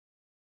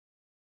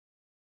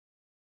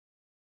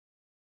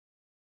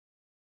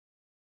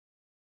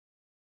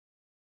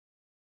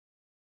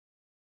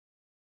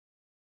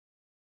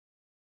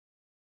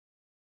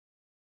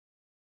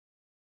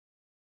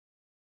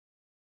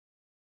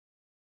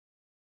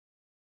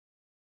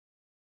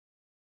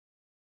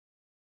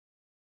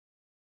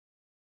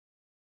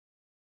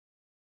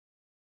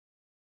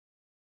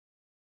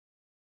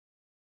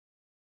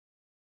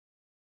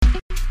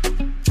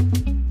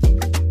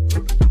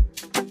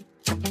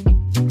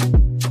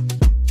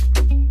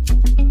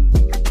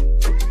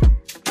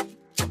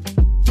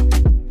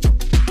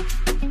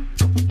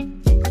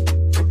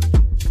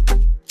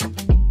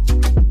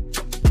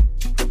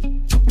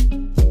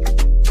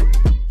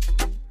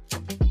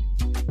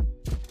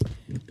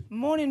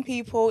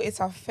morning, people. It's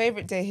our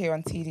favourite day here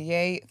on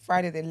TDA,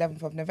 Friday the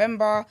 11th of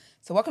November.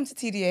 So welcome to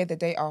TDA, the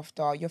day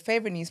after, your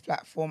favourite news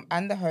platform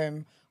and the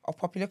home of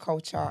popular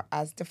culture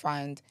as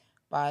defined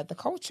by the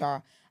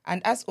culture.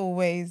 And as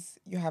always,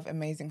 you have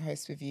amazing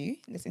hosts with you.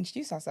 Let's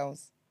introduce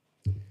ourselves.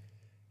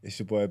 It's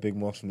your boy, Big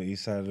Moss from the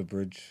east side of the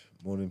bridge.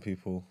 Morning,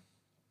 people.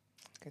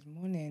 Good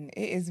morning.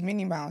 It is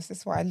Minnie Mouse.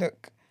 That's why I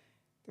look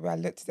the way I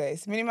look today.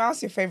 It's Minnie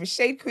Mouse, your favourite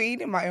shade queen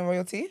in my own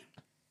royalty.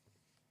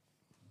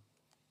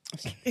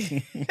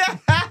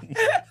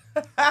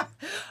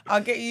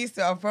 I'll get used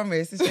to it, I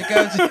promise. It's your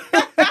girl,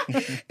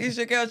 it's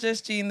your girl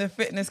Just Jean, the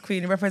fitness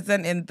queen,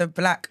 representing the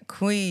Black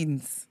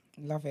Queens.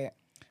 Love it.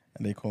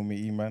 And they call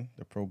me E-Man,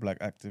 the pro-black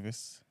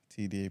activist,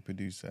 TDA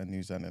producer and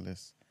news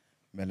analyst,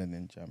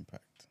 melanin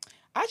jam-packed.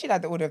 I actually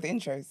like the order of the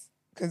intros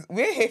because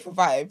we're here for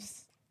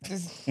vibes.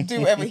 Just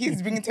do whatever.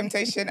 He's bringing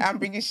temptation, I'm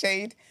bringing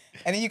shade,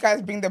 and then you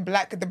guys bring the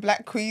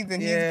black queens,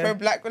 and he's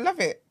pro-black. We love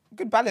it.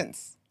 Good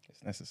balance.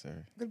 It's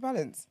necessary. Good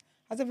balance.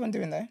 How's everyone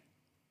doing though?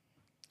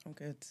 I'm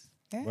good.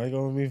 Yeah. Why are you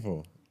going with me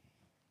for?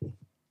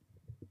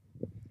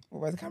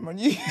 Well, where's the camera on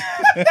you?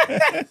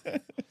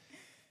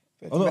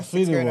 I'm not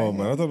feeling well,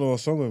 man. I don't know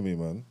what's wrong with me,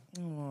 man.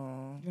 Aww. You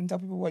want to tell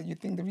people what you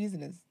think the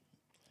reason is?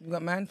 You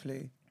got man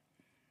flu?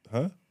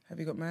 Huh? Have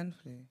you got man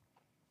flu?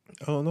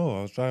 I don't know.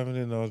 I was driving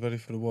in. I was ready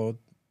for the world.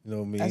 You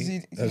know me. As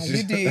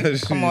you do.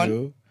 Come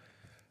on.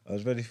 I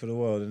was ready for the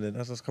world, and then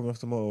as I was coming off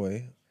the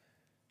motorway,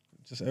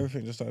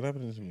 everything just started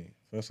happening to me.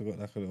 First, I got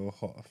like a little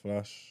hot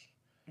flash,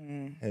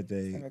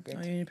 headache.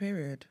 Are you in your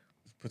period?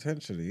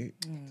 Potentially.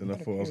 Then I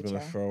Not a thought I was period, gonna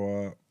child.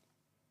 throw up.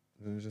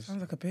 Then just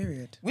Sounds like a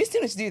period. We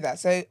still need to do that.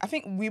 So I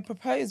think we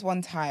proposed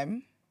one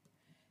time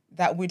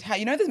that we'd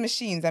have, those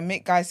machines that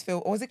make guys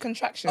feel, or was it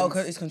contractions? Oh,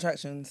 it's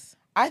contractions.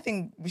 I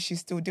think we should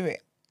still do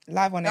it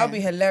live on air. That would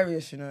be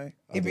hilarious, you know.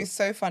 It'd be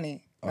so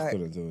funny. I Like-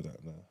 couldn't do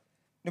that. No.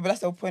 No, but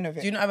that's the whole point of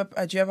it. Do you not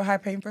have do you have a high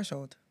pain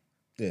threshold?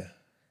 Yeah.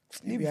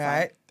 You'll be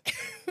Yeah. fine.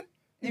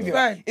 You'll be Yeah.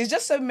 fine. It's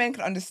just so men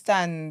can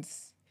understand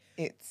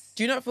it.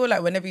 Do you not feel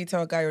like whenever you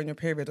tell a guy you're on your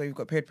period or you've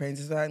got period pains,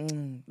 it's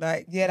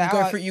like, Yeah,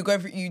 you go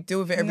through, you deal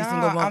with it every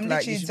single month. I'm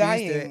like, you literally should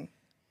be used to dying. it.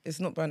 It's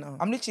not burnt out.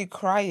 I'm literally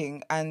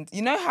crying. And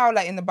you know how,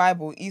 like, in the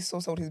Bible,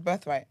 Esau sold his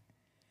birthright?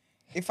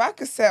 If I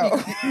could sell,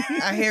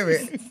 I hear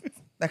it.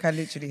 Like, I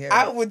literally hear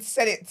I it. would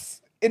sell it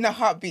in a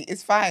heartbeat.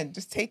 It's fine.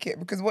 Just take it.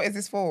 Because what is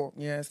this for?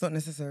 Yeah, it's not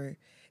necessary.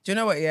 Do you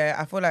know what? Yeah,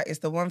 I feel like it's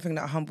the one thing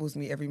that humbles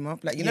me every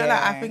month. Like, like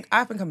Yeah.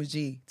 I think I'm a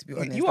G, to be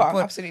honest. You I are, feel-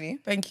 absolutely.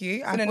 Thank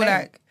you. I in the feel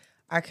name.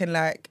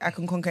 like I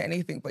can conquer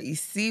anything. But you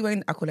see,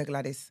 when I call her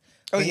Gladys.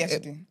 Oh, when yes, you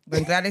do.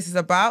 When Gladys is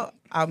about,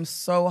 I'm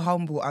so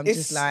humble. I'm It's-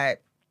 just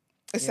like,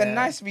 It's Yeah. a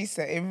nice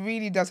reset. It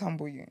really does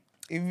humble you.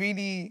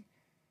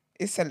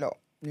 It's a lot.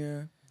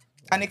 yeah.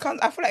 And I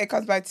feel like it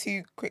comes by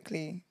too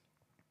quickly.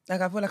 Like,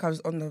 I feel like I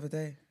was on the other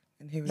day.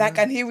 And here we Like,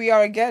 are. and here we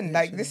are again.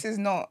 Like, Literally. this is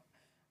not.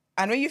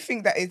 And when you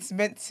think that it's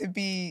meant to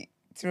be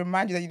to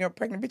remind you that you're not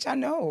pregnant, bitch, I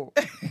know.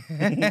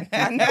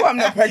 I know I'm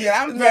not pregnant.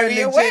 I'm very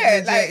Legit, aware.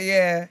 legit, Like,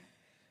 yeah.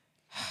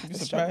 You'd be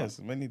The struggle.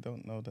 surprised. Many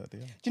don't know that they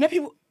are. do you know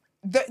people?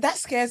 That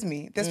scares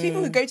me. There's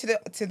people who go to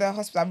the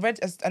hospital. I read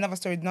another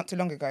story not too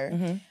long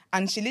ago,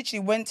 and she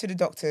literally went to the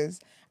doctors,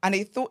 and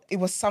they thought it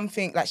was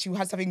something like she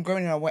had something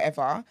growing in her or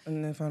whatever.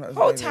 And then found out it was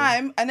Whole a baby.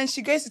 time, and then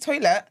she goes to the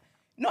toilet.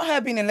 Not her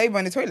being in labour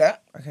in the toilet.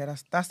 Okay,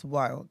 that's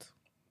wild.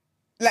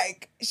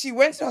 Like, she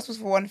went to the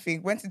hospital for one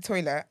thing, went to the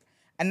toilet,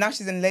 and now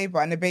she's in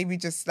labour, and the baby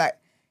just like,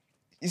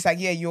 it's like,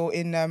 yeah, you're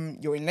in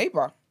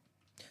labour.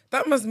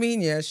 That must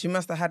mean, yeah, she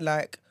must have had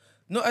like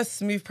not a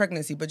smooth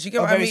pregnancy, but you get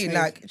Oh, what I very mean? smooth.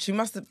 Like, she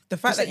must have, the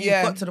fact Just, that you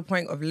yeah. got to the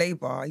point of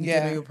labour and you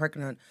didn't know you were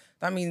pregnant,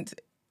 that means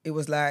it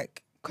was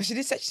like, Because she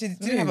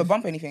didn't have a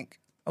bump or anything.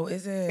 oh,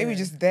 is it? Baby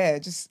just there,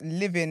 just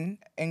living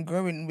and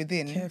growing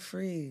within.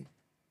 carefree,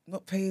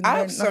 not paying I'm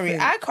rent, sorry,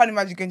 nothing. I can't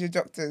imagine going to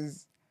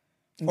doctors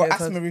for Yeah,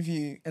 asthma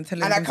review and and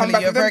telling I them come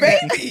back you're with a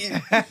pregnant.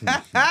 baby.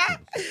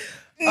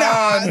 No,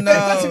 Oh, there's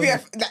got to no. be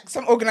like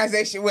some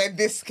organisation where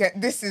this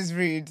is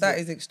rude. That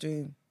is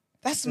extreme.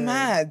 That's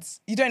mad.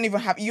 You don't even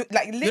have you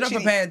like literally. You're not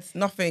prepared,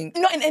 nothing.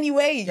 Not in any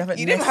way. haven't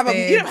You don't have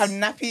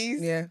nested. nappies.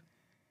 Yeah,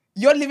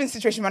 Your living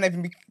situation might not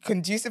even be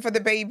conducive for the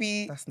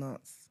baby. that's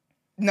nuts.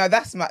 No,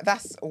 that's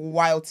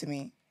wild to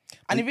me,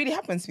 and it really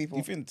happens to Do people.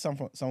 you think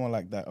someone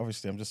like that,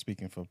 obviously I'm just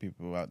speaking for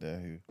people out there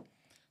who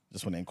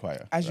just want to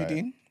inquire. As right?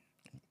 you do.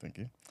 Thank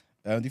you.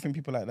 Do you think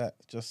people like that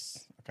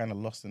just are kind of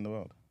lost in the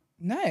world?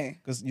 No,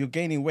 Because you're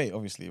gaining weight,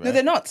 obviously, right? no,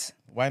 they're not.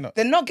 Why not?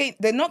 They're not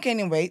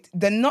gaining weight.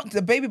 They're not.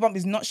 The baby bump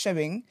is not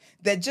showing.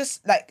 They're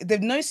just like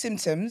they've no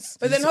symptoms.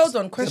 But then hold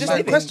on, just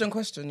living.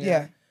 question.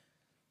 Yeah.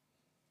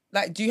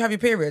 Like, do you have your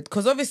period?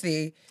 Because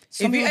obviously,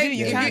 Some people do,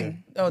 you Yeah,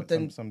 can. yeah. Oh,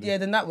 then Some do. yeah,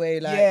 then that way,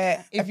 like,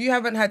 Yeah. if you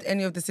haven't had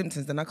any of the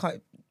symptoms, then I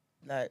can't.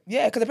 Like,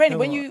 Yeah, because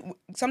apparently Know when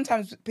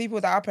sometimes people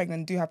that are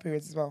pregnant do have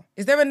periods as well.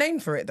 is there a name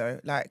for it though?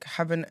 Like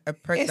having a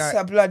It's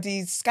a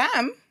bloody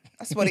scam.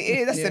 That's what it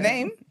is. That's Yeah. the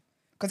name.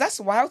 Because that's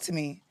wild to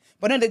me.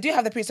 But no, they do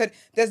have the period. So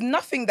there's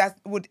nothing that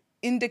would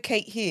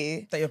indicate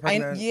here That you're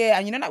pregnant. And, yeah,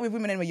 and you know, like with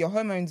women anyway, your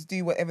hormones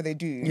do whatever they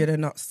do. Yeah, they're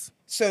nuts.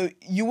 So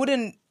you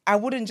wouldn't I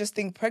wouldn't just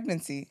think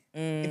pregnancy.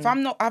 If I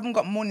haven't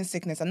got morning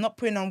sickness, I'm not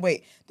putting on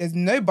weight, there's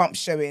no bumps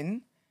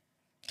showing.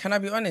 Can I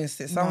be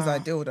honest? It sounds Nah.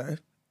 ideal though.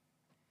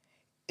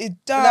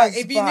 It does. Like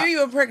if you but- knew you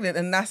were pregnant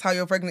and that's how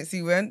your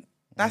pregnancy went,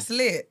 that's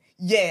lit.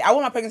 Yeah, I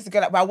want my pregnancy to go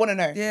like, but I want to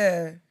know.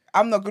 Yeah.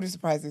 I'm not good with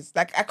surprises.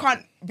 Like, I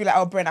can't be like,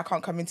 oh, Bren, I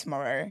can't come in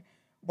tomorrow.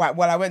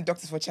 Well, I went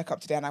doctors for a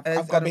checkup today and I've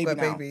got a baby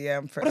now. Yeah,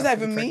 What does that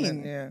even pregnant,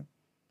 mean? Yeah.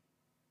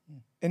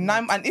 In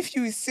 9 and if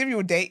you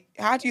serial date,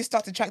 how do you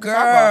start to track the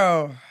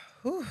father? Girl.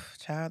 Whew,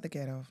 child the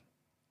ghetto.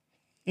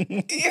 Big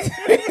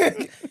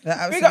The up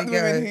absolute the women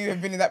ghetto. who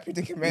have been in that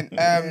predicament.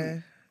 Yeah.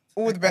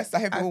 All the best. I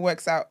hope it all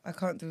works out. I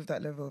can't do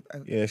that level.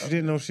 Yeah, she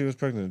didn't know she was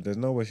pregnant. There's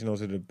no way she knows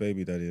who the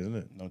baby daddy is, isn't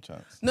it? No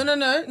chance. No. No,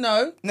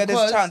 there's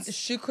because chance.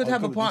 She could Oh,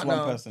 have a cool, just one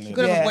partner. person, She yeah.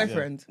 could have a Yeah.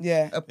 boyfriend.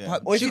 Yeah.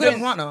 Or if she you could have a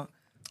don't- partner.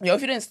 Yeah,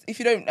 if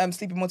you don't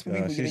sleep with multiple Nah,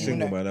 people, you she's don't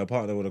single, know. man. Her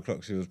partner would have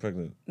clocked she was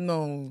pregnant.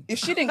 No. If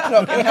she didn't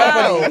clock, in her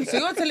How? body, So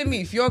you're telling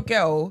me if your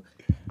girl,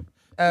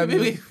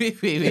 Wait.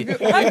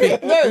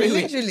 no,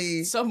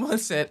 literally, Someone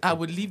said I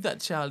would leave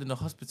that child in the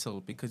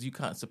hospital because you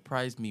can't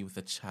surprise me with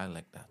a child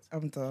like that.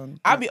 I'm done.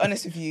 I'll be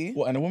honest with you.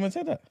 What? And a woman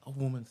said that? A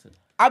woman said.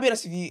 I'll be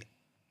honest with you.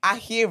 I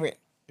hear it.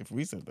 If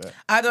we said that.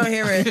 I don't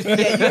hear it.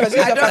 Yeah, because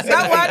you're I the don't, person-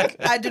 that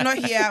one, I do not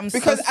hear. I'm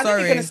Because so I don't sorry.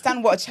 think you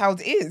understand what a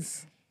child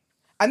is.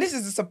 And this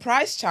is a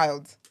surprise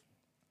child.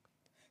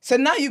 So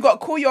now you got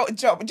to call your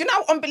job. Do you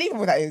know how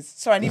unbelievable that is?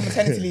 Sorry, I need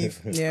maternity leave.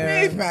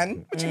 Yeah. Move,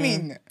 man. What do you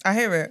mean? I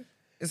hear it.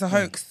 It's a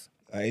hoax.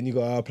 And you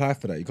got to apply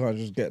for that. You can't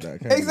just get that.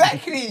 Can you?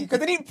 Exactly. Because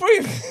they need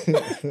proof.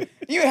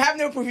 You have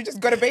no proof. You just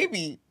got a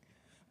baby.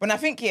 But I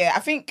think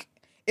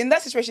in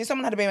that situation, if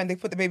someone had a baby and they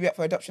put the baby up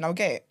for adoption, I'll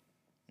get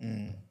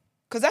it.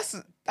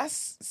 Because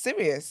that's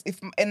serious.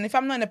 If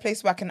I'm not in a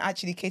place where I can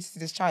actually cater to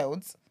this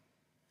child,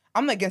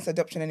 I'm not against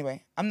adoption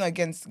anyway. I'm not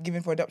against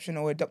giving for adoption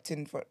or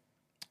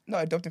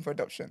not adopting for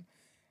adoption.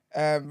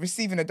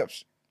 Receiving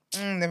adoption.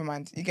 Never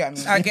mind. You get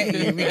me. I get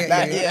you. We get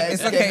Like, you. yeah,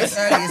 It's okay. okay. It's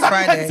early. It's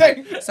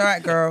Friday. It's all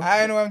right, girl. I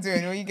don't know what I'm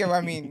doing. You get what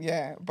I mean?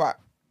 Yeah. But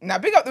now,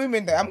 big up the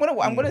women though. I'm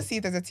gonna see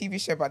if there's a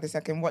TV show about this. I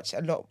can watch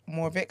a lot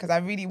more of it because I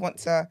really want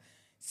to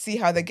see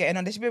how they're getting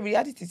on. There should be a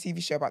reality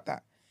TV show about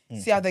that.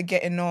 See how they're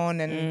getting on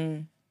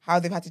and how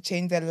they've had to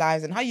change their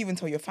lives and how you even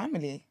tell your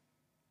family.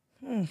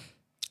 And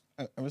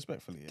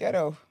respectfully. Yeah.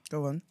 Ghetto.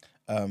 Go on.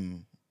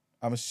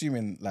 I'm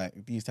assuming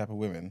like these type of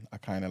women are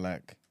kind of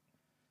like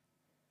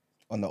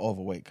on the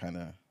overweight kind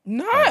of.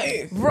 No.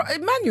 Right,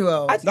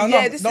 Emmanuel.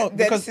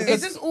 Because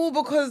Is this all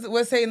because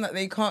we're saying that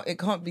it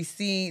can't be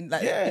seen,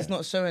 like Yeah. it's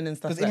not showing and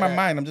stuff Because like in my that?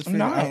 mind, I'm just feeling.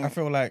 No. I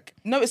feel like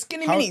No, it's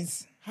skinny how,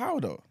 minis. how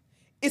though?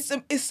 It's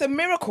a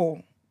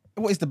miracle.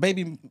 What is the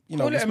baby? You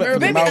know, Call it a respect miracle. for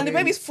the Baby mal- and the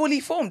baby's fully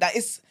formed. That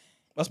is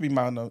must be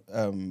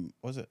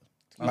was it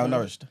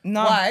malnourished?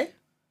 no. Why?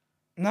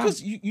 No.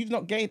 Because you've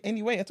not gained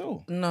any weight at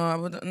all. No, I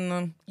wouldn't.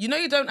 No. You know,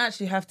 you don't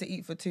actually have to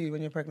eat for two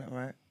when you're pregnant,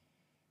 right?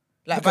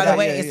 Like, Look by at the that,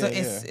 way, yeah,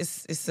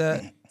 it's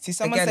a. See,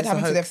 someone Again, said it it's a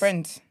happened to their hoax.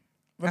 friend.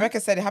 Rebecca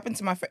said it happened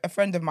to a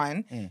friend of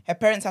mine. Her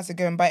parents had to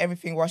go and buy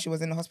everything while she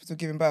was in the hospital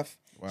giving birth.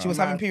 She was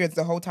having periods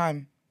the whole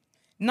time.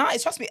 Nah,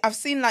 trust me, I've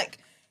seen like,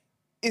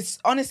 it's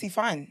honestly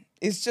fine.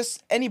 It's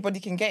just anybody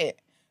can get it.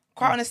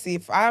 Quite honestly,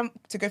 if I'm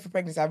to go for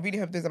pregnancy, I really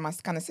hope those are my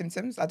kind of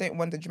symptoms. I don't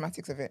want the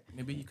dramatics of it.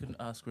 Maybe you can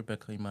ask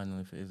Rebecca Emmanuel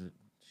if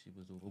she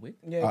was overweight.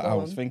 Yeah, I go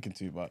was on. thinking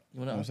to, but You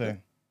wanna I'm ask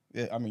saying.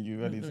 Yeah, I mean, you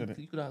already said it.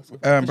 You could ask.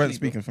 Brent's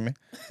speaking for me.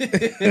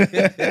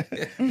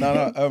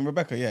 No,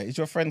 Rebecca, yeah. Is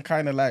your friend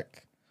kind of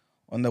like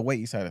on the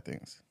weighty side of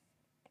things?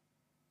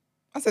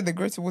 I said they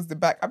grow towards the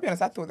back. I'll be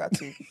honest, I thought that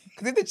too.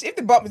 Because if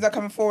the bumps are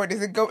coming forward,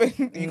 is it going?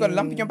 You got a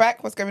lump in your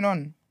back? What's going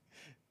on?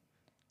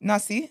 Nah,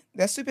 see,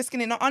 they're super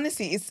skinny. No,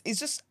 honestly, it's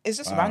just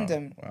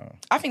random. Wow.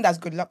 I think that's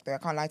good luck though. I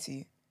can't lie to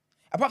you.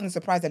 Apart from the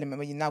surprise element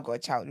when you now got a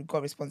child, you've got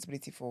a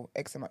responsibility for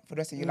X amount for the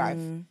rest of your life.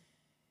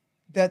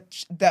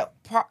 The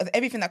part,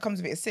 everything that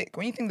comes with it is sick.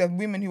 When you think the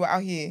women who are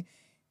out here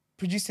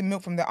producing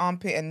milk from their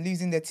armpit and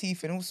losing their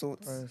teeth and all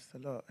sorts, Bro, it's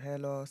a lot. Hair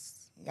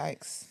loss.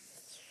 yikes.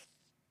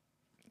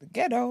 The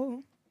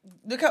ghetto.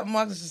 Look at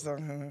Marcus just like,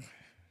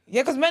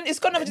 Yeah, because men, it's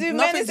got nothing to do with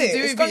men, Nothing is to it? do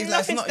It's with got you, like,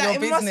 it's nothing not to your it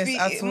must business be.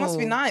 at It must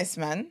be all. nice,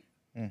 man.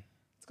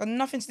 It's got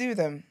nothing to do with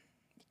them.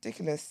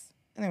 Ridiculous.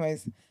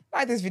 Anyways,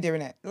 like this video,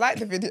 innit? Like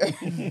the video.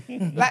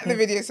 Like the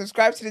video.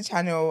 Subscribe to the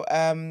channel.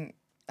 And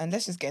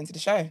let's just get into the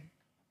show.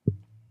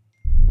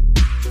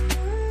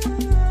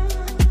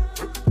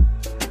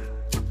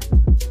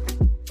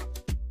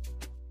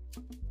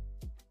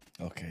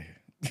 Okay.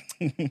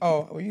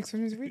 Oh, were you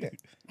expecting me to read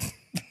it?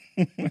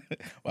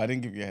 Well, I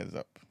didn't give you a heads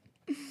up.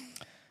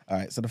 All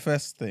right. So the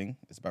first thing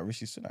is about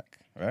Rishi Sunak,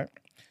 right?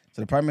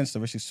 So the Prime Minister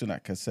Rishi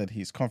Sunak has said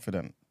he's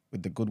confident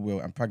with the goodwill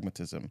and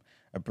pragmatism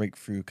a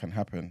breakthrough can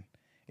happen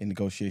in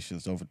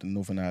negotiations over the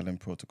Northern Ireland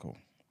Protocol.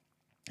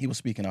 He was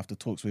speaking after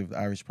talks with the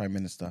Irish Prime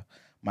Minister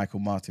Michael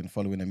Martin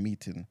following a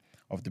meeting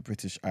of the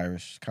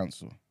British-Irish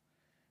Council.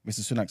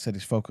 Mr. Sunak said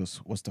his focus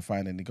was to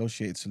find a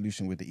negotiated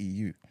solution with the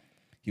EU.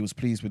 He was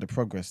pleased with the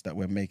progress that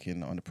we're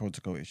making on the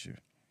protocol issue.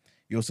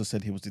 He also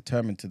said he was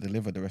determined to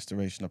deliver the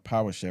restoration of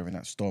power sharing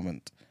at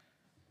Stormont,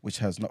 which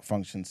has not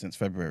functioned since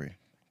February.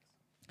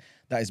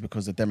 That is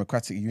because the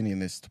Democratic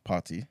Unionist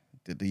Party,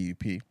 the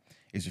DUP,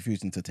 is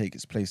refusing to take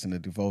its place in the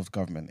devolved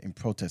government in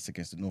protest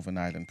against the Northern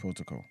Ireland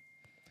Protocol.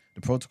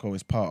 The protocol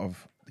is part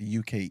of the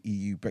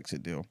UK-EU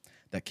Brexit deal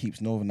that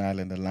keeps Northern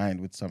Ireland aligned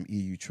with some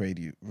EU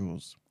trade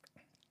rules.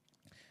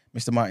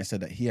 Mr. Martin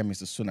said that he and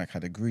Mr. Sunak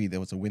had agreed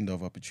there was a window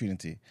of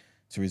opportunity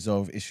to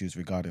resolve issues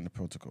regarding the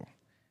protocol.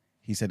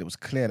 He said it was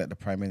clear that the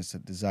Prime Minister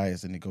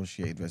desires a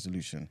negotiated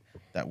resolution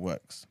that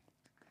works.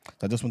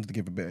 So I just wanted to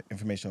give a bit of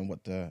information on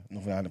what the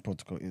Northern Ireland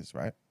Protocol is,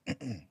 right?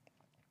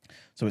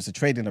 So it's a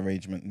trading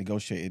arrangement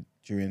negotiated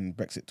during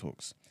Brexit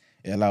talks.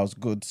 It allows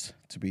goods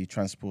to be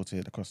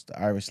transported across the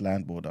Irish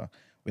land border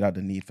without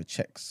the need for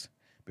checks.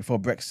 Before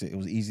Brexit, it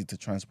was easy to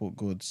transport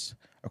goods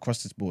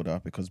across this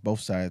border because both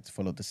sides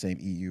followed the same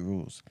EU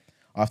rules.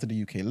 After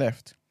the UK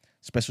left,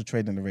 special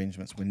trading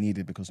arrangements were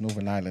needed because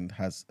Northern Ireland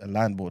has a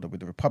land border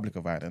with the Republic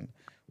of Ireland,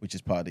 which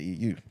is part of the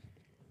EU.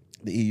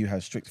 The EU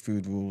has strict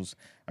food rules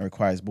and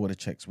requires border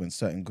checks when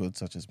certain goods,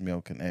 such as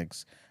milk and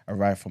eggs,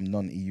 arrive from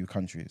non-EU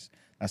countries.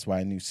 That's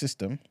why a new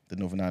system, the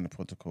Northern Ireland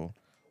Protocol,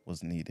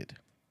 was needed.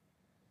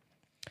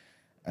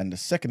 And the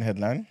second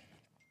headline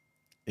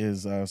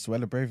is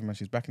Suella Braverman.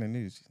 She's back in the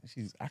news.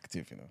 She's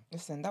active, you know.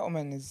 Listen, that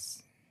woman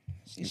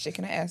she's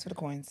shaking her ass for the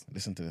coins.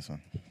 Listen to this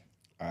one.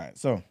 All right,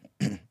 so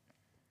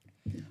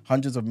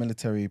hundreds of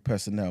military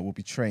personnel will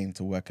be trained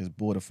to work as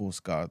border force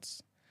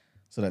guards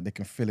so that they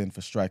can fill in for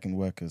striking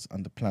workers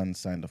under plans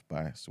signed off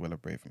by Suella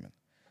Braverman.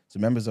 So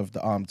members of the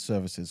armed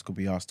services could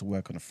be asked to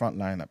work on the front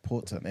line at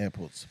ports and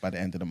airports by the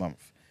end of the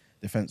month.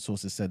 Defence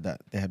sources said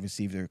that they had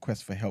received a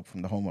request for help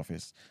from the Home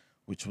Office,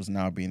 which was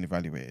now being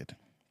evaluated.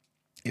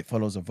 It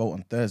follows a vote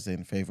on Thursday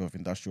in favour of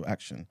industrial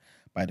action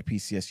by the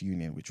PCS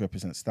union, which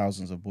represents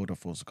thousands of border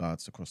force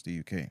guards across the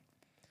UK.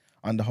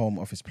 Under Home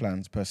Office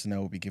plans,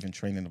 personnel will be given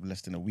training of less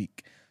than a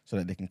week so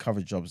that they can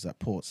cover jobs at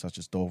ports such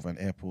as Dover and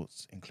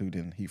airports,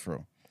 including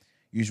Heathrow.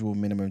 Usual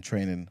minimum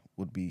training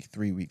would be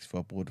 3 weeks for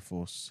a border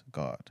force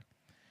guard.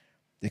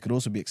 They could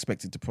also be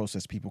expected to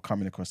process people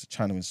coming across the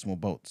channel in small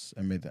boats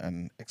amid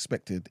an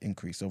expected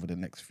increase over the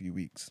next few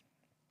weeks.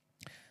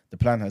 The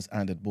plan has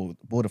angered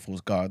border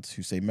force guards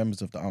who say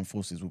members of the armed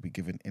forces will be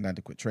given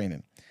inadequate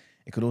training.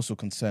 It could also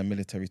concern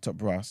military top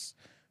brass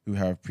who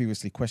have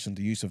previously questioned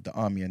the use of the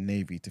Army and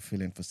Navy to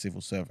fill in for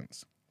civil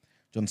servants.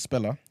 John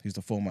Speller, who's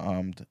the former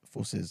Armed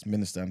Forces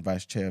Minister and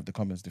Vice Chair of the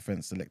Commons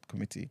Defence Select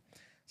Committee,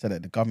 said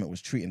that the government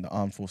was treating the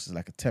armed forces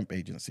like a temp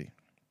agency.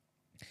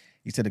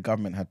 He said the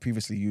government had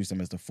previously used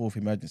them as the fourth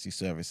emergency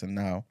service and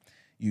now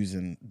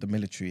using the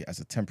military as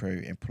a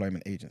temporary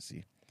employment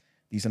agency.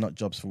 These are not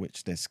jobs for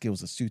which their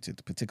skills are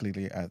suited,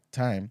 particularly at a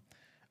time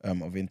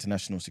of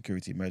international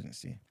security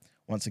emergency.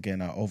 Once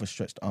again, our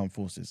overstretched armed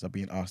forces are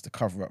being asked to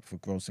cover up for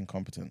gross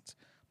incompetence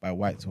by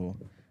Whitehall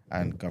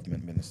and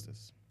government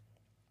ministers.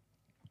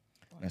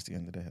 That's the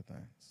end of the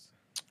headlines.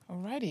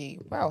 Alrighty.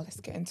 Well, let's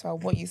get into our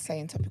What You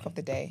Saying topic of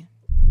the day.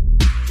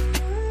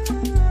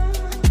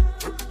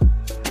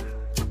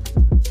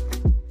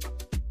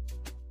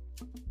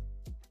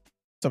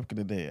 Topic of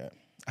the day.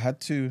 I had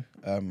two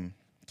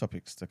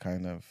topics to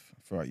kind of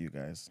throw at you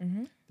guys,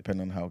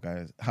 depending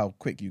on how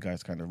quick you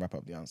guys kind of wrap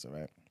up the answer,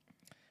 right?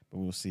 But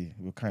we'll see.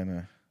 We'll kind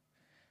of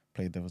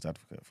play devil's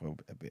advocate for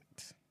a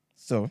bit.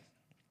 So,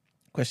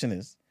 question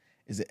is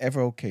it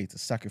ever okay to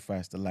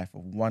sacrifice the life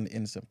of one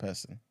innocent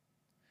person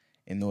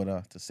in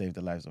order to save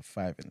the lives of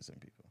 5 innocent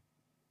people?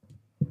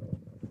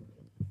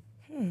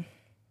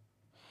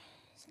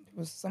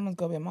 Someone's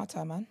got to be a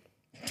martyr, man.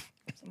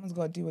 Someone's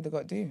got to do what they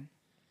got to do.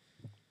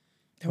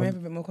 Can we have a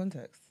bit more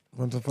context?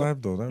 1 to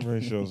 5 though, that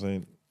ratio's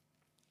ain't.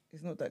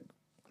 It's not that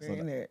great,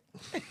 not isn't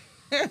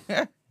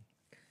it?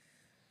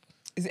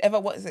 Is it ever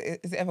what? Is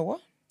it ever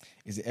what?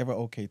 Is it ever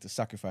okay to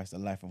sacrifice the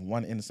life of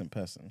one innocent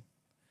person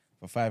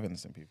for 5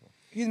 innocent people?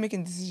 Who's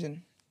making the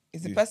decision?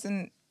 Is the You.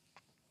 person?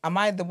 Am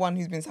I the one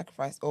who's been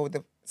sacrificed or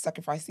the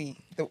sacrificee?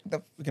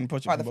 The We can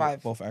approach it Part from of the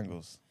 5. both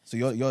angles. So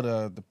you're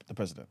the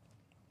president.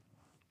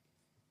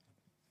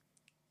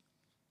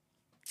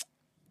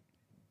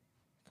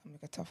 Can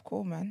make a tough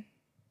call, man.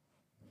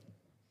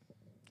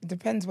 It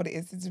depends what it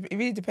is. It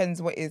really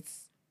depends what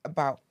it's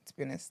about, to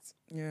be honest.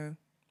 Yeah.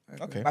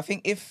 Okay. But I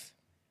think if,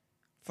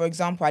 for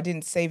example, I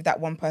didn't save that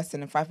one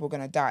person and 5 people were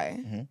gonna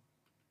die,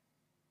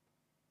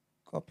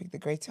 gotta pick the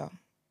greater.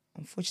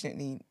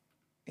 Unfortunately,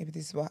 maybe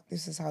this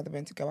is how they're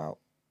meant to go out.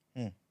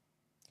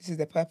 This is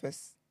their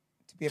purpose,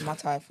 to be a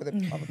martyr for the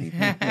other people.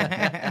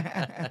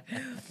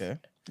 Okay.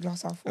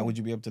 Glass half full. And would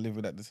you be able to live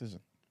with that decision?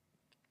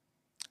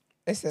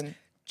 Listen,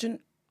 Do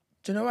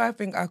you know what I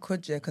think I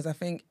could, yeah? Because I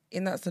think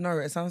in that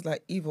scenario, it sounds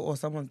like either or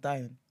someone's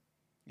dying.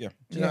 Yeah.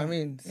 Do you know Yeah. what I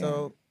mean?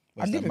 So,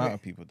 What's I'd the live with amount it.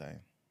 of people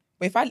dying?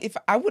 but if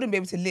I wouldn't be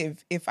able to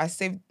live if I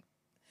saved,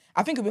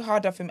 I think it'd be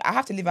harder for me. I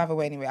have to live either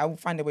way anyway. I will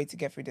find a way to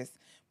get through this.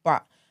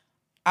 But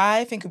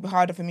I think it'd be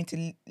harder for me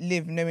to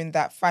live knowing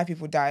that 5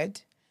 people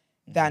died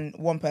than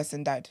 1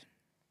 person died.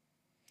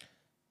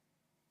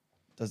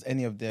 Does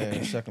any of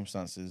their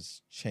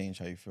circumstances change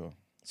how you feel?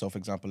 So, for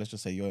example, let's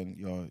just say you're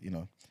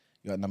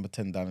at number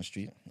 10 Downing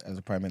Street as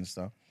a prime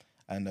minister,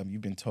 and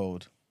you've been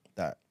told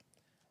that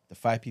the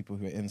 5 people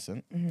who are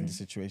innocent in the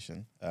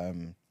situation, I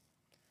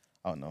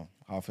don't know,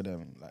 half of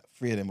them, like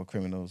 3 of them are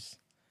criminals,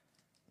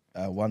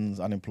 one's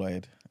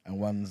unemployed, and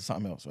one's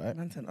something else, right?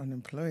 Man's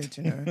unemployed,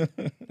 you know.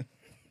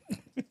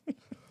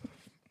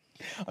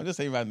 I'm just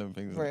saying random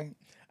things. Right.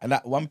 And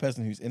that one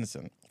person who's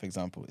innocent, for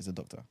example, is a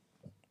doctor.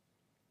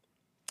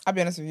 I'll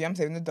be honest with you, I'm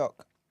saving the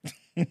doc.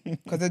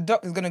 Because the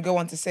doc is going to go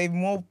on to save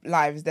more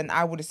lives than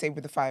I would have saved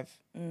with the 5.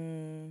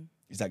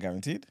 Is that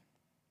guaranteed?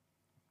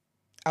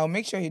 I'll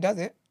make sure he does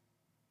it.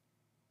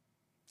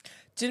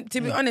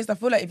 To be honest, I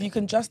feel like if you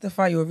can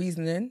justify your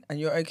reasoning and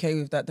you're okay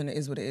with that, then it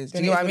is what it is. Do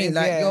Then you know it what I is mean?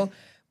 what it Like, is, yeah.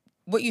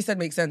 what you said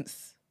makes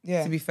sense,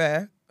 Yeah. to be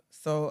fair.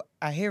 So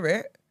I hear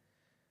it.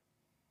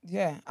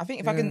 Yeah. I think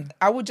if I can,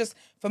 I would just,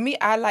 for me,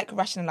 I like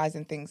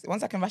rationalizing things.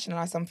 Once I can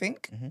rationalize something,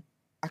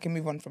 I can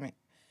move on from it.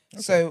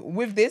 So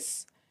with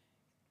this,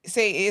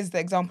 say it is the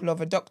example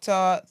of a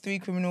doctor, 3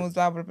 criminals,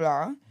 blah, blah,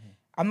 blah.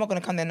 I'm not going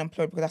to come there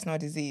unemployed because that's not a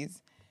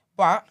disease.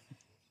 But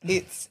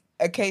it's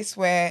a case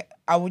where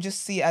I would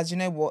just see it as, you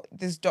know what,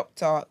 this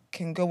doctor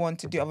can go on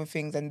to do other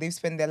things and they've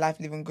spent their life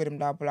living good and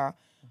blah, blah.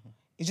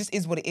 It just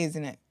is what it is,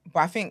 innit? But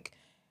I think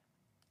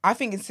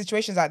in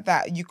situations like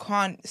that, you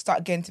can't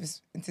start getting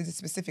into the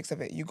specifics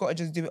of it. You got to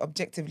just do it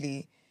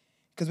objectively.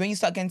 Because when you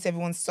start getting to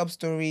everyone's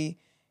sub-story,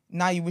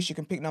 now you wish you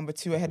can pick number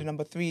 2 ahead of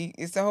number 3.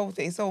 It's the whole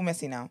thing. It's all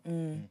messy now.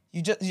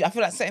 I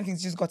feel like certain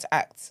things you just got to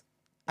act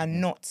and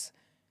not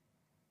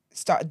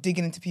start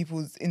digging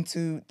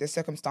into their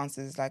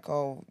circumstances, like,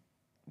 oh,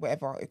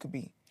 whatever it could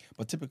be.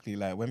 But typically,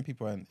 like when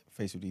people are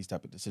faced with these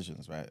type of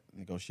decisions, right,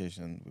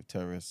 negotiation with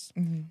terrorists,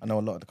 I know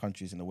a lot of the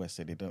countries in the West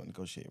say they don't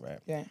negotiate, right?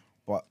 Yeah.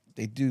 But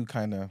they do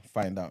kind of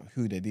find out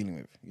who they're dealing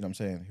with. You know what I'm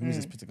saying? Who is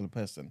this particular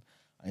person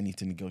I need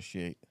to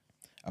negotiate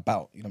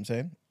about? You know what I'm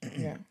saying?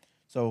 Yeah.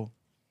 So,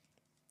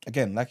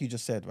 again, like you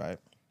just said, right,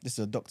 this is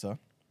a doctor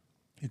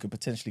who could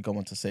potentially go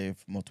on to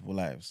save multiple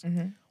lives.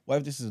 What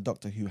if this is a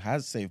doctor who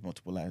has saved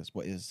multiple lives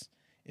but is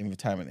in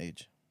retirement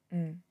age?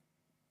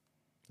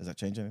 Does that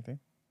change anything?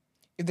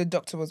 If the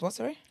doctor was what,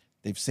 sorry?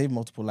 They've saved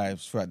multiple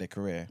lives throughout their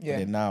career, Yeah. but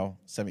they're now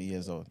 70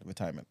 years old,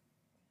 retirement.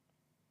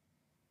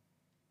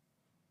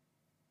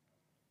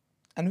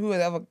 And who's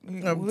another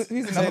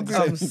Same- group?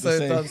 I'm same- so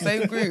same. done.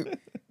 Same group.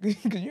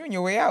 Because you're on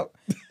your way out.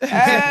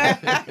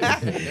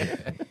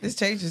 This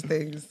changes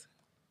things.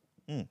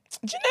 Do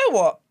you know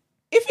what?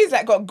 If he's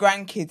like got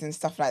grandkids and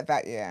stuff like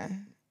that, yeah.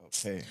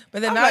 Okay.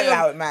 But then I'm now not you're,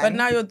 allowed, man. but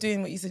now you're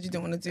doing what you said you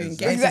didn't want to do and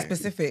getting into Exactly.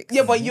 specifics.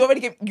 Yeah, but you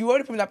already put me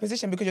in that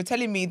position because you're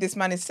telling me this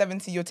man is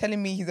 70. You're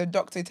telling me he's a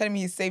doctor. You're telling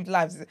me he's saved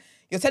lives.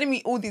 You're telling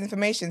me all this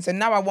information. So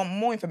now I want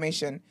more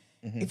information.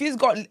 If he's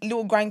got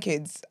little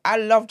grandkids, I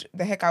loved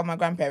the heck out of my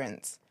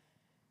grandparents.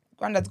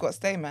 Granddad's got to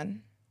stay,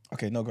 man.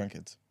 Okay, no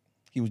grandkids.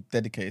 He was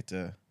dedicated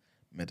to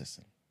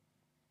medicine,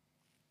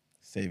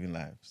 saving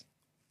lives.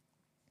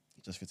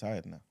 He just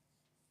retired now.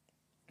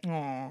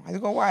 Oh, has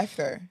he got a wife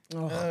though?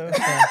 Oh,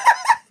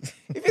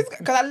 If it's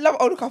because I love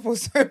older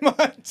couples so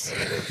much.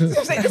 So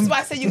I'm saying, this is why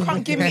I say you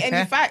can't give me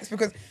any facts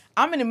because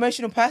I'm an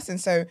emotional person.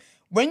 So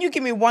when you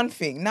give me one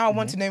thing, now I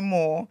want to know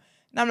more.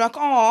 Now I'm like,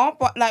 oh,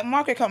 but like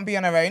Margaret can't be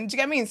on her own. Do you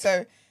get what I mean?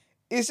 So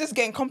it's just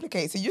getting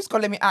complicated. So you just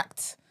gotta let me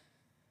act.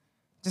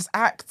 Just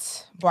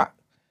act. But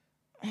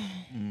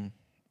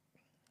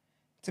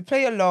to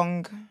play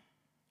along,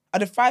 are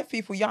the 5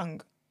 people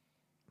young?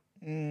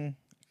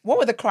 What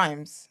were the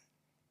crimes?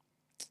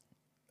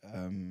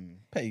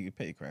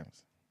 Petty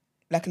crimes.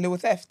 Like a little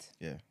theft?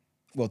 Yeah.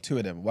 Well, 2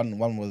 of them.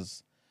 One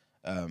was,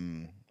 I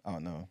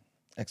don't know,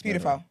 ex-murderer.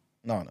 Pedophile?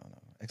 No,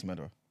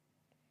 ex-murderer.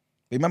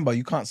 But remember,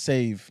 you can't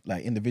save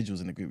like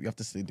individuals in the group. You have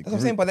to save the That's what I'm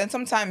group. saying. But then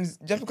sometimes,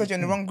 just because you're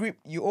in the wrong group,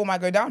 you all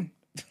might go down.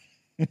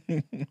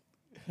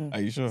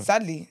 Are you sure?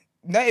 Sadly.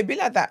 No, it'd be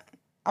like that.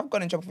 I've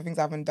gone in trouble for things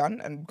I haven't done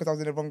and because I was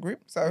in the wrong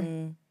group.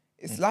 So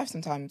it's life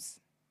sometimes.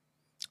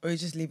 or you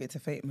just leave it to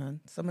fate, man.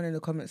 Someone in the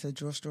comments said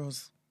draw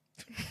straws.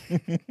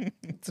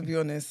 To be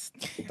honest.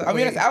 I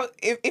mean,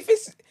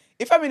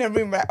 if I'm in a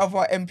room right, of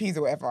our MPs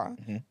or whatever,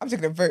 I'm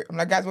taking a vote. I'm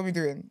like, guys, what are we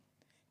doing?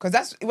 Because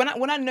that's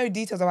when I know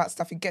details about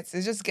stuff, it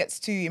just gets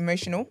too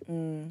emotional.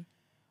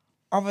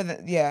 Other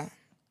than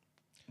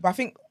but I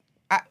think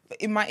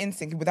in my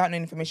instinct, without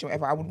knowing information, or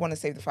whatever, I would want to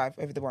save the 5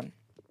 over the 1.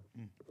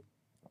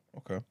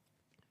 Okay.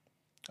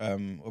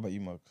 What about you,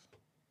 Mark?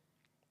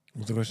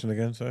 What's the question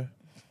again, sorry?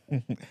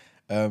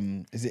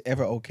 Is it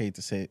ever okay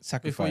to say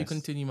sacrifice? Before you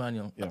continue,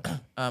 Manuel,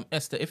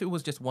 Esther, if it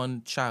was just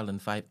 1 child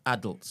and 5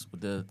 adults, would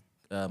the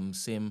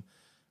same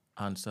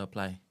answer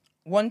apply?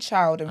 1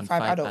 child and And 5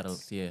 5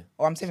 adults. yeah.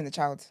 Oh, I'm saving the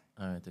child.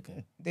 All right,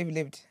 okay. They've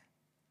lived.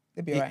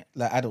 They'll be alright.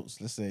 Like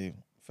adults, let's say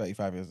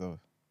 35 years old.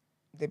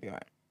 They'll be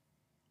alright.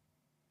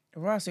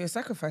 Wow, so you're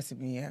sacrificing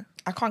me, yeah?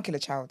 I can't kill a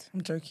child.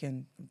 I'm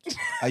joking.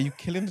 Are you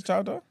killing the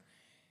child though?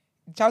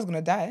 The child's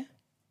gonna die.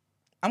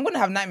 I'm gonna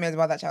have nightmares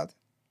about that child.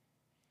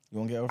 You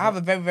won't get over I have it?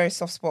 a very, very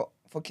soft spot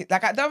for kids.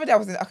 Like the other day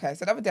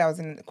I was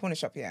in a corner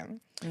shop, yeah.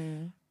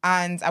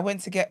 And I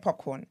went to get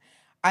popcorn.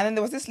 And then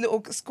there was this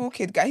little school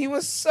kid guy. He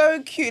was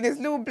so cute in his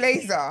little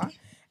blazer.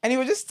 And he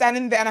was just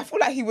standing there. And I feel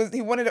like I feel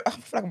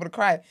like I'm gonna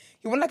cry.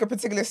 He wanted like a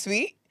particular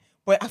sweet,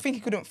 but I think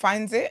he couldn't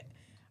find it.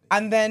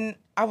 And then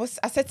I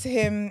said to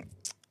him,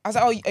 I was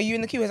like, "Oh, are you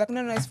in the queue?" He was like,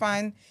 "No, it's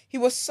fine." He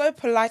was so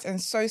polite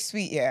and so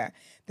sweet, yeah.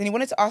 Then he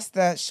wanted to ask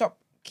the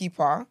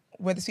shopkeeper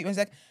where the sweet one's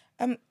like,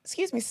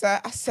 "Excuse me,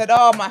 sir." I said,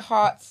 "Oh, my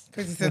heart."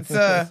 Because he said,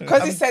 sir.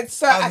 Because he said,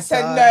 "Sir," I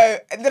said, sorry. "No."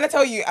 And then I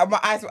tell you, my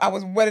eyes, I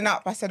was welling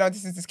up. I said, "Oh,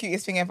 this is the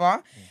cutest thing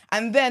ever."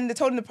 And then they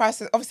told him the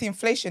price. Obviously,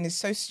 inflation is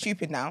so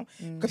stupid now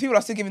because people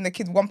are still giving the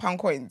kids £1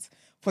 coins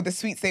for the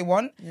sweets they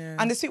want. Yeah.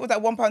 And the sweet was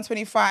at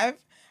 £1.25.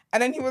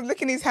 And then he was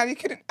llicking his hand. He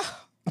couldn't.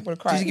 I'm gonna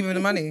cry. Did you give him the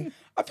money?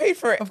 I paid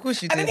for it. Of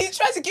course you And then did. he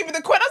tried to give me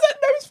the coin. I was like,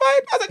 "No, it's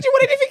fine." I was like, "Do you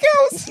want anything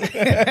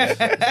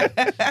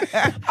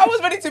else?" I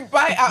was ready to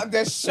buy out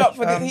the shop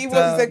for this. I'm He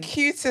was the done.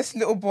 cutest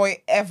little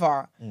boy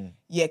ever.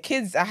 Yeah,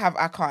 kids, I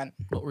can't.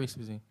 What race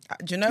was he?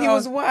 Do you know? He I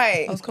was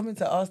white. I was coming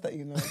to ask that,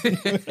 you know.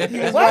 He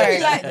was Why are white.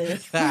 you like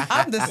this?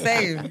 I'm the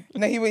same.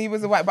 No, he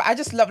was a white. But I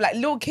just love like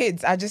little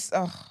kids. I just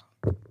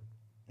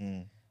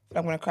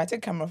I'm gonna cry.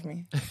 Take the camera off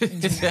me.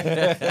 She's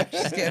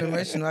getting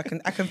emotional. I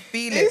can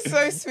feel it. It's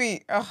so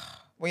sweet. Oh,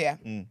 well, yeah.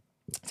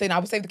 So now I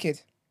will save the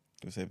kid.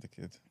 To save the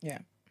kid. Yeah.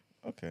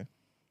 Okay.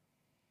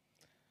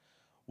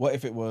 What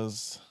if it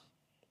was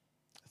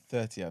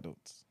 30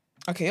 adults?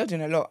 Okay, you're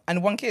doing a lot,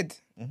 and one kid.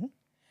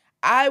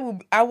 I'll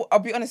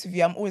be honest with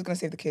you. I'm always gonna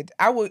save the kid.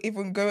 I will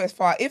even go as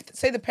far if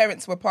say the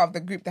parents were part of the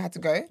group that had to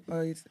go.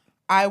 Oh, you-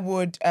 I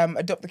would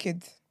adopt the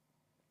kid.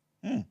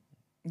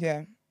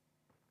 Yeah.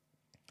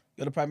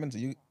 You're the prime minister.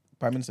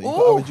 Prime minister. You've Ooh.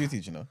 got other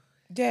duties, you know.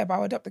 Yeah, but I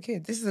would adopt the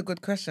kid. This is a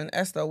good question,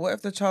 Esther. What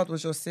if the child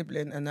was your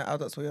sibling and the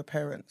adults were your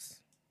parents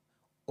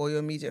or your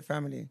immediate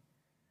family?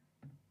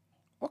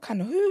 What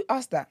kind of who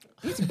asked that?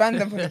 You need to ban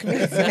them from the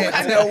community. What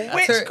kind of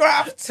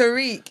witchcraft?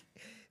 Tariq,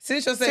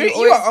 since you're saying Tariq,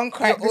 you're you always, are on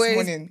crack you're this always,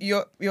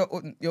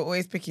 morning. You're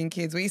always picking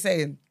kids. What are you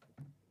saying?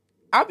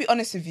 I'll be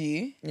honest with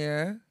you.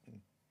 Yeah,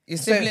 your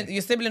So-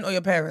 sibling or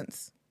your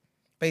parents,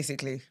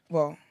 basically.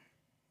 Well,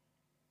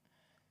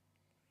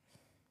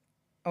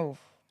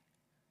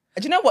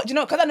 do you know what? Do you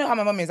know? Because I know how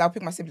my mum is. I'll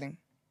pick my sibling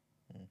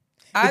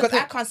because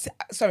I can't.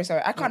 Sorry.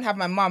 I can't have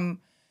my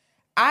mum.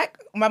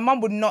 My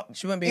mum would not.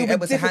 She wouldn't be it would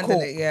able to handle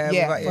difficult, it. Yeah,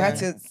 yeah, without-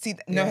 for her to see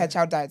know her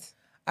child died.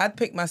 I'd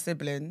pick my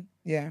sibling.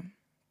 Yeah.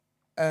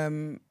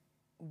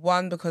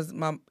 One because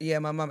my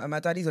mum and my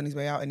daddy's on his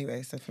way out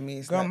anyway. So for me,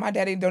 it's Girl, like, my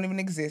daddy don't even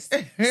exist.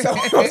 So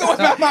what's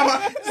my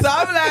mama? so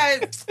I'm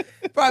like,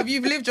 bruv,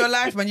 you've lived your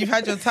life, man. You've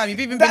had your time. You've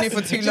even been That's-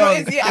 here for too do you know what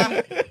long. it is?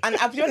 Yeah, and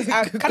I'll be honest,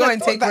 I kind Go of and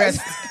thought take that- rest.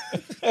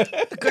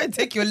 Go and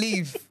take your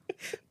leave.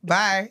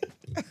 Bye.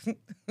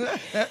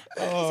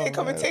 Say,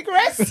 come and take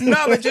rest.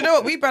 No, but you know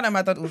what? We ban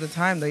my dad all the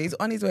time though. He's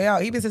on his way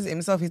out. He even says it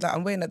himself. He's like,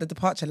 I'm waiting at the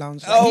departure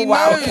lounge. Like, Oh he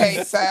wow, knows.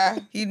 okay, sir.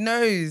 He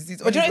knows.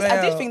 He's on But you know, his what way it is?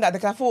 I did out. think that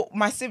because I thought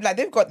my sibling, like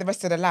they've got the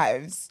rest of their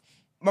lives.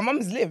 My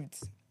mum's lived.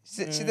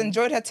 She's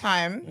enjoyed her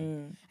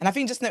time, and I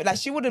think just know, like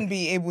she wouldn't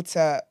be able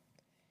to.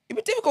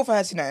 It'd be difficult for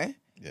her to know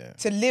Yeah.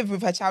 to live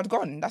with her child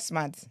gone. That's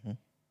mad.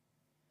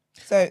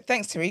 So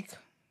thanks, Tariq.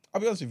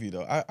 I'll be honest with you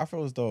though. I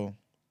feel as though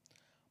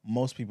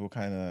most people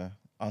kind of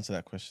answer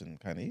that question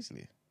kind of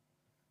easily.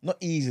 Not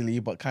easily,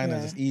 but kind of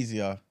Yeah. just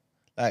easier.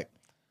 Like,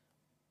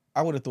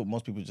 I would have thought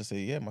most people would just say,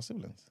 yeah, my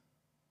siblings.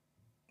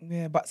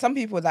 Yeah, but some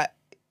people like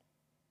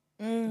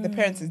the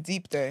parents is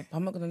deep though.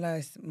 I'm not gonna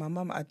lie. My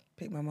mum, I'd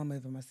pick my mum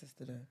over my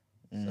sister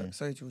though.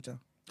 Sorry, Georgia.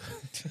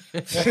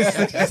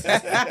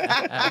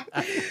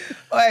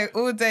 Oi,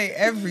 all day,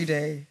 every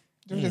day.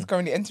 Georgia's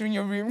currently entering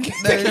your room.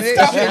 No, literally,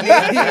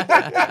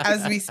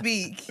 as we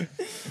speak.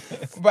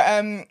 But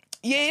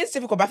yeah, it's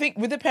difficult. But I think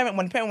with the parent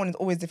one is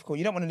always difficult.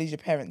 You don't want to lose your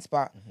parents,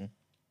 but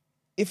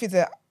if it's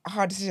a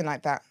hard decision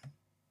like that,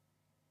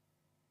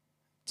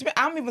 to me,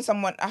 I'm even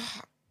someone.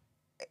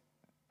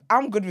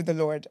 I'm good with the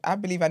Lord. I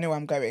believe I know where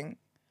I'm going.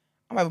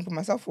 I might even put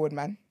myself forward,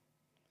 man.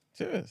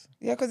 Serious.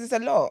 Yeah, because it's a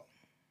lot.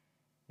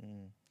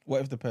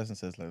 What if the person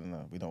says, like,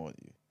 no, we don't want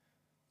you?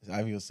 It's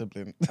either your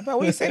sibling. But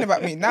what are you saying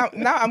about me? Now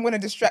I'm going to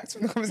distract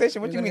from the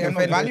conversation. What do you You're mean?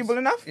 gonna I'm not get offended. valuable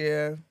enough?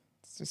 Yeah.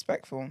 It's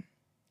disrespectful.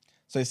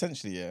 So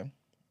essentially, yeah,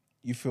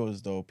 you feel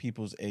as though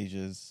people's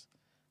ages,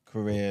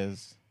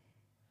 careers,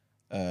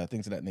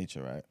 things of that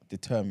nature, right,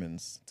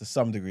 determines to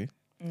some degree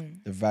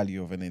the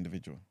value of an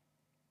individual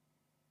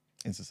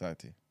in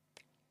society,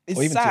 It's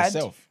or even sad. to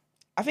yourself.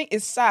 I think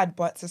it's sad,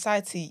 but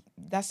society,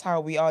 that's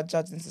how we are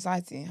judged in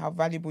society, how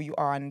valuable you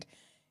are. And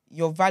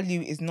your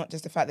value is not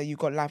just the fact that you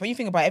got life. When you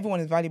think about it, everyone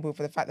is valuable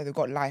for the fact that they've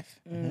got life.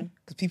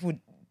 Because people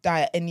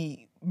die at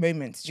any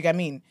moment. Do you get what I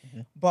mean?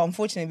 But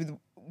unfortunately,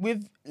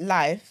 with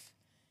life,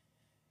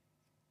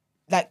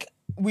 like,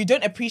 we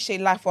don't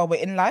appreciate life while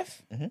we're in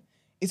life.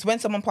 It's when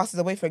someone passes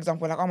away, for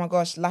example, like, oh my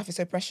gosh, life is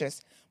so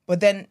precious. But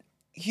then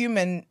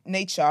human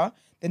nature,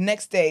 the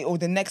next day or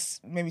the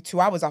next maybe 2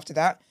 hours after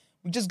that,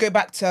 we just go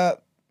back to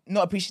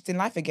not appreciating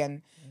life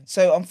again.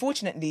 So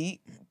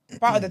unfortunately,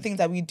 part of the things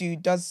that we do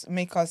does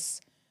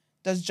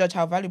judge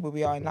how valuable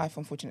we are in life,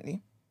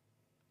 unfortunately.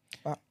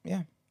 But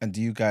yeah. And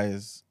do you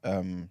guys,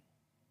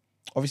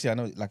 obviously, I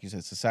know, like you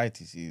said,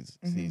 society sees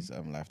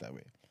life that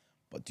way,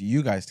 but do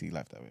you guys see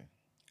life that way?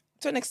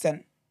 To an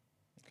extent.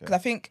 Because I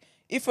think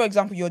if, for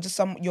example, you're just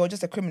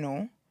a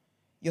criminal,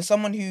 you're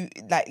someone who,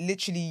 like,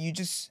 literally you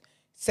just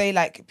say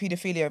like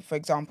pedophilia, for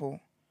example,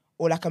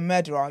 or like a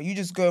murderer, you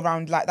just go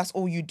around like that's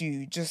all you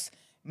do, just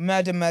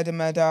murder,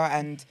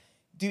 and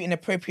do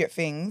inappropriate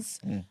things.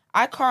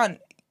 I can't.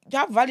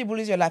 How valuable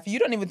is your life? You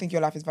don't even think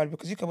your life is valuable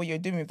because you care what you're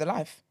doing with the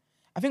life.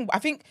 I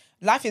think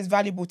life is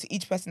valuable to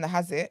each person that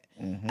has it,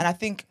 and I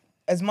think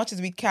as much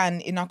as we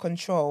can in our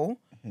control,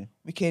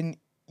 we can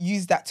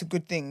use that to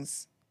good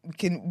things.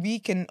 We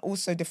can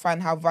also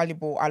define how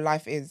valuable our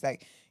life is.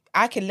 Like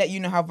I can let you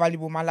know how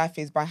valuable my life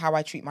is by how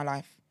I treat my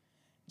life.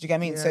 Do you get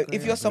what I mean? Yeah, So I agree,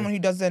 if you're someone who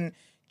doesn't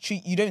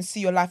treat, you don't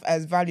see your life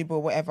as valuable,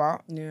 or whatever.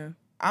 Yeah.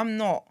 I'm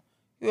not.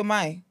 Who am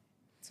I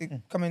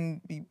to come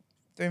and be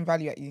throwing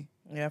value at you?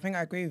 Yeah, I think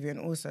I agree with you. And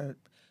also,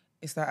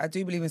 it's like, I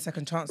do believe in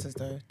second chances,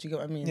 though. Do you get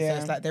what I mean? Yeah. So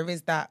it's like, there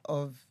is that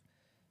of,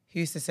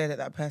 who's to say that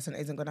that person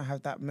isn't going to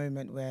have that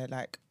moment where,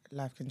 like,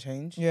 life can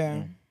change?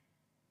 Yeah.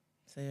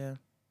 So, yeah.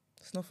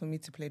 It's not for me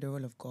to play the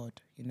role of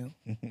God, you know?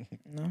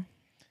 No.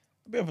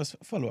 A bit of a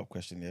follow-up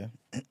question, yeah?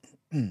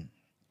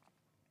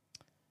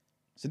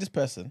 So this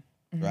person,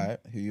 right,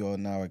 who you're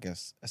now, I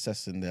guess,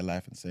 assessing their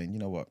life and saying, you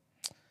know what,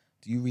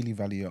 do you really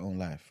value your own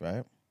life,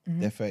 right?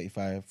 They're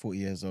 35, 40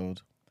 years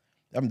old.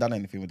 They haven't done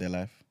anything with their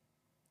life.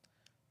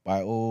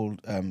 By all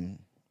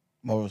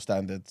moral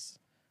standards,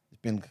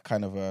 it's been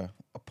kind of a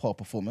poor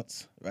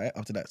performance, right,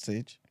 up to that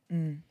stage.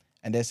 And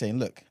they're saying,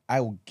 look, I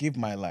will give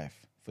my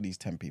life for these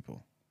 10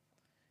 people.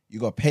 You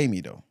got to pay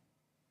me, though.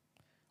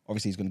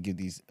 Obviously, he's going to give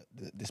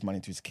this money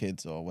to his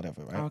kids or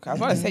whatever, right? Okay. I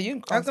was going to say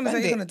you. I was going to say,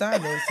 you're going to die,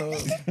 though,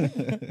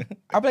 so...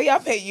 I'll be like, yeah, I'll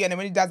pay you, and then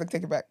when he dies, I'll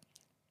take it back.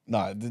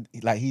 No,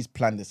 like he's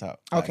planned this out.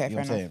 Like, Okay, you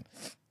know fair what I'm saying?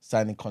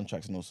 Signing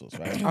contracts and all sorts,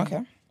 right?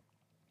 Okay.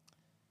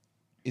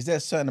 Is there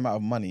a certain amount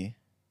of money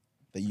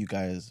that you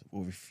guys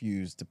will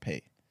refuse to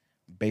pay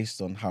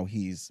based on how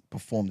he's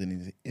performed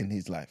in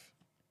his life?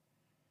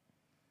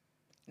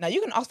 Now, you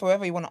can ask for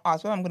whatever you want to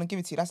ask. Whether I'm going to give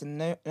it to you, that's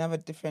another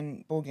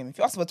different ballgame. If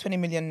you ask for $20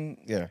 million,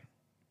 Yeah.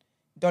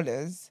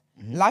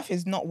 life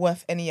is not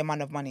worth any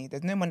amount of money.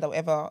 There's no money that will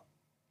ever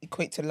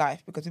equate to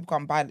life because you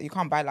can't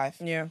buy life.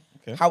 Yeah.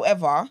 Okay.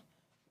 However,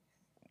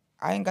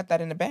 I ain't got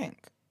that in the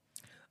bank.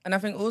 And I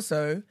think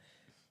also,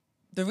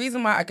 the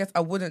reason why I guess I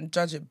wouldn't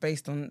judge it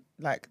based on,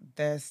 like,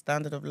 their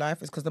standard of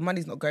life is because the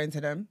money's not going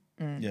to them.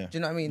 Yeah. Do you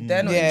know what I mean?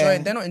 They're not Yeah.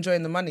 they're not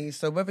enjoying the money.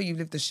 So whether you've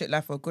lived a shit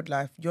life or a good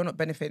life, you're not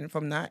benefiting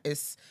from that.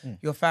 It's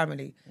your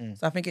family.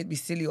 So I think it'd be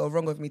silly or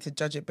wrong of me to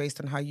judge it based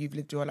on how you've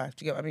lived your life.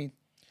 Do you get what I mean?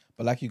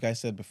 But like you guys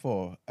said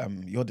before,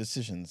 your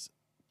decisions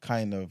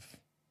kind of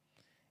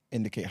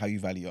indicate how you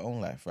value your own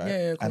life, right?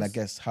 Yeah, of and I course.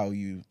 guess how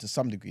you, to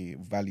some degree,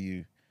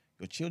 value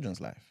your children's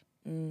life.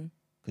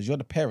 Because you're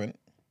the parent,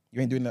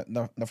 you ain't doing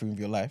nothing with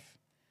your life.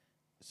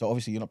 So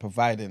obviously you're not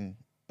providing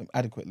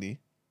adequately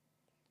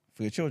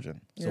for your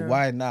children. So Yeah.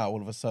 why now,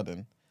 all of a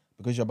sudden,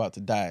 because you're about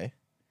to die,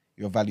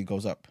 your value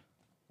goes up?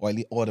 Or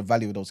the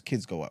value of those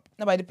kids go up?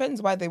 No, but it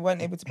depends why they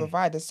weren't able to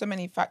provide. There's so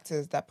many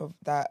factors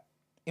that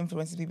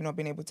influences people not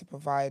being able to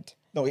provide.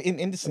 No,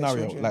 in this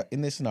scenario, children. like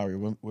in this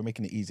scenario, we're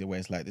making it easier where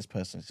it's like this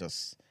person's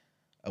just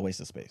a waste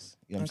of space.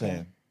 You know what I'm Okay.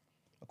 saying?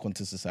 According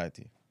to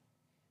society.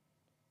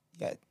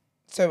 Yeah.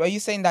 So are you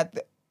saying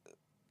that?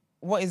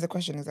 What is the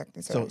question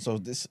exactly? Sorry. So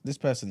this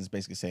person is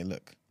basically saying,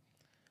 look,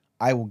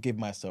 I will give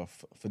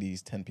myself for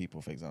these 10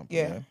 people, for example.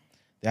 Yeah.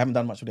 They haven't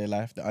done much with their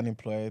life. They're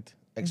unemployed,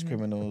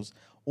 ex-criminals,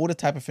 all the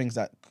type of things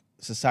that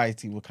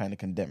society will kind of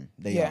condemn.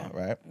 They Yeah. are,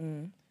 right?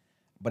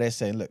 But they're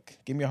saying, look,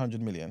 give me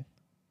 100 million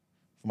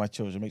for my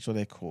children, make sure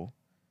they're cool,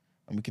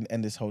 and we can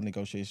end this whole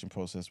negotiation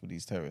process with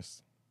these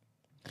terrorists.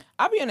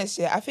 I'll be honest,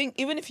 yeah. I think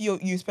even if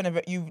you've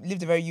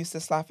lived a very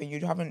useless life and you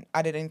haven't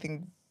added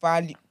anything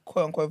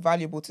quote unquote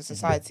valuable to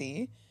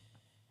society,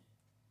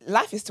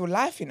 life is still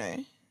life, you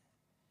know.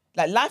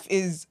 Like life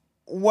is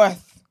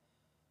worth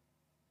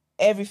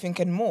everything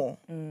and more.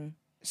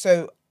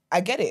 So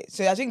I get it.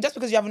 So I think just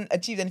because you haven't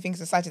achieved anything in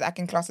society that I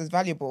can class as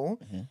valuable,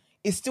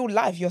 it's still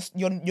life.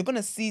 You're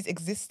gonna cease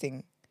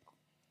existing.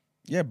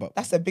 Yeah, but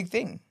That's a big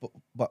thing.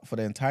 but for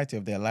the entirety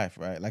of their life,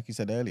 right? Like you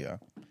said earlier,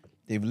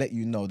 they've let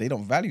you know they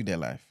don't value their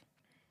life.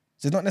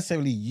 So it's not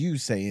necessarily you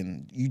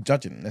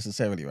judging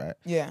necessarily, right?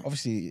 Yeah.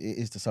 Obviously, it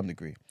is to some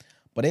degree,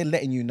 but they're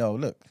letting you know,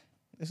 look,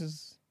 this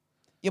is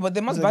Yeah, but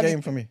they must a value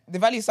game for me. They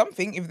value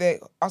something if they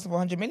ask for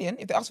 100 million.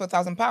 If they ask for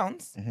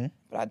 £1,000,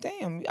 but like,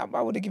 damn,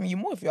 I would have given you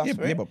more if you asked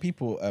for Yeah, it. but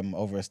people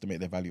overestimate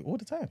their value all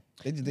the time.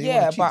 They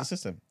Yeah, want to cheat but- the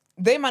system.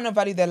 They might not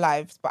value their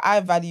lives, but I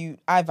value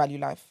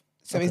life.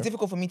 So it's Okay.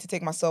 difficult for me to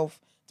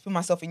put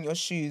myself in your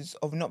shoes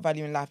of not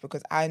valuing life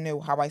because I know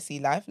how I see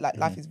life. Like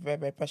life is very,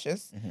 very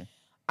precious.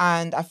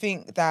 And I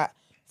think that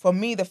for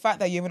me, the fact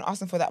that you're even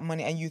asking for that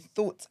money and you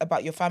thought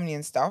about your family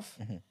and stuff,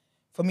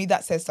 for me,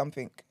 that says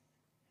something.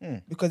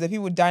 Because the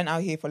people dying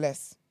out here for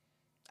less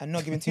and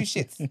not giving two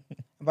shits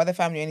about their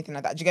family or anything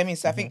like that. Do you get me?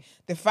 So I think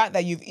the fact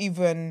that you've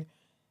even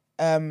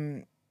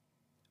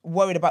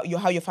worried about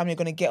how your family are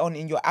going to get on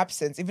in your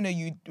absence, even though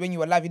when you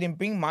were alive, you didn't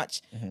bring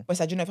much, but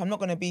said, if I'm not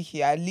going to be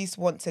here, I at least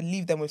want to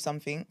leave them with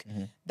something.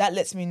 That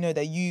lets me know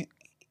that you,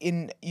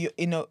 in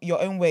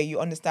your own way, you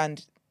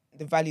understand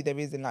the value there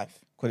is in life.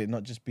 Could it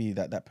not just be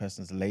that that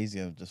person's lazy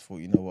and just thought,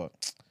 you know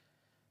what,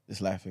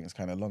 this life thing is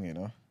kind of long, you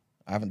know.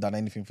 I haven't done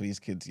anything for these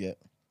kids yet.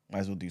 Might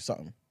as well do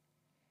something.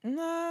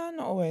 Nah, not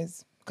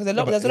always. Because Yeah,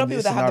 but there's a lot of in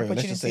people this that have the scenario,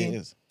 let's just say it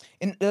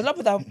opportunity. is. There's a lot of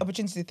people that have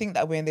opportunity to think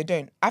that way and they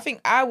don't. I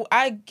think I'm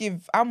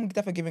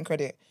definitely giving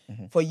credit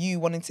for you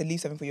wanting to leave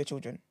something for your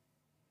children.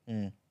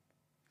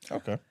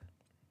 Okay.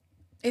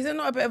 Is it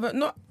not a bit of a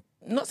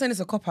not saying it's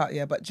a cop out,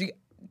 yeah, but do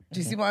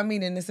you see what I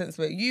mean in the sense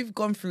where you've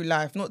gone through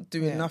life not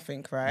doing Yeah.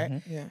 nothing,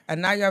 right? Yeah.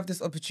 And now you have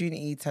this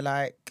opportunity to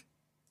like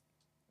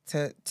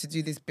to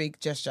do this big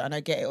gesture, and I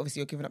get it. Obviously,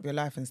 you're giving up your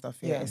life and stuff.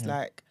 Yeah, Yeah. it's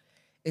like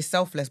it's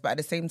selfless, but at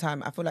the same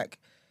time, I feel like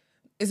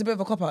it's a bit of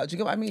a cop out. Do you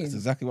get what I mean? That's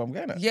exactly what I'm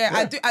getting at.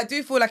 Yeah, I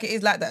do feel like it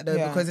is like that though,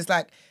 Yeah. because it's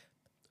like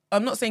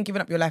I'm not saying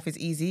giving up your life is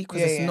easy because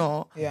Yeah, it's yeah.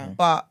 not. Yeah.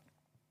 But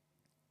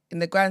in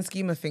the grand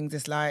scheme of things,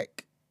 it's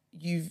like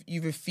you've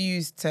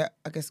refused to,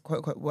 I guess, quote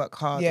unquote, work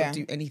hard Yeah. or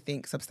do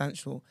anything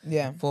substantial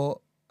Yeah.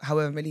 for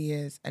however many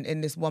years. And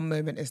in this one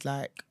moment, it's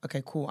like,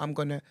 okay, cool, I'm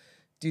gonna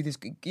do this.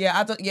 Yeah,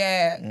 I don't.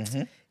 Yeah,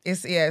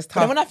 it's But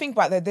tough. then when I think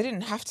about that, they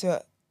didn't have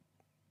to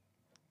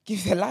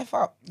give their life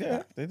up.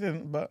 Yeah, they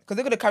didn't, but Because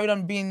they could have carried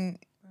on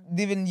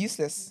living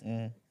useless.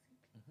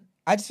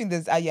 I just think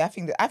there's I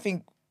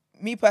think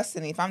me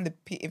personally, if I'm the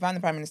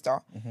prime minister,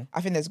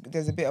 I think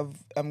there's a bit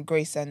of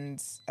grace and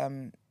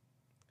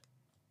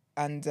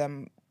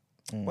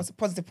what's the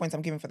positive points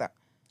I'm giving for that?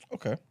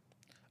 okay.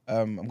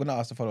 I'm gonna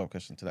ask a follow-up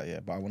question to that, yeah,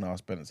 but I want to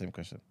ask Brent the same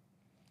question.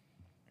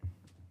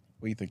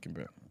 What are you thinking,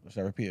 Brent? Should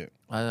I repeat it?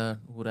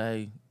 Would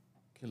I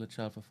kill a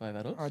child for 5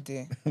 adults? Oh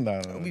dear,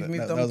 No, We've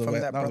moved that on was a from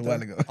while- that, that was a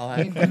while ago. Oh,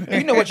 I-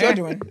 you know what you're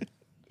doing.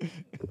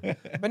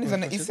 Benny's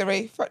on the Issa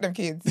Rae. Fuck them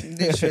kids.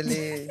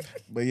 Literally.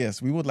 But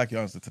yes, we would like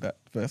your answer to that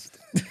first.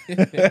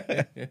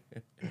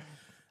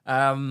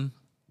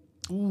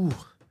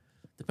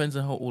 Depends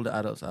on how old the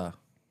adults are.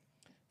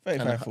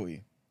 35,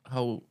 40.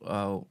 How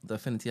the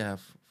affinity I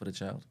have for the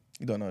child.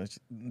 You don't know.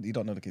 You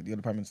don't know the kid. You're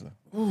the prime minister.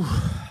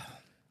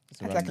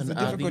 It's Like around- it's a And are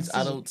difficult these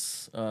decision.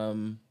 adults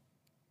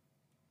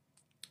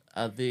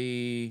are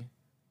they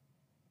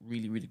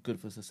really, really good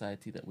for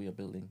society that we are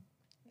building?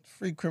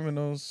 Free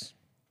criminals.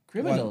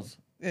 Criminals.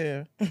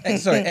 Yeah.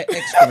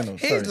 Ex-criminals.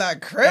 He's sorry.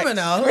 like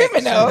criminal.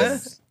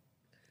 Criminals.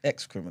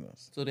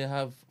 Ex-criminals. So they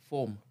have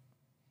form.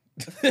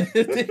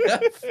 They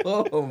have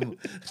form.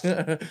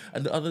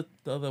 And the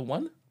other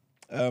one?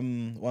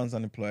 One's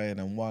unemployed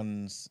and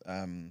one's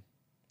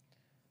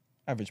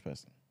average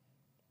person.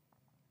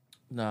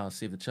 No,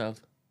 save the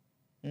child.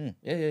 Mm.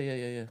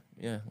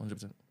 Yeah,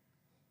 100%.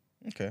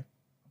 Okay.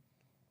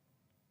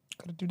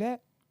 Gotta do that.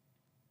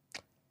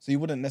 So you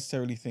wouldn't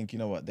necessarily think, you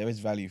know what, there is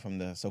value from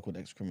the so-called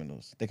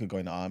ex-criminals. They could go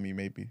in the army,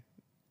 maybe.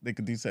 They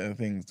could do certain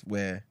things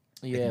where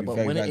Yeah, be but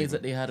very when it is valuable.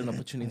 that they had an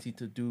opportunity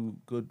to do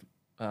good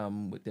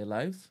with their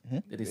lives,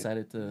 they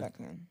decided to Like,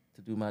 man.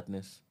 do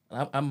madness.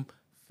 And I'm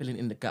filling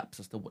in the gaps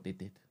as to what they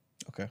did.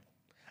 okay.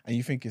 And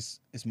you think it's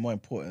more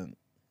important,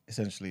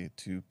 essentially,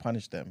 to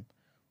punish them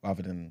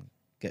rather than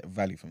get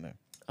value from them?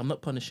 I'm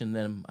not punishing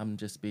them. I'm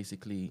just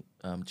basically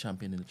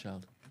championing the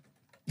child.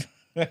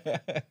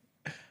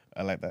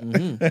 I like that.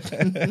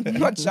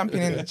 Not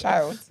championing the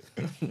child.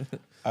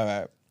 All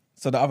right.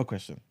 So the other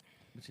question,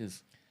 Which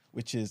is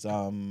what's the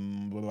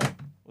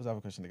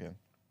other question again?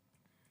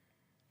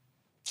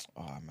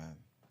 Oh man.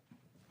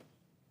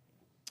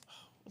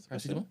 What's the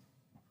question?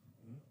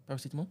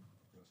 paracetamol.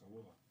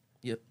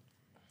 Yep.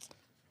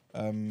 Do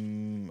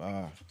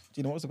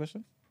you know what's the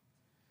question?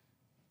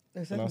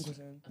 The second Last-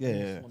 question.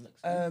 Yeah.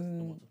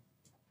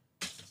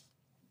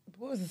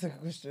 What was the second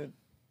question?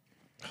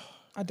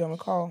 I don't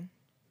recall.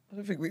 I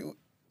don't think we.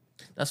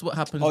 That's what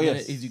happens Oh, when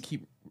yes. it is you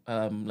keep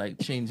like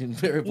changing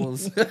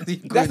variables. That's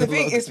the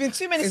thing. It's been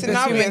too many It's been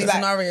scenarios. too many like,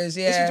 scenarios,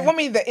 It's yeah. one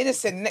minute they're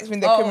innocent, next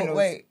minute they're criminals.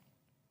 wait.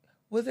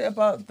 Was it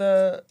about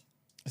the?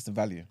 It's the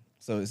value.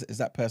 So it's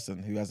that person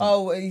who hasn't.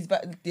 Oh, he's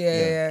back.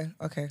 Yeah.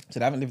 Okay. So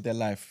they haven't lived their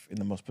life in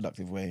the most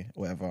productive way,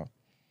 whatever.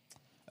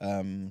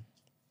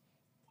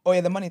 Oh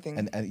yeah, the money thing.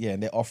 And yeah,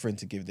 and they're offering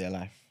to give their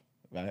life,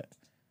 right?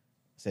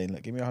 Saying,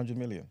 look, give me 100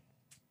 million,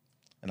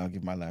 and I'll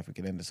give my life. We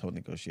can end this whole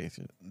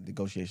negotiation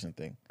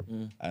thing,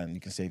 and you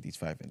can save these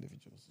 5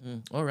 individuals.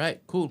 All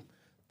right, cool.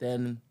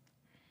 Then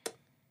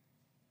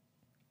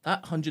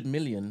that 100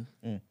 million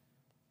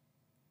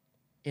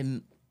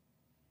in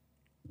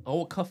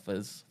our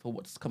coffers for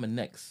what's coming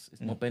next is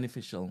more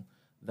beneficial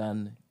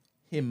than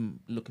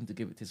him looking to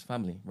give it to his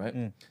family,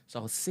 right?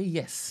 So I'll say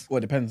yes. Well,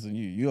 it depends on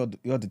you.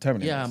 You're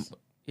determining Yeah, this.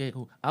 yeah,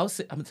 cool. I'll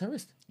say I'm a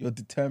terrorist. You're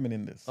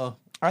determining this. Oh,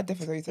 I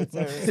definitely said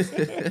terrorist.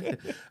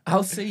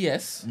 I'll say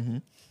yes,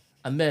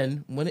 and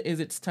then when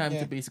it's time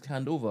Yeah. to basically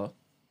hand over,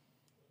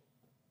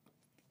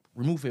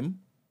 remove him,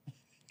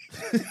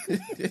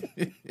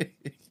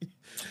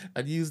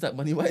 and use that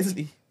money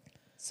wisely.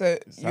 So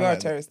you are a like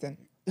that. terrorist then.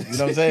 You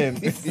know what I'm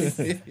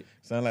saying?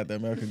 Sound like the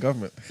American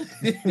government.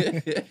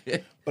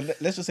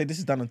 But let's just say this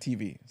is done on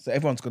TV, so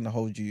everyone's gonna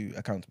hold you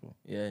accountable.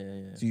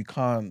 Yeah. So you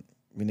can't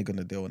renege on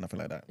the deal or nothing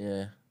like that.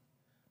 Yeah.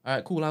 All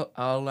right, cool.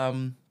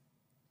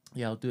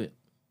 I'll do it.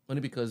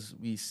 Only because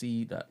we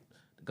see that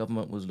the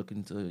government was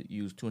looking to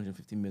use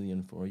 250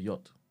 million for a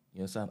yacht.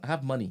 You know, so I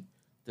have money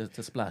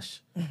to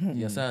splash. You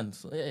understand?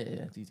 So yeah,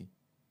 it's easy.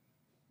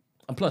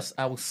 And plus,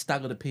 I will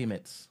stagger the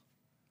payments.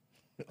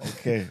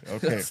 Okay.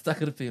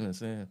 Stagger the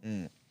payments. Yeah.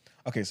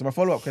 Okay, so my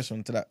follow-up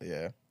question to that,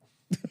 yeah.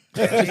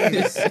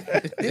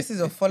 This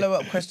is a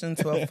follow-up question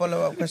to a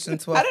follow-up question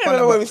to a I don't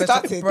remember where we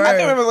follow-up started. question. Bro, I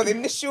don't remember what the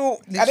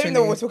initial. I don't even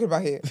know what we're Literally.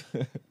 talking about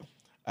here.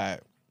 All right.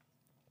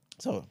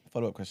 So,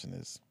 follow-up question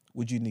is,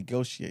 would you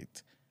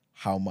negotiate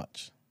how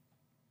much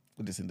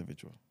with this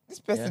individual? This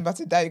person Yeah. about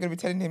to die. You're gonna be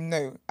telling him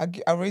no.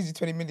 I'll raise you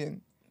 20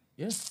 million.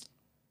 Yeah.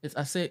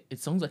 I say it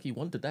sounds like you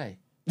want to die.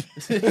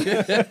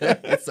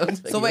 It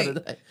sounds like So you wait,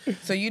 want to die.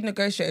 so you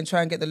negotiate and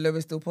try and get the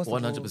lowest deal possible?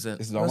 100%.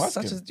 This is what I'm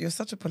asking. You're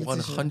such a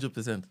politician.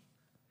 100%.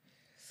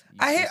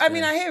 I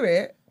mean, I hear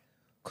it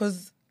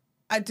because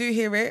I do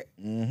hear it.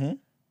 Mm-hmm.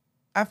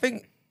 I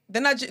think I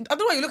don't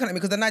know why you're looking at me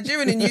because the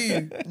Nigerian in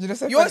you, You know,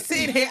 so you're funny.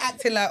 sitting here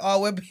acting like,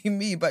 oh, we're being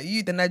me, but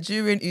you, the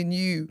Nigerian in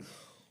you,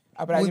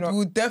 I'll be like, you know,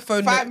 would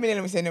definitely 5 million.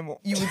 Let me say no more.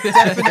 you would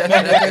definitely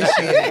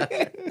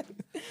negotiate.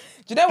 Do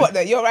you know what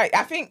though? You're right.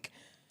 I think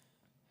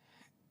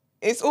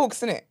it's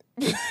orcs, isn't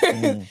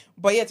it?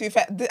 But yeah, to be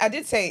fair, I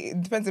did say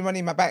it depends on money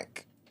in my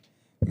bank.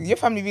 Your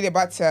family really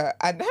about to.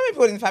 And how many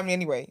people in the family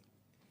anyway?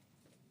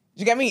 Do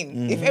you get what I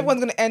mean? If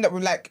everyone's gonna end up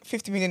with like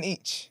 50 million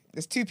each,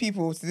 there's 2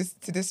 people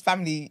to this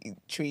family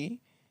tree.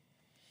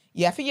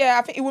 Yeah, I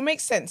think it would make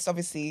sense,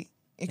 obviously,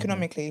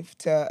 economically,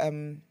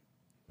 to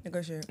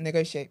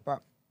negotiate.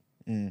 But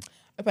I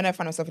hope I never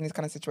find myself in this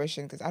kind of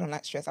situation because I don't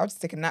like stress. I'll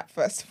just take a nap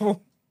first of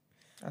all.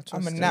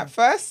 I'm a nap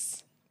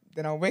first,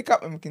 then I'll wake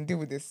up and we can deal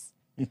with this.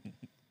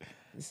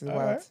 This is wild.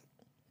 right.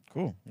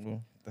 Cool.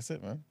 Well, that's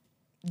it, man.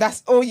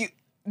 That's all you.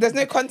 There's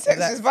no context,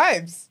 just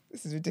vibes.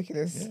 This is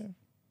ridiculous. Yeah.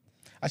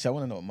 Actually, I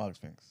want to know what Mark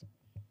thinks.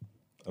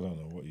 I don't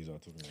know what you are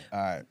talking about. All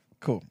right.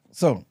 Cool.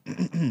 So,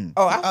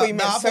 Oh, I thought you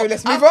meant I so. thought-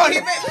 Let's I move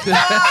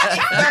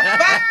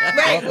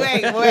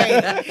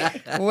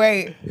on.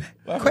 Wait.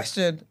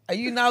 Question: are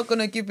you now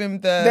gonna give him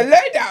The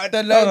lowdown.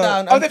 the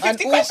lowdown Of the and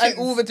 50 all, questions. and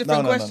all the no,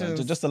 different no, questions?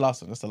 no. Just the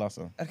last one. Just the last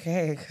one.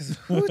 Okay, because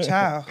who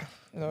child?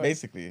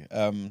 Basically,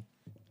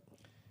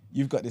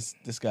 you've got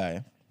this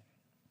guy.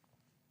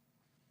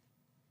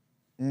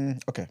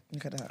 Okay.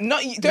 Look at that.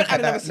 Not you. Don't Look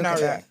add at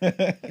another that, look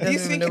scenario. He doesn't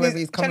He's even know thinking whether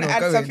he's he's trying coming to or add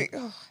going. something.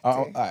 Oh,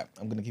 All dear. right.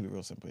 I'm gonna keep it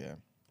real simple. Yeah.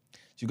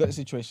 So you've got a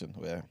situation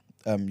where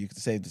you could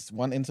say this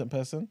one innocent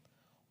person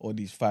or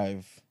these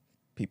 5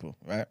 people,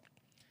 right?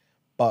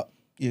 But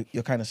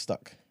you're kind of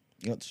stuck.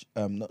 You're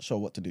not sure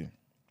what to do.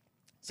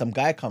 Some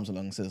guy comes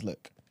along and says,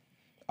 "Look,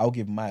 I'll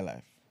give my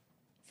life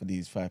for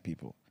these 5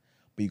 people,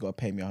 but you got to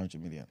pay me 100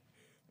 million,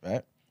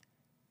 right?"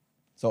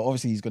 So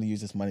obviously he's going to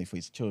use this money for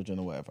his children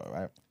or whatever,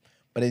 right?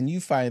 But then you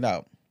find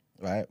out,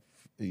 right?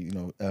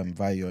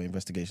 Via your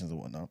investigations and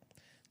whatnot,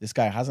 this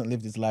guy hasn't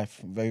lived his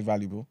life. Very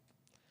valuable,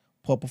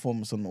 poor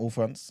performance on all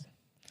fronts.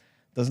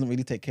 Doesn't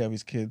really take care of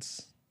his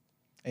kids.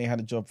 Ain't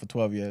had a job for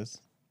 12 years.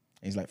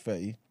 He's like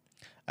 30.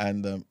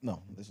 And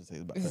no, let's just say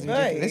he's about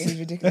 30. This is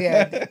ridiculous.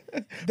 Yeah. The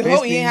Basically,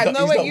 whole he ain't had he's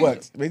no not way.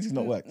 worked. Basically, he's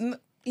not worked.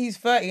 He's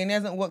 30 and he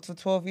hasn't worked for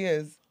 12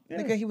 years.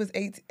 Nigga, he was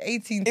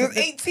 18. He was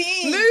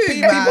 18. Lose,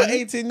 People- man. People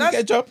 18, you get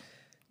a job?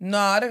 No,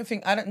 I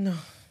don't know.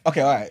 Okay,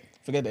 all right.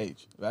 Forget the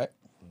age, right?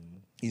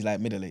 He's like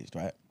middle-aged,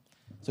 right?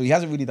 So he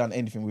hasn't really done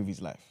anything with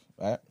his life,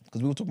 right?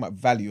 Because we were talking about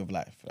value of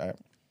life, right?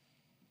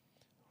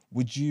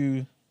 Would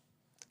you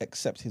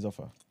accept his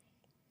offer?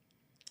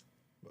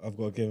 I've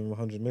got to give him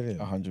 100 million.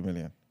 100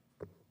 million.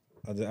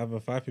 Are the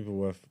other 5 people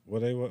worth? Why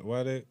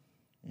are they?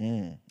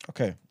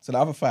 Okay, so the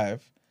other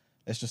 5,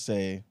 let's just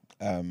say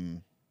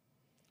 3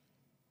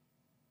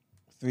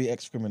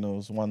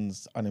 ex-criminals,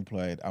 1's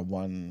unemployed, and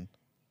 1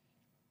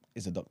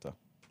 is a doctor.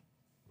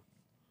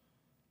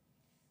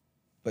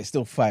 But it's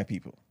still 5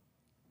 people.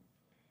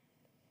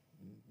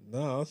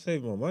 No, I'll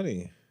save my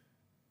money.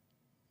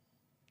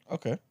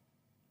 Okay.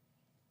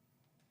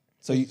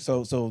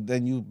 So so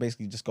then you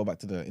basically just go back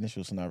to the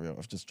initial scenario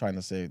of just trying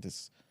to save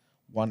this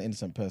one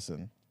innocent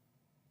person.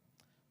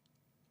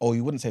 Or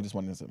you wouldn't save this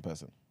one innocent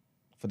person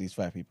for these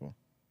 5 people.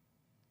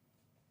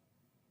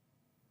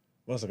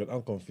 One second,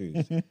 I'm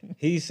confused.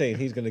 He's saying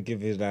he's going to give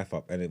his life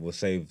up and it will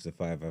save the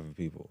 5 other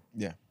people.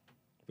 Yeah.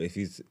 But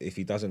if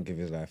he doesn't give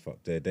his life up,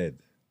 they're dead.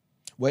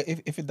 Well,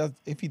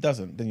 if he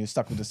doesn't, then you're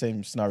stuck with the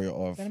same scenario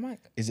of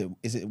is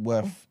it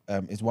worth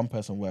is one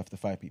person worth the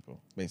 5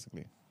 people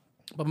basically?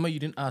 But Mo, you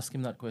didn't ask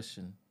him that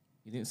question.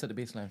 You didn't set the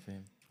baseline for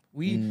him.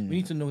 We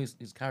need to know his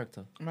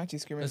character. I'm actually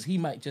screaming. Because he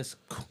might just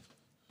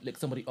lick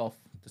somebody off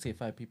to save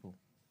 5 people.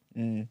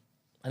 And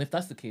if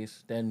that's the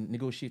case, then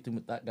negotiating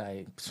with that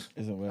guy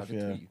Isn't worth, I'll get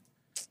to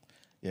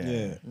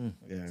yeah. you.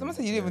 Yeah. Someone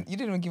said you didn't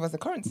even give us the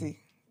currency.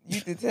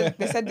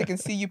 They said they can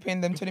see you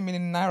paying them 20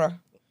 million naira.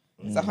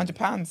 It's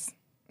 £100.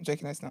 I'm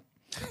joking, no, it's not.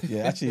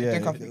 Yeah, actually, yeah.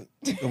 Don't copy.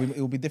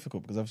 It'll be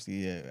difficult because obviously,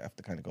 yeah, you have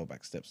to kind of go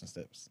back steps and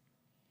steps.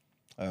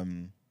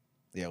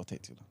 Yeah, it'll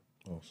take too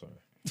long. Oh,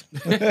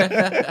 sorry.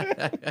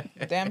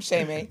 Damn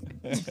shame,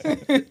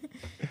 eh?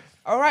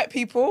 All right,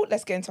 people,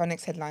 let's get into our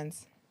next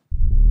headlines.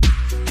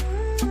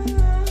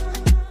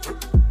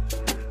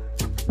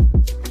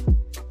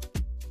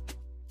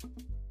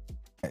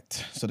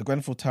 Right. So the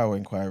Grenfell Tower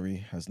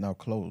inquiry has now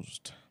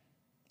closed.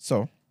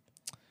 So,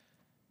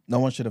 no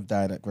one should have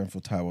died at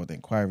Grenfell Tower. The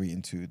inquiry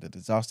into the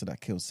disaster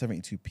that killed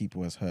 72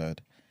 people was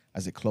heard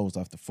as it closed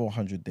after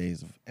 400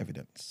 days of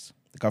evidence.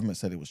 The government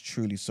said it was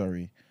truly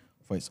sorry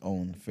for its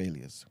own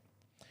failures.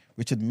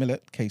 Richard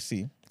Millett,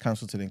 KC,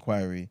 counsel to the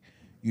inquiry,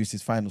 used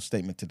his final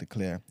statement to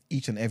declare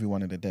each and every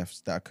one of the deaths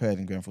that occurred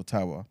in Grenfell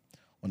Tower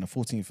on the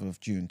 14th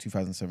of June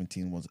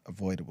 2017 was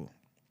avoidable.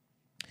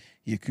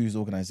 He accused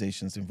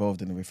organisations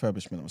involved in the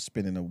refurbishment of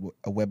spinning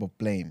a web of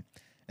blame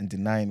and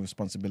denying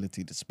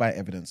responsibility despite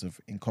evidence of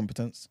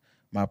incompetence,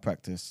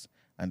 malpractice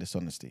and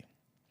dishonesty.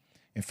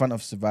 In front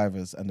of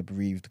survivors and the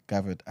bereaved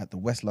gathered at the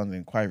West London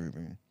Inquiry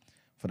Room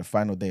for the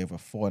final day of a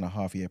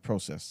 4.5-year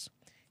process,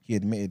 he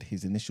admitted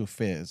his initial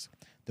fears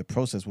the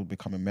process would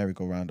become a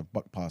merry-go-round of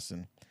buck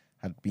passing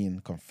had been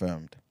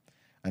confirmed,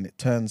 and it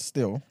turns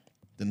still,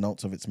 the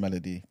notes of its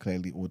melody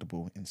clearly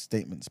audible in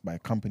statements by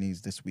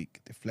companies this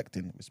week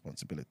deflecting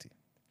responsibility.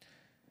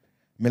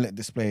 Millett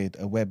displayed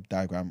a web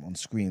diagram on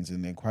screens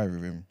in the inquiry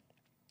room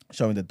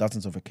showing the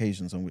dozens of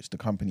occasions on which the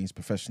company's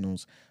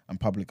professionals and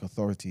public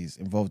authorities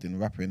involved in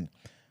wrapping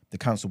the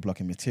council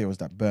block in materials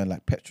that burn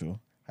like petrol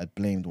had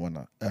blamed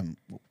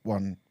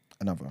one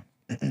another.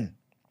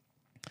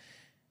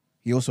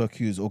 He also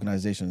accused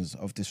organisations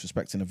of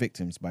disrespecting the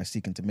victims by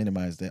seeking to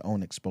minimise their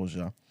own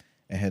exposure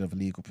ahead of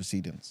legal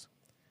proceedings.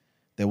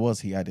 There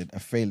was, he added, a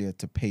failure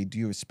to pay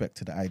due respect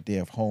to the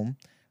idea of home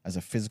as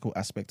a physical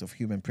aspect of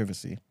human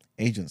privacy,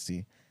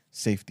 agency,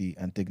 safety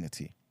and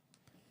dignity.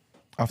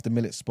 After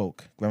Millett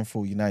spoke,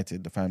 Grenfell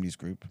United, the families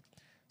group,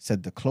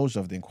 said the closure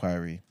of the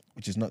inquiry,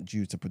 which is not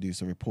due to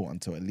produce a report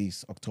until at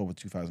least October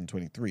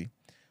 2023,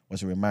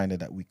 was a reminder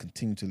that we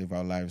continue to live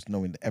our lives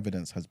knowing the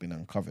evidence has been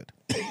uncovered,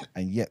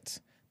 and yet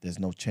there's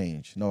no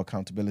change, no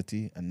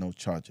accountability and no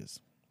charges.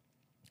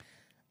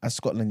 As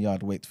Scotland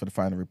Yard waits for the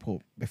final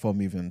report before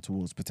moving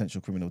towards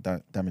potential criminal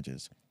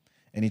damages,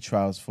 any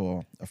trials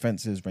for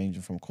offences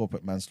ranging from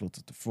corporate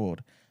manslaughter to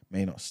fraud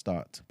may not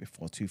start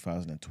before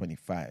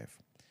 2025,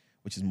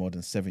 which is more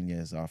than 7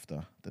 years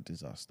after the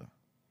disaster.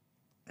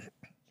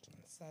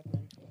 Sad,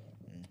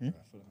 man.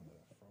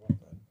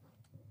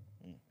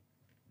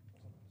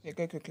 Yeah,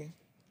 go quickly.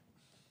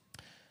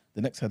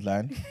 The next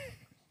headline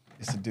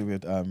is to do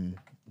with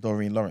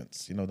Doreen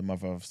Lawrence, you know, the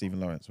mother of Stephen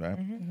Lawrence, right?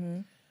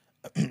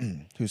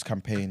 Who's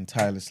campaigned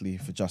tirelessly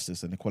for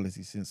justice and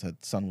equality since her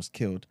son was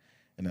killed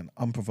in an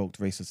unprovoked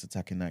racist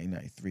attack in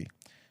 1993.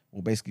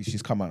 Well, basically,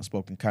 she's come out and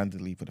spoken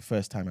candidly for the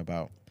first time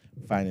about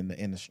finding the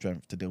inner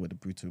strength to deal with the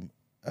brutal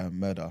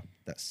murder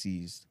that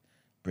seized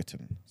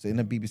Britain. So in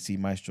a BBC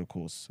Maestro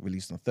course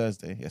released on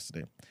Thursday,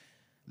 yesterday,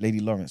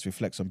 Lady Lawrence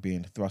reflects on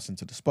being thrust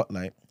into the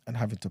spotlight and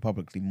having to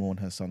publicly mourn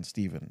her son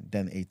Stephen,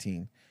 then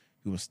 18,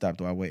 who was stabbed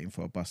while waiting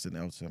for a bus in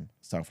Eltham,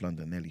 South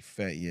London, nearly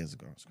 30 years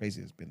ago. It's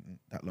crazy it's been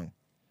that long.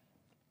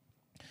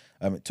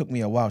 It took me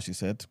a while, she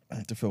said,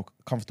 to feel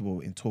comfortable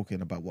in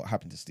talking about what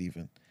happened to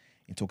Stephen,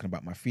 in talking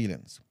about my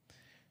feelings.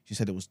 She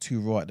said it was too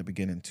raw at the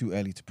beginning, too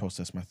early to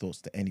process my thoughts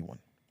to anyone.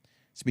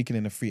 Speaking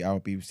in a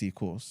 3-hour BBC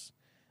course,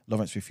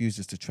 Lawrence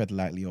refuses to tread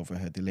lightly over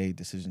her delayed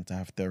decision to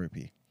have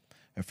therapy,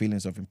 her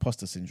feelings of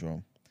imposter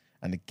syndrome,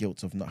 and the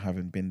guilt of not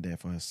having been there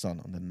for her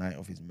son on the night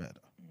of his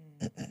murder.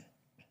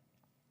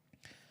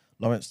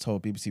 Lawrence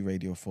told BBC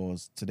Radio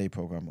 4's Today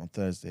programme on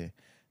Thursday,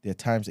 there are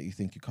times that you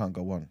think you can't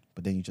go on,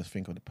 but then you just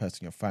think of the person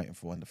you're fighting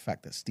for and the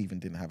fact that Stephen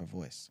didn't have a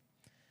voice.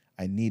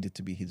 I needed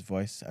to be his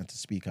voice and to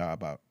speak out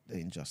about the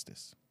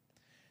injustice.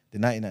 The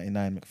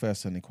 1999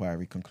 Macpherson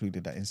inquiry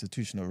concluded that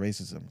institutional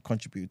racism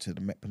contributed to the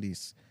Met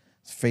Police's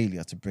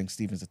failure to bring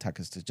Stephen's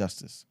attackers to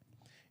justice.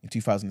 In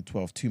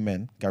 2012, 2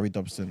 men, Gary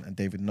Dobson and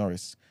David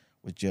Norris,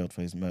 were jailed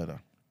for his murder.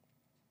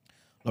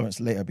 Lawrence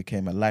later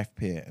became a life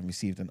peer and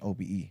received an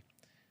OBE.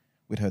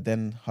 With her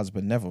then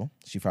husband Neville,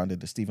 she founded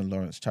the Stephen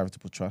Lawrence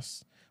Charitable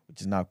Trust, which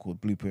is now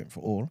called Blueprint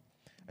for All,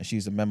 and she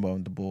is a member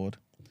on the board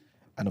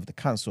and of the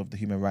council of the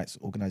human rights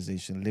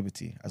organisation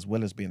Liberty, as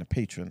well as being a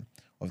patron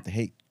of the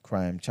hate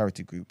crime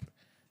charity group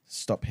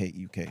Stop Hate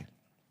UK.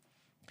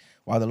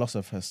 While the loss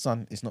of her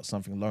son is not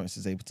something Lawrence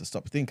is able to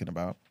stop thinking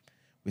about,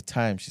 with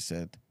time, she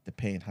said, the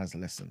pain has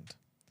lessened.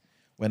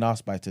 When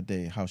asked by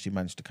Today how she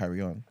managed to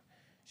carry on,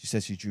 she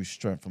says she drew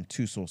strength from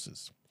 2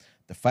 sources: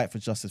 the fight for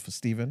justice for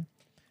Stephen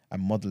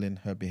and modelling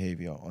her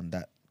behaviour on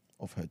that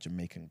of her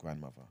Jamaican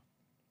grandmother.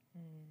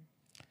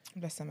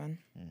 Bless her, man.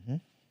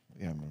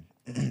 Yeah, man.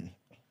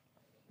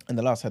 And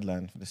the last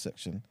headline for this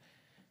section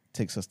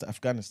takes us to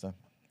Afghanistan.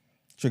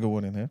 Trigger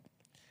warning here.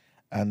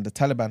 And the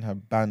Taliban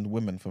have banned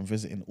women from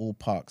visiting all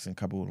parks in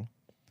Kabul,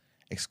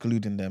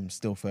 excluding them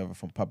still further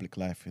from public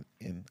life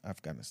in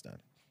Afghanistan.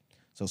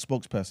 So a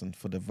spokesperson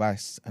for the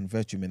Vice and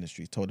Virtue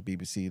Ministry told the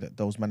BBC that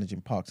those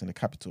managing parks in the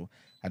capital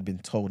had been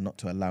told not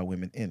to allow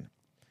women in.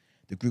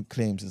 The group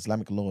claims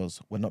Islamic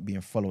laws were not being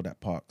followed at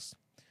parks.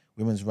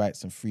 Women's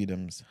rights and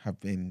freedoms have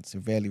been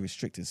severely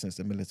restricted since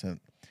the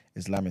militant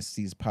Islamists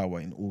seized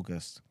power in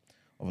August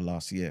of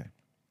last year.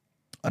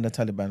 Under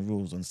Taliban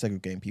rules on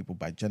segregating people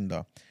by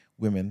gender,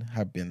 women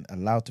have been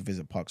allowed to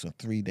visit parks on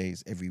 3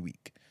 days every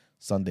week,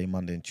 Sunday,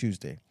 Monday and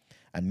Tuesday,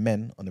 and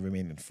men on the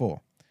remaining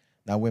 4.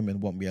 Now women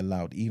won't be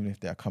allowed even if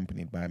they're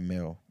accompanied by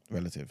male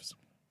relatives.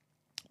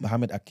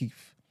 Mohammed Akif,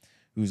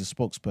 who is a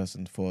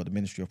spokesperson for the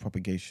Ministry of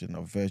Propagation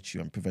of Virtue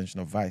and Prevention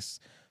of Vice,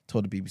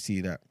 told the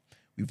BBC that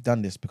we've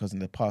done this because in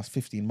the past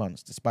 15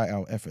 months, despite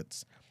our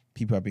efforts,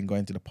 people have been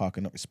going to the park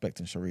and not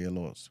respecting Sharia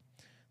laws.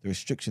 The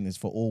restriction is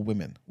for all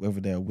women, whether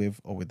they are with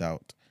or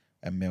without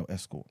a male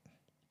escort.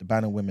 The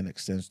ban on women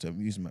extends to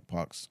amusement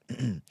parks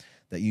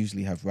that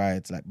usually have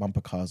rides like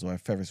bumper cars or a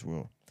Ferris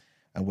wheel,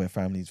 and where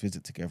families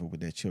visit together with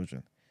their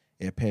children.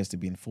 It appears to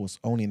be enforced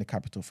only in the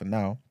capital for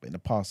now, but in the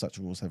past such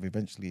rules have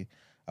eventually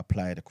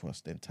applied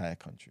across the entire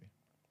country.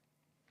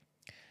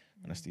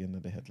 And that's the end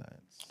of the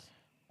headlines.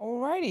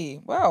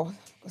 Alrighty. Well,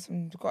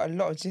 got a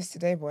lot of gist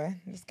today, boy.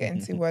 Let's get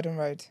into Word on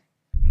Road.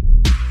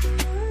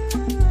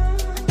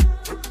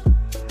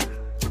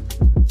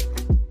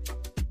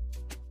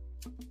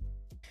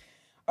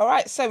 All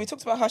right, so we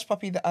talked about Hush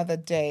Puppy the other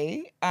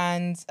day,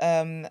 and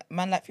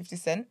man like 50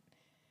 Cent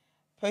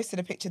posted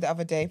a picture the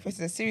other day,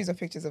 posted a series of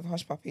pictures of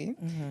Hush Puppy,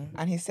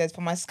 and he said,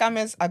 for my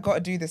scammers, I got to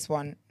do this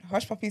one.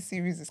 Hush Puppy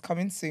series is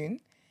coming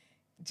soon.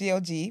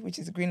 GLG, which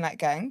is a Green Light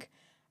Gang,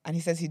 and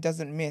he says he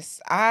doesn't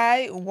miss.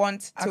 I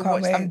want to can't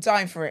watch. wait. I'm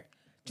dying for it.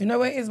 Do you know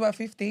what it is about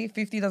 50?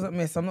 50 doesn't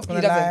miss. I'm not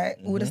going He to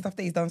doesn't. lie. All the stuff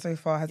that he's done so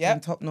far has Yep.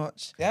 been top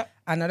notch. Yep.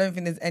 And I don't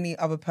think there's any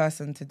other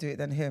person to do it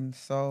than him.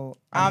 So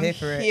I'm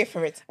here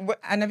for it.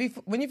 And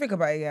when you think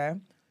about it, yeah,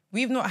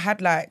 we've not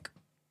had like,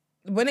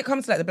 when it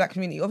comes to like the black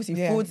community, obviously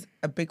Yeah. fraud's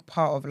a big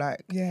part of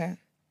like Yeah.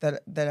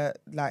 the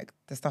like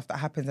the stuff that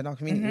happens in our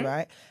community,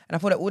 right? And I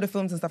feel like all the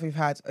films and stuff we've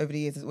had over the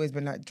years has always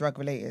been like drug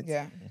related,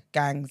 Yeah.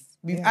 gangs.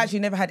 We've Yeah. actually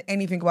never had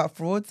anything about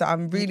fraud, so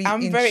I'm really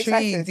I'm very intrigued,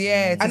 excited.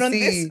 yeah, to And on see.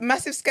 this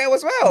massive scale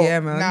as well.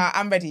 Yeah, man. Nah,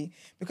 I'm ready.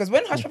 Because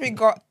when Hush Puppy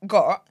got,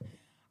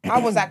 I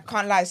was like,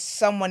 can't lie,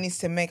 someone needs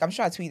to make, I'm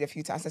sure I tweeted a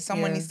few times, I said,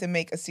 someone Yeah. needs to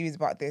make a series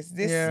about this.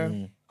 This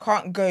Yeah.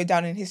 can't go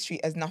down in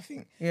history as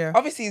nothing. Yeah.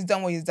 Obviously, he's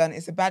done what he's done.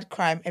 It's a bad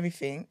crime,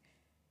 everything.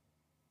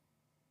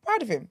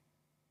 Proud of him.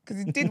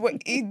 Because he did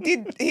what he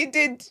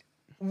did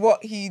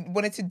what he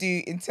wanted to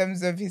do in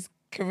terms of his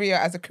career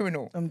as a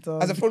criminal. I'm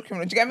done. As a fraud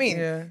criminal. Do you get what I mean?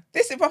 Yeah.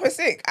 This is proper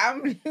sick.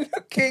 I'm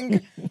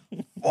looking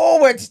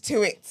forward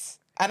to it.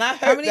 And I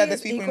How hope many that years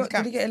there's people in did his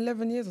camp. he get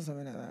 11 years or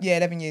something like that? Yeah,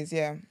 11 years,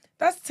 yeah.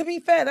 That's, to be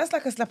fair, that's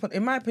like a slap on,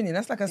 in my opinion,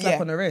 that's like a slap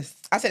Yeah. on the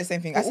wrist. I said the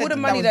same thing. I For said all the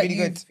that money was that really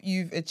good.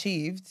 you've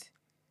achieved,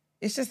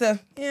 it's just a,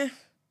 yeah.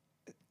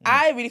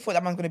 I really thought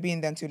that man's going to be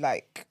in there until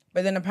like,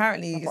 But then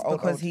apparently Like it's old,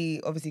 because old.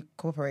 he obviously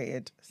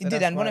cooperated. he so did,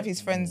 that's and one why. of his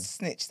friends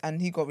snitched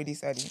and he got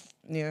released early.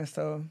 Yeah,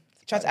 so.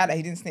 Tried to act like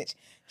he didn't snitch.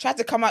 Tried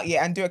to come out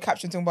here and do a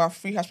caption talking about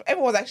free hash.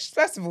 Everyone was like,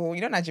 first of all,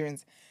 you know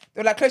Nigerians. They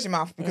were like, close your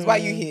mouth because why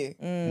are you here?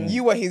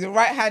 You were his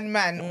right-hand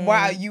man.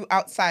 Why are you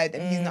outside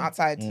and he's not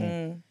outside?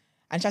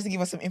 And tries to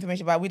give us some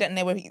information about we don't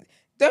know where he...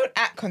 Don't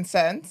act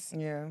concerned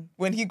Yeah.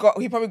 when he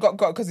probably got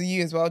because of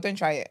you as well. Don't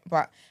try it.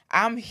 But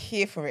I'm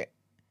here for it.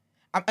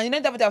 And you know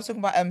the other day I was talking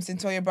about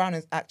Centoria Brown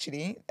is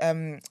actually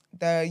the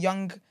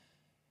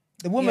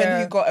woman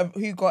Yeah. who got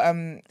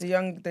The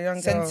young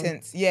girl.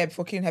 sentenced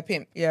before killing her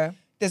pimp. Yeah.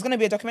 There's gonna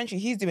be a documentary.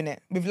 He's doing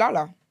it with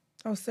Lala.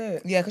 Oh,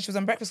 sick. Yeah, because she was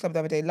on Breakfast Club the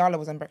other day. Lala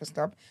was on Breakfast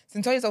Club.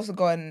 Centoria's also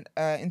got an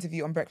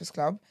interview on Breakfast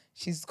Club.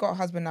 She's got a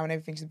husband now and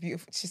everything. She's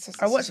beautiful.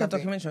 I watched her lovely.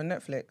 documentary on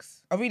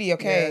Netflix. Oh, really?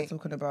 Okay. Yeah,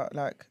 talking about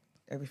like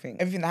everything.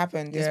 Everything that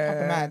happened is Yeah.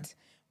 proper mad.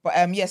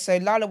 But so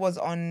Lala was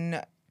on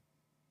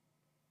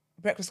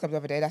Breakfast Club the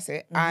other day. That's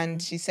it.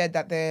 And she said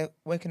that they're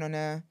working on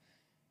a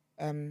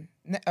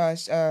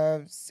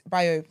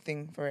bio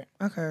thing for it,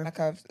 Okay.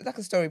 like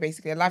a story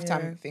basically, a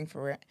lifetime Yeah. thing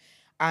for it.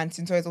 And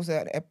Centoria's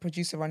also a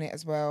producer on it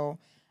as well.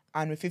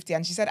 And with 50,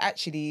 and she said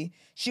actually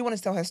she wanted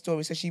to tell her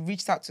story, so she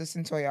reached out to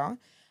Centoria,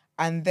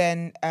 and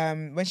then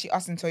when she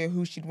asked Centoria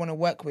who she'd want to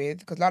work with,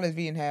 because Lala's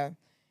really in her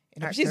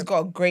she's Active. got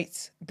a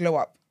great glow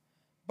up,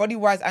 body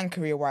wise and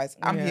career wise.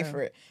 I'm here Yeah.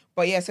 for it.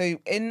 But yeah, so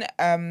in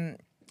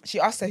she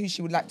asked her who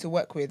she would like to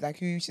work with, like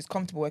who she's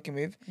comfortable working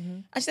with,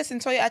 and she said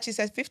Centoria actually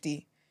said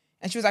 50,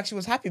 and she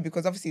was happy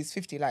because obviously it's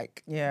 50,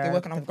 like Yeah. they're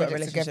working on they've got a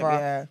projects relationship,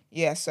 together.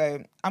 Yeah. Yeah,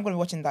 so I'm gonna be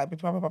watching that. It'll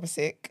be proper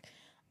sick,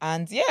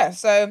 and yeah,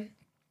 so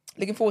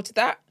looking forward to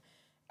that,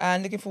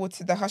 and looking forward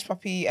to the Hush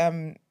Puppy.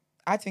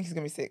 I think he's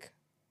gonna be sick.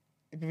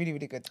 It'd be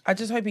really good. I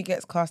just hope he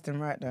gets casting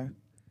right though.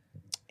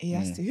 He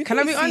has to. Who Can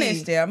I we be see?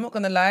 honest? Yeah, I'm not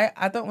gonna lie.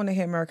 I don't want to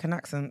hear American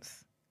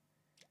accents.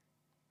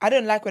 I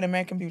don't like when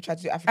American people try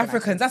to do African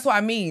Africans, accents. that's what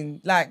I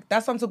mean. Like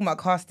that's what I'm talking about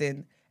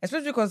casting,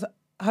 especially because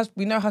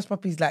we know Hush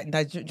Puppy's like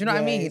Niger. Do you know what I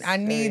Yeah, mean? it's I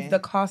need very- the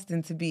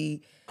casting to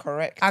be.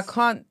 Correct. I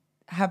can't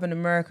have an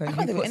American I who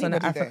can't do it with puts on an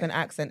anybody, though. African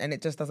accent and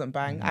it just doesn't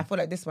bang. I feel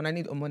like this one I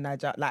need Umu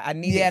Niger. Like I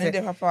need Yeah, it. and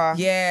to- then proper.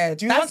 Yeah,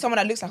 Do you that's- want someone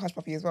that looks like Hush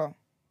Puppy as well?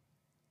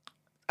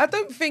 I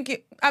don't think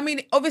it. I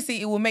mean,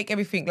 obviously it will make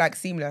everything like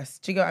seamless.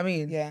 Do you get what I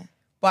mean? Yeah.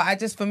 But I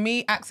just, for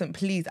me, accent,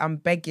 please, I'm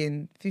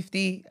begging.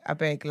 50, I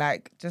beg.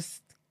 Like,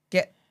 just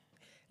get,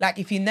 like,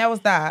 if he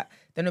nails that,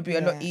 then it'll be a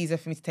lot Yeah. easier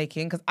for me to take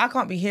in. Because I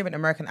can't be hearing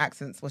American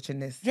accents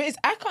watching this. Do you know,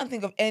 I can't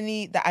think of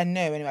any that I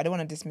know. Anyway, I don't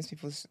want to dismiss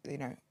people's,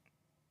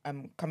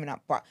 coming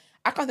up, but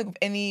I can't think of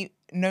any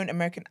known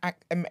American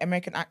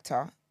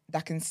actor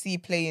that can see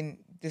playing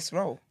this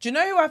role. Do you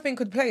know who I think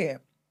could play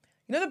it?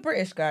 You know the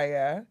British guy,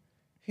 yeah,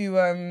 who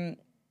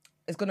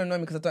is gonna annoy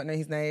me because I don't know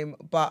his name,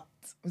 but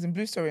Was in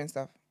Blue Story and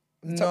stuff.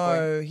 Was it Top Boy?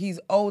 no, he's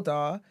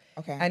older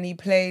Okay. and he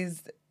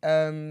plays.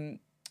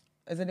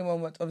 Has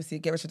anyone watched? Obviously,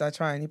 Get Rich or Die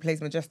Trying. He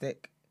plays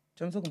Majestic.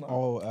 Do you know what I'm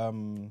talking about?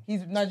 Oh,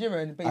 He's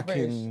Nigerian, but he's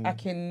British.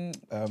 Akin-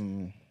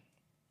 Akin,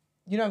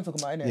 you know what I'm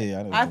talking about, innit? Yeah,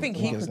 I know. I think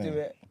he What's could his do name?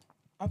 it.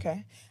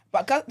 Okay.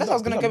 But that's what I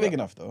was He's gonna not go big with.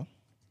 enough though.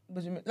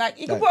 What do you mean? Like,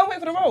 he could Like- put on weight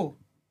for the role.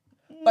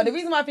 But the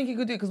reason why I think he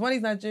could do it, because one,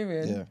 he's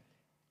Nigerian. Yeah.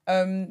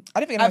 I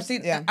don't think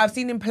I've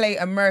seen him play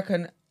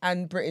American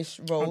and British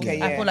roles.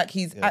 Okay, I yeah. feel like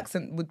his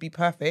accent would be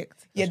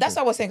perfect. Yeah, that's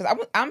what I was saying.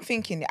 Because I'm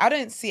thinking, I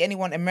don't see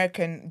anyone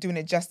American doing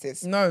it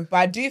justice. No. But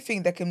I do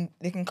think they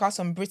can cast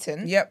on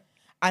Britain. Yep.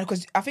 And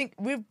because I think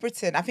with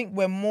Britain, I think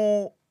we're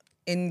more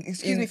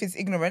excuse me if it's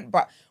ignorant,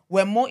 but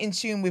we're more in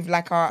tune with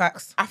like our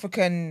Facts.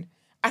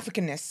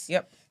 Africanness.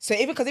 Yep. So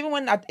even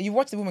when you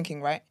watch The Woman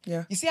King, right?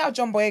 Yeah. You see how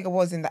John Boyega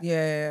was in that.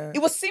 Yeah. It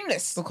was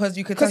seamless. Because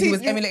you could tell he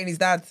was emulating his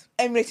dad.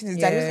 Emulating his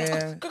dad. He was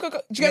like, Yeah. go, go, go.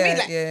 Do you get what I mean?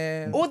 Like,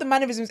 yeah. all the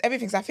mannerisms,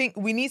 everything. So I think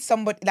we need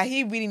somebody, like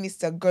he really needs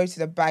to go to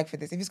the bag for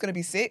this. If he's going to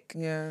be sick.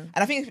 Yeah. And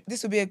I think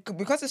this will be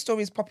because the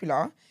story is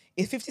popular,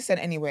 it's 50 Cent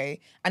anyway,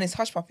 and it's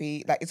Hush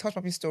Puppy, like it's Hush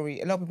Puppy's story.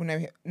 A lot of people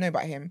know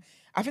about him.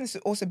 I think this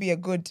would also be a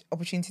good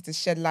opportunity to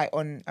shed light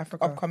on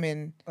Africa.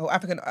 upcoming. Oh,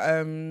 African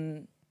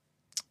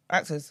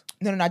actors.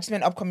 No, I just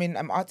meant upcoming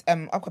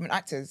upcoming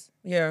actors.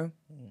 Yeah.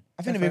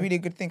 I think it'd be a really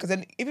good thing because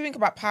if you think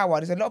about Power,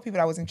 there's a lot of people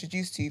I was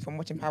introduced to from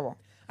watching Power.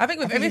 I think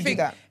with I think you do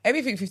that.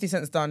 everything 50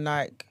 Cent's done,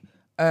 like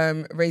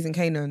Raising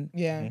Canaan,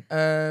 Yeah.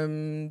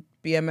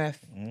 BMF,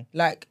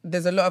 like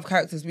there's a lot of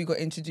characters we got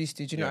introduced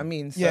to. Do you know what I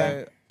mean?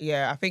 So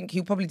Yeah. I think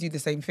he'll probably do the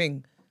same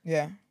thing.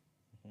 Yeah.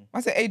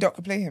 I said A-Dot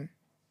could play him.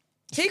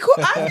 He could.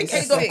 I think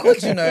A-Dot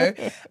could. You know,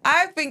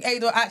 I think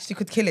A-Dot actually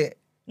could kill it.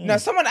 No,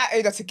 someone at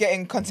A-Dot to get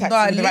in contact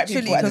No, with the right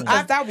literally, people.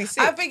 because That would be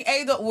sick. I think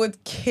A-Dot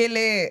would kill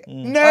it.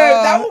 No,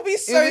 that would be It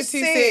so was too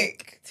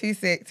sick. Too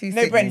sick.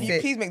 No, Brent, you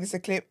please make this a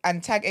clip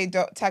and tag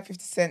A-Dot, tag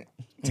 50 Cent,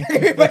 tag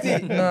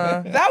everybody.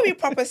 Nah. That would be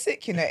proper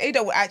sick, you know.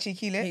 A-Dot would actually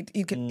kill it.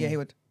 He'd kill, yeah, he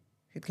would.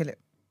 He'd kill it.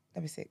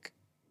 That'd be sick.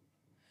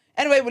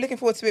 Anyway, we're looking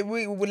forward to it.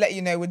 We will let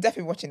you know. We're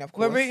definitely watching, of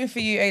course. We're rooting for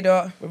you,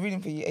 A-Dot. We're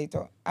rooting for you,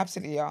 A-Dot.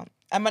 Absolutely are.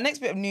 And my next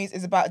bit of news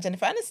is about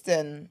Jennifer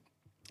Aniston,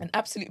 an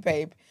absolute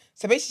babe.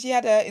 So basically, she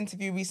had an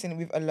interview recently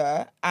with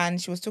Allure,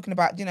 and she was talking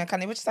about,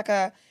 kind of, which is like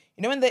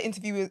when the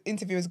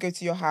interviewers go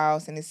to your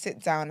house and they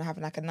sit down and have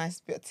like a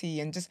nice bit of tea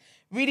and just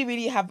really,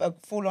 really have a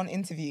full-on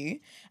interview.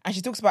 And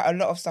she talks about a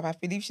lot of stuff. I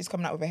believe she's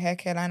coming out with a hair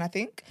care line, I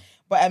think.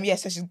 But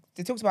so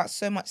they talked about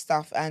so much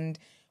stuff. And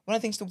one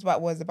of the things she talked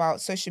about was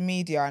about social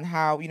media and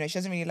how, she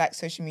doesn't really like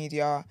social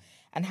media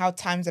and how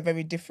times are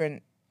very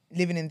different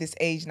living in this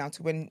age now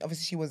to when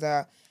obviously she was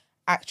a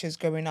actress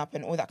growing up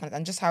and all that kind of,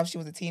 and just how she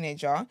was a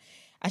teenager.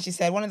 And she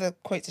said, one of the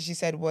quotes that she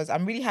said was,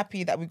 "I'm really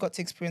happy that we got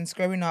to experience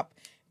growing up,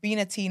 being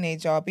a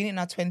teenager, being in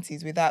our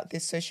 20s without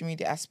this social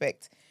media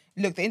aspect.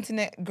 Look, the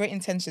internet, great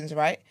intentions,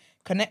 right?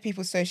 Connect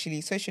people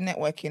socially, social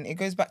networking. It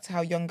goes back to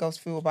how young girls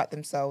feel about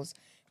themselves,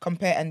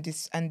 compare and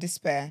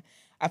despair.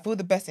 I feel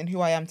the best in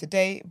who I am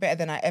today, better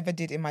than I ever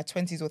did in my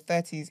 20s or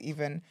 30s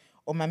even,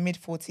 or my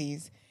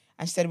mid-40s.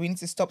 And she said, we need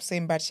to stop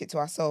saying bad shit to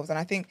ourselves. And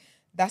I think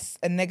that's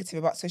a negative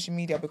about social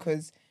media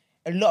because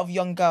a lot of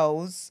young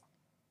girls,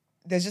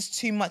 there's just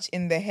too much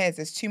in their heads.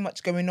 There's too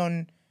much going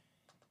on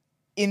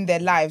in their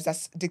lives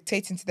that's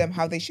dictating to them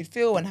how they should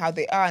feel and how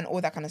they are and all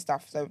that kind of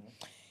stuff. So,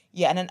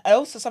 yeah. And then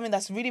also something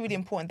that's really, really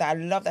important that I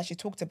love that she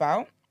talked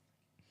about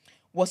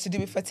was to do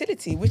with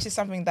fertility, which is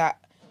something that,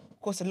 of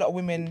course, a lot of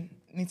women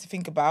need to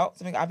think about.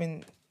 Something I've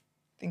been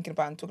thinking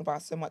about and talking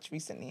about so much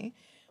recently.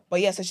 But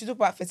yeah, so she talked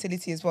about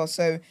fertility as well.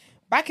 So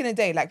back in the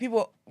day, like there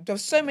were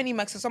so many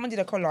so someone did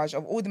a collage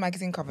of all the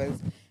magazine covers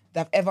that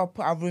have ever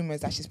put out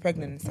rumors that she's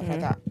pregnant and stuff like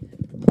that.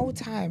 The whole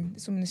time,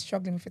 this woman is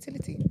struggling with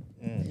fertility.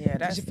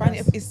 Yeah, So she find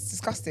it's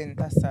disgusting.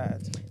 That's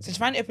sad. So she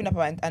finally opened up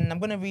and I'm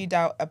going to read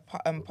out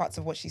parts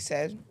of what she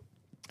said.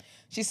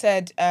 She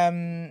said,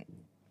 so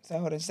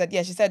hold on. She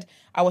said,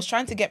 I was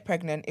trying to get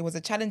pregnant. It was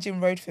a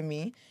challenging road for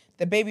me,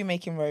 the baby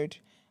making road.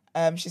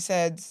 She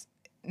said,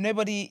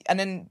 nobody, and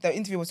then the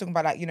interview was talking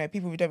about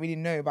people who don't really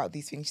know about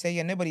these things. She said,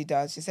 yeah, nobody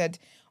does. She said,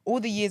 all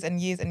the years and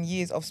years and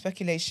years of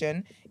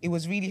speculation, it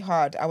was really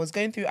hard. I was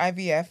going through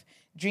IVF,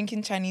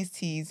 drinking Chinese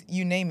teas,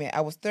 you name it.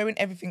 I was throwing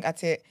everything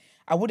at it.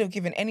 I would have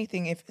given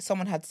anything if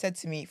someone had said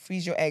to me,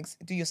 freeze your eggs,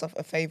 do yourself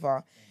a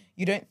favor.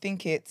 You don't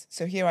think it,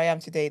 so here I am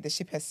today. The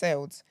ship has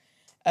sailed.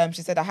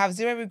 She said, I have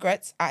zero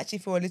regrets. I actually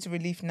feel a little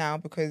relief now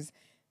because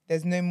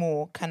there's no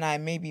more, can I,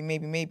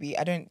 maybe.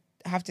 I don't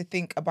have to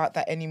think about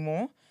that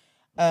anymore.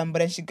 But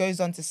then she goes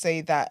on to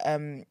say that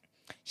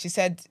she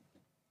said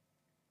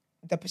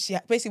that she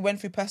basically went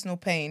through personal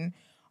pain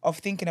of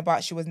thinking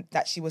about she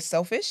was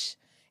selfish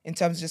in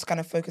terms of just kind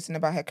of focusing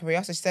about her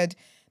career. So she said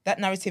that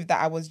narrative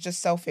that I was just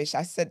selfish.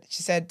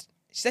 She said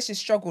she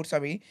struggled,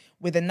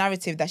 with the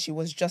narrative that she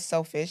was just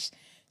selfish.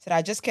 Said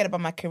I just cared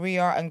about my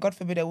career, and God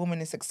forbid a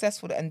woman is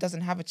successful and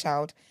doesn't have a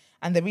child.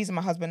 And the reason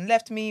my husband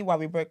left me, why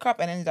we broke up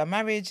and ended our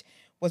marriage,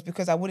 was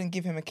because I wouldn't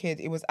give him a kid.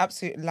 It was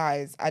absolute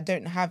lies. I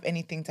don't have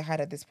anything to hide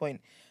at this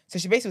point. So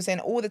she basically was saying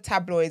all the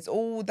tabloids,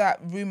 all that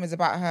rumors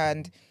about her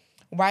and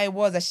why it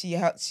was that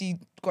she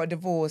got a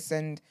divorce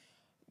and,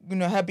 you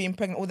know, her being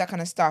pregnant, all that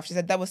kind of stuff. She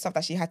said that was stuff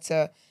that she had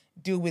to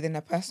deal with in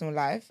her personal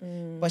life.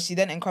 But she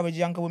then encouraged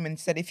younger women.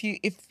 She said,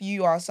 if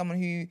you are someone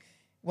who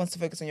wants to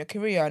focus on your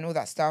career and all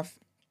that stuff,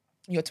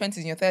 your 20s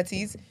and your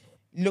 30s,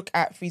 look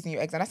at freezing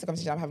your eggs. And that's the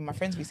conversation I'm having with my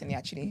friends recently,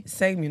 actually.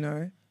 Same, you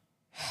know.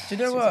 Do you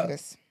know It's what?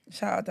 ridiculous.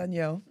 Shout out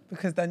Danielle,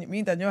 because me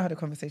and Danielle had a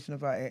conversation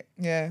about it.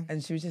 Yeah.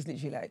 And she was just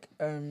literally like,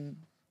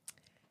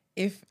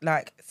 if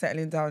like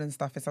settling down and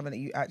stuff is something that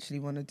you actually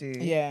want to do,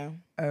 Yeah.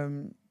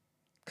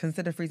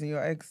 consider freezing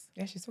your eggs.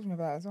 Yeah, she's talking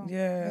about that as well.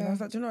 Yeah. And I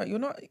was like, do you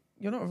know what?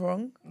 You're not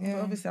wrong. Yeah.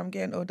 But obviously I'm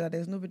getting older.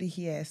 There's nobody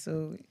here,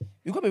 so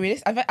You've got to be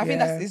realistic. I think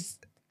Yeah.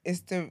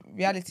 is the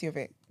reality of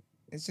it.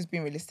 It's just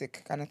being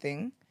realistic kind of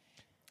thing.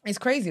 it's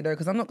crazy though.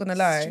 Because I'm not gonna It's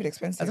lie, really I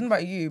expensive. don't know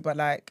about you, but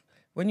like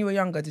when you were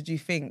younger, did you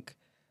think?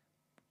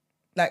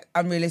 Like,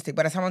 I'm realistic.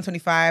 By the time I'm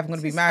 25, I'm going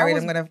to be Sis, married. I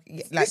I'm was- going to,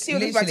 like, This year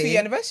was my 2 literally, year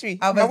anniversary.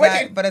 I My was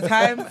wedding. like, by the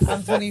time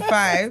I'm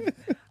 25,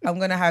 I'm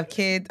gonna have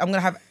kids. I'm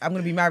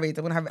gonna be married.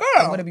 I'm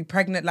gonna be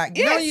pregnant. Like,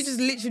 you know, Yes. you just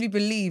literally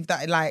believe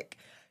that, like,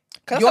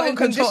 'Cause you're I'm in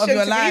control of conditioned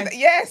your to life. believe that-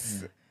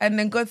 Yes. And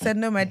then God said,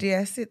 "No, my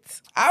dear, sit."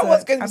 I So,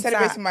 was going to I'm be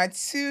celebrating sat. my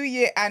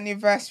 2-year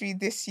anniversary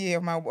this year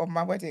of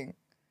my wedding.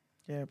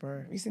 Yeah,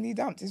 bro. Recently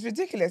dumped. It's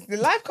ridiculous. The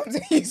life comes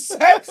at you so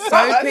So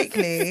fast.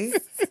 quickly,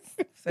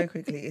 so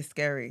quickly. It's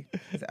scary.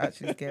 It's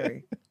actually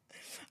scary.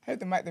 I hope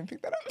the mic didn't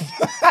pick that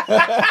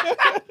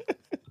up.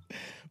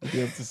 We'll be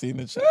able to see in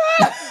the chat.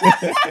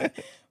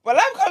 But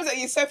life comes at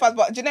you so fast.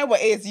 But do you know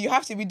what it is?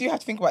 We do have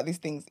to think about these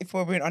things if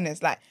we're being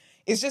honest. Like,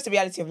 it's just the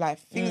reality of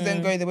life. Things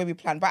don't go the way we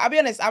plan. But I'll be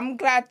honest, I'm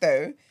glad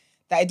though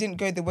that it didn't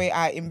go the way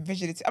I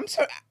envisioned it. I'm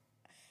sorry.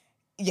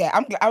 Yeah,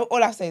 I'm glad.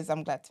 All I say is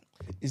I'm glad.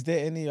 Is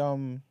there any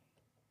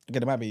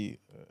again, it might be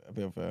a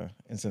bit of a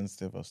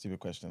insensitive or stupid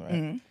question,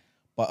 right?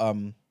 But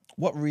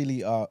what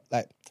really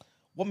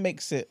what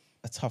makes it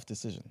a tough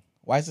decision?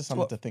 Why is it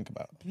something to think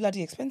about?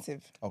 Bloody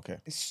expensive. Okay.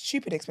 It's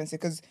stupid expensive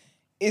because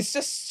it's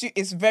just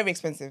it's very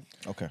expensive.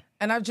 Okay.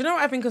 And do you know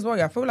what I think as well?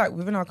 Yeah, I feel like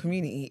within our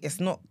community, it's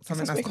not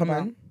something not that's spoken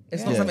common. about.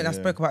 It's Yeah. not something Yeah, that's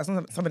yeah. spoken about. It's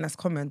not something that's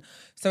common.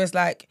 So it's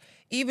like,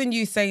 even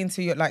you saying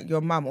to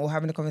your mum or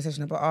having a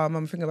conversation about, oh, mum,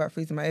 I'm thinking about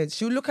freezing my eggs.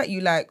 She'll look at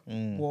you like,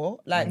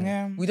 what? Like,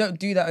 Yeah. we don't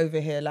do that over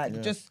here. Like,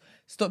 just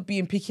stop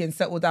being picky and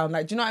settle down.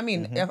 Like, do you know what I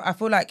mean? I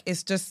feel like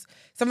it's just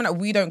something that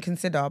we don't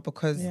consider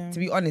because, to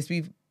be honest,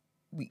 we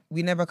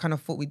never kind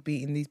of thought we'd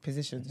be in these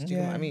positions. Do you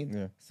know what I mean?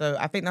 Yeah. So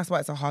I think that's why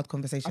it's a hard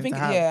conversation I think to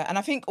have. yeah, and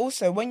I think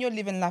also when you're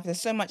living life, there's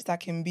so much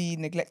that can be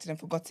neglected and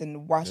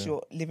forgotten whilst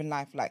you're living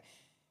life. Like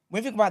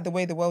when you think about the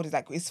way the world is,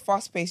 like it's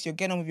fast paced. You're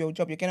getting on with your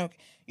job.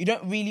 You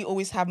don't really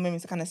always have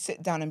moments to kind of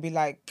sit down and be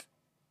like,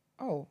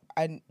 oh,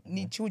 I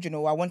need children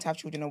or I want to have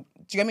children. Or do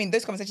you know what I mean?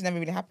 Those conversations never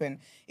really happen.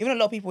 Even a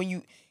lot of people,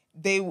 when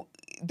they'll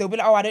be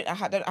like, oh, I don't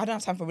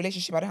have time for a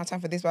relationship. I don't have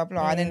time for this, blah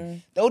blah. And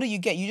then the older you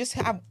get, you just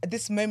have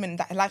this moment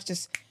that life's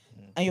just,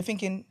 and you're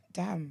thinking,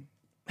 damn,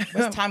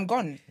 where's time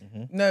gone? No, Do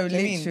you know what I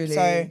mean? literally.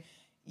 So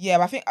yeah,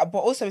 but I think, but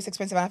also it's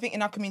expensive. And I think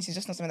in our community, it's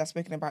just not something that's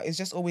spoken about. It's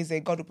just always a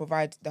God will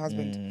provide the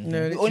husband. No,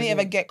 We only literally.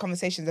 ever get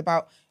conversations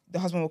about the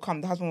husband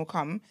will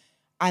come,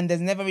 and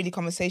there's never really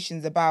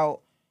conversations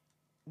about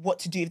what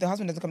to do if the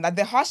husband doesn't come. Like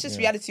the harshest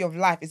reality of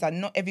life is that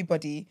not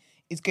everybody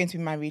is going to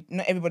be married.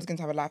 Not everybody's going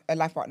to have a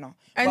life partner.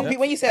 And- But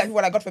when you say that, people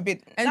are like, God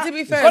forbid. And Nah, to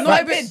be fair, God not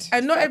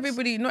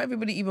forbid.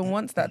 everybody even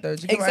wants that though.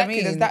 Do you get Exactly, what I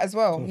mean? there's that as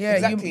well. Yeah,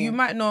 exactly. you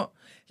might not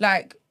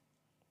like.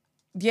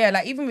 Yeah,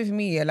 like even with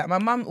me, yeah, like my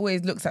mum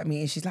always looks at me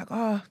and she's like,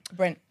 "Oh,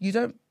 Brent. you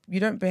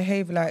don't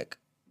behave like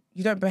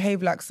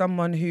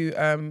someone who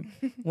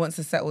wants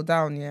to settle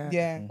down." Yeah,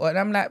 Yeah. And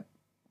I'm like,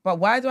 but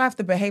why do I have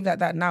to behave like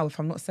that now if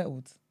I'm not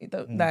settled? It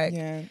don't like.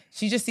 Yeah.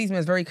 She just sees me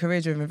as very career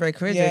driven, very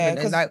career Yeah, driven,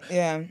 'cause- and like,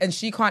 yeah. and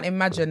she can't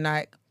imagine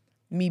like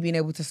me being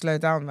able to slow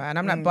down, man.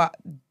 And I'm like,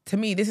 but to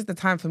me, this is the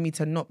time for me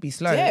to not be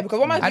slow. Yeah, because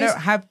what am I I doing-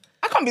 don't have.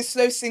 I can't be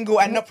slow single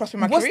and not prosper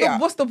in my career.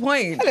 What's the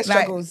point? Hella Like,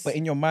 struggles. But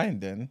in your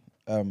mind, then,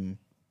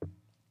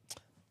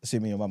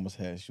 assuming your mum was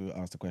here, she would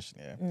ask the question.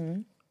 Yeah.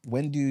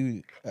 When do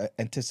you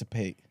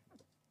anticipate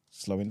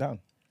slowing down?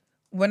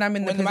 when I'm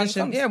in the When the man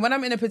position, comes. yeah, when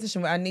I'm in a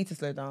position where I need to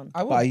slow down. I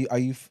But will. are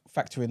you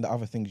factoring the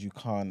other things you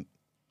can't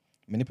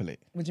manipulate?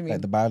 What do you mean?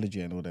 Like the biology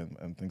and all them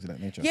and things of that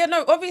nature. Yeah,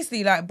 no,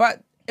 obviously, like,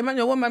 but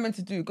Emmanuel, what am I meant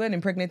to do? Go and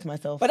impregnate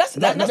myself. But that's-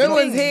 like, that's no the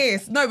one's thing.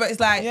 here. No, but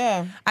it's like,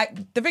 Yeah.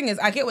 the thing is,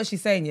 I get what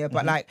she's saying, yeah,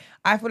 but like,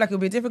 I feel like it would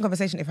be a different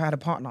conversation if I had a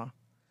partner.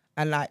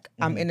 And like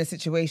I'm in a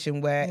situation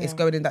where it's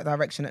going in that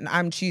direction, and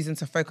I'm choosing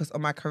to focus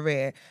on my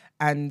career,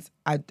 and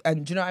do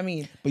you know what I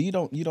mean? But you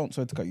don't.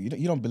 Sorry to cut you.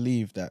 You don't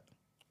believe that.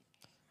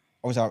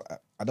 Obviously,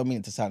 I don't mean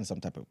it to sound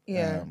some type of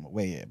Yeah.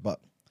 way here, but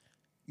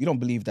you don't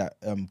believe that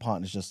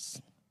partners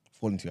just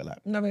fall into your lap.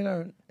 No, they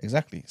don't.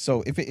 Exactly.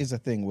 So if it is a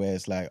thing where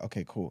it's like,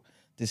 okay, cool,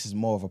 this is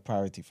more of a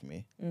priority for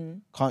me,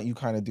 can't you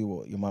kind of do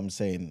what your mum's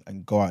saying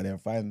and go out there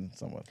and find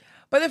someone?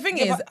 But the thing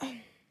is,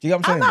 Do you get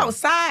what I'm I'm saying? though?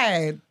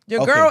 outside.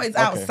 Your Okay, girl is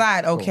okay,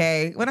 outside, cool.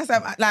 okay? When I say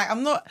like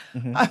I'm not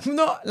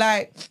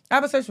like I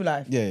have a social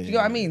life. Yeah, Do you yeah, get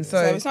what I yeah, mean? yeah. So,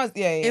 So it's not.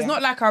 Yeah, yeah. it's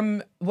not like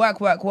I'm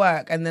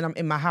work, and then I'm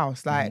in my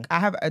house. Like I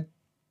have a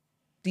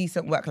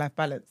decent work-life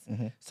balance.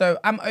 So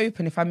I'm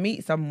open. If I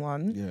meet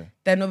someone, Yeah.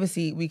 then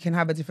obviously we can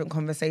have a different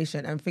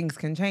conversation and things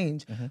can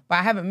change. But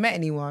I haven't met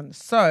anyone,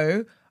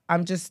 so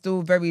I'm just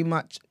still very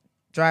much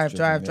drive. Do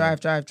you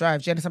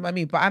understand what I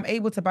mean? But I'm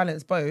able to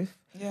balance both.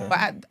 Yeah.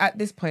 But at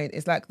this point,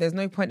 it's like there's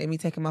no point in me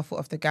taking my foot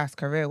off the gas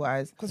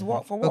career-wise. Because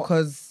what for what?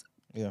 Because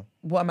Yeah.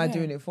 what am I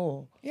doing it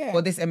for? Yeah.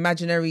 For this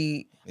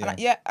imaginary.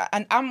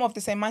 And I'm of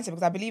the same mindset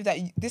because I believe that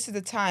this is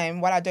the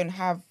time while I don't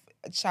have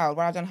a child,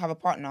 while I don't have a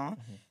partner,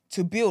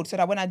 to build, so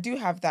that when I do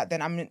have that,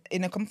 then I'm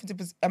in a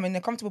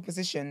comfortable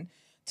position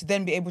to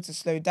then be able to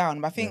slow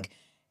down. But I think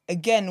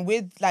again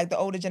with like the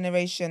older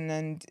generation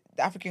and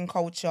the African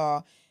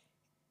culture,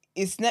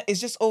 it's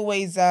just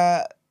always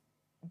the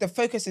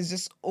focus is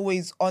just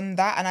always on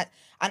that,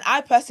 and I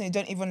personally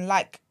don't even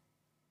like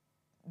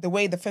the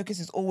way the focus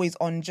is always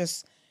on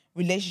just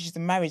relationships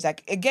and marriage.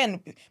 Like again,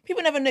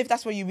 people never know if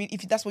that's what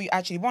if that's what you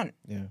actually want.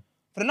 Yeah.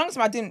 For the longest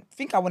time, I didn't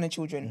think I wanted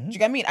children. Do you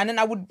get what I mean? And then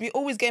I would be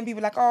always getting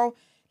people like, oh,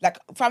 like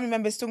family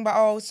members talking about,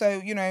 oh,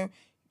 so you know,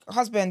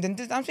 husband, and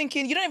I'm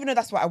thinking you don't even know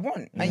that's what I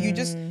want, and you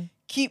just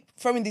keep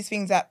throwing these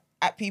things at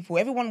people.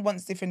 Everyone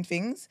wants different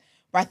things,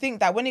 but I think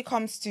that when it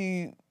comes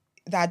to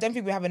that, I don't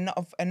think we have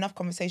enough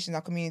conversations in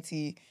our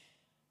community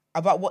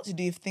about what to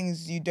do if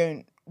things you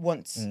don't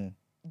want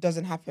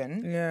doesn't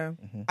happen. Yeah.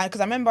 And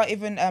because I remember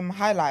even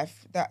High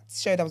Life, that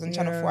show that was on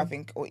Channel 4, I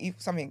think, or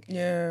something.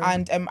 Yeah.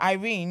 And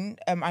Irene,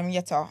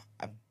 Yetta,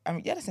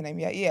 yeah, that's her name.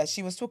 Yeah.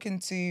 She was talking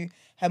to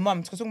her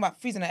mum. She was talking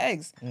about freezing her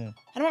eggs, and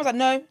her mum was like,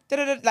 "No,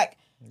 like."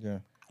 Yeah.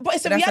 But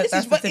it's a But reality.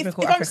 that's the But if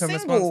typical I'm African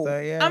response single,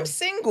 though, yeah. I'm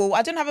single.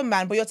 I don't have a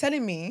man, but you're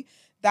telling me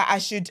that I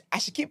should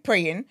keep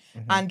praying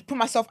and put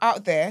myself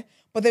out there.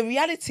 But the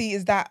reality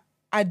is that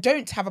I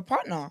don't have a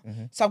partner,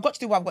 so I've got to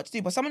do what I've got to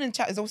do. But someone in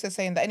chat is also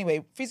saying that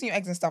anyway, freezing your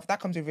eggs and stuff that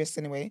comes with risks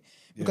anyway.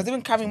 Because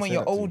even carrying when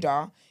you're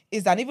older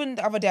is that. Even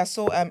the other day I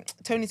saw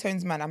Tony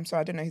Tone's man. I'm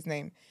sorry, I don't know his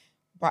name,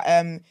 but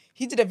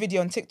he did a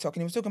video on TikTok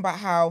and he was talking about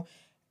how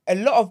a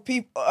lot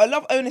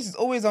of onus is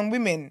always on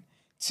women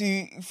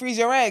to freeze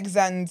your eggs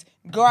and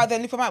go out there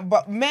and look for man.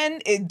 But men,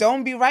 it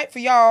don't be right for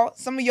y'all.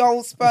 Some of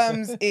y'all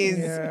sperms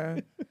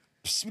is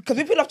because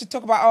people love to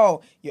talk about,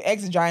 oh, your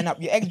eggs are drying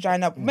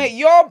up, Mate,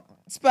 your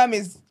sperm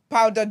is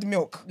powdered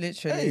milk.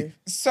 Literally.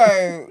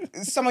 So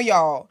some of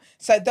y'all.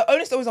 So the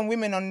onus is always on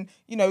women on,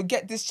 you know,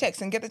 get this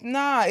checks and get this.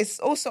 Nah, it's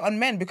also on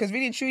men because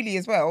really and truly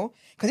as well.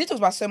 Because he talks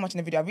about so much in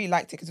the video. I really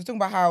liked it because we're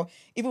talking about how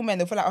even men,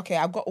 they feel like, okay,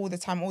 I've got all the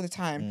time.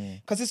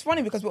 Because it's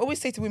funny because we always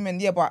say to women,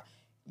 yeah, but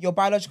your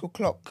biological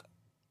clock.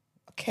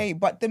 Okay,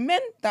 but the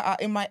men that are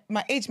in my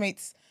age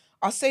mates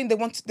are saying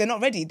they're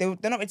not ready. They're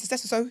not ready to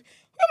settle. So who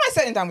am I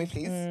settling down with,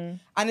 please? And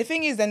the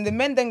thing is, then the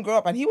men then grow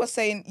up, and he was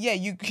saying, yeah,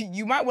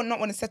 you might not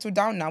want to settle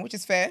down now, which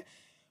is fair.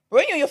 But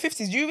when you're in your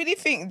 50s, do you really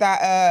think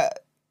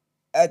that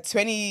a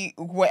 20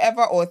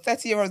 whatever or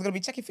 30-year-old is gonna be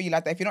checking for you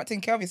like that if you're not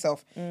taking care of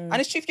yourself? And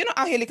it's true, if you're not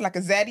out here looking like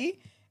a zaddy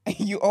and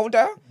you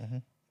older,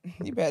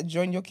 you better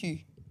join your queue.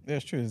 Yeah,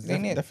 it's true. It's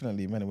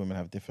definitely men and women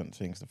have different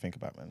things to think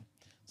about, man.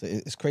 So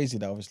it's crazy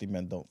that obviously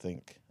men don't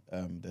think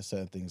there's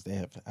certain things they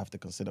have to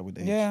consider with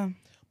age. Yeah.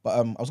 But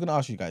I was gonna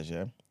ask you guys,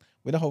 yeah,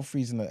 with the whole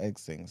freezing the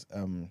eggs things.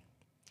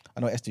 I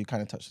know Esther, you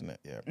kind of touched on it,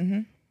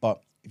 yeah.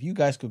 But if you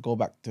guys could go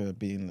back to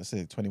being, let's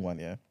say, 21,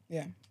 yeah.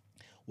 Yeah.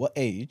 What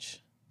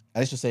age?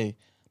 And let's just say,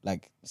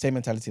 like, same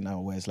mentality now,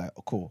 where it's like,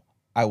 oh, cool,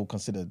 I will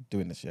consider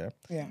doing this, yeah.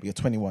 Yeah. But you're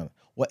 21.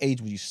 What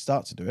age would you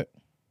start to do it?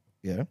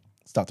 Yeah.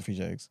 Start to freeze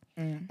your eggs.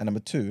 And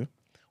number two,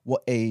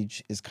 what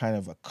age is kind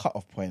of a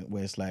cut-off point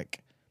where it's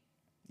like,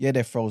 yeah,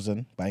 they're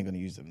frozen, but I ain't gonna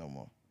use them no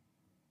more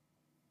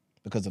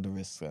because of the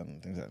risks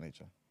and things of that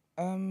nature.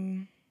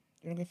 You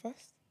want to go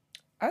first?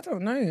 I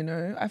don't know, you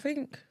know.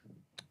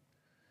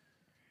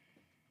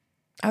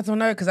 I don't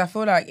know, because I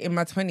feel like in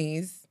my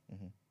 20s,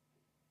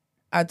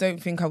 I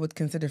don't think I would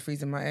consider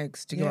freezing my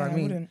eggs. Do you get what I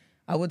mean?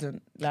 I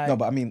wouldn't. Like, No,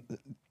 but I mean,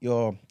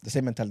 you're the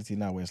same mentality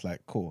now where it's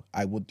like, cool,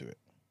 I would do it.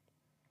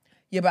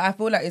 yeah, but I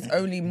feel like it's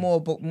only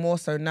more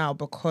so now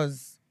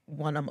because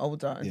one, I'm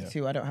older, and Yeah.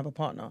 two, I don't have a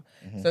partner.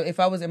 So if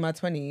I was in my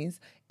 20s,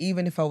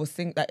 even if I was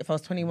if I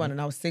was 21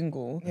 and I was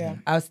single,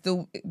 I was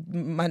still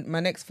my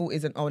next thought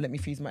isn't, oh, let me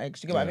freeze my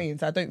eggs. Do you get what I mean?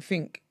 So I don't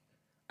think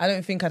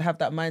I'd have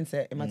that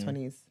mindset in my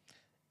 20s.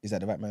 Is that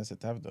the right mindset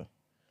to have though?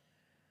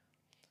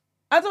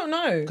 I don't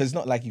know. Because it's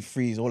not like you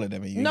freeze all of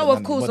them. And you No,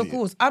 of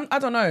course. I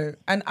don't know.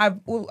 And I've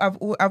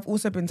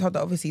also been told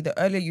that obviously the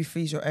earlier you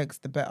freeze your eggs,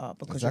 the better,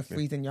 because Exactly. you're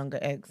freezing younger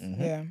eggs.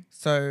 Yeah.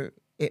 So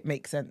it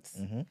makes sense.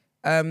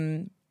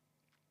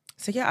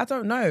 So yeah, I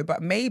don't know,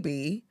 but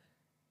maybe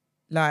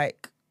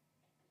like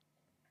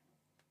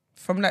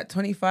from like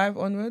 25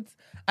 onwards.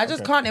 I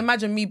just can't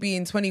imagine me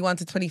being 21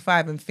 to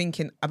 25 and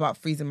thinking about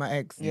freezing my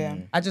eggs. Yeah.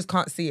 I just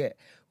can't see it.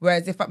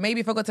 Whereas if I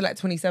got to like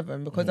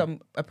 27, because I'm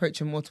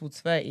approaching more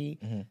towards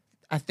 30,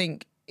 I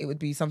think it would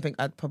be something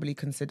I'd probably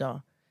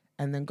consider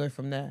and then go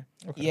from there.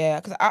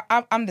 Yeah, because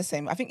I'm the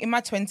same. I think in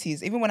my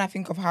 20s, even when I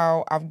think of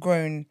how I've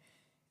grown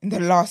in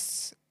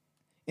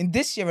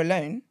this year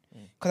alone,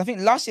 because I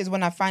think last year is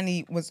when I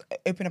finally was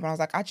open up and I was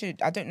like, actually,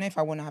 I don't know if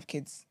I want to have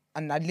kids.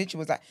 And I literally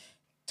was like,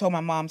 told my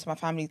mom, to my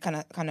family kind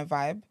of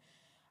vibe.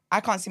 I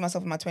can't see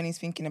myself in my 20s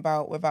thinking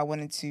about whether I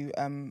wanted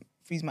to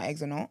freeze my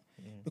eggs or not.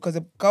 Because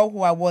the girl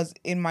who I was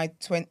in my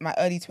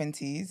early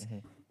 20s,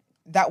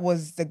 that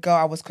was the girl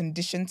I was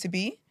conditioned to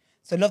be.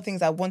 So a lot of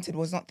things I wanted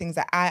was not things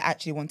that I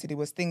actually wanted. It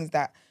was things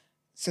that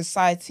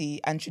society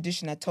and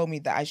tradition had told me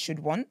that I should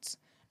want.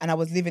 And I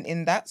was living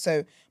in that.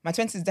 So my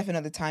 20s is definitely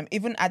not the time.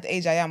 Even at the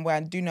age I am where I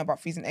do know about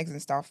freezing eggs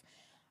and stuff,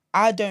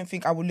 I don't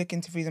think I will look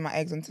into freezing my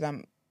eggs until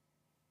I'm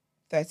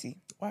 30.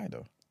 Why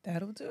though?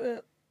 That'll do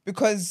it.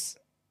 Because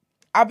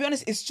I'll be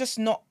honest, it's just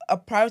not a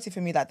priority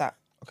for me like that.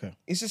 Okay.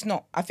 It's just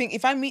not. I think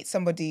if I meet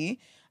somebody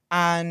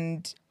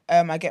and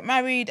I get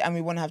married and we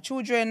want to have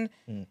children,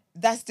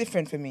 that's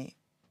different for me.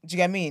 Do you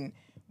get what I mean?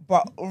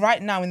 But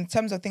right now, in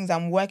terms of things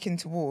I'm working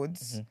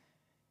towards,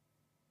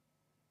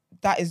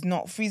 that is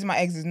not, freezing my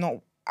eggs is not,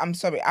 I'm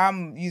sorry,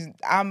 I'm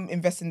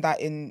investing that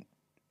in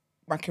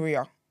my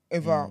career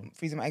over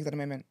freezing my eggs at the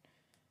moment.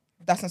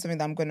 That's not something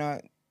that I'm going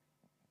to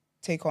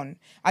take on.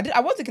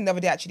 I was thinking the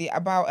other day actually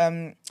about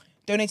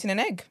donating an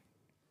egg.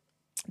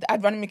 The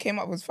ad randomly came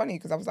up, was funny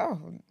because I was like,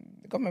 oh,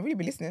 the government really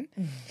be listening.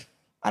 And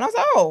I was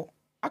like, oh,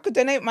 I could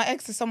donate my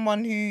eggs to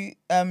someone who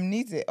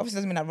needs it. Obviously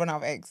doesn't mean I run out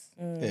of eggs.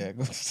 Yeah.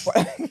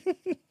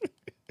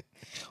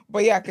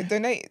 But yeah, I could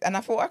donate. And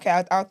I thought,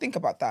 okay, I'll think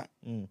about that.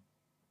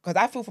 Because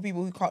I feel for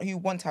people who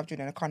want to have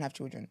children and can't have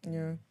children.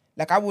 Yeah.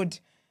 Like I would,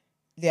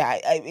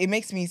 it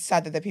makes me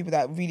sad that there are people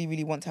that really,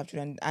 really want to have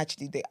children and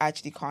they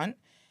actually can't.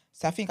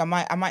 So I think I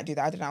might do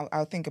that. I don't know.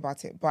 I'll think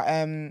about it. But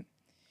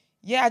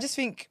yeah, I just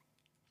think,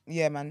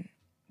 yeah, man.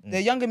 The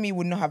younger me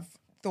would not have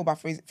thought about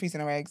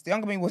freezing our eggs. The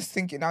younger me was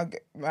thinking I'll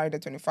get married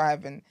at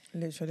 25 and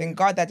Literally. thank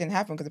God that didn't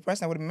happen because the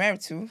person I would have been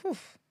married to,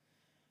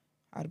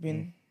 I'd have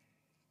been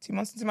 2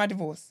 months into my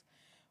divorce.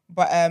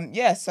 But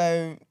yeah,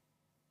 so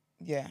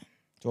yeah.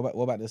 So what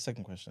about the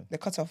second question? The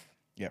cutoff.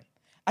 Yeah.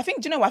 I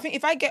think, do you know what? I think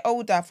if I get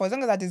older, for as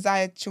long as I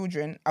desire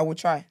children, I will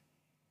try.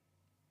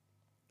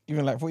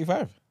 Even like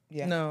 45?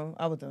 Yeah. No,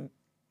 I wouldn't.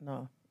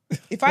 No.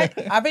 If I,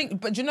 I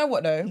think, but do you know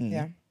what though?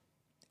 yeah.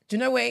 Do you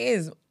know what it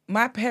is?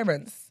 My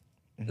parents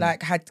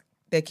like had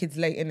their kids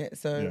late in it,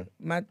 so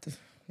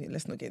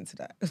let's not get into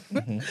that.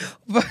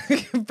 But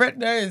Brett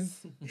knows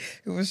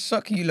it will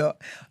shock you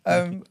lot.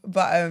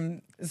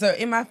 So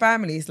in my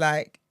family, it's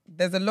like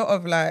there's a lot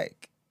of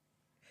like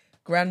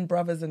grand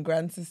brothers and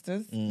grand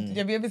sisters.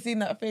 Have you ever seen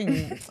that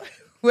thing?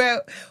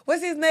 Well,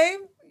 what's his name?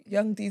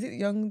 Young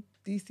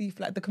DC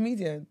Fly, the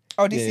comedian.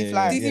 Oh, DC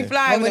Fly. DC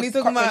Fly, What when was he's the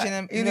talking about,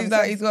 cockroach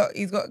in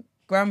he's got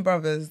grand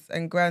brothers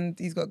and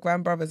he's got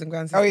grand brothers and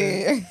grand Oh,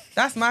 sisters. yeah.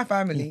 That's my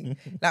family.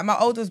 Like my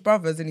oldest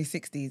brother's in his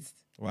 60s.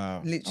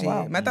 Wow. Literally.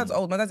 Oh, wow. My dad's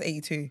old. My dad's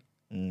 82.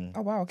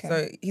 Oh, wow, okay.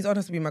 So he's old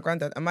enough to be my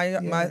granddad. And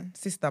my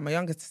sister, my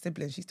youngest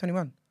sibling, she's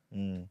 21.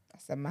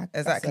 That's a mad,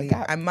 Exactly.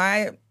 That's a gap. And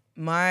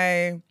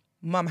my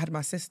mum had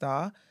my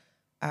sister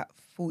at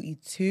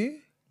 42.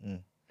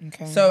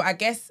 Okay. So I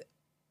guess,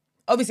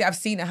 obviously I've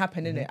seen it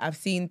happen, innit? I've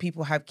seen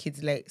people have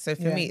kids late. So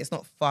for me, it's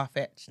not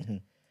far-fetched.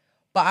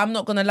 But I'm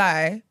not going to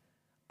lie,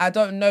 I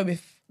don't know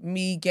if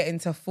me getting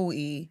to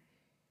 40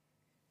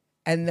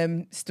 and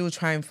then still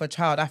trying for a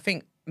child, I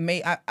think,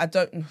 I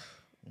don't,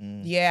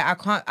 yeah, I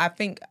can't, I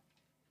think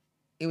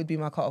it would be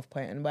my cut-off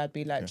point and where I'd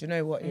be like, do you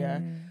know what,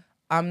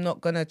 I'm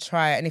not going to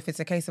try it. And if it's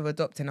a case of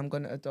adopting, I'm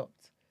going to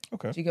adopt.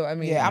 Okay. Do you get what I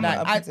mean? Yeah, I'm like,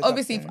 open to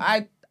obviously,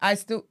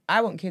 adopting.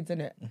 I want kids in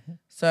it.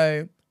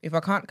 So if I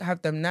can't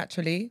have them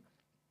naturally,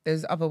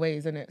 there's other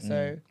ways in it.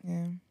 So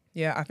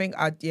yeah, I think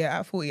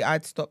at 40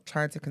 I'd stop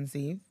trying to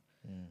conceive,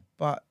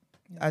 but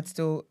I'd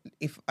still,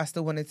 if I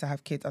still wanted to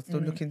have kids, I'd still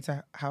look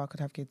into how I could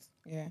have kids.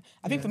 Yeah.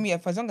 I think for me,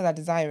 for as long as I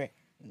desire it,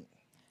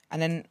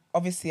 and then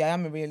obviously I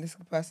am a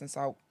realistic person,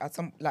 so at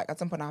some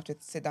point I have to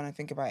sit down and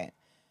think about it.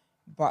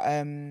 But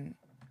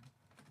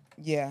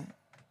yeah,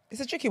 it's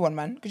a tricky one,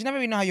 man, because you never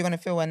really know how you're gonna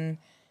feel when.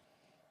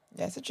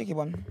 Yeah, it's a tricky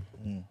one,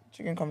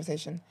 tricky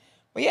conversation.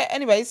 But yeah,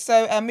 anyway,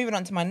 so moving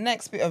on to my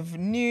next bit of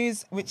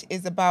news, which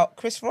is about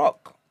Chris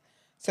Rock.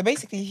 So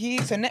basically,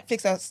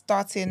 Netflix are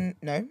starting.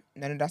 No,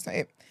 that's not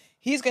it.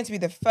 He's going to be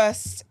the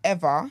first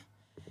ever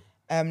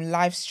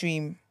live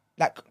stream,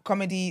 like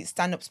comedy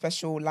stand-up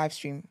special live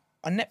stream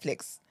on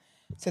Netflix.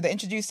 So they're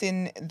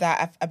introducing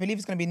that. I believe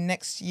it's going to be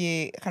next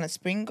year, kind of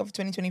spring of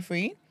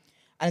 2023,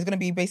 and it's going to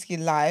be basically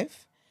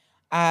live.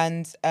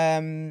 And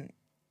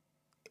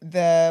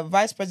the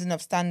vice president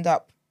of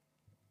stand-up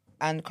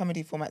and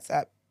comedy formats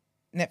at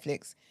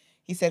Netflix,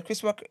 he said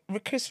Chris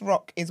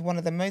Rock is one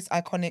of the most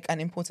iconic and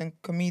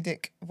important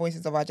comedic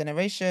voices of our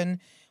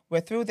generation. We're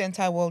thrilled the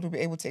entire world will be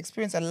able to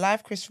experience a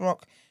live Chris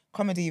Rock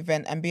comedy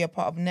event and be a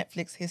part of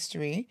Netflix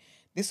history.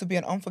 This will be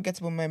an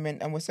unforgettable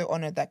moment, and we're so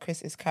honoured that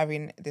Chris is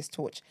carrying this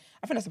torch.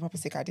 I think that's a proper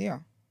sick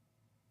idea.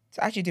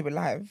 To actually do it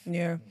live.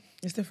 Yeah,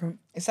 it's different.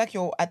 It's like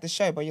you're at the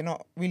show, but you're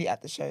not really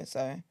at the show.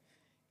 So,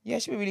 yeah,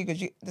 it should be really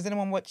good. Does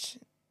anyone watch...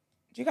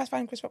 Do you guys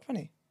find Chris Rock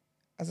funny?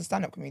 as a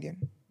stand-up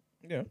comedian?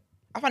 Yeah.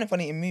 I find him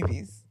funny in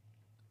movies.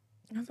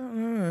 I don't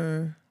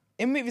know.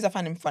 In movies, I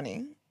find him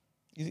funny.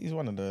 He's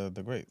one of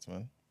the greats,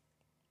 man.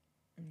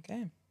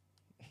 Okay.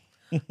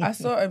 I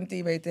saw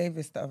D-Ray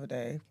Davis the other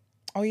day.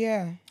 Oh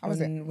yeah. How was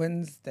it? On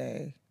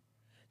Wednesday.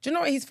 Do you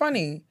know what? He's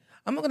funny.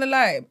 I'm not gonna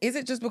lie. Is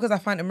it just because I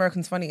find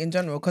Americans funny in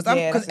general? Because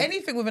Yeah, that's it.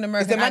 anything with an It's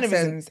American the accent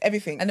mannerisms,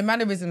 everything. and the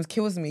mannerisms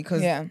kills me.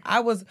 Because Yeah. I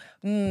was,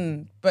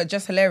 but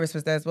Just Hilarious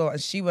was there as well,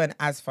 and she weren't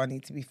as funny.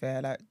 To be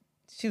fair, like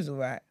she was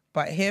alright,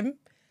 but him,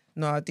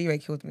 no, D-Ray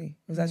killed me.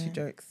 It was actually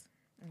jokes.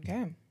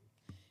 Okay.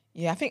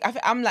 Yeah, I think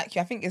I'm like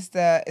you. I think it's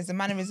the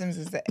mannerisms,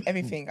 it's the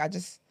everything. I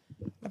just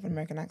love an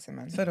American accent,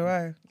 man. So do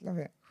I. Love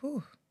it.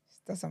 Whew.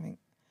 Does something.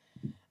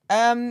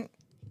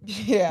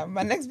 Yeah,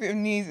 my next bit of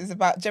news is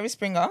about Jerry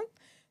Springer.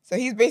 So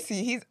he's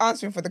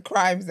answering for the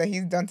crimes that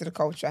he's done to the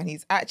culture, and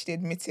he's actually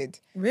admitted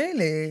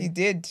Really? he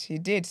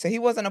did. So he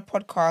was on a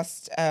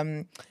podcast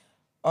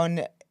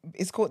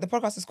the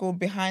podcast is called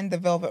Behind the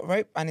Velvet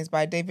Rope, and it's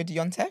by David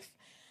Yontef.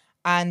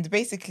 And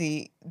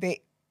basically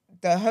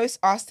the host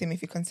asked him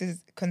if he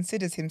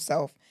considers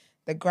himself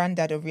the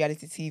granddad of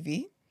reality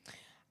TV.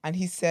 And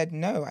he said,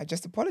 "No, I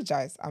just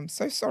apologize. I'm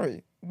so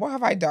sorry. What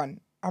have I done?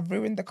 I've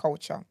ruined the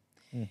culture."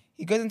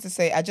 He goes on to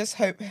say, "I just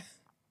hope,"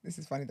 this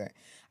is funny though,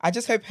 "I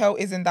just hope hell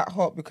isn't that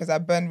hot because I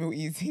burn real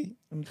easy.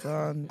 I'm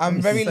done. I'm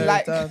very so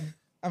light. done.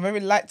 I'm very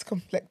light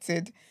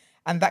complected,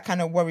 and that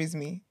kind of worries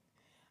me."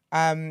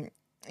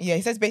 Yeah,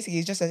 he says basically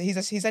he said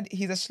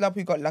he's a schlub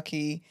who got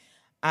lucky,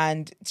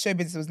 and show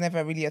business was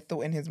never really a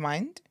thought in his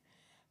mind.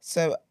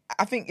 So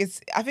I think it's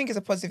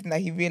a positive thing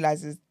that he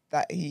realizes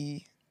that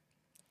he.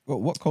 Well,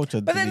 what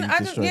culture? But did then he I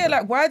don't. destroy Yeah, then?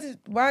 like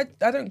why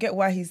I don't get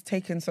why he's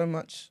taken so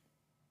much.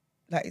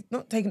 Like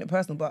not taking it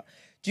personal, but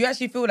do you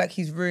actually feel like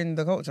he's ruined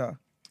the culture?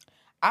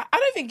 I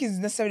don't think he's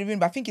necessarily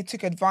ruined, but I think he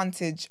took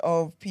advantage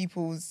of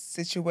people's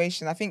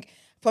situation. I think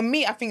for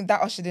me, I think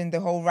that ushered in the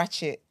whole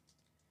ratchetness.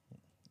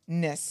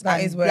 That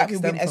and is where black it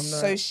people being stemmed from, though.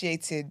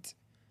 associated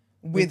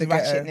with the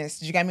ghetto. ratchetness.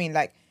 Do you get what I mean?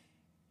 Like,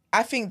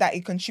 I think that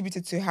it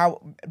contributed to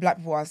how black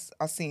people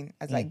are seen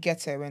as like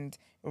ghetto and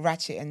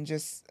ratchet and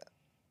just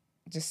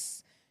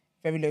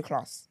very low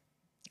class.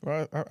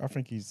 Well, I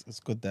think it's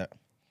good that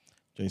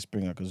Jerry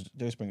Springer, because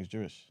Jerry Springer's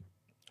Jewish,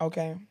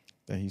 Okay.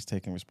 that he's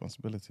taking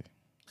responsibility.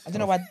 I don't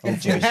know why the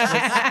Jewish.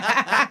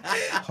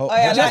 Ho-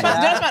 yeah, Just,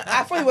 like that. man,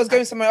 I thought he was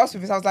going somewhere else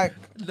with this. I was like,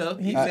 No,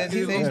 He said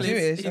he's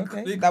Jewish,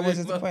 okay. that was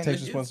just the point.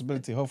 takes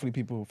responsibility. Hopefully,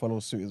 people follow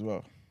suit as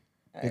well.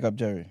 Big up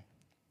Jerry.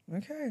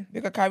 Okay.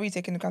 Look at Kyrie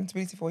taking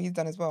accountability for what he's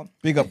done as well.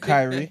 Big up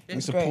Kyrie. We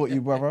It's support great.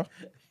 you, brother.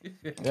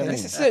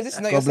 This is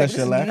not God your bless segment.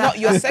 your This life. is not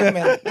your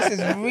segment. This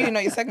is really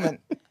not your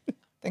segment.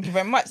 Thank you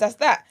very much. That's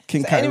that.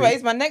 King So Kyrie.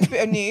 anyways, my next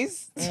bit of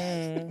news,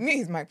 mute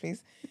his mic,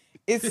 please.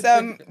 It's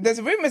there's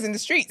rumors in the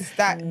streets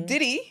that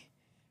Diddy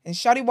and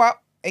Shawty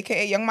Wap,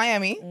 aka Young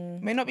Miami,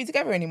 may not be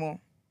together anymore.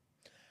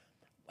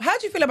 How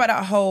do you feel about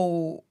that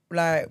whole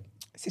like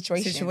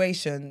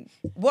Situation.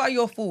 What are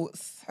your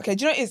thoughts? Okay,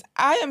 do you know what it is?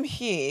 I am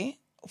here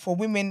for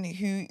women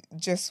who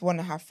just want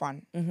to have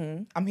fun.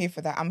 I'm here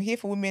for that. I'm here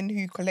for women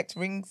who collect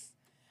rings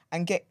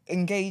and get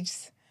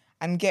engaged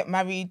and get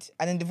married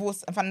and then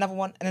divorce and find another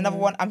one and another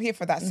one. I'm here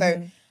for that.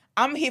 So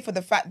I'm here for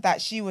the fact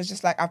that she was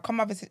just like, I've come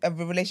out of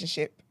a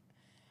relationship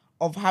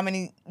of how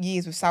many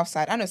years with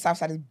Southside. I know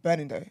Southside is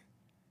burning though.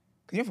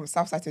 Because you're from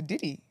Southside to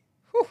Diddy.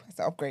 Whew, that's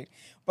an upgrade.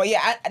 But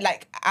yeah,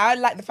 I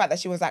like the fact that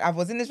she was like, I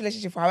was in this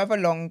relationship for however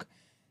long.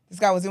 This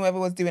guy was doing whatever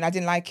he was doing. I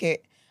didn't like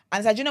it. And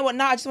I said, you know what?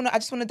 Now I just want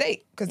to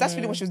date. Because that's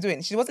really what she was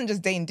doing. She wasn't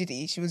just dating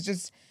Diddy. She was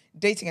just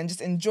dating and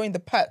just enjoying the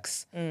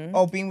perks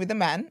of being with the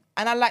man.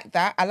 And I like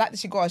that. I like that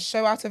she got a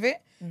show out of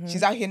it.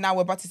 She's out here now.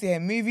 We're about to see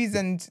her movies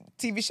and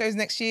TV shows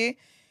next year.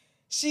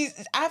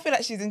 I feel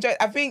like she's enjoyed.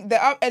 I think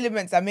there are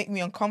elements that make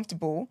me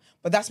uncomfortable,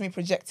 but that's me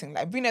projecting.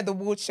 Like being at the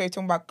award show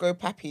talking about "Go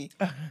Pappy,"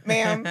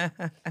 ma'am,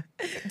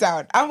 sit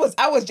down. I was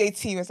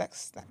JT was like,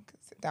 sit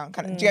down,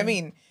 kind of. Do you know what I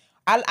mean?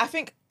 I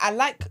think I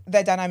like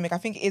their dynamic. I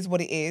think it is what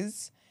it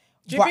is.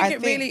 Do you but think I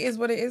it really is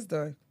what it is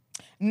though?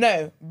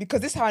 No, because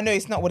this is how I know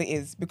it's not what it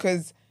is.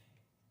 Because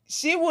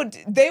they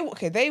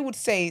would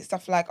say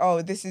stuff like,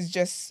 "Oh, this is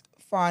just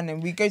fun,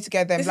 and we go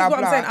together." And This blah is what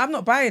blah. I'm saying. I'm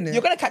not buying it.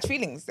 You're gonna catch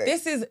feelings though.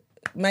 This is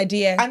my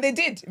dear. And they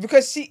did,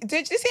 because she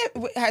did. You see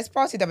her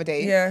party the other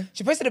day? Yeah.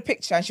 She posted a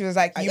picture and she was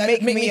like, "You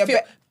make me a feel,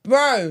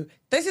 bro.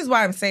 This is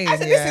why I'm saying. I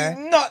said, yeah, "This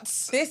is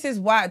nuts. This is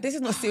why. This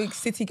is not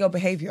city girl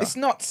behavior. It's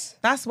not."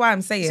 That's why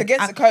I'm saying It's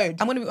against the code.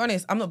 I'm gonna be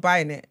honest. I'm not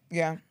buying it.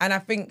 Yeah. And I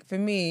think for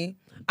me,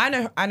 I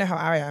know how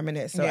I am in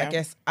it. So Yeah. I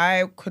guess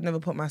I could never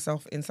put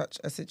myself in such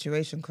a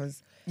situation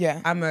because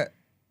Yeah. I'm a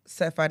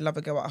certified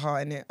lover girl at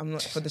heart in it. I'm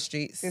not for the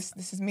streets. This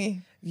is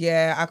me.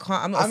 Yeah, I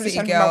can't. I'm not I'm a just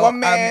city trying to be my girl. one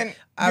man,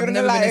 I've building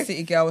never a been a life.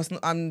 city girl. It's not.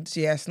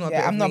 It's not. A bit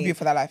Yeah, of I'm not me. built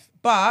for that life.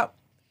 But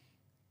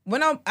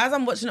as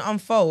I'm watching it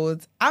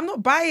unfold, I'm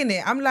not buying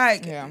it. I'm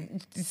like, Yeah.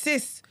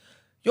 sis,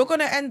 you're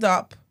gonna end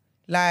up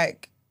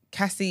like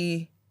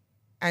Cassie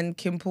and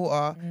Kim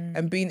Porter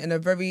and being in a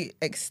very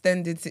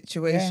extended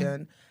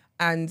situation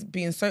and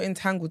being so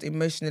entangled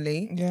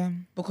emotionally. Yeah.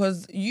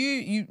 Because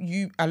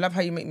you I love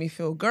how you make me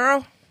feel,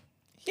 girl.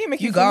 He ain't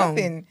making You you feel gone.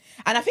 nothing.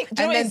 And I think, do you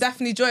know And what then it is?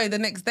 Daphne Joy the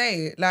next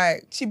day,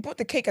 like, She bought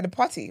the cake at the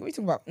party. What are you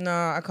talking about? no,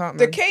 I can't.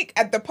 The Man. cake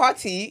at the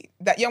party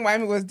that young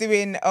Miami was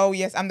doing, oh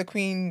yes, I'm the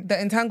queen. The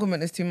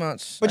entanglement is too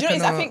much. But you know what it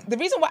is? I cannot. think the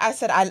reason why I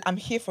said I'm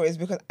here for it is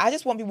because I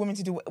just want women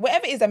to do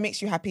whatever it is that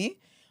makes you happy,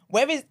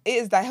 whatever it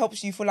is that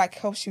helps you feel like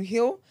helps you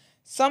heal.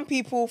 Some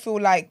people feel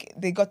like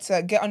they got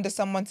to get under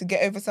someone to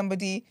get over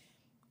somebody.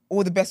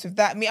 All the best with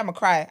that. Me, I'm a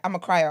crier. Do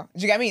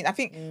you get what I mean? I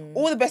think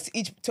all the best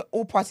to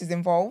all parties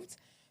involved.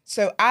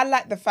 So I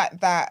like the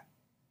fact that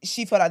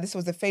she felt like this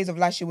was the phase of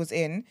life she was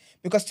in,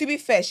 because to be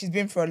fair, she's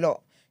been through a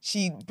lot.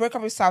 She broke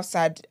up with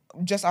Southside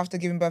just after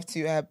giving birth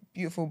to her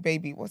beautiful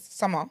baby.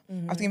 Summer.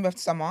 After giving birth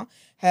to Summer,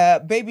 her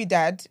baby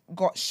dad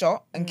got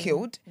shot and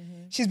killed.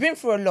 She's been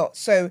through a lot.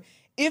 So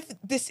if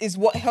this is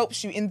what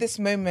helps you in this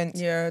moment,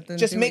 then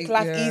just do make it,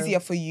 life easier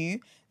for you.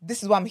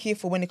 This is what I'm here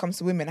for when it comes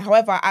to women.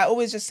 However, I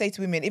always just say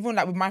to women, even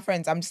like with my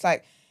friends, I'm just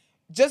like,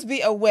 just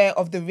be aware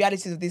of the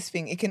realities of this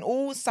thing. It can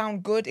all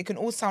sound good. It can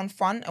all sound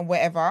fun and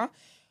whatever.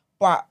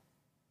 But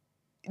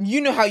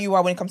you know how you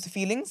are when it comes to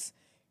feelings.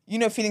 You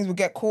know feelings will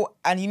get caught,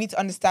 and you need to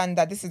understand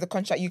that this is the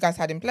contract you guys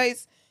had in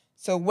place.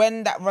 So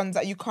when that runs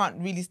out, you can't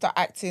really start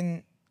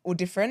acting all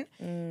different.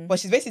 But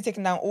she's basically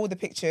taken down all the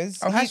pictures.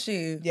 Oh, has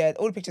she? Yeah,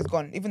 all the pictures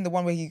gone. Even the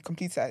one where he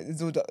completes it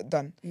is all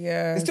done.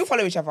 Yeah. They still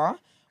follow each other.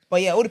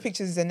 But yeah, all the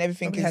pictures and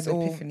everything Probably is had an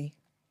all epiphany.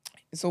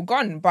 it's all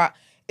gone. But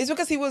it's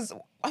because he was,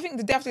 I think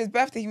the day after his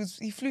birthday,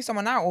 he flew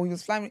someone out, or he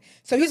was flying.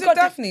 So he's Who's got it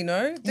Daphne,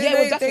 no? Yeah, it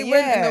was Daphne, They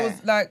went and yeah. there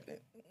was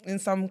like in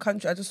some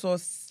country. I just saw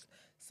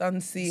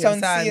sun, sea, Sun,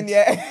 and sand. sea, and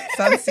yeah.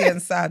 Sun, sea,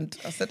 and sand.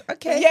 I said,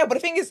 okay. Yeah, but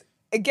the thing is,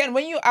 again,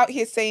 when you're out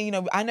here saying, you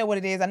know, I know what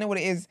it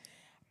is.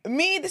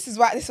 Me, this is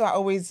why I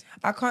always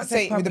I can't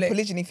say take with the public.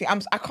 polygyny thing.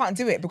 I can't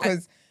do it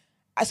because,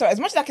 sorry, as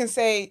much as I can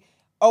say,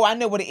 oh, I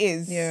know what it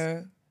is.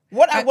 Yeah.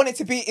 What I want it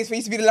to be is for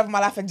you to be the love of my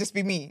life and just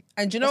be me.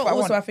 And do you know That's what what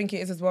I also want. I think it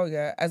is as well,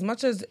 yeah? As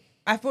much as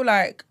I feel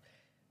like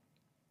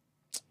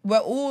we're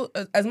all,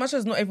 as much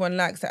as not everyone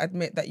likes to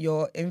admit that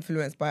you're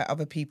influenced by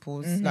other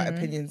people's like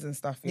opinions and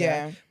stuff,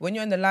 Yeah. when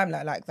you're in the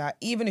limelight like that,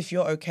 even if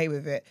you're okay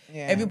with it,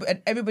 Yeah.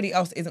 everybody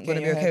else isn't going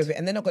to in be your okay head. with it,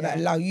 and they're not going to Yeah.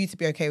 allow you to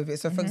be okay with it.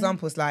 So for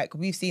example, it's like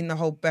we've seen the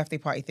whole birthday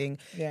party thing,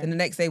 Yeah. then the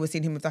next day we're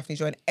seeing him with Daphne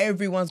Joy, and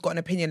everyone's got an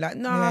opinion like,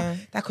 nah, Yeah.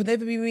 that could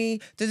never be me.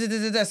 So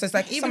it's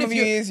like even Some if of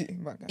you you is you.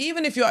 But-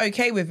 even if you're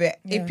okay with it,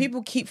 Yeah. if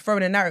people keep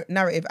throwing a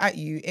narrative at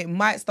you, it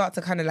might start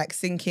to kind of like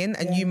sink in,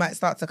 and you might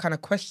start to kind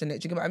of question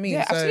it. Do you get what I mean?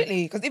 Yeah, So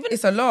absolutely. Because even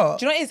it's a lot.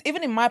 Do you know what it is?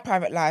 Even in my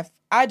private life,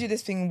 I do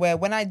this thing where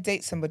when I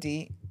date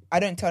somebody,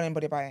 I don't tell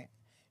anybody about it.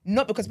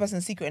 Not because the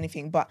person's secret or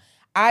anything, but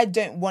I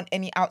don't want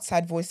any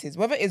outside voices.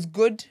 Whether it's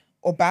good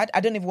or bad, I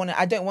don't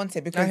want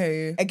it because hear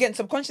you. again,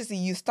 subconsciously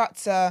you start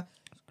to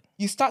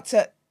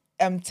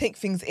take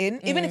things in,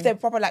 even if they're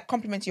proper like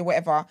compliment you or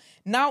whatever.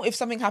 Now if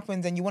something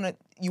happens and you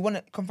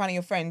wanna confide in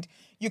your friend,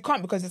 you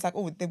can't because it's like,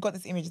 oh, they've got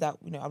this image that,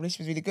 you know, our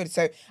relationship is really good.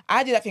 So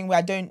I do that thing where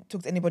I don't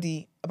talk to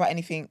anybody about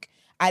anything.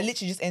 I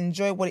literally just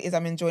enjoy what it is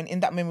I'm enjoying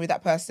in that moment with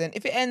that person.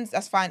 If it ends,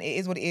 that's fine. It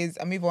is what it is.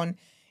 I move on.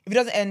 If it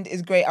doesn't end,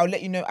 it's great. I'll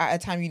let you know at a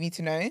time you need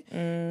to know.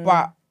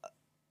 But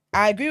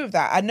I agree with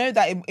that. I know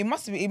that it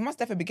must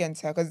definitely be getting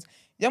to her because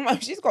young man,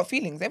 she's got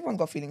feelings. Everyone's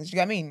got feelings. Do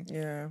you get what I mean?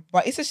 Yeah.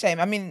 But it's a shame.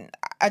 I mean,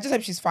 I just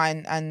hope she's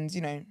fine and,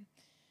 you know,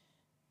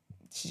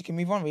 she can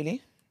move on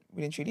really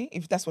and truly,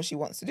 if that's what she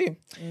wants to do.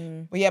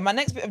 But yeah, my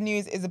next bit of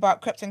news is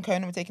about Krept and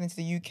Conan. We're taking it to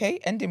the UK,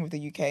 ending with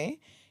the UK.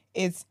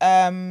 It's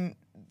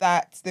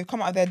that they've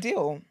come out of their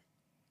deal.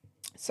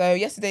 So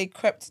yesterday,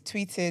 Krept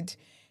tweeted,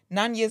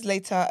 9 years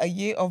later, a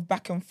year of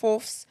back and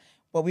forths,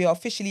 but we are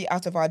officially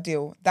out of our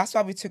deal. That's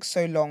why we took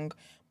so long.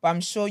 But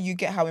I'm sure you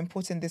get how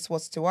important this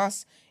was to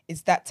us.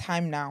 It's that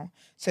time now.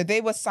 So they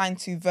were signed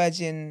to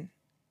Virgin.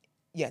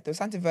 Yeah, they were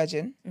signed to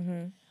Virgin.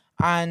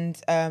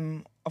 And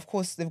of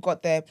course, they've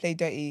got their Play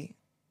Dirty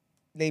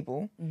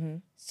label.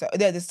 So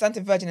they're signed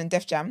to Virgin and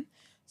Def Jam.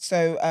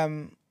 So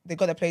they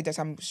got their Play Dirty.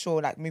 So I'm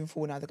sure like moving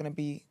forward now, they're going to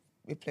be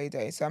with Play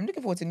Dirty. So I'm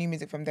looking forward to new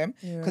music from them.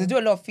 Because they do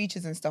a lot of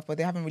features and stuff, but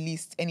they haven't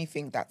released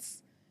anything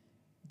that's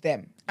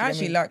them. Do you I know what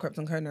actually mean? like Krept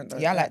and Conan though.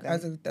 Yeah, I like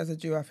them. As a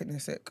duo, I think they're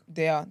sick.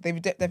 They are. They're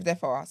there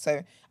for us.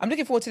 So I'm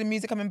looking forward to the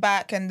music coming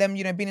back and them,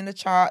 you know, being in the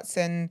charts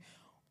and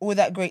all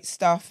that great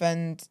stuff.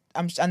 And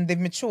they've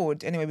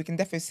matured. Anyway, we can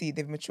definitely see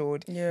they've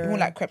matured. Yeah. Even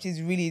like Krept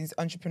is really his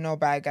entrepreneur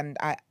bag, and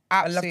I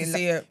I love absolutely to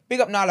see it. Big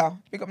up Nala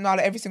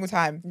every single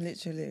time.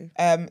 Literally.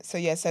 So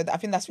yeah, so I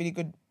think that's really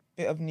good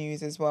bit of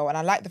news as well. And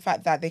I like the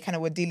fact that they kind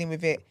of were dealing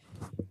with it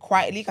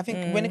quietly. I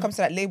think when it comes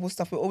to like label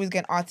stuff, we're always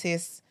getting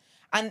artists.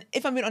 And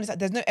if I'm being honest, like,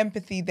 there's no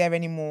empathy there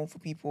anymore for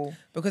people.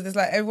 Because it's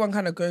like everyone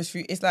kind of goes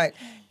through. It's like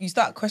you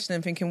start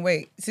questioning, thinking,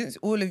 wait, since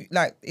all of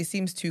like it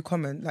seems too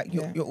common, like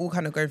you're all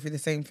kind of going through the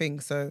same thing.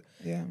 So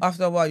Yeah.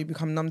 after a while, you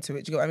become numb to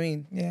it. Do you get what I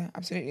mean? Yeah,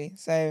 absolutely.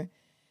 So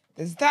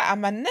there's that. And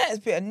my next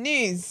bit of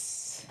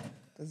news,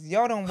 because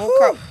y'all don't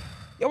woke up.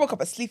 Y'all woke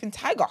up a sleeping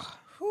tiger.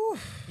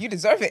 You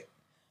deserve it.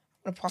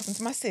 I'm gonna pass on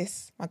to my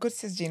sis, my good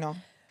sis Gina.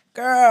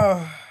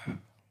 Girl,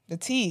 The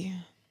tea.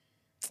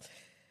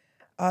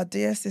 our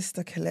dear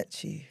sister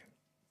Kelechi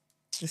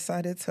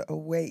decided to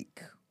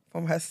awake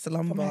from her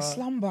slumber. From her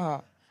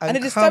slumber. And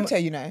it disturbed her,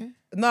 you know.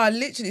 No,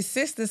 literally,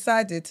 sis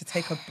decided to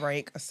take a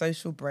break, a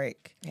social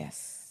break.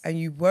 Yes. And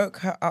you woke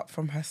her up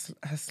from her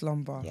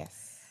slumber.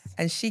 Yes.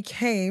 And she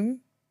came,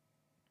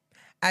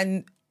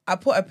 and I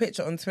put a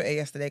picture on Twitter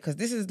yesterday because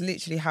this is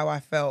literally how I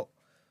felt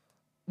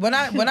when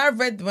I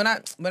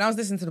was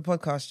listening to the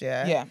podcast.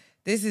 Yeah.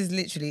 This is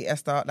literally,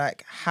 Esther,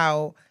 like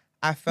how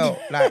I felt.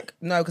 Like,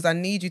 no, because I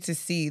need you to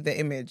see the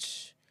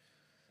image.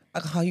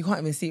 Like, oh, you can't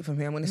even see it from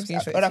here. I'm going to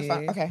screenshot it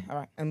to you. Okay, all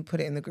right. And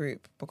put it in the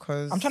group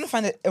because I'm trying to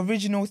find the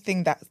original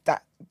thing that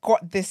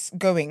got this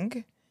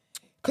going,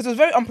 because it was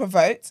very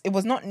unprovoked. It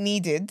was not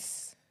needed.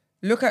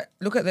 Look at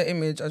the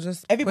image. I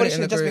just Everybody put it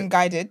in should have the just group. been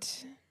guided.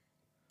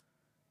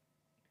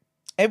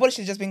 Everybody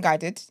should have just been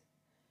guided.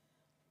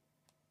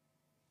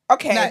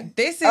 Okay. Like,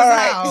 this is All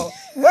right. how.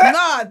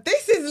 Nah,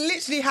 this is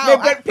literally how.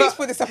 No, Brent, please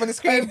put this up on the Hey,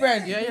 screen.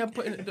 Brent. Yeah, I'm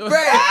putting it. Brent,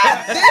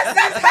 this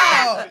is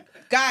how.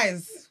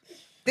 Guys,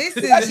 this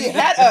is. That she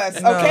had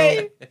us, No.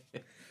 okay?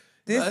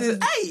 This is.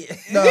 Hey.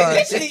 No,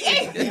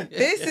 Literally.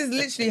 this is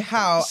literally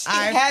how She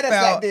I had us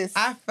felt. like this.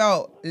 I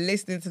felt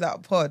listening to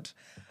that pod.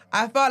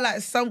 I felt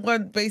like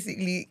someone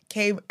basically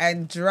came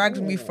and dragged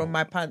me from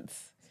my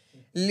pants.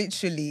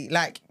 Literally,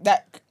 like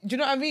That do you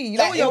know what I mean? You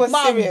Like, know when it your was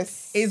mum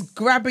serious. is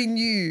grabbing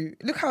you.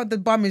 Look how the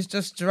bum is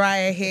just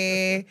dry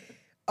here.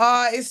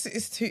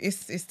 It's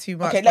too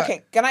much. okay, but-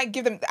 okay. Can I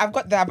give them? I've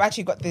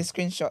actually got the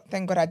screenshot.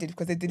 Thank God I did,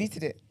 because they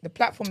deleted it. The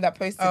platform that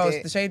posted Oh, it.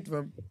 it's the shade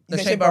room. the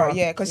The Shea shade Bar, bar.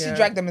 yeah, because she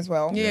dragged them as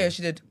well. Yeah,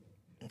 she did.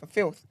 For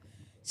filth.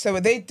 So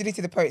they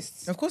deleted the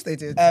posts. Of course they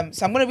did.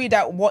 So I'm gonna read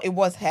out what it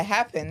was that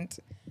happened,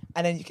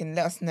 and then you can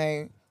let us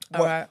know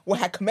Alright. what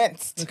had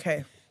commenced.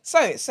 Okay.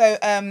 So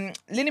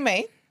Lin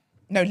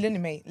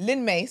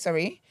May,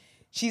 sorry.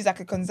 She's like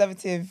a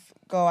conservative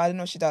girl. I don't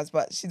know what she does,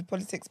 but she's a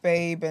politics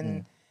babe,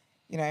 and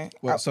you know.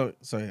 Well, sorry,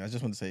 I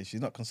just want to say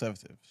she's not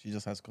conservative. She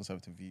just has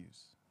conservative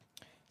views.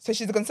 So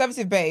she's a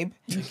conservative babe.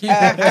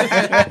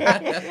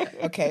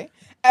 Okay.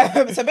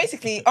 So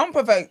basically,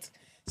 unprovoked.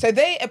 So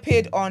they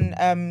appeared on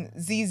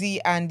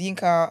Zizi and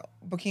Yinka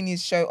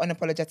Bukini's show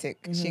Unapologetic.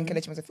 She and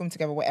Kelechi must have filmed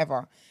together,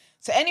 whatever.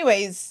 So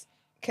anyways,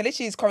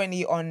 Kelechi is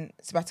currently on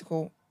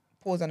sabbatical,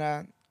 pause on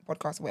a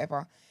podcast or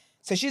whatever.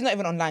 So she's not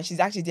even online. She's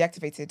actually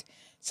deactivated.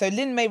 So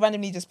Lin May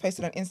randomly just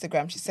posted on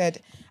Instagram. She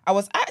said, I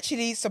was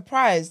actually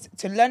surprised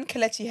to learn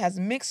Kelechi has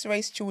mixed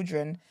race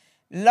children.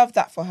 Love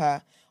that for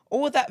her.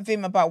 All that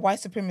vim about white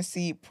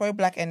supremacy,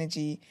 pro-black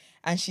energy,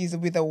 and she's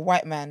with a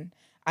white man.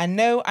 I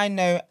know,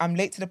 I'm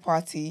late to the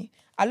party.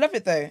 I love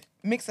it though.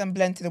 Mix and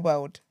blend to the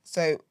world.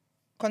 So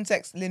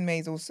context, Lin May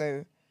is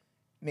also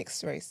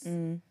mixed race.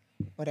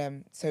 But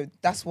so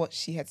that's what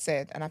she had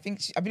said. And I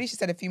believe she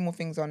said a few more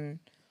things on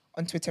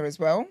Twitter as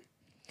well.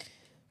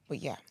 But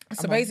yeah.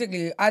 So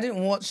basically, I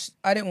didn't watch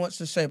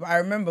the show, but I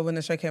remember when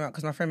the show came out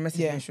because my friend messaged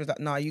me Yeah. and she was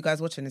like, "Nah, you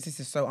guys watching this? This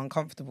is so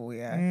uncomfortable."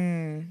 Yeah,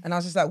 and I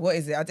was just like, "What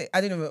is it?"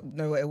 I didn't even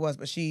know what it was,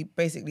 but she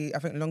basically, I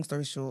think, long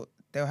story short,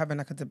 they were having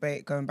like a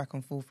debate going back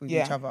and forth with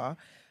Yeah. each other,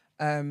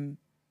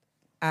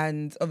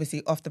 and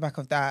obviously off the back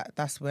of that,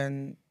 that's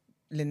when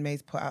Lin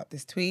May's put out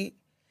this tweet.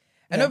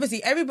 And Yeah.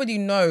 obviously everybody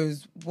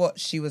knows what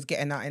she was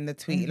getting at in the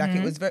tweet. Like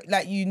it was very,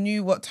 like you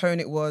knew what tone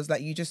it was,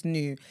 like you just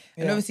knew.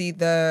 And Yeah. obviously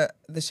the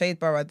Shade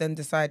Borough then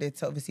decided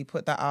to obviously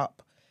put that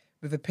up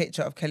with a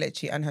picture of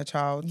Kelechi and her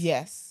child.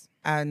 Yes.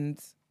 And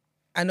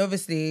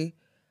obviously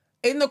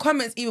in the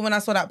comments, even when I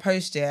saw that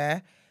post,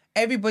 yeah,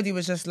 everybody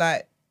was just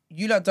like,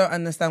 you lot don't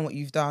understand what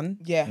you've done.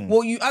 Yeah.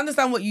 Well, you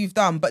understand what you've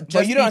done, but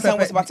just you don't be understand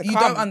what's prepared- about to You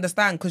come. don't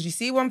understand because you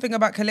see one thing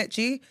about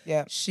Kelechi,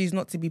 Yeah. she's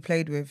not to be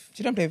played with.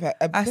 She don't play with her.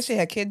 Especially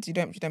her kids, you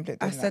don't play with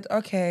them. I said,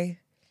 okay,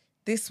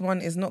 this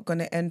one is not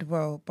gonna end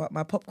well, but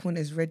my popcorn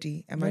is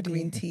ready and my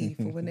green tea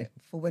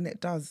for when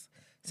it does.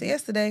 So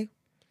yesterday,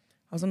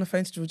 I was on the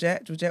phone to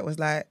Georgette. Georgette was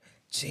like,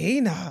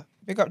 Gina.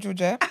 Big up,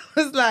 Georgia. I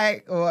was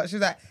like, what? She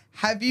was like,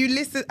 have you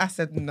listened? I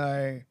said,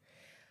 no.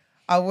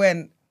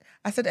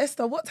 I said,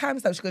 Esther, what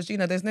timestamp? She goes,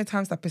 Gina, there's no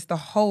timestamp. It's the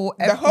whole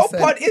The episode. whole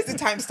pod is the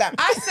timestamp.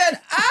 I said,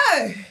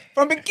 oh.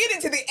 From beginning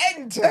to the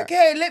end.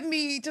 Okay, let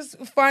me just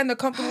find a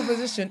comfortable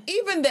position.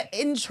 Even the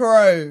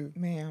intro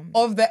Ma'am.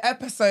 of the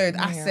episode,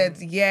 I Yeah. said,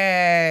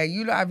 yeah,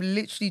 you lot have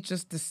literally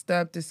just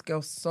disturbed this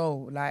girl's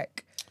soul,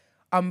 like,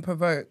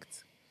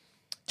 unprovoked.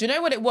 Do you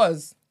know what it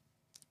was?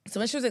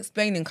 So when she was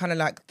explaining kind of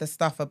like the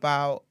stuff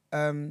about,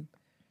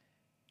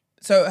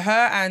 so her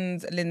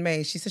and Lin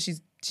May, she said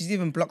she's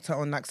even blocked her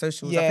on like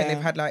socials. I think Yeah.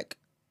 they've had like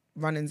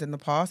run-ins in the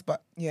past,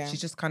 but Yeah.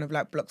 she's just kind of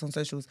like blocked on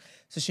socials.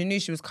 So she knew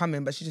she was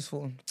coming, but she just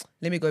thought,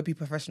 let me go be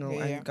professional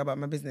Yeah, and yeah. go about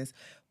my business.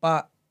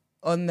 But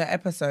on the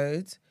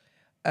episode,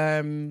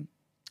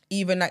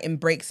 even like in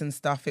breaks and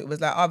stuff, it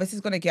was like, oh, this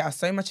is gonna get us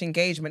so much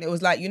engagement. It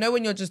was like, you know,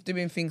 when you're just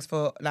doing things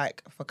for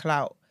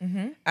clout.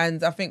 Mm-hmm.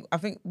 And I think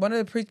one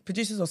of the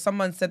producers or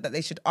someone said that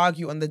they should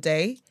argue on the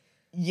day.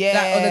 Yeah.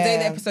 Like on the day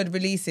the episode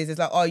releases, it's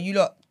like, oh, you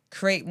lot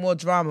create more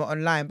drama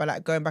online by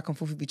like going back and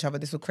forth with each other.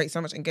 This will create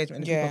so much engagement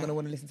and people Yeah. are gonna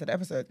want to listen to the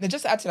episode. No,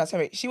 just to add to that,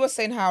 sorry. She was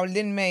saying how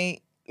Lin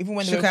May, even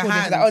when they Shook were her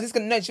recording, she was like, hand. oh, this is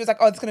gonna, no, she was like,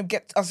 oh, it's gonna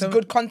get us So-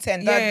 good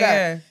content. Da, Yeah, da, da.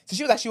 yeah. So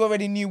she was like, she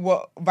already knew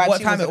what vibe What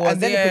she time was it on. was,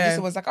 And then yeah. the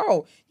producer was like,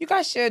 oh, you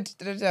guys should.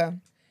 Da, da, da.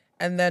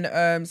 And then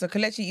so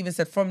Kelechi even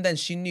said from then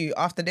she knew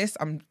after this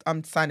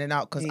I'm signing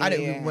out because I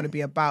don't even want to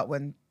be about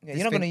when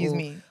you're not going to use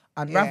me.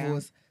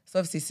 Unravels. So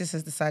obviously sis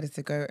has decided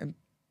to go and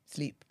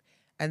sleep.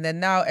 And then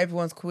now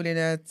everyone's calling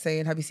her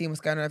saying, have you seen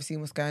what's going on? Have you seen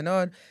what's going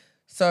on?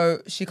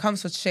 So she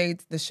comes for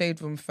the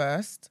shade room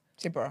first.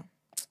 Shade Borough.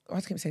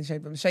 I keep saying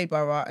shade room, Shade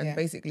Borough, and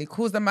basically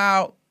calls them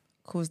out,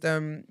 calls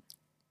them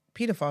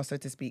paedophiles, so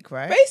to speak,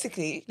 right?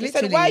 Basically,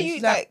 literally.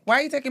 Said,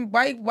 why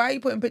are you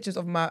putting pictures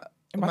of my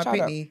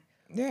pitney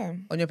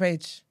on your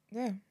page?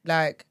 Yeah.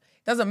 Like,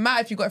 it doesn't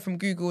matter if you got it from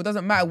Google, it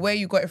doesn't matter where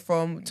you got it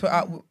from,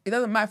 Twitter, it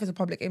doesn't matter if it's a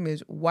public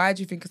image. Why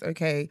do you think it's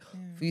okay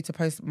for you to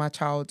post my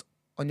child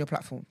on your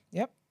platform?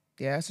 Yep.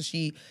 Yeah, so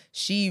she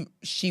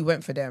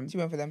went for them. She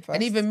went for them first.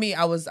 And even me,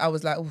 I was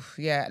like, oof,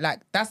 yeah,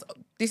 like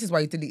this is why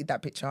you deleted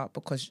that picture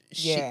because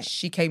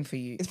she came for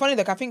you. It's funny,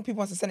 like I think people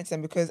want to send it to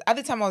them because at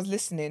the time I was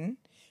listening,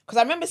 because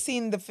I remember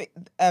seeing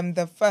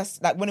the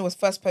first, like when it was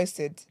first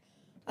posted,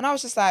 and I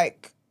was just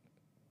like,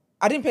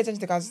 I didn't pay attention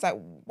to it. I was just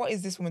like, what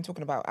is this woman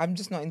talking about? I'm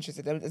just not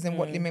interested as in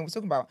what Lin-May was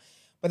talking about.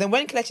 But then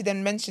when Kelechi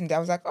then mentioned it, I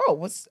was like, oh,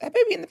 was her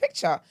baby in the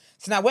picture?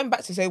 So then I went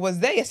back to say it was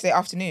there yesterday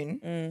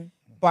afternoon.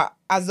 But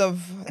as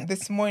of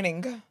this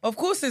morning, of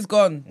course it's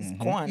gone. It's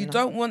gone. You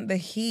don't want the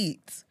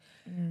heat.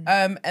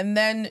 And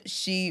then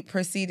she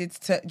proceeded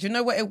to, do you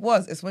know what it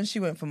was? It's when she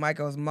went for my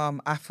girl's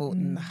mum. I thought,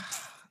 nah.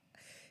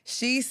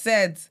 She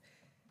said,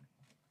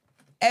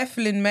 F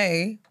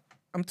Lin-May,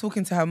 I'm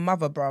talking to her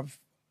mother, bruv.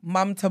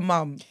 Mum to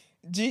mum.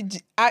 Do you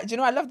know what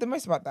I love the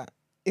most about that?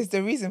 Is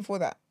the reason for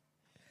that.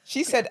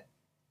 She said,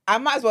 I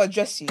might as well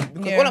address you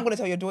because all I'm going to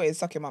tell your daughter is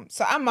suck your mum.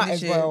 So I might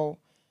as well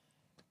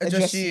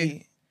address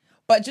you.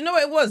 But do you know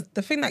what it was?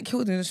 The thing that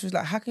killed me, she was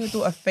like, how can your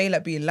daughter fail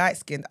at being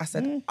light-skinned? I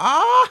said,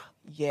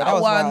 yeah, that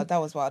was wild. That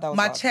was wild.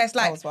 My chest,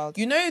 like,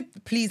 you know,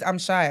 please, I'm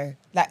shy.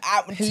 Like,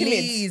 I'm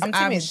timid. I'm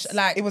timid.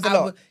 Like, it was a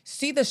lot.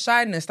 See the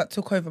shyness that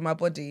took over my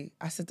body.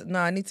 I said, no,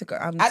 I need to go.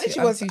 I'm I too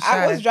shy.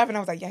 I was driving, I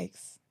was like,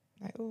 yikes.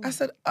 Like, I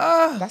said,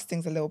 that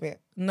stings a little bit.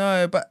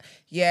 No, but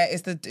yeah,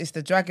 it's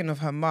the dragging of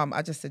her mum.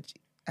 I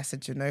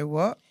said, you know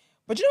what?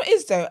 But you know what it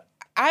is though?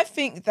 I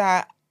think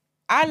that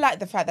I like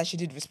the fact that she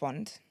did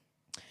respond.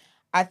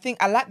 I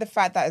like the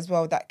fact that as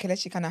well that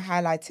Kelechi kind of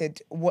highlighted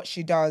what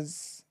she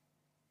does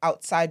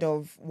outside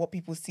of what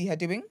people see her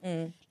doing.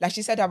 Like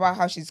she said about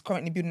how she's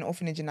currently building an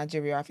orphanage in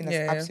Nigeria. I think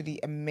that's absolutely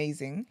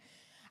amazing.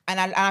 And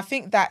I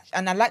think that,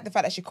 and I like the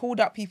fact that she called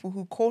out people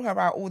who call her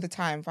out all the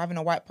time for having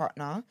a white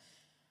partner.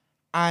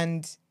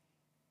 And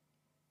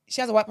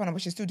she has a white partner,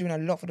 but she's still doing a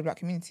lot for the black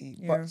community.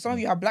 Yeah. But some of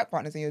you have black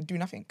partners and you're doing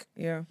nothing.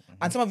 Yeah.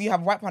 And some of you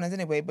have white partners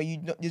anyway, but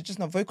you're just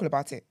not vocal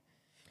about it.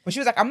 But she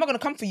was like, I'm not going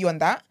to come for you on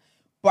that.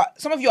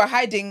 But some of you are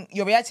hiding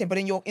your reality, but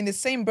then you're in the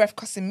same breath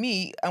cussing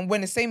me and we're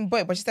in the same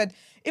boat. But she said,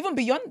 even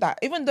beyond that,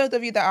 even those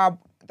of you that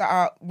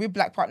are with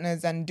black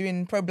partners and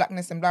doing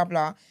pro-blackness and blah,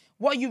 blah,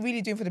 what are you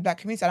really doing for the black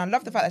community? And I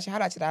love the fact that she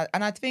highlighted that.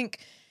 And I like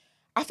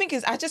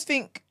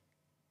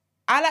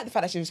the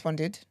fact that she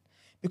responded.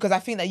 Because I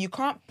think that you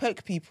can't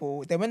poke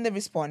people. Then when they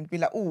respond, be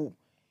like, oh,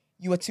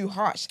 you were too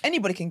harsh.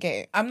 Anybody can get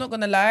it. I'm not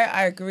gonna lie,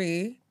 I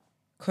agree.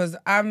 Because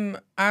I'm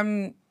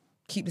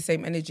keep the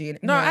same energy.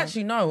 No,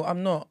 actually, no,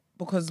 I'm not.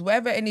 Because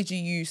whatever energy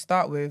you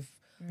start with,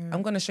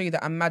 I'm gonna show you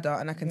that I'm madder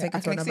and I can take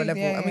it to another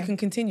level. And we can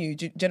continue.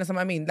 Do you understand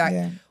what I mean?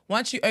 Like,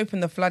 once you open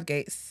the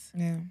floodgates,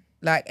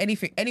 like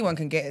anyone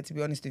can get it, to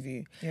be honest with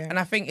you. Yeah. And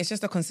I think it's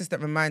just a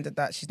consistent reminder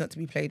that she's not to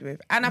be played with.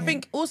 And I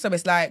think also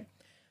it's like,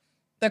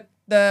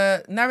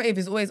 the narrative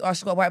is always, oh,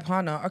 she got a white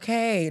partner.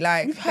 Okay,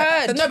 like we've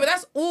heard. No, but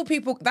that's all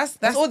people. That's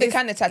all they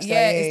can attach.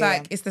 Yeah, it's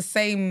like it's the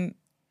same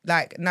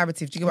like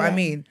narrative. Do you get what I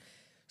mean?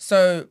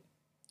 So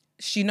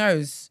she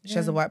knows she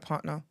has a white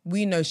partner.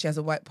 We know she has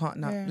a white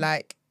partner. Yeah.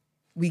 Like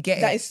we get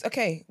it. That is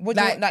okay. What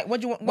do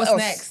you want? What's else?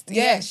 next?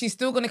 Yeah, she's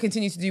still gonna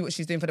continue to do what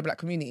she's doing for the black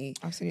community.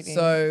 Absolutely.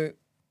 So,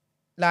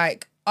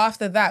 like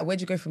after that, where'd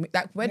you go from?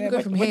 Like where do you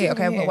go from here?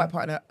 Okay, I've got a white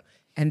partner,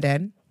 and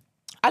then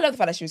I love the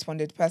fact that she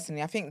responded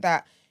personally. I think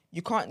that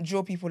you can't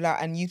draw people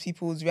out and use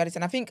people's reality.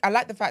 And I think I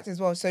like the fact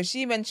as well. So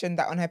she mentioned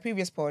that on her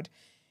previous pod,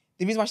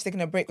 the reason why she's taking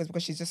a break was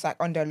because she's just like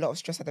under a lot of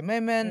stress at the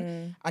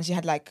moment. And she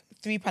had like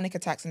 3 panic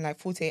attacks in like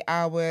 48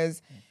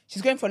 hours.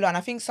 She's going for a lot. And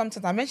I think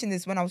sometimes, I mentioned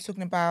this when I was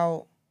talking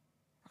about,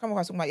 I can't remember what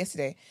I was talking about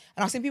yesterday.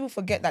 And I've seen people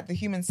forget that the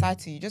human side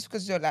to you, just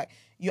because you're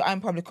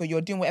in public or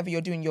you're doing whatever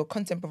you're doing, your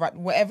content provider,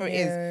 whatever it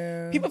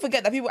is. People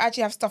forget that people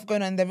actually have stuff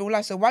going on in their real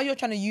life. So while you're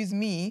trying to use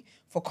me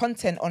for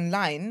content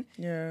online,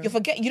 you're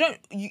forgetting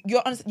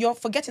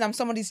I'm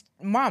somebody's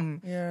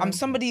mum. I'm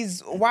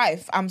somebody's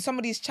wife. I'm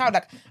somebody's child.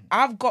 Like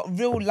I've got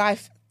real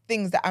life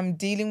things that I'm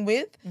dealing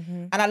with.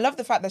 And I love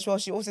the fact that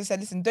she also said,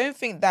 listen, don't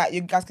think that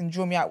you guys can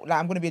draw me out. Like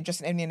I'm going to be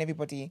addressing any and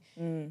everybody.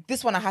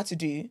 This one I had to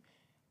do.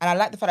 And I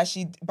like the fact that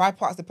she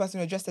bypassed the person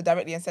who addressed her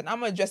directly and said,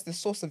 I'm going to address the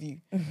source of you,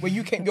 where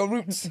you came, your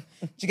roots. Do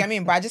you get what I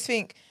mean? But I just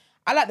think,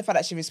 I like the fact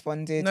that she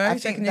responded. No, I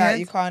think that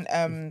you can't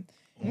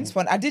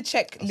respond. I did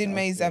check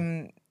Lin-May's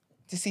to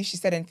see if she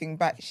said anything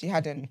back. She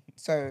hadn't.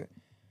 So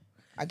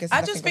I guess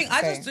I just think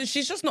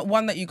she's just not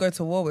one that you go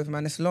to war with,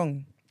 man. It's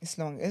long. It's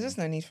long. There's just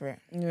no need for it.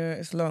 Yeah,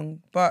 it's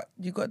long, but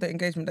you got the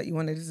engagement that you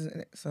wanted, isn't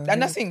it? So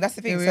And that's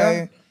the thing. Here we So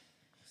are.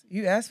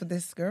 You asked for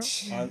this, girl.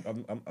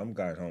 I'm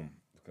going home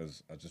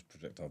because I just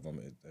projectile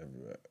vomited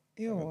everywhere.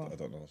 Ew. I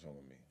don't know what's wrong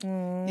with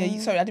me. Yeah,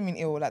 sorry, I didn't mean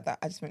ill like that.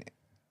 I just meant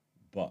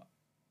But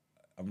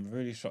I'm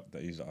really shocked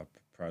that you are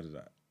proud of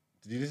that.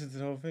 Did you listen to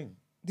the whole thing?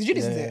 Did you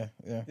listen to it?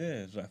 Yeah. Yeah,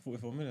 it's like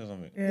 44 minutes or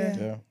something. Yeah.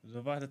 Yeah. It was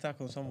a violent attack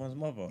on someone's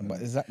mother.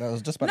 But is that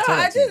was just about No, to tell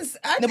I that to you.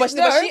 didn't. No, but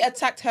she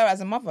attacked her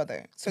as a mother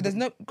though. So there's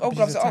no But gold she's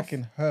gloves are off.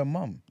 attacking her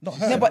mum, not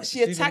her. No, but she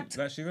She attacked.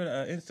 like she read it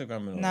on Instagram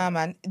and all. Nah,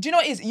 man. Do you know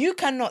what it is? You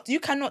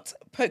cannot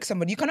poke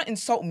somebody. You cannot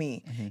insult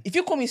me. If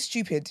you call me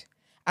stupid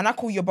and I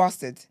call you a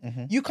bastard,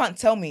 you can't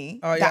tell me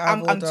Oh, that yeah,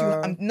 I'm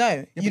too.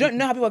 No, you don't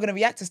know how people are gonna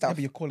react to Yeah, stuff.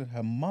 but you're calling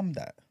her mum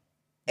that.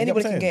 You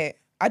Anybody what I'm can saying?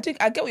 get it.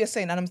 I get what you're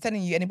saying, and I'm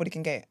telling you, anybody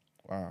can get it.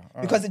 Wow. all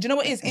right. Because do you know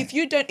what it is? If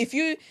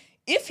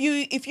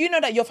you know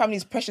that your family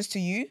is precious to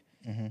you,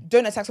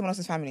 don't attack someone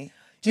else's family.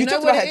 You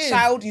talked about her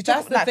child. You That's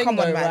talked the like, thing, come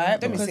on, though, man. right?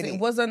 Don't be Because silly. it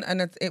wasn't,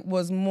 and it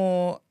was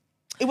more.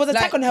 It was an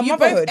attack on her you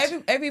motherhood.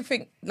 Both,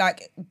 everything,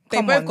 like they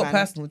Come both on, got man.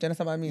 personal. Do you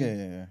understand what I mean?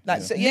 Yeah.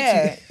 Like, so,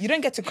 yeah, you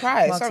don't get to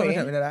cry. Mark, Sorry. someone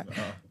get rid of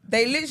that.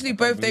 They literally I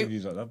both. believe They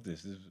you love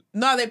this.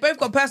 no, they both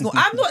got personal.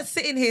 I'm not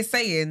sitting here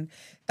saying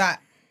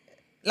that.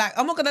 Like,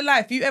 I'm not gonna lie.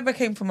 If you ever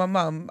came for my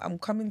mum, I'm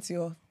coming to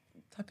your,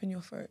 tapping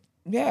your throat.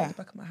 Yeah. The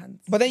back of my hands.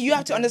 But then you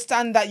have to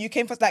understand that you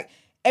came first. Like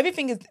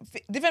everything is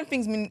different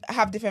things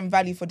have different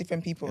value for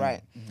different people,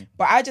 right?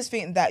 But I just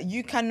think that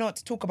you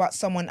cannot talk about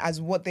someone as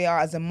what they are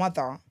as a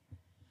mother,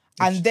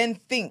 and then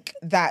think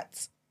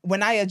that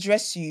when I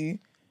address you,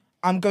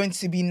 I'm going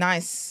to be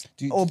nice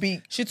or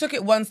be She took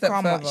it one step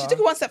calmer. further. She took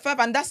it one step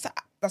further, and that's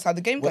how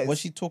the game goes. Was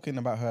she talking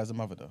about her as a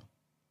mother though?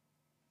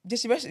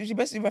 She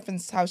basically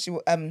referenced how she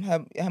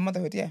her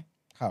motherhood. Yeah,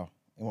 How?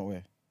 In what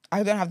way?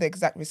 I don't have the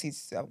exact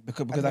receipts.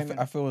 Because at the I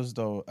moment. feel as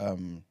though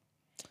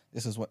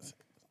this is what.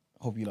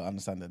 Hope you don't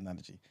understand the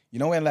analogy. You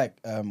know when like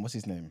what's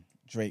his name?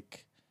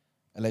 Drake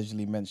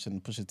allegedly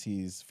mentioned Pusha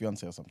T's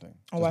fiance or something.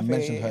 Oh, I Just feel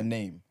mentioned you, her yeah.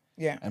 name.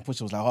 Yeah. And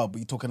Pusha was like, "Oh, but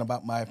you're talking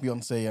about my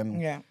fiance," and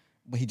Yeah.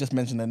 but he just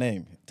mentioned her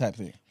name, type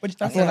thing. But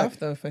That's feel enough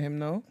though for him,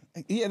 no?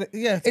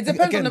 Yeah. It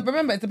depends on the.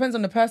 Remember, it depends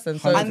on the person.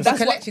 So And for that's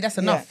what- Kelechi, that's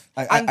enough.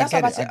 Yeah. I And that's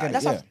get what it, I get it,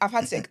 that's what yeah. I've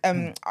had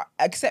to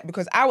accept,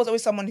 because I was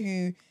always someone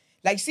who,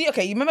 like, see,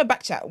 okay, you remember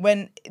Backchat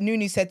when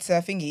Nunu said to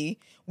Thingy,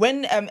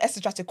 when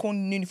Esther tried to call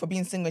Nunu for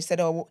being single, she said,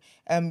 "Oh,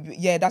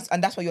 yeah, that's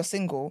why you're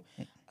single,"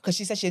 because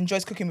she said she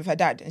enjoys cooking with her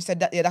dad, and she said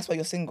that, yeah, that's why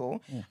you're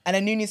single. And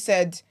then Nunu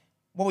said,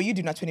 "What were you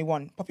doing at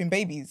 21, popping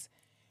babies?"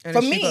 And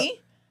For then she me,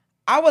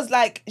 I was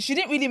like, she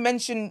didn't really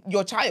mention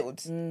your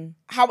child.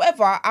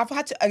 However, I've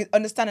had to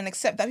understand and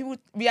accept that people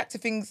react to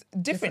things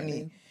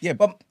differently. Yeah,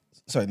 But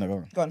sorry, no, go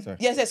on. Go on. Sorry.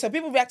 Yes, so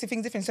people react to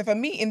things different. So for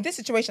me, in this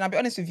situation, I'll be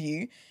honest with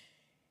you,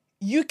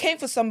 you came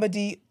for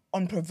somebody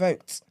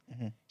unprovoked.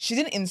 She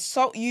didn't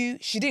insult you.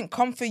 She didn't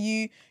come for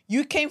you.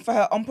 You came for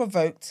her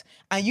unprovoked,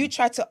 and you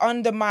tried to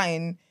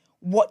undermine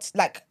what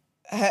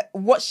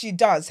she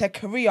does, her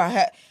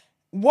career,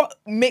 what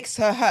makes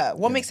her her,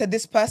 what makes her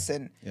this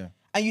person. Yeah.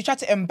 And you tried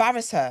to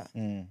embarrass her.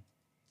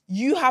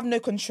 You have no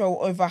control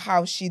over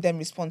how she then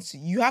responds to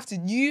you.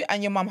 You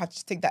and your mum have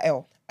to take that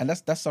L. And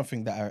that's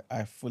something that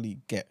I fully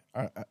get.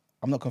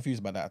 I'm not confused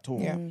about that at all.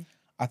 Yeah.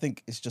 I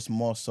think it's just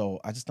more so,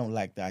 I just don't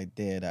like the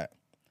idea that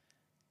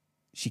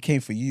she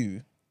came for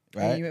you,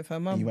 right? you went for her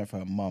mum. And you went for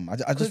her mum.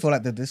 I just feel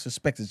like the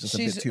disrespect is just a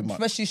bit too much.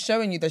 But she's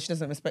showing you that she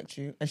doesn't respect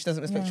you, and she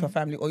doesn't respect your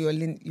family or your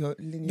lineage.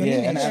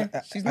 Yeah,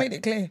 and She's made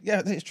it clear.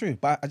 Yeah, it's true.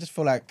 But I just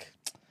feel like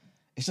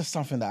it's just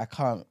something that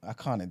I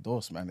can't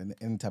endorse, man, in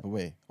any type of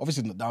way.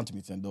 Obviously not down to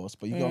me to endorse,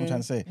 but you get what I'm trying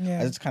to say.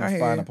 Yeah. I just kind I of hear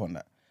frown you. upon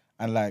that.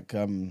 And like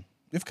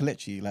with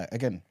Kelechi, like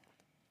again,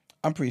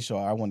 I'm pretty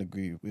sure I won't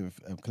agree with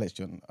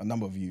Kelechi on a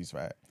number of views,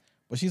 right?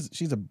 But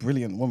she's a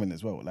brilliant woman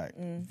as well, like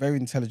very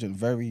intelligent,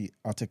 very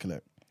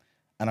articulate.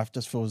 And I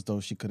just feel as though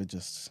she could have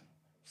just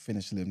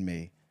finished Lin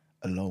May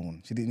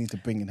alone. She didn't need to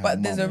bring in her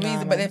But there's a mum.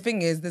 reason. But the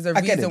thing is, there's a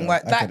I get it reason though,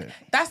 why. I get it.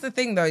 That's the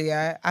thing, though.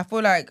 Yeah, I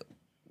feel like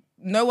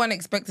no one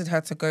expected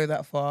her to go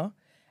that far,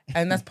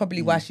 and that's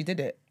probably why she did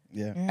it.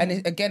 Yeah. And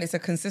again, it's a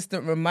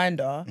consistent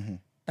reminder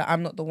that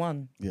I'm not the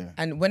one. Yeah.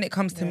 And when it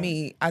comes to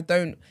me, I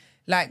don't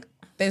like.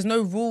 There's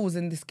no rules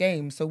in this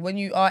game, so when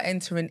you are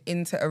entering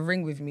into a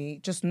ring with me,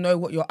 just know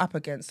what you're up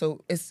against. So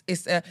it's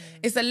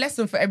a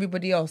lesson for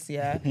everybody else,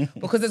 yeah.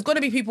 Because there's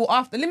gonna be people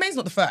after. Lin May's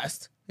not the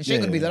first. And she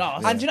ain't gonna be the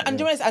last. And do you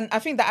know, and I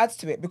think that adds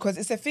to it, because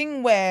it's a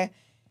thing where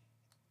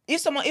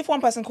if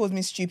one person calls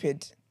me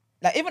stupid,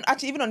 like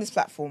even on this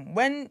platform,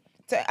 when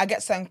I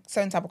get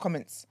certain type of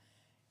comments,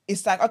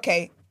 it's like,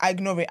 okay, I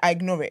ignore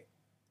it.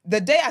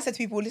 The day I said to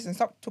people, listen,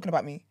 stop talking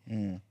about me.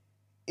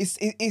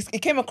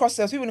 It came across,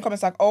 there was people in the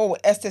comments like, oh,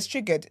 Esther's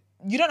triggered.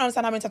 You don't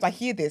understand how many times I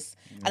hear this.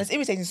 And it's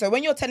irritating. So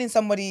when you're telling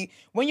somebody,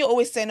 when you're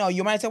always saying, oh,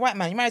 you're married to a white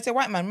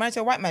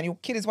man, your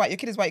kid is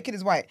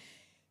white,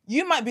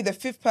 you might be the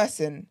fifth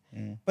person,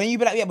 but you'd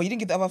be like, yeah, but you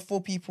didn't give the other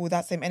 4 people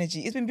that same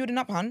energy. It's been building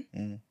up,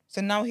 hun.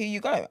 So now here you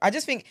go. I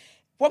just think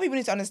what people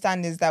need to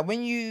understand is that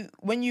when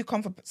you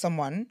come for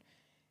someone,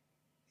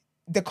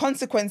 the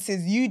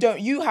consequences,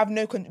 you have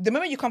no, the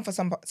moment you come for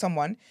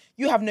someone,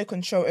 you have no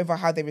control over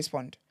how they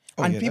respond.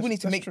 And yeah, people need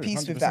to that's make true,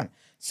 peace with 100%. that.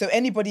 So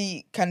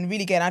anybody can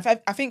really get, and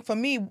I think for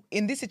me,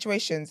 in these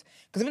situations,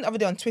 because even the other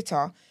day on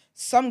Twitter,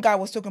 some guy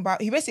was talking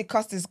about, he basically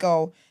cussed this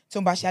girl,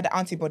 talking about she had an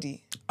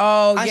antibody.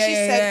 Oh, And yeah, she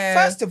yeah, said,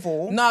 yeah. first of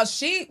all... No,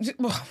 she took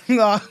a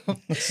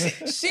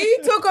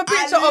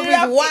picture of love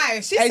his it.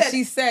 wife She and said,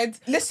 she said,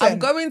 listen. I'm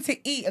going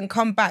to eat and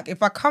come back.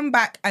 If I come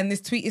back and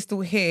this tweet is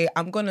still here,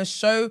 I'm going to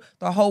show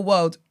the whole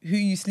world who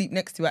you sleep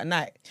next to at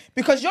night.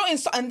 Because you're and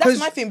that's 'Cause-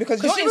 my thing,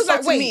 because 'cause you're she was like,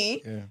 insulting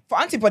wait. me for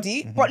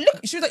antibody, but look,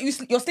 She was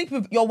like, you're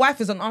sleeping with your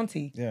wife is an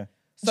auntie. Yeah.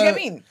 do you know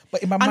what I mean?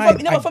 But in my And mind,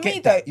 for, no, I but for get me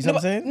that. though, You know what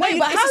I'm saying? No, Wait,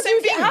 but it's how the do same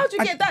you get? thing. How do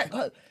you get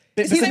that?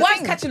 It's His the same wife's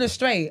thing. catching a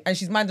stray and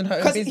she's minding her own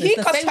Because business. he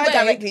The cussed same her way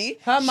directly,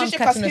 her she mum's should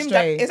cuss catching a him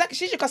stray. exactly.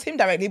 She should cuss him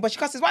directly, but she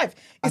cussed his wife.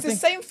 It's the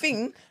same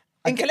thing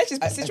in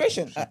Kelechi's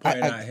situation.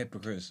 Pointing out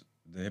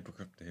the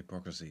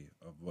hypocrisy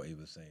of what he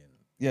was saying.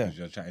 Yeah. Because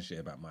you're chatting shit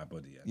about my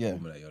body, and Yeah. the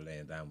woman that you're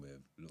laying down with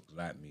looks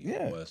like me,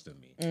 Yeah. or worse than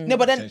me. No,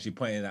 but then Essentially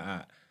pointing that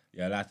out,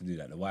 you're allowed to do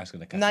that. The wife's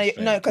gonna catch no, a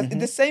stray. no, because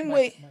the same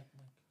way,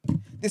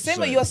 the same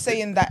way Sorry. you're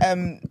saying that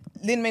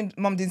Lin May's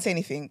mum didn't say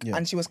anything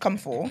and she was come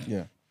for.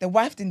 Yeah. The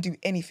wife didn't do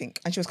anything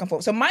and she was come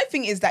for. So my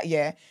thing is that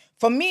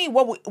for me,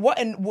 what would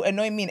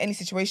annoy me in any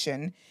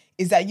situation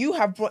is that you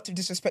have brought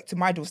disrespect to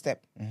my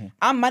doorstep.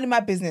 I'm minding my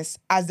business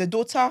as the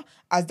daughter,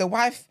 as the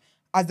wife,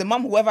 as the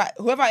mum, whoever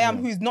I am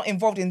who's not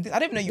involved in this. I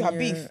don't even know you have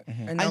beef.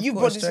 And And I've you got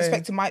brought a stray.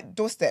 disrespect to my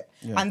doorstep.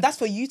 And that's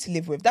for you to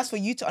live with. That's for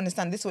you to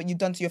understand this is what you've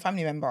done to your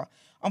family member.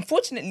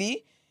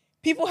 Unfortunately,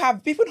 people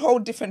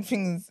hold different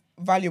things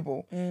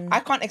valuable. I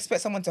can't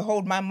expect someone to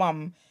hold my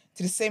mum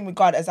to the same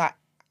regard as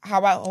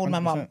how I hold my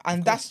mum. 100%,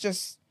 And that's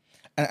just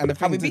And the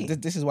How thing we is, be.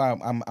 this is why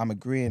I'm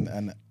agreeing,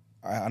 and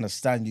I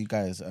understand you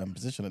guys'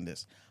 position on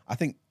this. I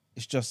think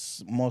it's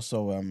just more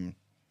so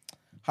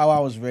how I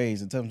was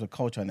raised in terms of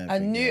culture and I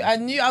everything. knew.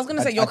 yeah. I was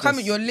gonna say I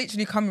just- you're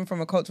literally coming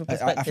from a cultural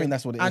perspective. I think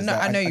that's what it is. I know.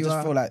 Like, I know I you just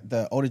are. feel like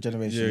the older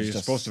generation Yeah, is you're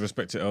just supposed to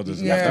respect your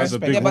elders. Yeah. Like, as a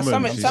big Yeah, but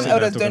woman, some she's some sitting there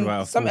elders talking don't.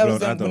 about Some full-blown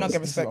elders don't. Will not adults.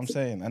 get This is what I'm respect.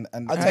 saying.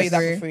 And I'll I tell you that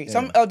agree. for free. Yeah.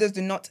 Some elders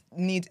do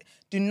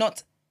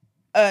not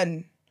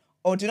earn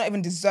or do not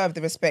even deserve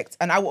the respect.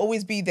 And I will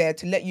always be there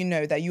to let you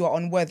know that you are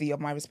unworthy of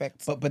my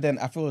respect. But then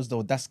I feel as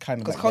though that's kind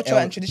of Because like the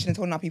culture and tradition is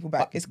holding our people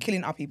back. It's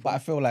killing our people. But I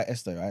feel like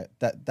Esther, right?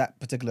 That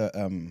particular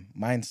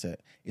mindset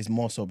is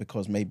more so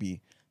because maybe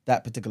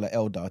that particular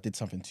elder did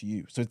something to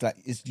you. So it's like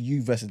it's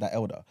you versus that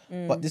elder.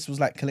 But this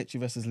was like Kelechi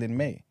versus Lin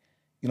May.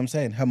 You know what I'm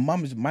saying? Her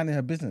mum is minding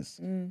her business.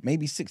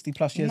 Maybe 60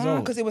 plus years No,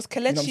 old. because it was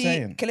You know what I'm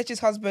saying? Kelechi's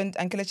husband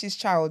and Kelechi's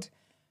child.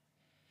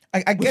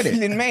 I get it.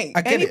 Lin May.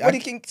 I get Anybody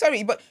it. can.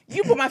 Sorry, but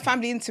you put my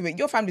family into it.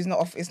 Your family's not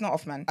off. It's not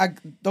off, man.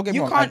 Don't get me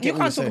You wrong. I can't. get You what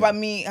can't you're talk about saying.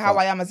 me how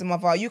I am as a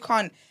mother. You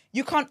can't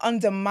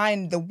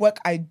undermine the work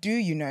I do.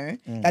 You know,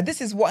 like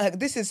this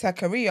is her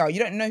career. You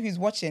don't know who's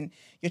watching.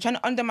 You're trying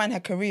to undermine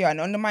her career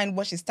and undermine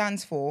what she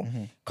stands for,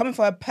 coming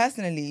for her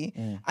personally,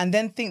 and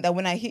then think that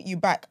when I hit you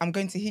back, I'm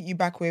going to hit you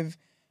back with,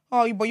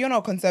 oh, but you're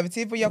not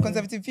conservative, but you're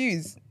conservative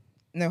views.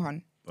 No,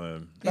 hun.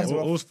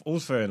 All-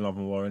 all's fair in love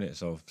and war, innit?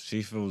 So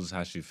she feels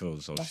how she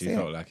feels. So she it.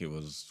 felt like it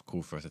was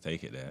cool for her to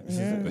take it there.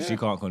 But she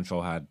can't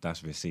control how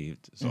that's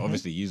received. So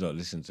obviously you don't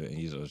listen to it and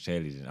you don't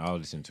cheerleading. I'll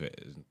listen to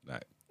it.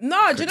 Like,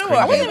 No, do you know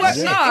what? cringing. It worked.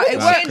 Yeah. No, It it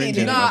was worked.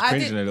 cringing. No, I was I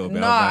cringing a didn't. little bit.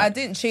 No, I was I like,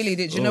 didn't cheerlead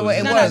it. Do you know oh, what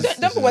it no, was? Don't This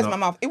put is words in not-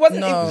 my mouth. It wasn't.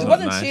 No. It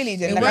wasn't Nice.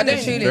 cheerleading. It Like, I wasn't don't.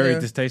 cheerleading. Very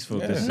distasteful.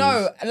 This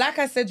No, like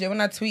I said, yeah,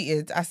 when I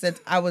tweeted, I said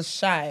I was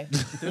shy.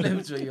 Don't let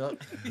me draw you up.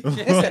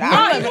 Listen, No,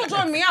 I'm you're not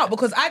drawing me out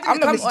because I I'm didn't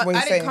not listening to what come. you're I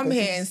didn't saying, come 'cause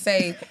here it's- and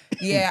say,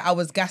 yeah, I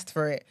was gassed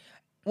for it.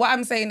 What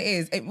I'm saying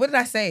is, what did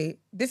I say?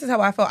 This is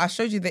how I felt. I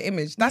showed you the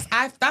image. That's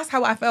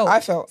how I felt. I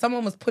felt.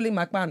 Someone was pulling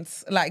my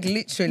pants, like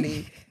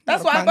literally.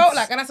 That's Your what I pants. felt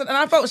like, and I said, and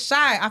I felt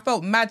shy. I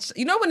felt mad.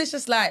 You know when it's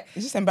just like.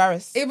 It's just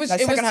embarrassed. It was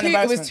Like secondhand it was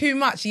embarrassment. too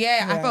much.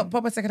 Yeah, I Yeah. felt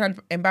proper secondhand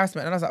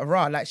embarrassment, and I was like,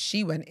 raw. Like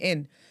she went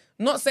in.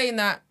 Not saying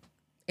that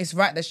it's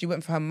right that she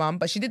went for her mum,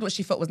 but she did what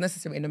she felt was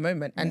necessary in the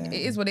moment, and it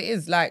is what it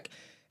is. Like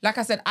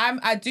I said,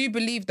 I do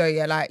believe though,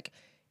 yeah, like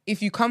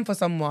if you come for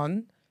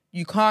someone,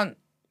 you can't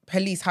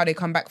police how they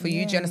come back for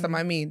you. Do you understand what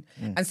I mean?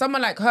 And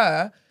someone like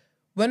her.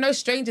 We're no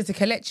stranger to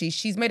Kelechi.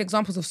 She's made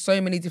examples of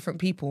so many different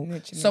people.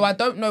 Literally. So I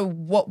don't know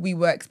what we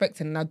were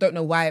expecting, and I don't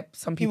know why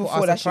some people People are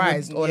thought that she would-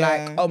 surprised or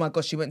yeah. like, oh my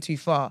gosh, she went too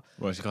far.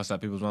 Well, she cussed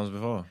out people's mums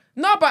before.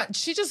 No, but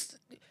she just.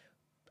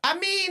 I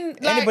mean,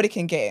 like, Anybody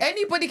can get it.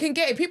 Anybody can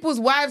get it. People's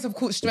wives have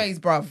caught strays,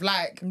 bruv.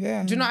 Like,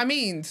 Yeah. do you know what I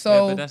mean? Yeah,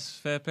 So, but that's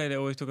fair play. They're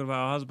always talking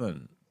about her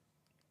husband.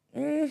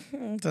 I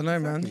don't know,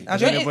 man. I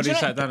Has don't, anybody do you know-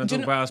 sat down and do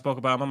you talked about spoke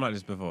about her mum like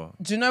this before?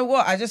 do you know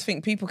what? I just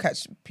think people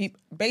catch.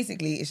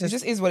 Basically, it's It just.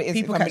 just is what it is.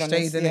 People if I'm catch being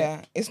honest. strays, innit?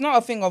 Yeah, it's not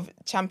a thing of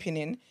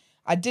championing.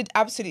 I did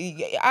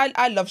absolutely.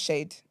 I love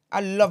shade.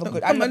 I love a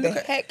good. I Come love on, the look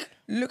at- heck.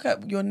 Look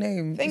at your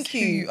name. Thank It's who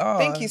you. are.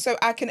 Thank you. So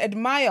I can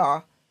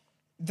admire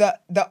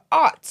the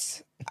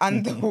art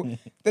and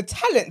the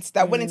talent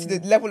that went into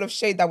the level of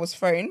shade that was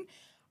thrown.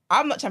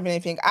 I'm not championing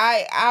anything.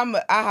 I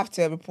have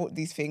to report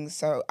these things.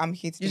 So I'm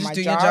here to do You're my just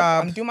doing job. your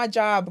job. I'm doing my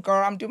job,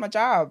 girl. I'm doing my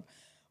job.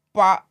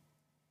 But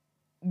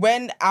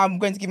when I'm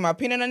going to give my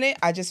opinion on it,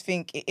 I just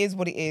think it is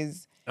what it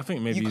is. I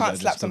think maybe you that can't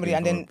just slap could somebody be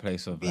and from then a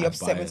place of, be like,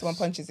 upset when bias. someone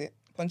punches you.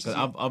 'Cause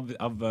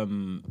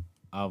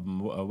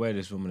I'm aware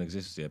this woman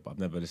exists here, but I've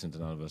never listened to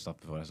none of her stuff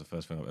before. That's the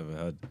first thing I've ever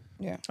heard.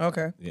 Yeah.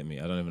 Okay. You get me?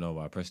 I don't even know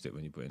why I pressed it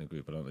when you put it in a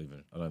group. I don't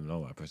even know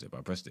why I pressed it, but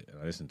I pressed it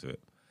and I listened to it.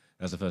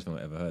 That's the first thing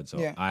I've ever heard. So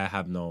Yeah. I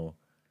have no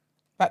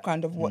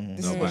Background of what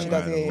this is what she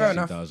does. background of Yeah, what yeah. she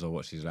enough. does or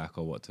what she's like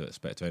or what to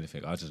expect or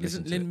anything. I just listen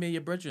Isn't to Lin it. May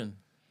your brethren?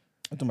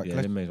 I'm talking about Yeah,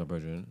 collect- Lin May's my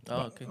brethren. Oh,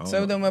 but okay. I don't So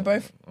know- then we're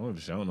both. I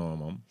don't know her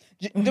mum.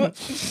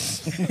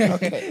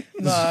 Okay.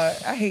 No,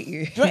 I hate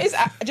you. Do you know what it is? Do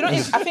you know what it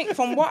is? I think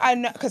from what I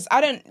know, because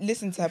I don't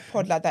listen to her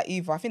pod like that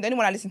either. I think the only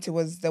one I listened to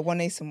was the One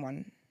Nation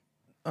one.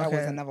 That was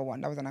Okay. another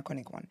one. That was an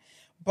iconic one.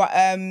 But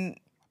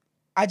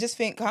I just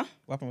think, What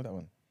happened with that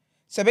one?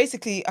 So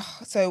basically,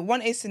 so One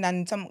Nation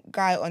and some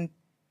guy on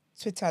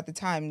Twitter at the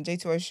time,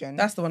 J2 Ocean.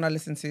 That's the one I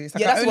listened to. It's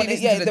like yeah, I that's only what.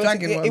 listen Yeah, to the there was,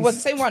 dragon it, ones. it was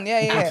the same one.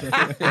 Yeah.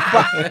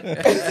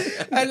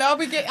 And I'll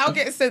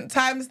get sent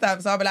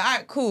timestamps. I'll be like,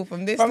 alright, cool,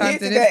 from this From time here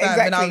to to this there, time.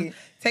 And exactly. I'm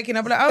taking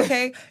up like,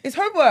 okay, it's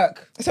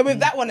homework. So with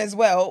that one as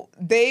well,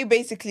 they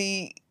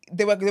basically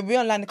they were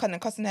online kind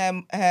of cussing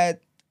her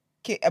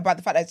kid about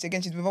the fact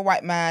that she's with a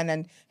white man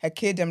and her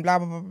kid and blah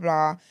blah blah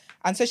blah.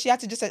 And so she had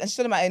to just and she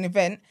told them at an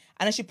event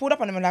and then she pulled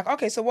up on them and like,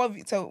 okay, so what?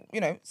 So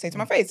say to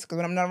my face because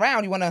when I'm not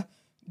around, you want to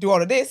do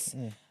all of this.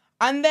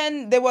 And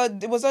then there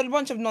was a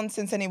bunch of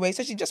nonsense anyway.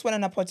 So she just went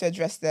on her pod to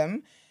address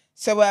them.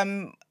 So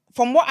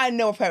from what I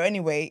know of her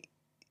anyway,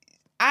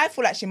 I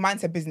feel like she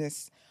minds her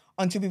business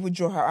until people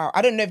draw her out.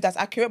 I don't know if that's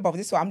accurate, but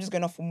this is what I'm just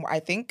going off from what I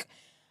think.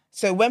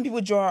 So when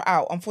people draw her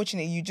out,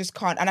 unfortunately, you just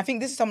can't. And I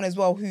think this is someone as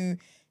well who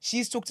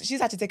she's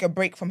had to take a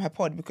break from her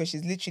pod because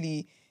she's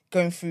literally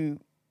going through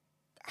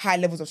high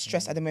levels of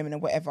stress at the moment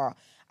and whatever.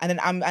 And then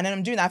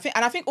I'm doing that.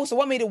 I think also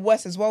what made it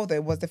worse as well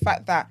though was the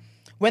fact that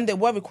when they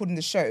were recording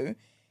the show,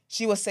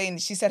 she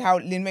said how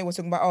Lin May was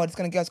talking about, it's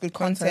going to give us good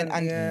content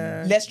and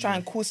yeah. let's try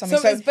and call something.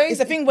 So So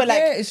it's a thing where like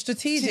yeah, it's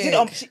strategic.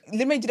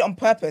 Lin May did it on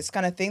purpose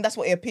kind of thing. That's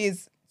what it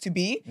appears to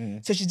be.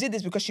 So she did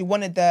this because she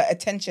wanted the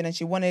attention and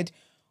she wanted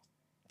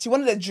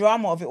the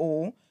drama of it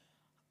all.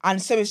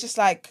 And so it's just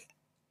like,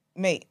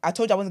 mate, I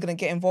told you I wasn't going to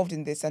get involved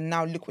in this and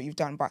now look what you've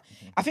done. But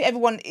I think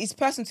everyone, it's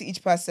person to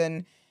each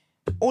person.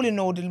 All in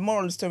all, the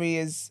moral of the story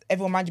is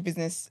everyone mind your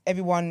business.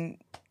 Everyone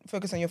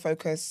focus on your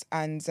focus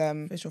and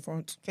Face your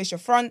front. face your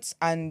front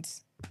and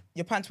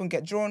your pants won't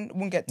get drawn,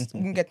 won't get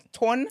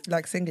torn.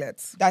 Like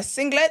singlets. That's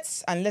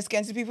singlets and let's get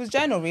into people's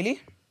journal,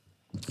 really.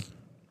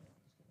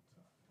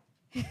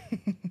 Are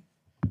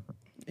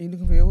you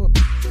looking for your whoop?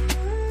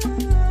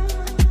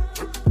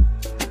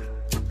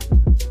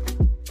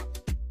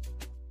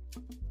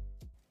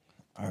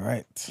 All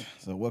right.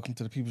 So welcome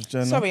to the People's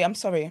Journal. Sorry, I'm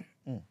sorry.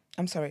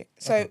 I'm sorry.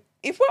 So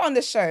if we're on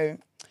the show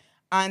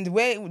and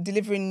we're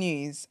delivering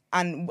news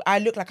and I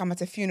look like I'm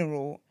at a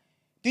funeral,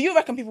 do you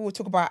reckon people will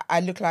talk about I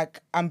look like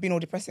I'm being all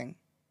depressing?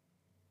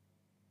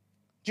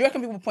 Do you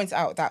reckon people will point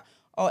out that,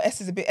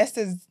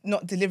 Esther's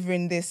not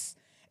delivering this.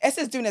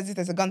 Esther's doing as if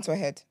there's a gun to her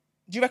head.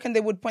 Do you reckon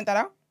they would point that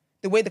out?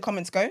 The way the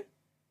comments go?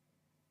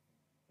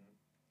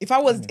 If I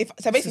was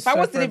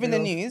delivering the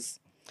news,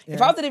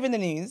 if I was delivering the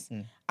news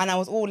and I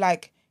was all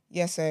like,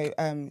 yeah, so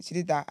she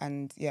did that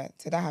and yeah,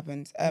 so that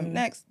happened.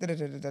 Next, do you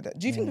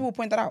think people will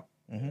point that out?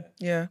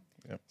 Yeah.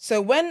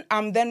 So when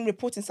I'm then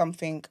reporting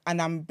something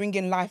and I'm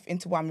bringing life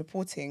into what I'm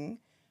reporting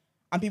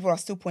and people are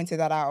still pointing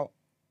that out,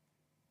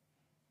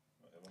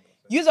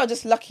 you are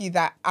just lucky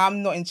that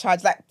I'm not in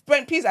charge. Like,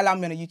 Brent, please allow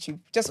me on a YouTube.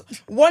 Just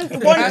one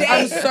day.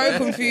 I'm so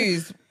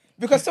confused.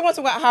 Because someone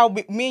talked about how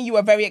me and you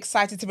were very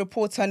excited to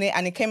report on it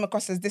and it came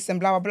across as this and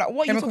blah, blah, blah.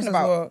 What are you talking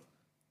about?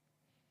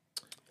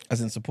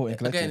 As in supporting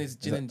collective. Again, it's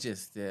gin and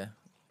gist, yeah.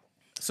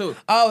 So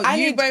Oh, I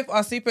you need- both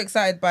are super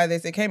excited by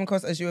this. It came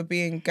across as you were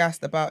being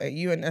gassed about it.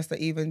 You and Esther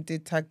even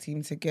did tag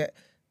team to get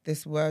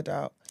this word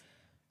out.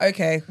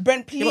 Okay.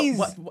 Brent, yeah,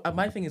 please. but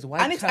my thing is, why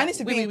I need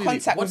to be in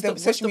contact with the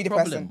social media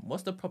problem? person.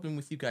 What's the problem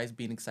with you guys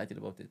being excited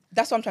about it?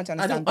 That's what I'm trying to I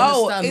understand. don't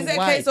Oh, understand is it a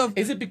why. case of-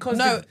 Is it because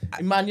No,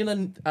 Emmanuel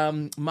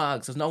and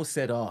Marx has now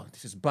said,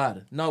 this is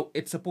bad. Now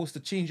it's supposed to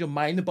change your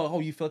mind about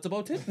how you felt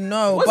about it?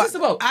 No, What's but this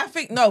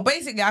about?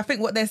 basically, I think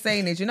what they're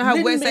saying is, you know how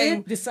Lin we're May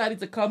saying, decided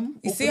to come,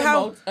 You open see her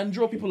how- mouth and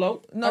draw people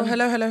out. no, and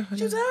hello.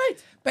 She was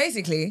alright.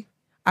 Basically,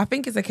 I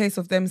think it's a case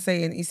of them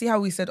saying, you see how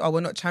we said,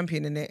 we're not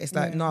championing it. It's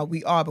like, no,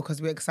 we are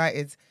because we're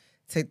excited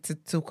to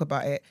talk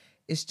about it.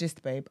 It's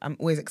just, babe, I'm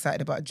always excited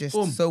about gist.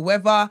 Boom. So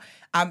whether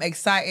I'm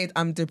excited,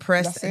 I'm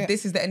depressed, That's it.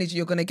 this is the energy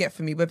you're going to get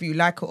from me, whether you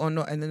like it or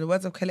not. And in the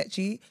words of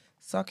Kelechi,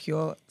 suck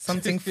your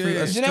something through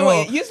a Do straw. you know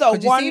what? You saw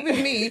 'Cause you one- see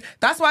with me,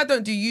 that's why I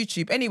don't do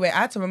YouTube. Anyway, I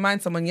had to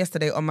remind someone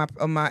yesterday on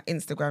my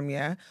Instagram,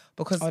 yeah,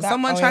 because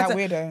someone tried to... that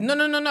weirdo.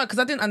 No, because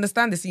I didn't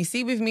understand this. You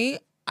see with me,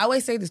 I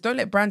always say this, don't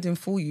let branding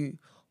fool you.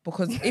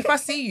 Because if I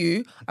see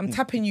you, I'm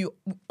tapping you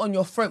on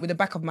your throat with the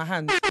back of my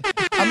hand.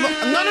 I'm not,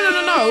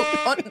 no.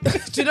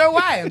 Do you know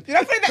why? You're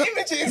not putting that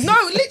images. No,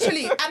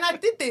 literally. And I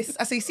did this.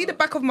 I say, see the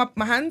back of my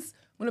hands?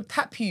 I'm going to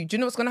tap you. Do you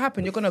know what's going to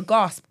happen? You're going to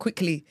gasp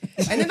quickly.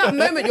 And in that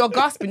moment you're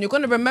gasping, you're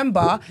going to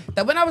remember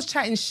that when I was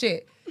chatting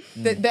shit,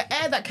 the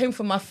air that came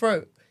from my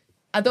throat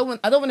I don't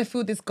want to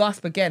feel this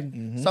gasp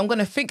again. So I'm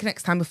gonna think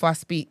next time before I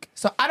speak.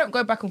 So I don't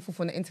go back and forth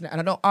on the internet, and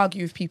I don't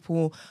argue with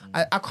people.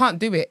 I can't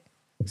do it.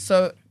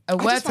 So a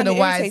word just to find the it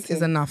wise irritating.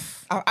 is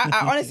enough.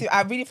 I honestly,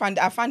 I really find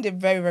it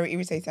very, very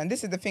irritating. And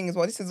this is the thing as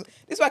well. This is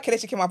why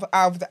Kelechi came out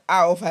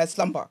of her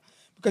slumber,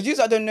 because you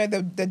don't know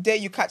the day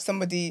you catch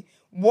somebody,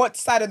 what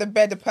side of the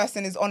bed the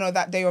person is on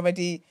that day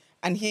already,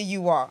 and here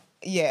you are.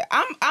 Yeah,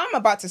 I'm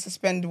about to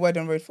suspend Word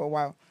on Road for a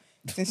while.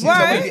 Since she's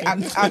Why?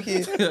 already out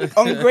here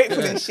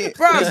ungrateful and shit.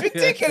 Bro, It's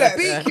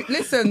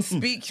ridiculous.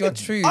 Speak your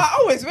truth. I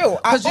always will.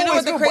 I Because you know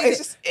always what the will, but crazy... it's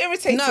just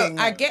irritating. No,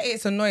 I get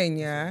it's annoying,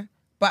 yeah.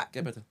 But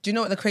Get better. do you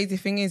know what the crazy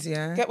thing is,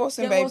 yeah? Get well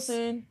soon, babes.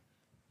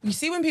 You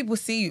see, when people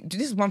see you,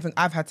 this is one thing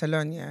I've had to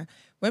learn, yeah?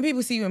 When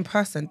people see you in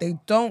person, they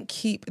don't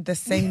keep the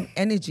same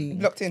energy.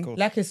 Locked in.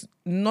 Like it's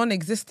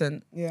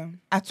non-existent Yeah.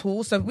 at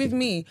all. So with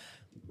me,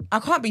 I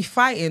can't be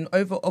fighting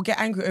over or get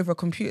angry over a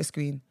computer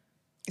screen.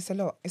 It's a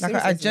lot. It's Like I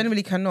irritating.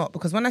 genuinely cannot,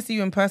 because when I see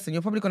you in person,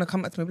 you're probably going to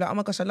come back to me and be like, oh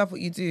my gosh, I love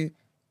what you do.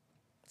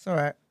 It's all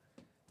right.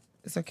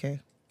 It's okay.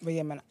 But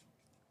yeah, man.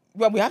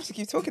 Well, we have to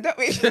keep talking, don't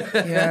we?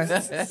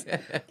 Yeah.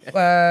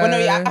 Well, no,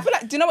 yeah. I feel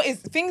like, do you know what it is?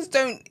 Things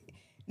don't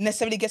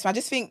necessarily get to me. I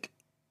just think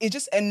it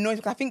just annoys me,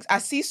 because I think I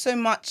see so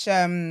much,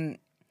 and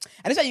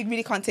it's like you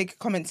really can't take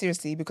comments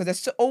seriously, because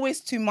there's always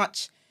too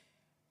much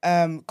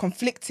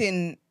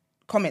conflicting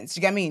comments. Do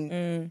you get what I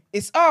mean?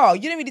 It's, oh,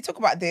 you don't really talk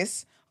about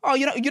this. Oh,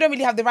 you don't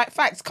really have the right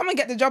facts. Come and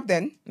get the job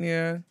then.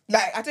 Yeah.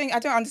 Like, I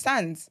don't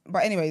understand.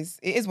 But anyways,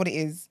 it is what it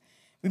is.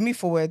 We move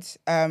forward.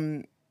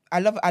 I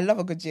love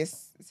a good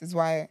gist. This is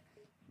why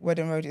Word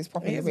and Road is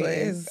popping It the is way what it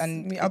it is. is.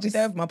 And I'll it be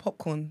there with my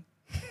popcorn.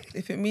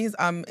 If it means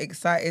I'm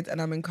excited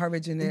and I'm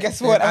encouraging it.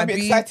 Guess what? then I'm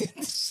excited.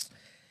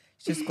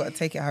 Just got to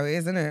take it how it is,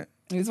 isn't it?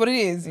 It's what it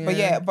is. But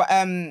Yeah. what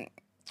are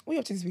you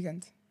up to this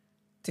weekend?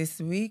 This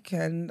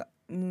weekend,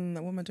 what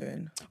am I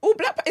doing? Oh,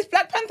 it's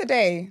Black Panther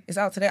Day. It's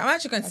out today. I'm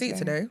actually going to see it Okay.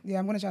 today. Yeah,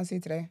 I'm gonna try and see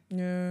it today.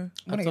 Yeah.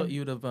 I thought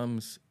you'd have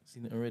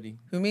seen it already.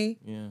 Who, me?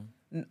 Yeah.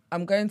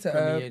 I'm going to.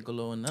 Premiere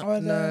galore and that. Oh,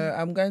 No,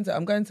 I'm going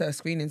to a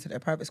screening today, a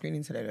private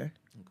screening today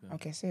though.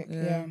 Okay, sick.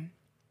 Yeah.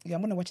 Yeah,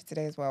 I'm gonna watch it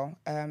today as well.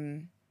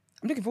 I'm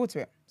looking forward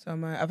to it. So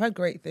I've had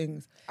great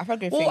things. I've heard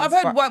great Well, things. I've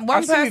heard but one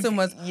I've seen person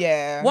was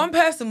One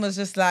person was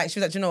just like, she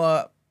was like, "Do you know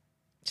what?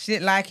 She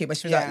didn't like it, but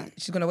she was Yeah. like,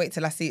 she's gonna wait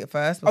till I see it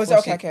first. Oh, is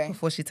it okay?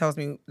 Before she tells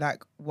me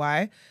like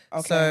why.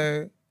 Okay.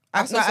 So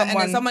I saw and then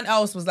someone- someone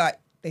else was like,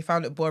 they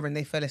found it boring,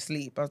 they fell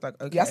asleep. I was like,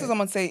 okay. Yeah, I saw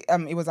someone say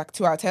it was like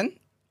 2 out of 10.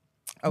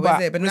 Oh,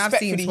 but is it? But now I've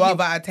seen respectfully,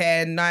 12 out of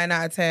 10, 9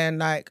 out of 10.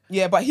 Like,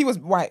 Yeah, but he was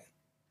white.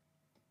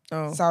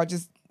 oh, So I'll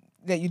just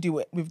let you do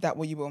it with that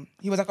what you will.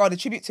 He was like, oh, the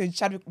tribute to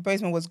Chadwick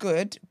Boseman was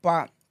good,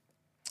 but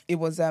it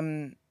was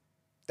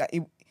that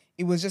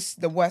it was just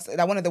the worst,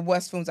 like one of the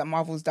worst films that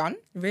Marvel's done.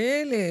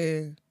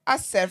 really? I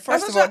said,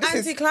 first That's of all, such an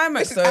this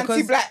anti-climax is though, 'cause-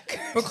 anti-black.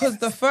 Because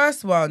the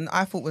first one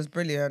I thought was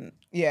brilliant.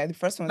 Yeah, the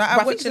first one. Like, But I I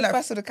think watched it's it the like-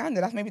 first of the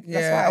candle. That's maybe Yeah,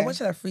 that's why. I watched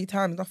it like 3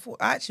 times. I thought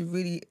I actually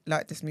really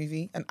like this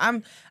movie, and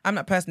I'm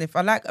that person. If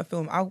I like a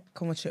film, I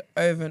can watch it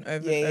over and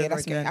over Yeah, and over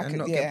that's me. again I and could-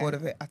 not yeah. get bored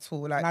of it at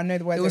all. Like And I know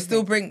the words it will of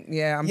still everything. bring.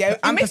 Yeah, Yeah,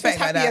 I'm it makes me perfect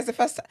like happy that. as the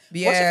first.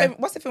 Yeah.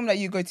 What's the film that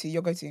you go to?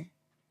 You'll go to.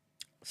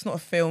 It's not a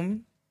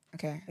film.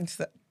 Okay. It's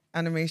the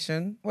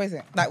animation. What is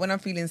it? Like when I'm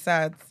feeling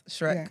sad,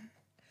 Shrek. Yeah.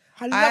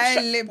 I love I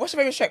Shrek. live- What's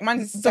your favorite Shrek?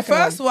 Mine's The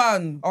first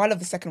one. Oh, I love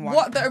the second one.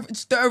 What the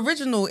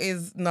original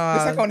is nah.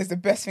 The second one is the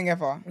best thing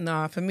ever.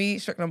 Nah, for me,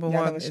 Shrek number Yeah,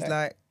 I one love is Shrek.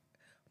 like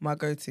my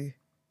go-to.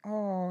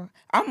 Oh,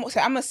 I'm a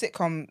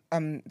sitcom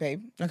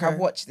babe. Like, Okay. I've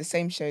watched the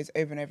same shows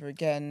over and over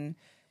again.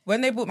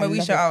 When they brought I love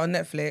Moesha it. out on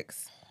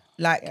Netflix,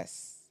 like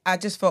Yes. I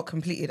just felt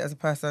completed as a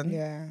person.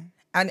 Yeah.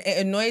 And it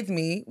annoyed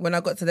me when I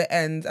got to the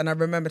end and I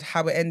remembered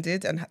how it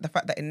ended and the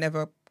fact that it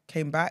never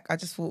came back. I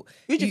just thought,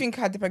 Who do you think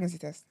had the pregnancy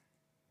test?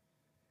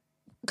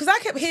 because I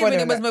kept hearing Spoiler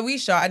it was alert.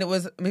 Moesha and it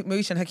was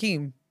Moesha and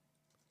Hakeem.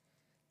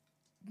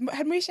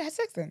 Had Marisha had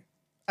sex then?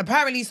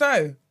 Apparently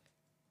so.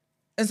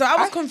 And so I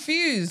was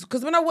confused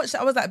because when I watched it,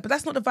 I was like, but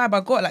that's not the vibe I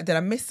got. Like, did I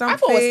miss something? I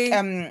thought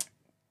it was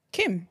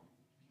Kim.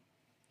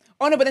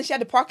 Oh no, but then she had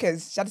the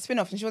Parkers. She had the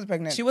spin-off and she was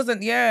pregnant. She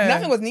wasn't, yeah.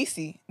 Nothing was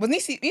Niecy.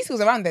 Niecy was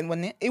around then,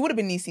 wasn't it? It would have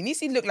been Niecy.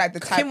 Niecy looked like the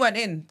type. Kim went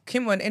in.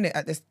 Kim went in it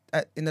at this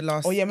in the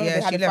last. Oh, yeah, remember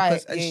they had she a left fight.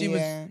 'cause- and Yeah, she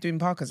yeah. was doing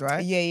Parkers,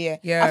 right? Yeah.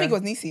 Yeah. I think it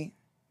was Niecy.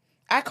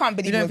 I can't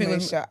believe You it don't was think it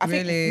was- Marisha. I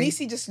think really?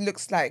 Niecy just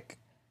looks like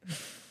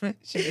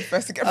she'd be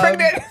first to get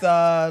pregnant. I'm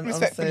done. I'm so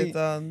Respectfully.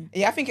 done.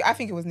 Yeah, I think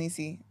it was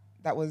Niecy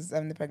that was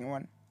the pregnant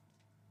one.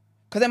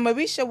 Because then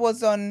Marisha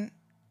was on.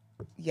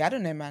 Yeah, I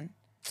don't know, man.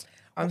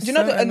 I'm Do you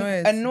know so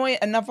the annoyed.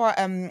 another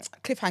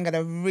cliffhanger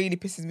that really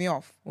pisses me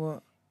off?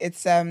 What?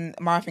 It's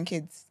Marath and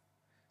Kids.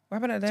 What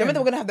happened at Do you remember they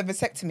were gonna have the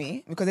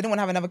vasectomy because they didn't want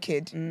to have another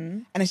kid,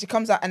 and then she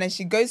comes out and then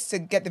she goes to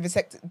get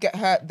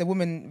the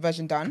woman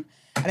version done,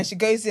 and then she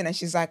goes in and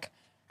she's like,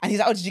 and he's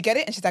like, oh, did you get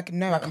it? And she's like,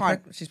 no, I I'm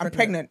can't. she's I'm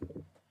pregnant.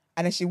 pregnant.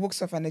 And then she walks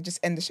off and they just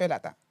end the show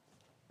like that.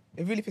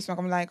 It really pissed me off.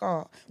 I'm like,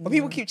 oh, but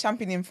people keep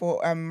championing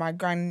for my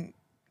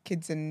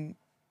grandkids and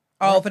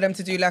Oh, for them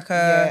to do like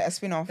a a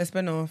spin-off.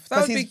 spin-off.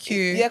 That would be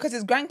cute. Yeah, because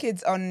his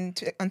grandkids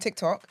on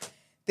TikTok,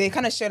 they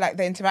kind of show like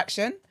their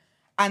interaction.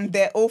 and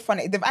they're all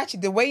funny. They've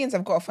actually, the Wayans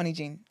have got a funny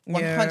gene,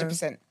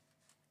 100%.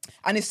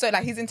 And it's so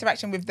like his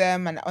interaction with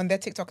them and on their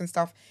TikTok and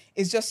stuff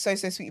is just so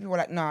sweet. People are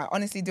like, nah,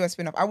 honestly, do a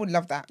spin off. I would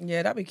love that.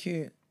 Yeah, that'd be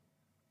cute.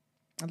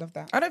 I love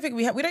that. I don't think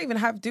we don't even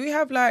have. Do we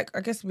have like?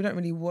 I guess we don't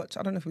really watch.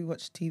 I don't know if we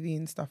watch TV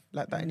and stuff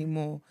like that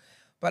anymore.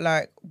 But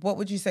like, what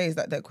would you say is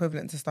like the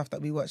equivalent to stuff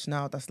that we watch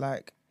now? That's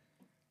like,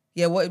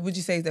 yeah. What would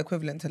you say is the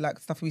equivalent to like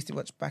stuff we used to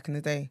watch back in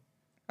the day?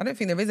 I don't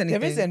think there is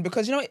anything. There isn't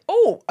because you know.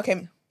 Oh,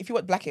 okay. If you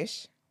watch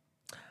Blackish,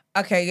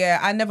 Okay, yeah.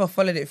 I never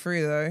followed it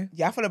through though.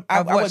 yeah, I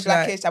I've watched watched,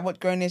 like- Blackish. I watched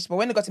Grownish, but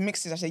when it got to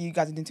mixes, I said you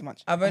guys are doing too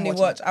much. I've I'm only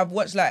watching watched. it. I've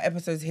watched like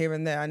episodes here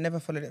and there. I never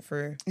followed it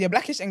through. Yeah,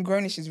 Blackish and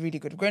Grownish is really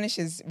good. Grownish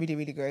is really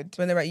really good.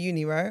 When they're at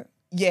uni, right?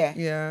 Yeah.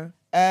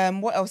 Yeah.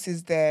 What else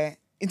is there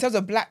in terms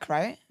of black?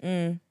 Right.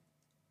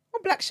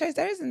 What black shows?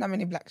 There isn't that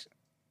many black.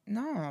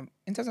 No,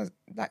 in terms of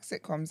black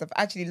sitcoms, have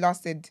actually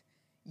lasted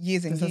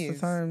years and Since years.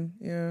 the time.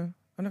 Yeah.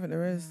 I don't think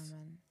there is. Yeah,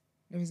 man.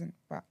 There isn't.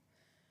 But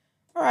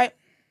all right,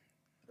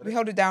 we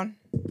held it down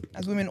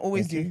as women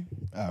always do.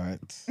 All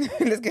right.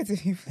 Let's get to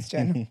people's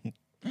channel.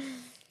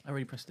 I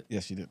already pressed it.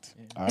 Yes, you did.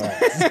 Yeah. All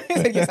right. He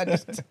said, yes, I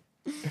did.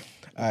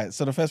 All right.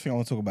 So the first thing I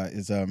want to talk about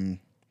is Elon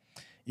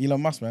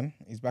Musk, man.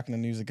 He's back in the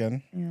news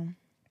again. Yeah.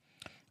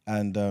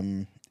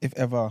 And if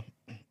ever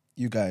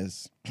you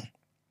guys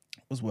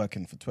was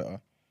working for Twitter,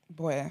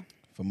 Boy,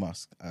 for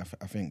Musk, I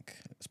think,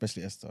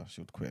 especially Esther,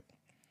 she would quit.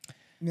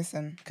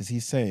 listen. Because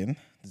he's saying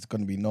there's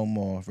going to be no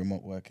more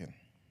remote working.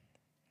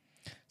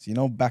 So, you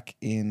know, back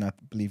in, I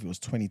believe it was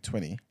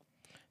 2020,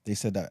 they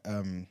said that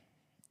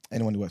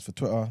anyone who works for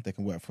Twitter, they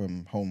can work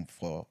from home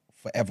for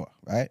forever,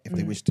 right? If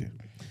they wish to.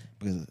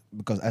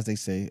 Because as they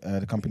say,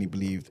 the company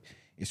believed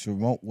its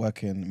remote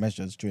working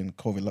measures during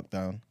COVID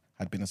lockdown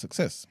had been a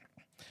success.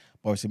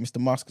 But obviously, Mr.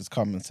 Musk has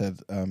come and said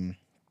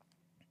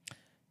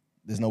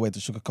there's no way to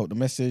sugarcoat the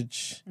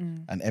message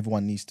and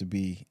everyone needs to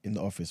be in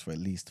the office for at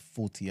least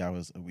 40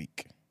 hours a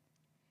week.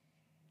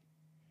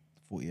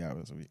 40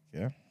 hours a week,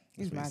 yeah?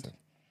 He's That's what he mad. said.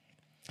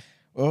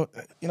 Well,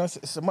 you know,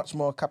 it's a much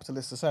more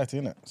capitalist society,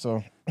 isn't it?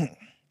 So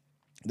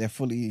they're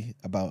fully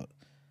about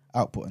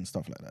output and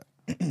stuff like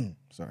that.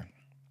 Sorry.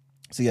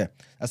 So yeah,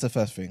 that's the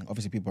first thing.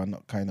 Obviously, people are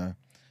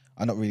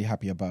not really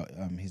happy about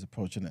his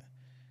approach, innit?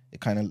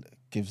 It kind of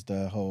gives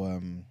the whole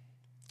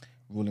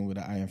ruling with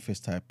an iron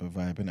fist type of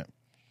vibe, innit?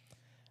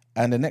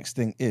 And the next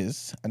thing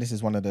is, and this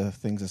is one of the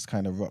things that's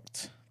kind of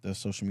rocked the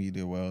social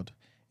media world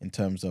in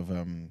terms of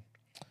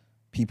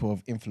people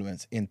of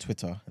influence in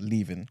Twitter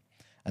leaving,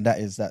 and that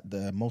is that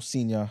the most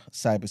senior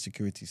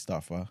cybersecurity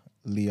staffer,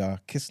 Leah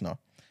Kistner,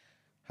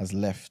 has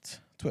left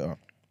Twitter.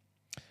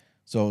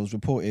 So it was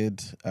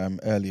reported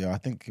earlier, I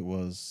think it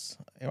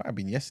might have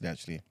been yesterday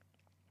actually,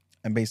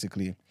 and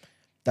basically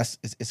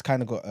it's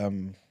kind of got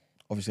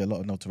obviously a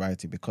lot of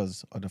notoriety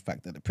because of the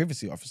fact that the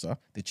privacy officer,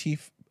 the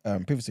chief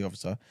privacy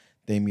officer,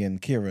 Damien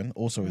Kieran,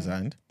 also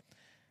resigned,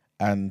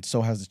 and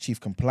so has the chief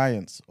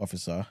compliance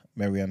officer,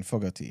 Marianne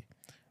Fogarty,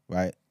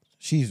 right?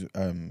 She's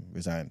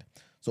resigned.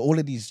 So all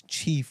of these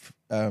chief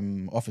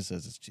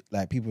officers,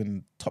 like people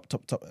in top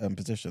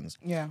positions,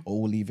 Yeah. are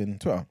all leaving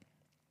Twitter.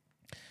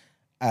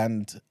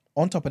 And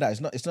on top of that,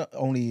 it's not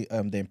only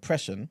the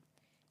impression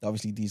that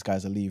obviously these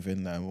guys are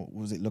leaving.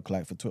 What does it look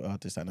like for Twitter,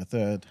 this and the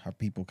third? Have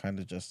people kind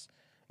of just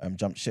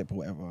jump ship or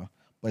whatever?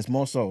 But it's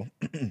more so,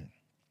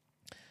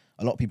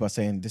 a lot of people are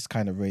saying this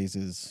kind of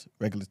raises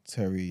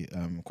regulatory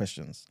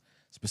questions,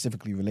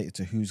 specifically related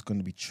to who's going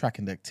to be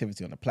tracking the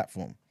activity on the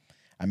platform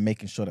and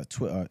making sure that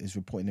Twitter is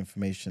reporting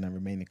information and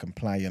remaining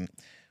compliant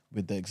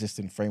with the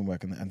existing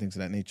framework and things of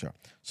that nature.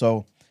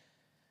 So,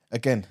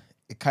 again,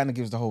 it kind of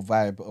gives the whole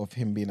vibe of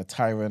him being a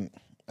tyrant,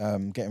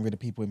 getting rid of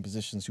people in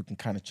positions who can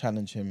kind of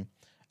challenge him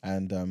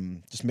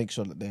and just make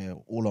sure that they're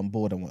all on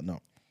board and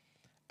whatnot.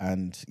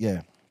 And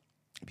yeah,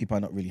 people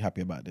are not really happy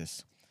about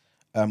this.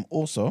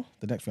 Also,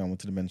 the next thing I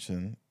wanted to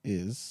mention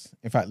is,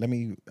 in fact, let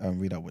me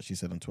read out what she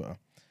said on Twitter,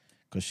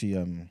 because she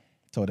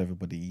told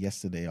everybody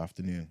yesterday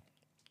afternoon.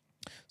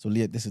 So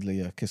this is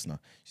Leah Kistner.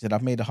 She said,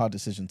 "I've made a hard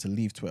decision to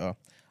leave Twitter.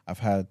 I've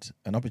had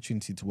an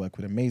opportunity to work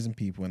with amazing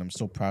people, and I'm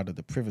so proud of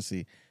the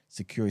privacy,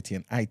 security,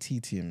 and IT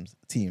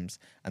teams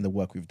and the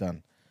work we've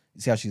done."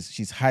 You see how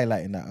she's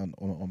highlighting that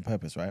on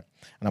purpose, right?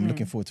 And I'm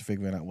looking forward to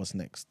figuring out what's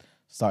next.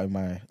 Starting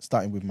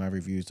with my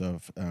reviews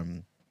of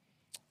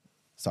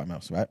something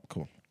else, right?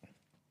 Cool.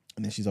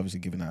 And then she's obviously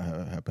giving out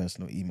her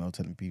personal email,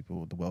 telling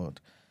people, the world,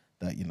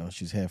 that, you know,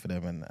 she's here for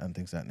them and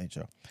things of that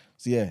nature.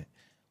 So yeah,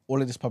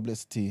 all of this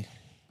publicity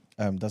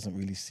doesn't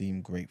really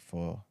seem great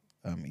for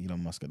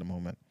Elon Musk at the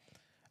moment.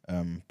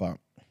 But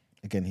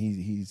again,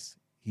 he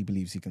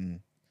believes he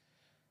can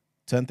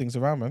turn things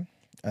around, man,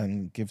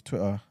 and give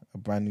Twitter a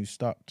brand new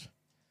start.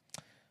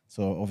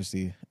 So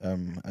obviously,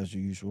 as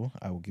usual,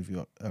 I will give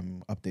you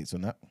updates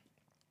on that.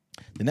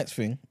 The next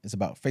thing is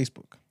about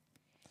Facebook.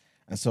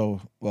 And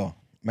so, well,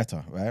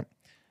 Meta, right?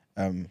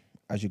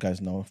 As you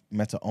guys know,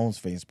 Meta owns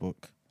Facebook,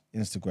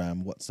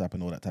 Instagram, WhatsApp,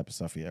 and all that type of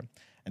stuff here.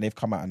 And they've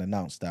come out and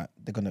announced that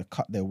they're going to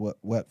cut their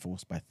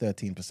workforce by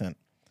 13%.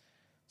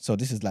 So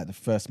this is like the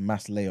first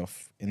mass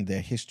layoff in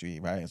their history,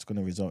 right? It's going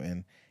to result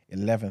in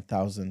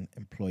 11,000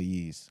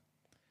 employees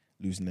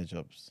losing their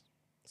jobs.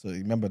 So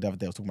remember the other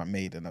day I was talking about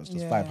Maid and that was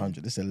just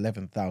 500. This is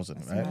 11,000,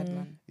 That's right? mad,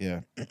 man.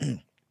 Yeah.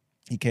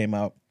 He came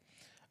out,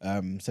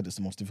 said it's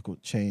the most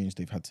difficult change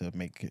they've had to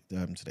make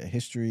to their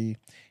history.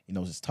 He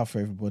knows it's tough for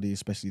everybody,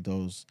 especially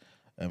those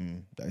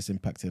that it's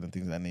impacted and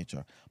things of that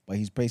nature. But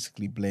he's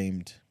basically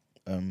blamed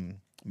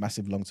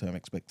massive long-term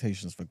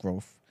expectations for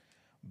growth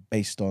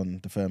based on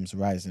the firm's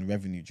rise in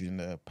revenue during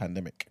the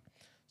pandemic.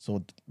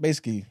 So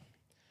basically,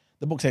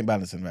 the books ain't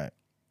balancing, right?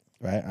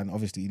 And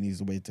obviously he needs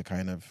a way to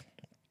kind of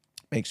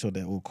make sure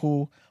they're all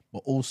cool, but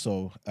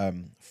also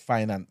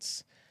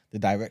finance the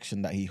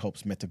direction that he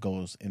hopes Meta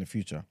goes in the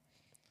future.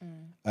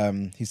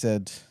 He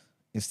said,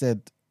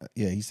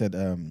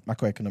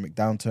 macroeconomic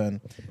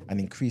downturn and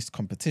increased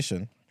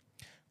competition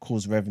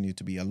caused revenue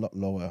to be a lot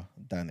lower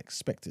than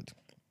expected.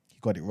 He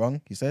got it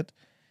wrong, he said,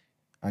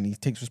 and he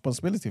takes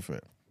responsibility for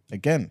it.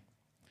 Again,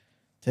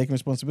 taking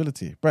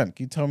responsibility. Brent,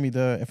 can you tell me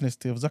the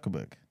ethnicity of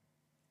Zuckerberg?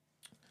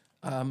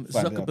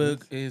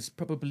 Zuckerberg is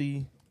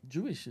probably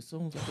Jewish. It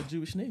sounds like a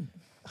Jewish name.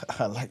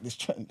 I like this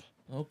trend.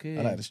 Okay.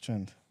 I like this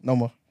trend. No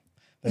more.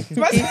 Thank you.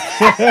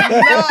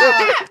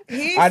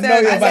 He I know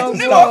said, you're about to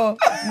no start.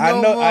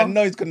 more. I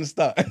know he's gonna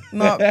start.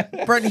 No,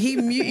 Brent, he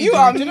muted You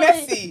are Do you know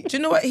messy. do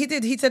you know what he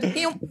did? He said,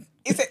 He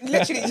said,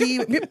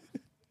 literally,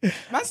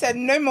 man said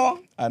no more.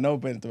 I know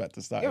Brent's about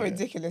to start. You're yeah.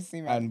 ridiculous,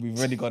 man. And we've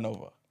already gone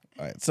over. All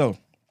right, so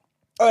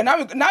Oh,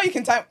 now you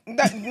can type.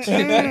 Iman,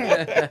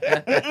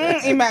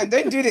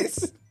 don't do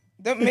this.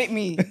 Don't make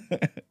me.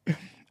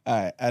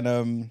 all right, and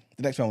the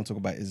next one I want to talk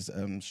about is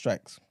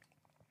strikes.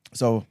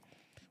 So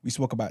we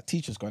spoke about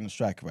teachers going on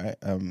strike, right?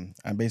 And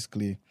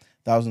basically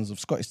thousands of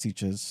Scottish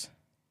teachers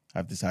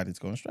have decided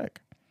to go on strike.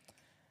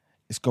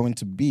 It's going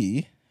to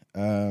be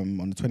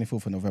on the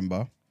 24th of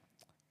November,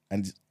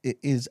 and it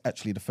is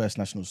actually the first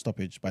national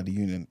stoppage by the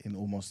union in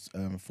almost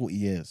 40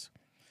 years.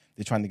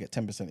 They're trying to get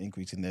 10%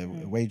 increase in their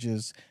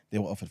wages. They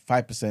were offered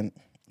 5%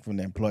 from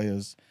their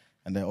employers,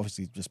 and they're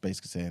obviously just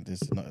basically saying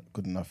this is not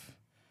good enough.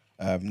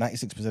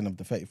 96% of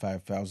the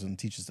 35,000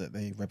 teachers that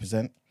they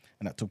represent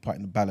and that took part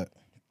in the ballot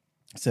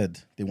said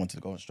they wanted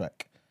to go on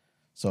strike.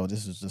 So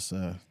this is just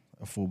a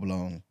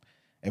full-blown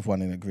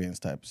everyone in agreement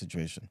type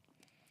situation.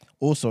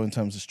 Also, in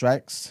terms of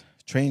strikes,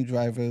 train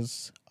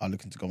drivers are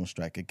looking to go on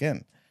strike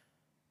again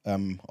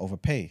over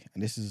pay,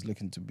 and this is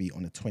looking to be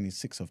on the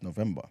 26th of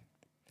November.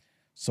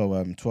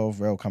 So 12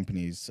 rail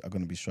companies are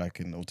going to be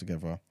striking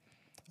altogether.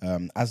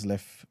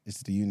 ASLEF is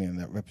the union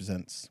that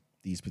represents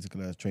these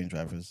particular train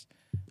drivers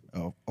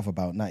of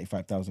about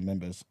 95,000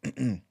 members.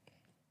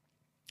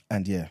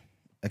 And yeah,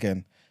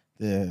 again,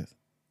 they're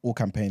all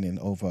campaigning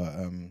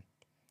over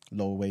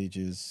lower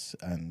wages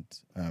and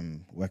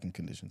working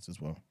conditions as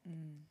well.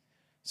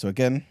 So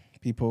again,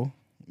 people,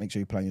 make sure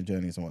you plan your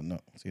journeys and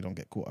whatnot so you don't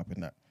get caught up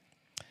in that.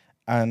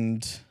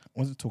 And I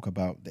wanted to talk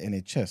about the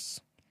NHS.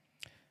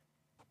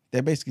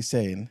 They're basically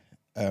saying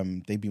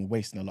they've been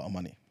wasting a lot of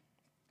money.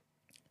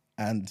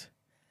 And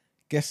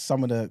guess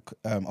some of the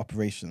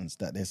operations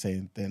that they're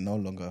saying they're no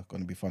longer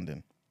going to be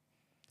funding.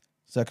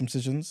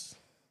 Circumcisions,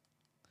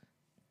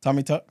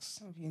 tummy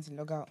tucks, You need to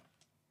log out.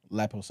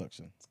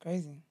 liposuction. It's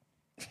crazy.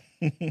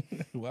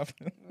 What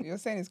happened? What you're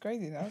saying is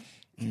crazy now.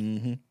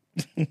 Mm-hmm.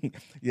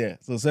 Yeah,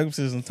 so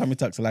circumcision, tummy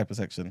tucks, and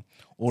liposuction,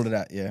 all of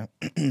that, yeah.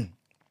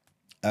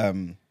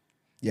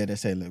 Yeah, they're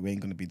saying, look, we ain't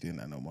going to be doing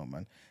that no more,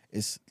 man.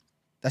 That's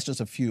just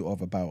a few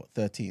of about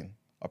 13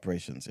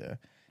 operations, yeah,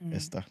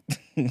 Esther.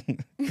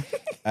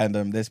 And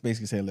they're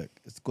basically saying, look,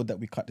 it's good that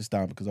we cut this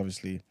down because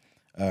obviously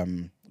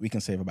we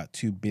can save about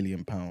 £2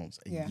 billion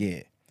a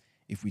year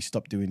if we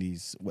stop doing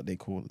these, what they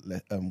call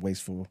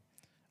wasteful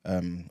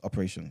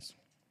operations.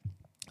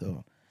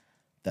 So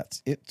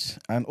that's it.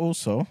 And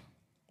also,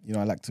 you know,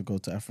 I like to go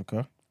to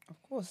Africa.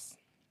 Of course.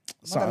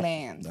 So-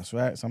 Motherland. That's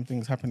right.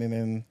 Something's happening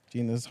in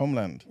Gina's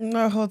homeland.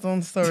 No, hold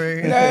on,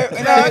 sorry. No,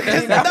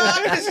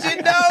 because you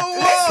know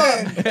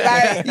what?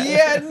 Like,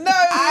 Yeah, no,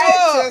 I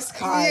what? just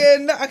can't. Yeah,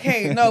 no,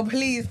 okay, no,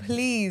 please,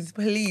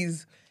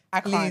 I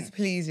can't.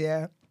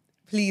 yeah.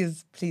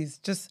 Please,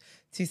 just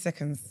 2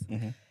 seconds.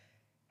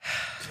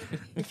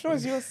 The floor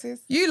is yours, sis.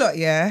 You lot,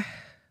 yeah.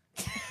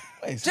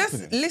 What is Just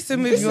happening?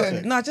 listen with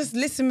Listen. just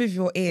listen with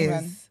your ears.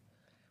 Man.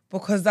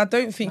 Because I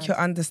don't think you're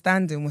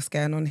understanding what's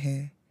going on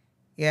here.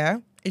 Yeah?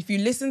 If you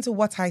listen to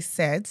what I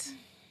said,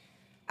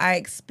 I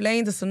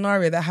explained a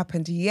scenario that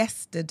happened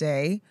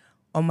yesterday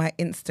on my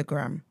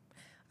Instagram.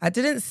 I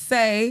didn't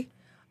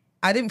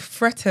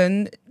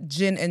threaten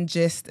Gin and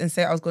Gist and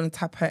say I was going to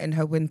tap her in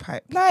her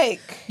windpipe.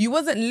 Like, You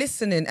wasn't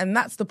listening, and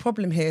that's the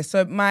problem here.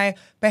 So my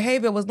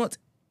behavior was not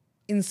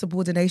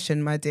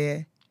insubordination, my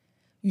dear.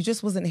 You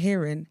just wasn't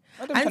hearing.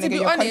 I don't And want to to be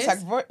get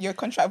honest, your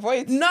contract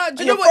void. no,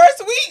 do you On know your what?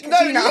 first week, No,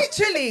 Gina.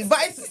 literally.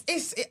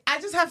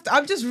 But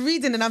I'm just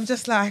reading and I'm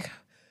just like,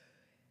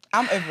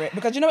 I'm over it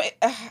because you know what?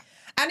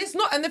 and it's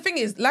not. And the thing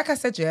is, like I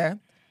said, yeah,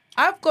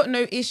 I've got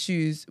no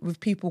issues with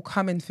people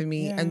coming for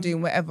me and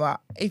doing whatever.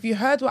 If you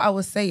heard what I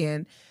was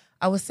saying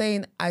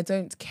I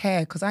don't care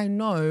because I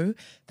know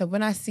that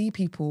when I see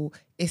people,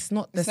 it's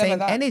not the It's never same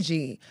that.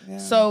 energy.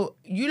 So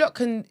you lot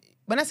can.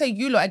 when I say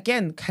you lot,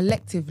 again,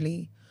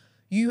 collectively,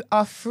 you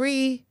are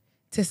free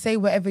to say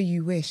whatever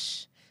you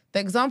wish.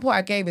 The example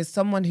I gave is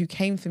someone who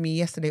came for me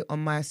yesterday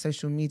on my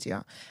social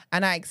media.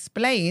 And I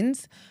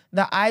explained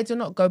that I do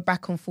not go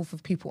back and forth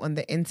with people on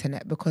the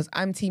internet because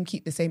I'm team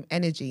keep the same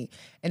energy.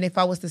 And if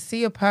I was to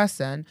see a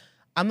person,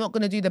 I'm not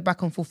going to do the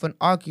back and forth and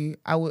argue.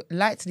 I would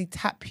lightly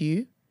tap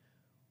you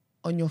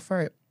on your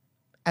throat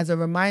as a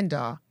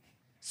reminder.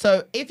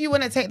 So if you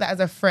want to take that as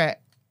a threat,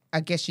 I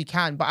guess you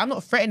can. But I'm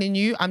not threatening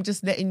you. I'm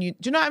just letting you...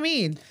 Do you know what I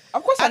mean?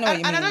 Of course I know what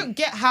you And I mean. don't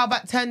get how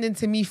that turned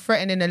into me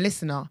threatening a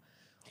listener.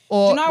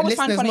 Or you know what I always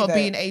find listeners funny, not though?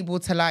 being able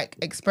to like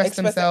express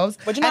themselves.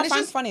 But do you know And what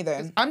I it's find funny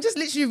though? I'm just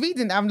literally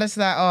reading it. I'm just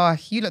like, oh,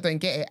 you lot don't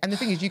get it. And the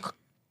thing is,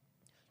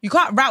 you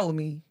can't rattle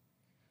me.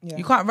 Yeah.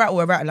 You can't rattle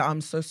a rattler.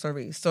 I'm so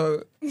sorry.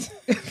 So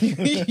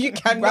you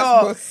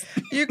cannot.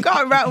 You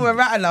can't rattle a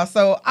rattler.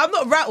 So I'm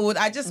not rattled.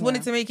 I just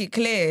wanted to make it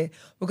clear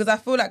because I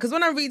feel like, because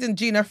when I'm reading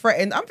Gina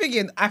threatened, I'm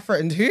thinking, I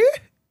threatened who?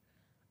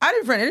 I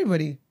didn't threaten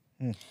anybody.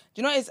 Do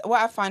you know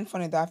what I find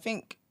funny though? I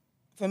think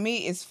for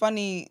me, it's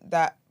funny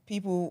that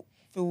people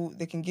feel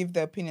they can give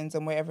their opinions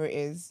on whatever it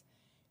is,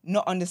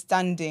 not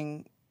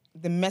understanding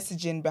the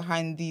messaging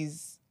behind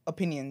these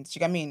opinions. Do you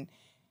get what I mean?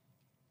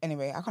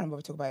 Anyway, I can't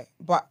bother to talk about it.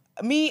 But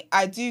me,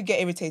 I do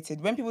get irritated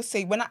when people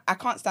say, when I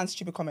can't stand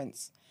stupid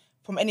comments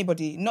from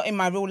anybody, not in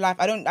my real life.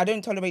 I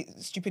don't tolerate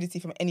stupidity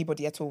from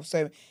anybody at all.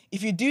 So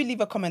if you do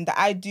leave a comment that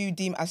I do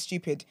deem as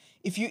stupid,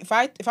 if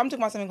I'm talking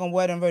about something on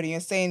Word and Road and you're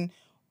saying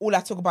all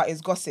I talk about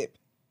is gossip,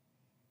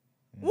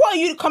 what are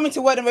you coming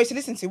to Word and Road to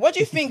listen to? What do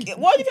you think?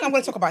 What do you think I'm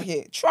going to talk about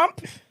here?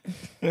 Trump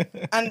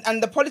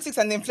and the politics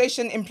and the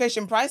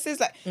inflation prices.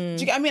 Like, do you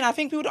get what I mean? I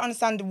think people don't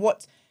understand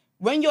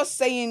when you're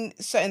saying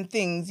certain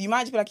things, you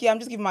might just be like, yeah, I'm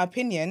just giving my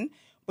opinion,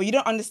 but you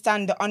don't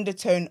understand the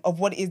undertone of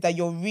what it is that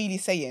you're really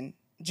saying.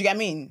 Do you get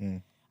what I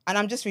mean? And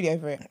I'm just really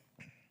over it.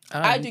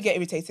 I do get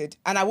irritated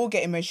and I will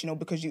get emotional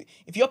because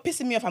if you're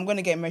pissing me off, I'm going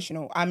to get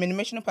emotional. I'm an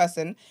emotional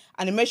person,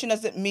 and emotion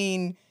doesn't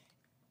mean...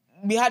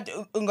 We had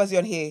Ngozi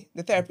on here,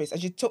 the therapist,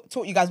 and she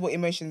taught you guys what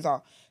emotions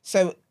are.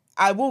 So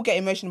I will get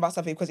emotional about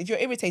something because if you're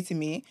irritating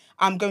me,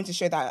 I'm going to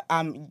show that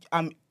I'm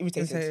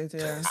irritated.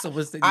 Yeah.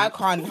 I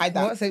can't hide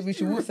that. What? Say we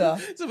should water?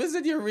 Someone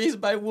said you're raised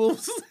by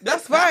wolves.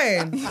 That's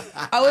fine.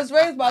 I was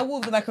raised by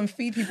wolves and I can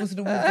feed people to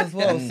the wolves as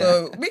well.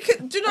 So we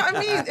can. Do you know what I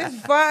mean?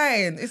 It's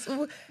fine.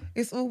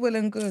 It's all well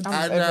and good.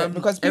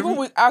 Because people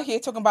were out here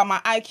talking about my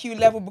IQ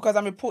level because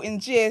I'm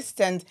reporting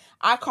gist and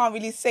I can't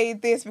really say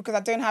this because I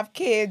don't have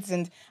kids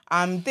and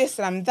I'm this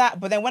and I'm that.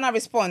 But then when I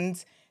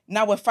respond,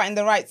 now we're fighting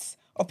the rights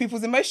of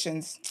people's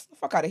emotions.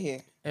 Fuck out of here.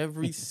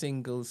 Every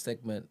single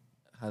segment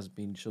has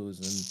been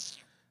chosen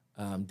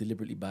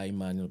deliberately by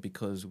Emmanuel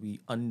because we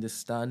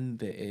understand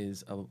there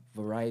is a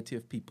variety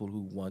of people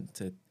who want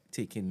to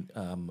take in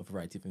a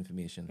variety of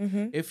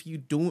information. If you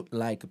don't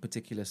like a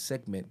particular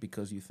segment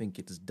because you think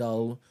it's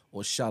dull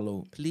or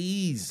shallow,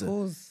 please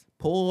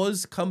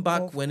pause, come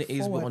back when it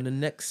is on the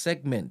next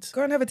segment.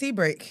 Go and have a tea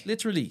break.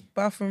 Literally.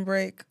 Bathroom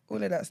break,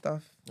 all of that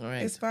stuff. All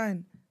right. It's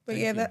fine. But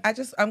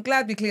I'm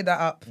glad we cleared that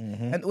up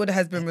and order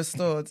has been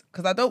restored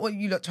because I don't want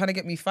you lot trying to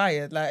get me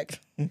fired. Like,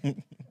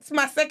 it's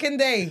my second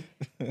day.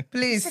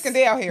 Please. Second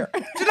day out here. Do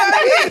you know what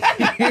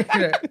I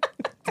mean?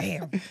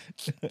 Damn.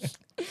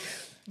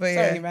 But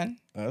Sorry, man.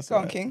 That's Go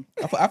on, alright. King.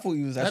 I thought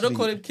you was I actually... don't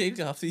call him king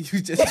after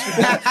you just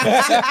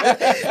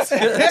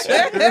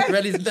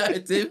read his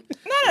narrative.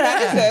 No,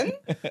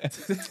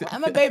 listen.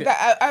 I'm a babe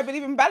that I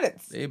believe in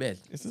balance. Amen.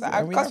 So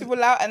I cuss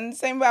people out and the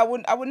same way I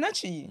would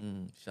nurture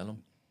you.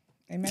 Shalom.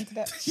 Amen to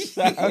that.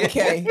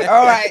 Okay.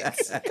 All right.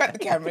 Cut the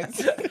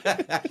cameras.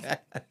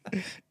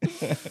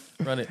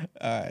 Run it.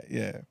 All right,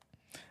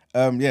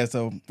 yeah.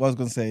 So what I was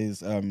going to say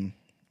is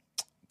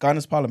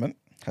Ghana's parliament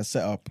has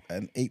set up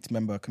an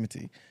 8-member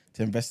committee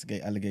to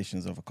investigate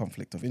allegations of a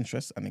conflict of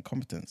interest and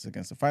incompetence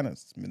against the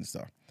finance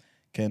minister,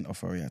 Ken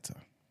Ofori-Atta.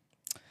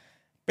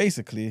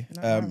 Basically...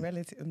 I'm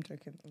relative. I'm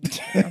joking.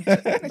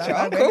 That's your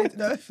uncle?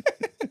 No.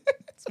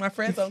 It's my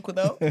friend's uncle,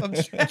 though.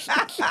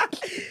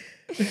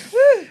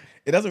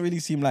 It doesn't really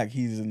seem like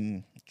he's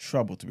in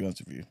trouble, to be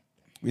honest with you.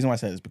 The reason why I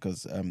say it is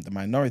because the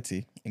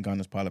minority in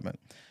Ghana's parliament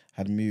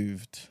had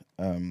moved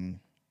a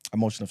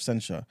motion of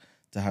censure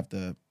to have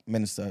the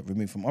minister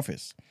removed from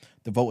office.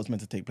 The vote was meant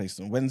to take place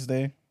on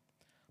Wednesday,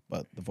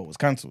 but the vote was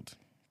cancelled.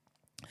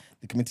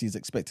 The committee is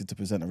expected to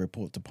present a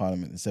report to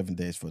Parliament in 7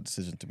 days for a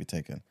decision to be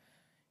taken.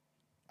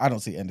 I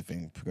don't see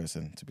anything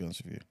progressing, to be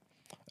honest with you.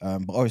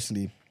 But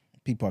obviously,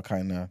 people are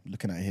kind of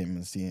looking at him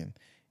and seeing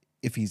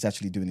if he's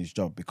actually doing his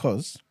job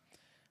because...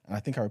 And I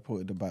think I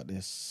reported about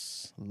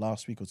this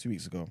last week or 2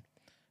 weeks ago.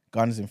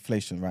 Ghana's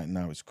inflation right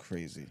now is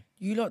crazy.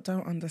 You lot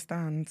don't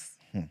understand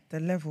the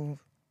level.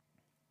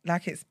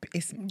 Like it's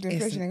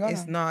inflation in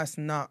Ghana. it's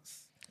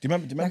nuts. Do you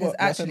remember Like what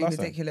it's I said actually last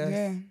ridiculous.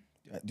 Yeah. time?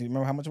 Do you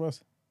remember how much it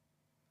was?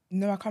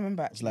 No, I can't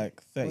remember. It's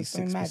like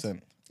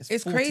 36%.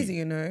 It's crazy,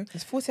 you know.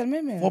 It's 40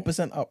 minutes.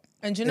 4% up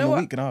And do you in know a what?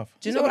 week and a half.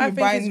 Do you know what I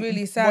think is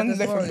really sad One as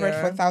loaf well? of bread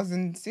Yeah? for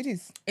 1,000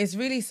 cities. It's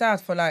really sad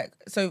for like,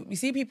 so you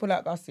see people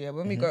like us here,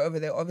 when we go over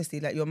there,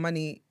 obviously like your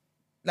money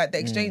like the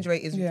exchange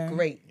rate is Yeah.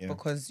 great Yeah.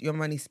 because your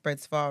money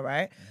spreads far,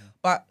 right?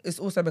 But it's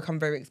also become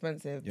very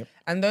expensive. Yep.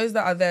 And those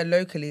that are there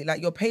locally,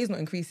 like your pay is not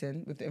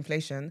increasing with the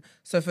inflation.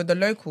 So for the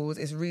locals,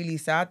 it's really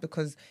sad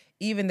because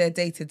even their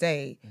day to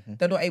day,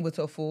 they're not able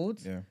to afford.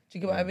 Yeah. Do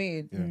you get what I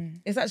mean? Yeah.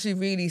 It's actually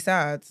really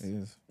sad. It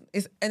is.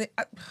 It's and it,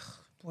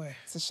 boy,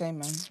 It's a shame,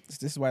 man.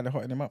 This is why they're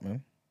hotting him up,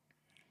 man.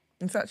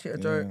 it's actually a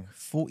joke.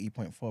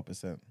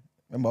 40.4%.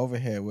 Remember, over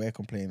here we're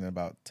complaining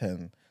about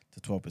 10 to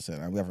 12%,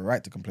 and we have a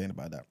right to complain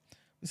about that.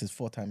 This is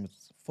four times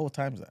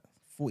that,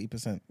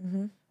 40%.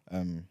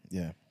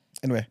 Yeah.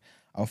 Anyway,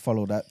 I'll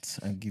follow that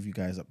and give you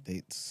guys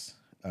updates.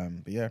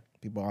 But yeah,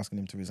 people are asking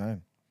him to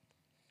resign.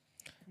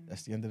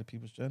 That's the end of the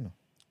People's Journal.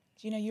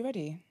 Gina, you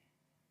ready?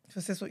 So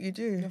is this what you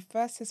Your do?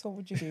 first is what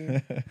would you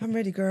do? I'm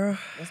ready, girl.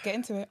 Let's get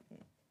into it.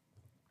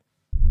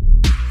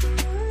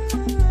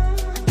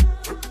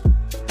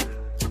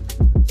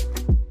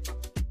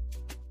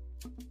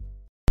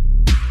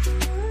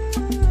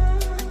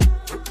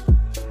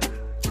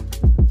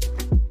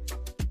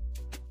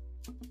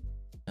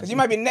 Because you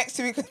might be next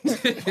week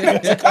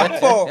to come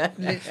for.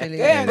 Literally.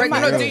 Damn, You're that not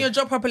might- doing your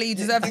job properly. You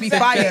deserve to be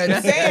fired.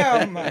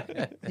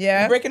 Damn.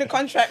 Yeah. Breaking the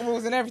contract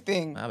rules and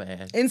everything. My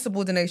bad.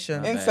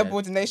 Insubordination.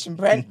 Insubordination,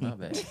 Brent. My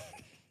bad.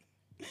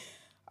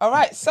 All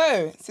right,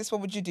 so sis,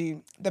 what would you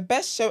do? The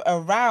best show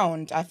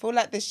around. I feel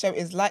like this show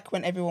is like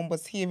when everyone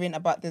was hearing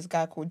about this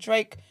guy called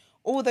Drake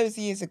all those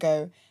years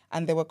ago,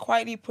 and they were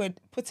quietly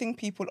putting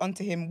people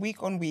onto him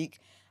week on week,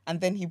 and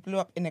then he blew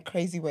up in a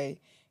crazy way.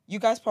 You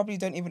guys probably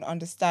don't even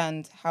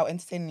understand how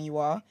entertaining you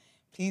are.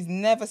 Please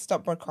never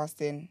stop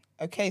broadcasting.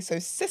 Okay, so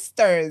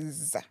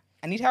sisters,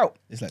 I need help.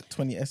 It's like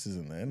 20 S's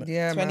in there, isn't it?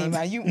 Yeah, 20, man.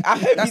 man. I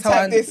hope That's you how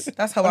type I- this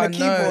that's how on I a know.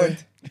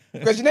 keyboard.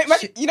 Because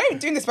you know,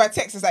 doing this by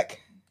text is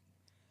like,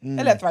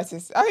 hello,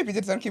 arthritis. I hope you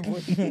did this on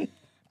keyboard.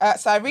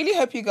 So I really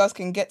hope you girls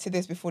can get to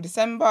this before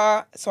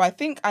December. So I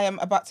think I am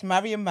about to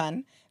marry a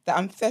man that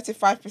I'm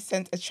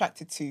 35%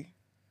 attracted to.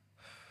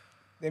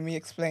 Let me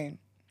explain.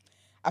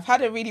 I've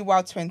had a really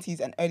wild 20s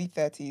and early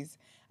 30s.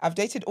 I've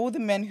dated all the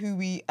men who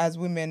we as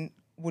women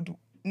would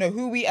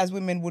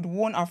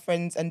warn our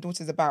friends and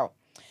daughters about.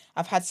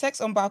 I've had sex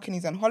on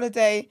balconies on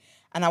holiday,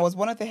 and I was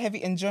one of the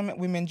heavy enjoyment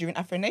women during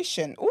Afro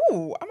Nation.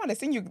 Ooh, I'm gonna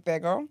sing you there,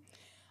 girl.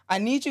 I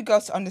need you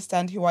girls to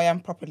understand who I am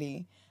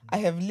properly. I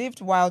have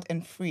lived wild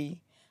and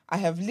free. I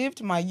have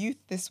lived my youth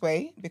this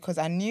way because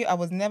I knew I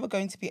was never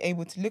going to be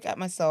able to look at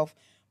myself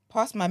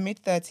past my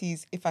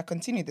mid-30s if I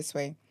continued this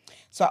way.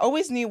 So I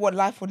always knew what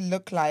life would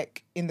look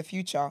like in the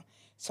future.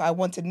 So I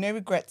wanted no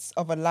regrets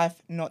of a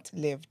life not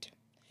lived.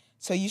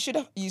 So you should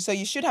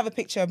have a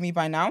picture of me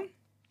by now.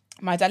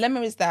 My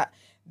dilemma is that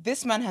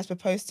this man has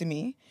proposed to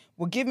me,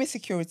 will give me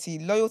security,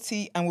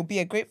 loyalty, and will be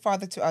a great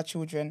father to our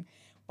children.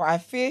 But I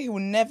fear he will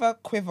never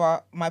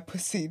quiver my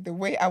pussy the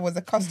way I was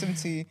accustomed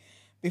to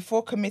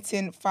before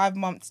committing 5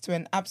 months to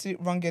an absolute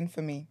wronging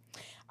for me.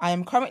 I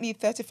am currently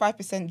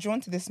 35% drawn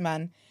to this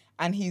man,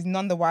 and he's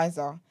none the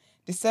wiser.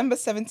 December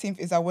 17th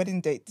is our wedding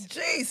date.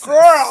 Jesus.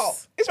 Girl,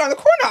 it's around the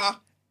corner.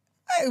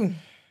 Oh.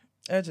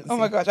 Urgency. Oh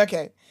my gosh,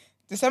 okay.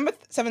 December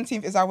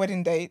 17th is our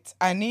wedding date.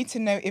 I need to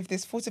know if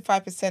this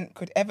 45%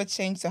 could ever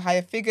change to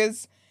higher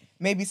figures,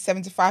 maybe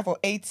 75 or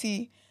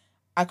 80.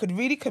 I could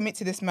really commit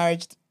to this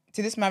marriage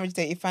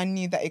date if I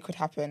knew that it could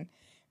happen.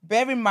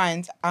 Bear in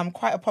mind, I'm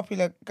quite a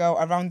popular girl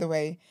around the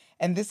way,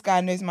 and this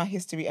guy knows my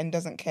history and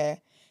doesn't care.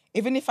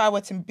 Even if I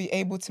were to be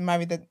able to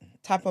marry the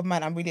type of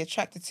man I'm really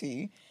attracted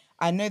to,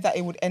 I know that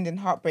it would end in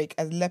heartbreak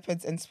as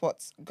leopards and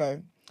spots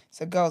go.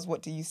 So girls,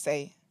 what do you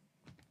say?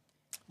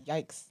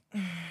 Yikes.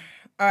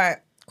 All right,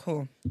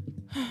 cool.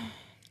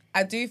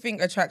 I do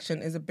think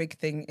attraction is a big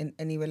thing in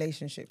any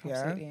relationship, yeah?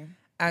 Absolutely.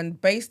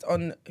 And based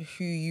on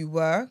who you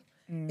were,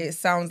 it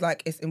sounds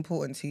like it's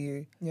important to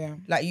you. Yeah.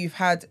 Like you've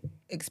had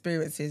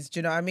experiences, do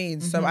you know what I mean?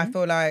 So I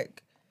feel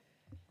like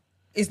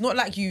it's not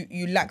like you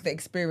lack the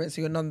experience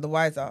or you're none the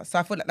wiser. So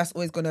I feel like that's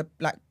always gonna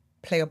like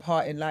play a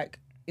part in like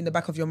in the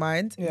back of your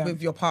mind Yeah.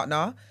 with your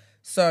partner.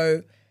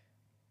 So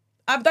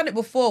I've done it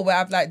before where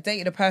I've like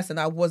dated a person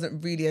I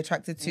wasn't really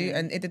attracted to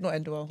and it did not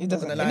end well. It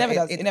doesn't. I'm not It gonna never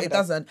lie. does. It never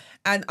does. doesn't.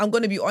 And I'm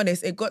gonna be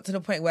honest, it got to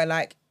the point where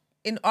like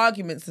in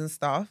arguments and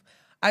stuff,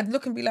 I'd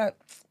look and be like,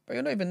 but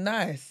you're not even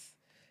nice.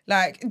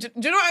 Like, do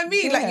you know what I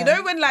mean? Like, you Yeah.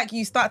 know when like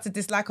you start to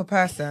dislike a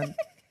person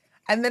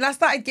and then I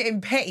started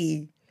getting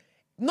petty.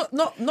 Not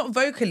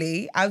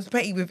vocally, I was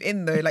petty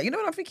within though. Like, you know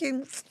what I'm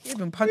thinking? You've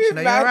been punching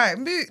her, you're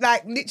man. right.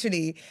 Like,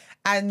 literally.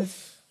 And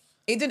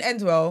it didn't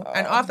end well.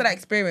 And after that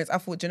experience, I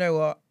thought, do you know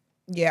what?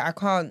 Yeah, I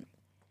can't.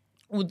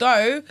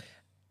 Although,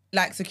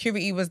 like,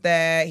 security was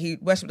there, he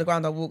worshipped the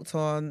ground I walked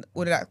on,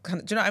 all of that kind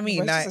of, do you know what I mean?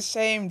 Well, Like, it's just a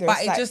shame. Though. but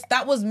It's it like, just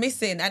that was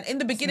missing, and in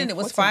the beginning it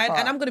was important fine. part.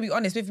 And I'm gonna be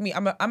honest with me,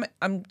 I'm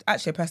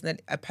actually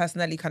a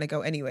personality kind of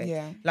girl anyway.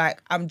 Yeah.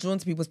 Like I'm drawn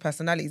to people's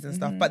personalities and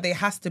stuff, but there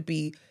has to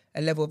be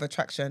a level of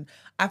attraction.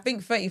 I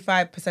think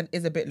 35%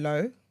 is a bit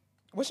low.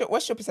 what's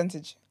your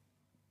percentage?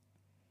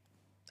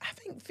 I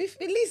think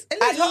 50, at least At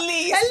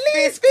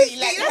least 50. 50.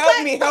 Like, That's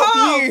help me help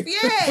half, you.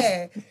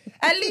 Yeah.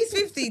 At least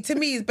 50 to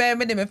me is bare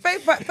minimum.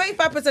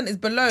 35% is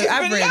below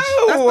average. below.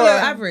 That's below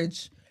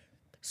average.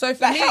 So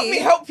for Like, help me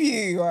help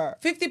you.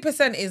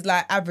 50% is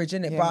like average,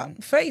 innit? Yeah, man.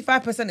 But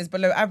 35% is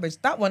below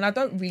average. That one, I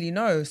don't really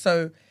know.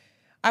 So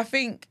I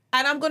think,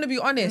 and I'm going to be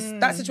honest,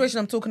 that situation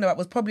I'm talking about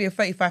was probably a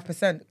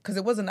 35% because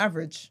it wasn't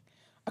average.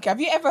 Okay, have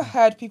you ever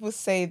heard people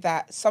say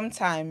that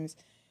sometimes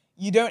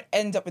you don't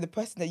end up with the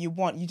person that you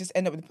want, you just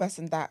end up with the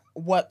person that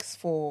works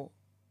for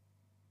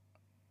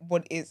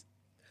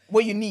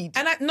what you need?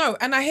 And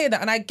I hear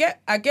that, and I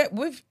get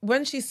with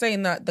when she's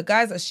saying that the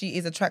guys that she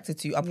is attracted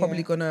to are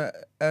probably gonna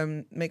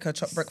make her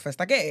chop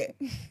breakfast. I get it,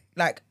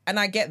 like, and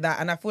I get that,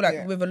 and I feel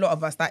like with a lot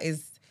of us that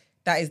is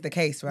the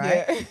case,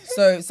 right? Yeah.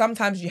 So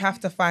sometimes you have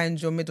to find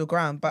your middle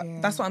ground, but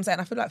that's what I'm saying.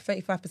 I feel like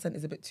 35%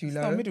 is a bit too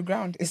low. It's not middle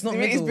ground. It's not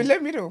It's middle. below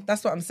middle.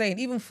 That's what I'm saying.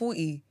 Even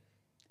 40.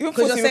 Even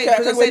 'Cause 40, you're saying- okay,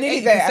 'cause you're we're saying nearly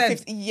there at 80%.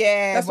 50.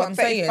 Yeah, That's what but I'm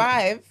saying.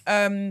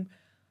 35.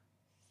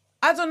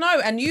 I don't know.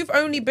 And you've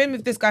only been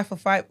with this guy for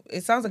 5.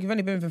 It sounds like you've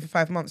only been with him for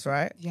 5 months,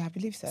 right? Yeah, I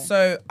believe so.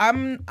 So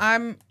I'm.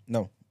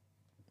 No,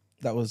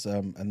 that was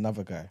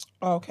another guy.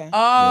 Oh, okay.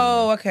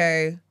 Oh,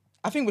 okay.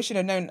 I think we should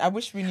have known. I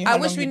wish we knew. I how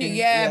wish long we you've knew. been-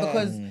 Yeah,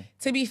 because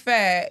to be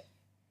fair,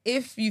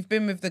 if you've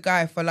been with the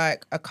guy for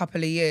like a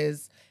couple of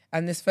years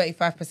and this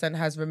 35%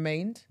 has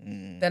remained,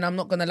 then I'm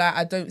not gonna lie,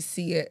 I don't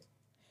see it.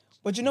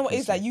 But you know what it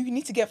is that you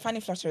need to get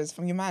fanny flutterers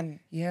from your man.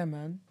 Yeah,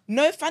 man.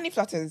 No fanny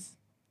flutters.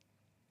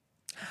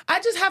 I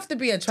just have to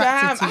be Damn,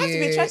 attracted to I have you. to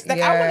be attracted.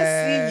 Like, I want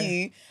to see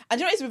you. And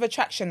you know, it's with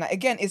attraction. Like,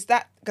 again, it's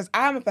that because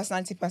I am a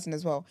personality person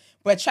as well.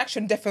 But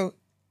attraction definitely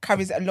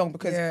carries it along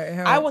because Yeah, it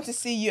I helps. want to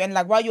see you. And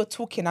like, while you're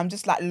talking, I'm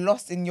just like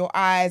lost in your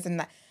eyes. And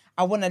like,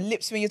 I want to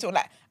lips when you're talking.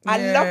 Like, I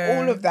love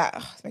all of that.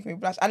 Ugh, it's making me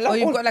blush. I love Or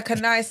you've all got like a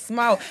nice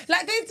smile.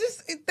 Like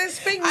there's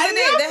things I in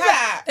it. love There,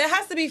 that. there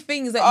has to be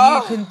things that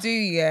Oh. you can do,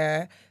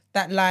 yeah,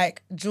 that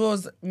like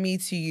draws me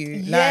to you.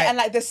 Yeah, and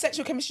like the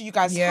sexual chemistry you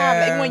guys have.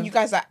 Like, even when you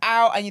guys are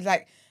out and you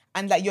like,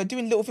 and like you're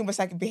doing little things, but it's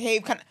like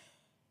behave kind of.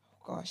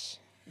 Oh gosh.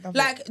 Love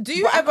Like, it. do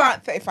you But ever- I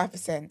can't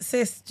 35%.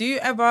 sis, do you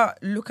ever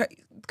look at?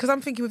 Because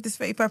I'm thinking with this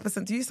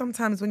 35%. Do you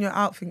sometimes when you're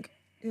out think,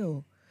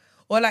 ew,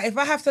 or like if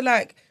I have to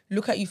like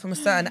look at you from a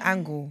certain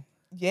angle?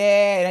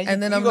 Yeah,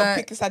 And then you I'm gotta like-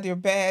 pick this out of your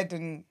bed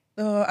and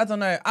I don't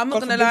know. I'm not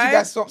God gonna forbid you lie.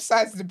 guys swap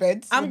sides of the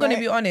bed. I'm gonna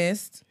be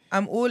honest.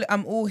 I'm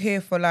all here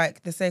for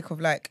like the sake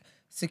of like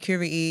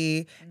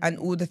security and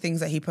all the things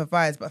that he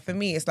provides. But for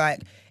me, it's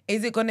like,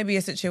 is it gonna be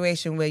a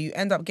situation where you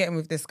end up getting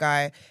with this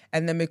guy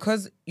and then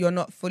because you're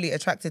not fully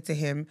attracted to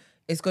him,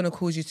 it's gonna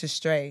cause you to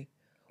stray?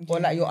 Or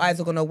like your eyes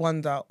are gonna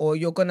wander, or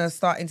you're gonna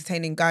start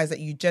entertaining guys that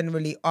you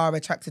generally are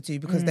attracted to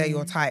because they're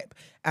your type,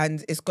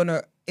 and it's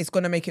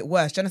gonna make it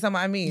worse. Do you understand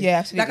what I mean? Yeah,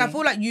 absolutely. Like I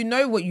feel like you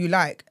know what you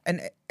like,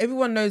 and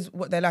everyone knows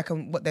what they like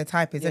and what their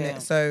type is, Yeah.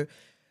 innit? So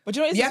But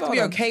you know what it is you as have to be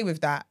well, though? okay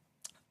with that.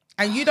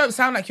 And you don't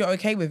sound like you're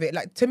okay with it.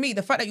 Like to me,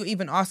 the fact that you're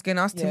even asking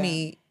us to Yeah.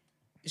 me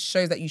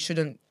shows that you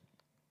shouldn't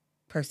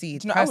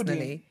proceed Do you know what I would do?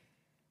 personally.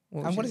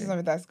 What I'm would gonna you say do?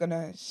 something that's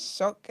gonna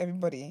shock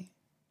everybody.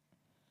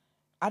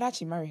 I'd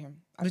actually marry him.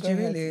 I'd Would go you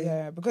ahead, really?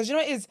 Yeah, because you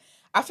know what it is.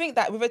 I think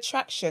that with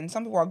attraction,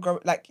 some people are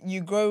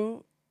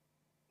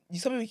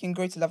some people can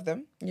grow to love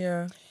them.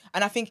 Yeah.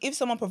 And I think if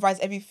someone provides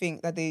everything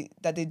that they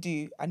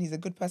do, and he's a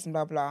good person,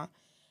 blah blah,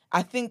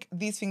 I think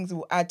these things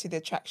will add to the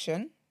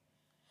attraction.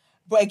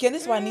 But again,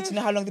 this is why I need to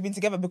know how long they've been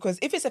together, because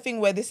if it's a thing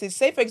where this is,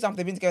 say for example,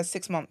 they've been together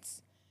 6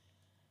 months,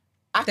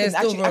 I There's can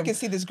still actually I room. can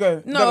see this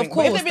grow. No, going. of But if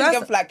course, they've been that's-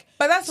 together for like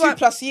but that's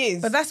 2+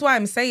 years, But that's why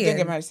I'm don't saying.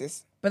 get married,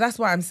 sis. But that's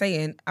why I'm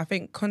saying. I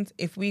think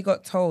if we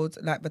got told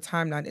like the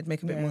timeline, it'd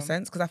make a bit more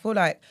sense. Because I feel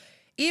like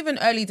even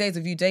early days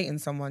of you dating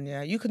someone,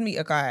 yeah, you could meet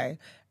a guy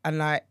and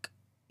like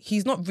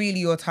he's not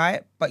really your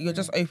type, but you're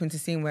just open to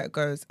seeing where it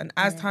goes. And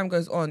as time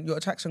goes on, your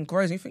attraction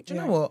grows. And you think, do you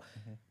know what?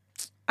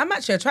 I'm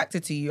actually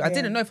attracted to you. I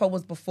didn't know if I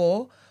was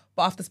before,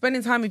 but after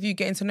spending time with you,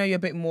 getting to know you a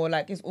bit more,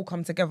 like it's all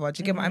come together. Do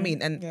you get what I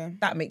mean? And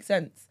that makes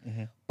sense.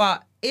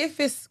 But if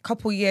it's a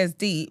couple years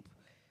deep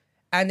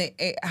and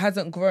it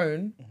hasn't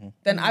grown,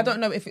 then I don't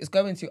know if it's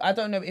going to. I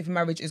don't know if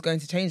marriage is going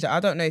to change that. I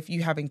don't know if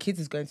you having kids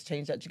is going to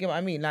change that. Do you get what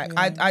I mean? Like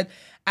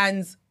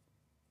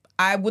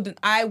I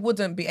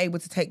wouldn't be able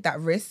to take that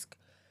risk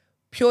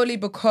purely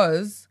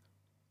because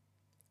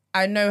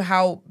I know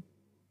how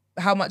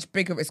much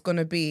bigger it's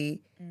gonna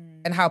be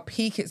and how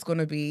peak it's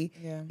gonna be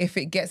if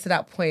it gets to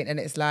that point and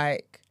it's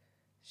like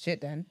shit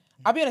then.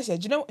 I'll be honest here.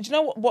 Do you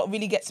know what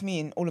really gets me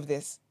in all of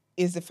this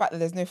is the fact that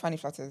there's no fanny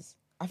flutters.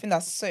 I think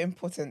that's so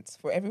important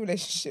for every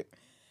relationship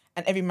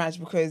and every marriage,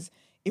 because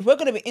if we're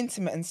gonna be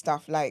intimate and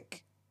stuff,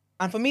 like,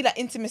 and for me, that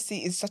intimacy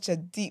is such a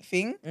deep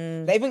thing.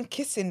 Like, even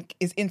kissing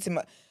is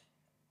intimate.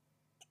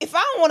 If I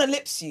don't want to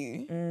lips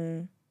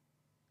you,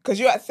 because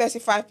you're at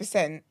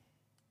 35%,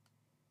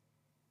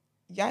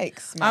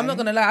 yikes, man. I'm not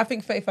gonna lie, I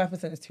think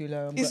 35% is too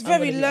low. It's I'm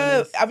very gonna be low.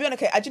 honest. I'll be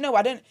honest. Okay, do you know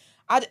what?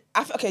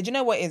 Okay, do you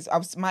know what it is?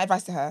 My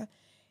advice to her: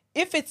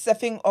 if it's a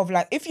thing of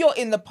like, if you're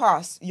in the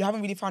past, you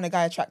haven't really found a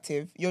guy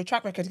attractive. Your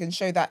track record can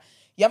show that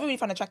you haven't really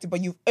found attractive, but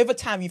over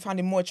time you found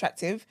him more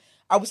attractive.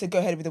 I would say go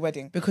ahead with the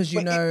wedding Because you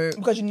But know-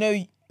 because you know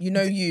and you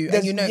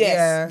know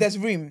yeah. there's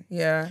room.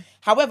 Yeah.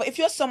 However, if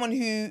you're someone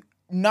who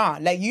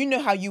like you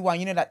know how you are,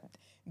 you know that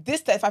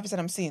this 35%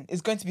 I'm seeing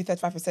is going to be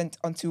 35%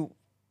 until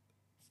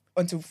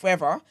until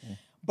forever,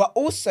 but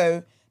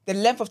also the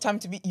length of time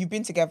you've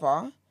been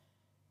together.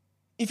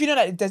 If you know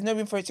that there's no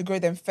room for it to grow,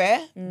 then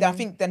fair. Then I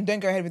think then don't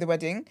go ahead with the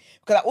wedding,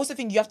 because I also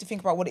think you have to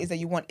think about what it is that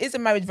you want. Is a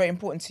marriage very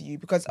important to you?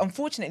 Because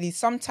unfortunately,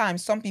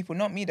 sometimes some people,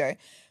 not me though,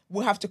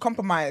 will have to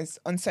compromise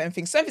on certain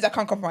things. Certain things I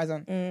can't compromise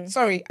on.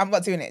 Sorry, I'm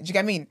not doing it. Do you get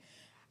what I mean?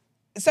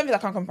 Something I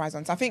can't compromise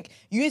on. So I think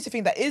you need to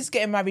think that is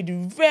getting married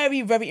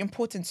very, very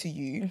important to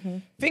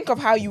you. Think of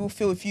how you will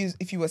feel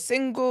if you were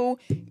single,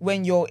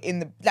 when you're in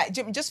the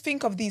just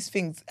think of these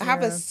things.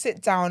 Have a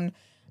sit down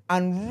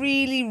and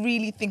really,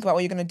 really think about what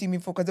you're gonna do moving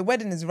forward, because the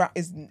wedding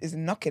is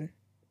knocking.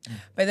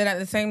 But then at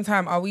the same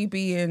time, are we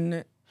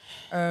being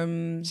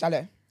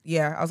Shallow.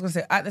 Yeah, I was gonna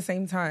say at the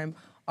same time,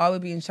 are we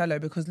being shallow?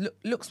 Because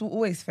looks will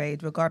always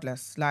fade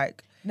regardless.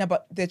 Like No,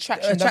 but the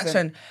attraction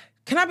doesn't.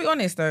 Can I be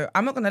honest though?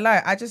 I'm not gonna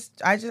lie.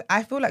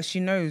 I feel like she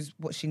knows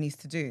what she needs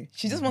to do.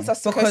 She just wants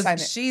us to co-sign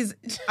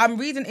it. I'm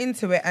reading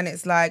into it, and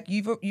it's like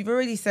you've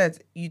already said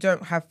you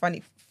don't have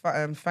fanny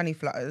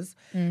flutters.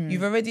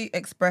 You've already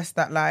expressed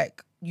that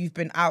like you've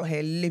been out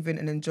here living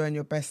and enjoying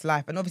your best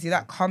life, and obviously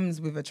that comes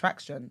with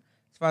attraction,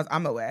 as far as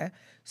I'm aware.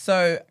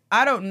 So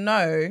I don't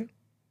know.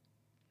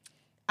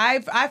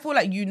 I feel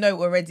like you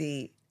know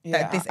already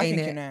that this I ain't think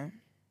it. you know.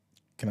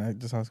 Can I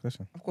just ask a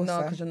question? Of course, No,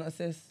 sir. because you're not a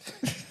sis.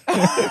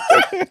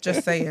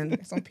 Just saying.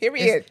 It's on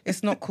period.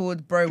 It's not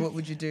called, bro, what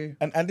would you do?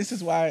 And this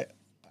is why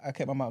I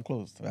kept my mouth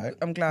closed, right?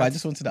 I'm glad. But I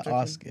just wanted to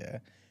ask,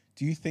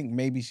 do you think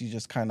maybe she's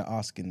just kind of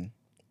asking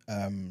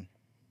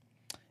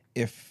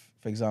if,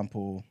 for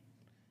example,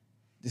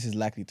 this is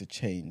likely to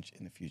change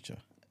in the future?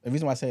 The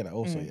reason why I say that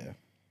also,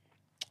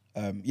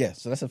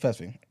 so that's the first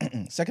thing.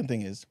 Second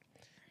thing is,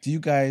 do you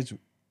guys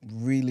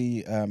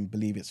really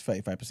believe it's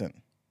 35%?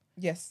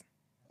 Yes.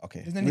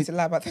 Okay. There's no need to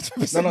lie about that.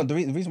 No. The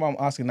reason why I'm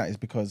asking that is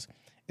because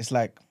it's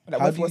like, Like,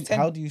 what if it was 10?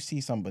 how do you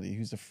see somebody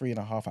who's a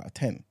 3.5 out of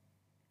 10?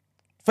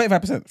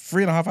 35%,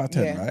 3.5 out of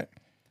 10, Yeah. right?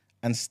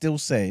 And still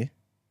say,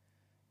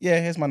 yeah,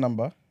 here's my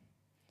number.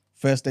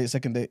 First date,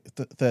 second date,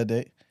 third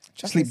date.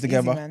 Trust Sleep me, it's easy,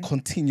 together man.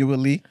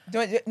 continually. Do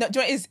you know what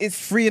it is?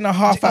 It's 3.5 do you know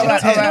out of 10. what it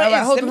is?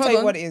 Alright, hold Let me on, tell you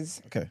hold what on. it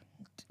is. Okay.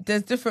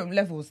 There's different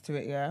levels to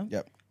it, yeah?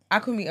 Yep. I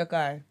could meet a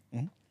guy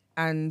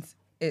and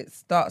it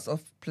starts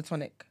off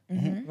platonic,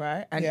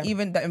 right? And Yeah.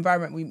 even the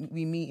environment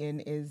we meet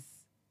in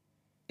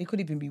it could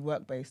even be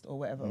work-based or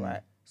whatever, right?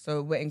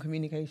 So we're in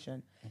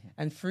communication.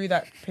 And through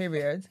that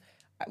period,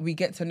 we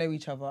get to know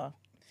each other.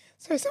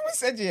 So someone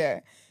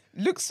said,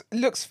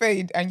 looks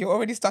fade, and you're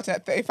already starting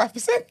at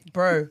 35%.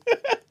 Bro,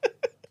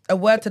 a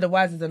word to the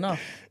wise is enough,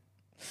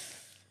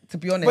 to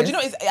be honest. But you know,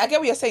 I get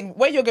what you're saying.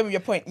 Where you're going with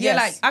your point. Yeah,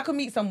 Yes. like I could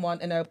meet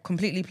someone in a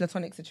completely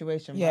platonic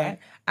situation, Yeah. right?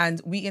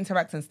 And we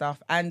interact and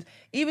stuff. And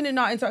even in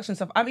our interaction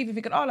stuff, I'm even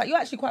thinking, oh, like you're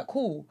actually quite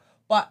cool.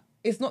 But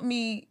it's not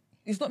me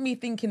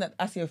thinking that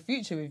I see a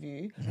future with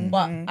you.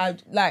 But I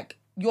like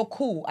you're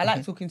cool. I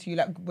like talking to you.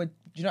 Like, do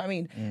you know what I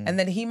mean? And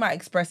then he might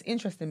express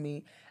interest in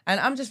me, and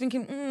I'm just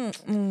thinking,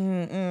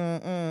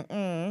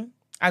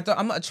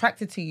 I'm not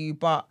attracted to you,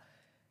 but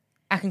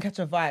I can catch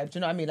a vibe. Do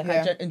you know what I mean? Like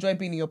Yeah. I enjoy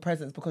being in your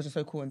presence because you're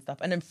so cool and stuff.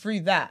 And then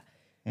through that,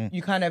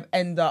 you kind of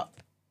end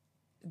up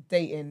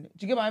dating. Do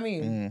you get what I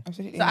mean?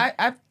 Absolutely. So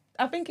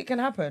I think it can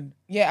happen.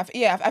 I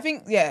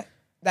think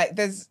like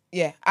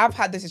I've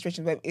had this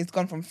situation where it's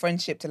gone from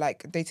friendship to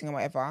like dating or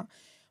whatever.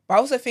 But I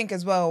also think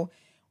as well,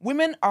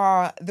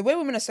 the way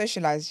women are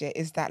socialized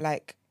is that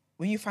like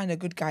when you find a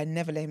good guy,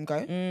 never let him go.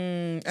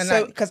 And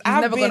So, like, 'cause he's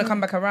I've never gonna been-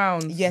 come back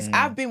around. Yes,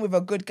 I've been with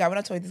a good guy. When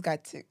I told you this guy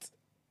ticked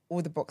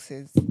all the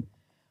boxes,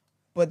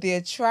 but the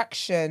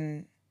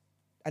attraction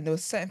and there were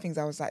certain things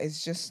I was like,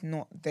 it's just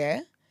not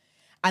there.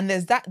 And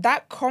there's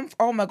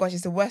oh my gosh,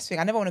 it's the worst thing.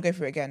 I never want to go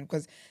through it again,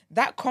 because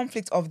that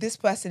conflict of this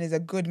person is a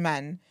good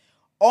man.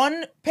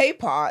 On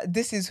paper,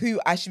 this is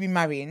who I should be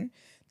marrying.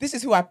 This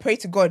is who I pray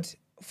to God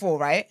for,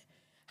 right?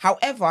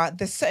 However,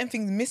 there's certain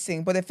things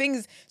missing. But the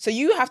things, so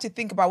you have to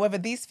think about whether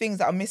these things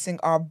that are missing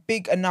are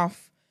big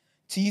enough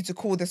to you to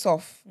call this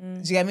off. Do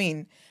you get what I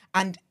mean?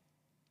 And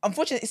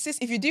unfortunately, it's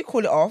just, if you do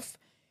call it off,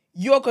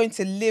 you're going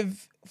to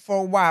live for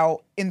a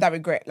while in that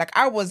regret. Like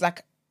I was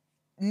like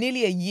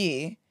nearly a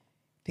year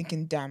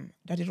thinking, damn,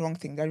 did I do the wrong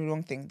thing? Did I do the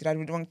wrong thing? Did I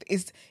do the wrong thing?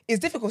 It's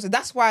difficult. So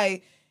that's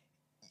why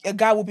a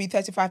guy will be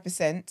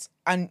 35%,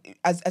 and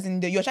as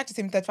in you're attracted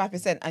to him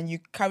 35%, and you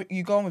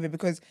go on with it,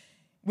 because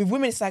with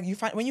women it's like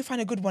when you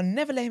find a good one,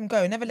 never let him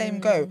go, never let him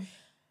go.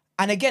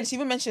 And again, she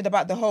even mentioned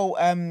about the whole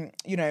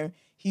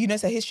he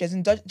knows her history,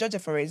 and judge her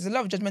for it. There's a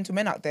lot of judgmental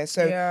men out there,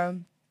 so Yeah.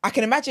 I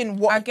can imagine I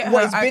what get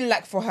it's her. been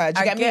like for her. Do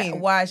you I get what I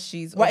mean? why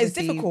she's Why it's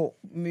obviously difficult.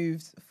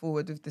 moved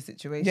forward with the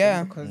situation.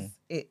 Yeah. Because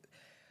it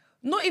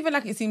not even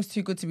like it seems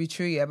too good to be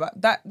true, yeah, but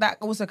that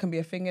also can be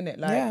a thing, innit?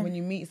 Like Yeah. when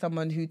you meet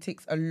someone who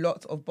ticks a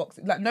lot of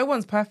boxes, like no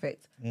one's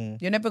perfect.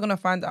 You're never gonna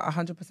find that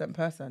 100%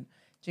 person.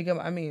 Do you get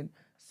what I mean?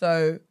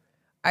 So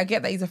I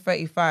get that he's a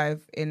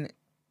 35 in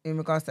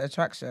regards to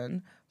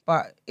attraction,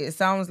 but it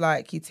sounds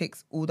like he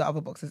ticks all the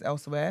other boxes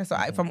elsewhere. So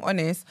if I'm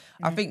honest,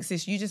 I think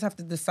sis, you just have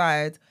to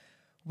decide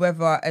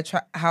whether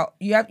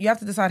you have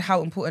to decide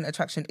how important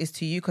attraction is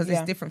to you, because Yeah.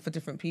 it's different for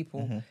different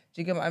people. Do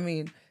you get what I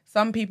mean?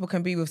 some people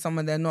can be with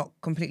someone they're not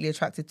completely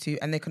attracted to,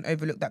 and they can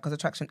overlook that because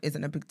attraction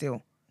isn't a big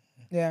deal.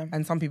 Yeah.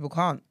 And some people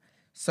can't.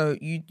 So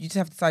you just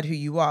have to decide who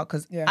you are.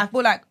 Because Yeah. I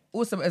feel like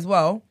also as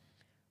well,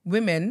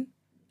 women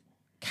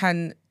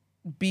can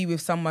be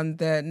with someone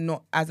they're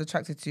not as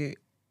attracted to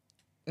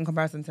in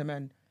comparison to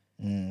men.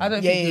 I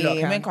don't think you lot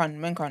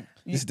can. Men can't.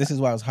 This is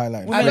why I was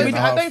highlighting. I three and a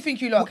don't half.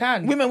 think you lot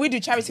can. Women, we do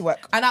charity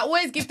work. And I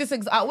always give this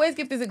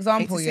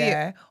example, see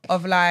yeah,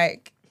 of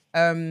like,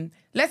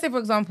 let's say for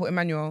example,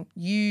 Emmanuel,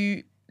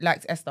 you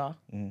liked Esther,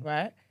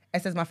 right?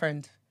 Esther's my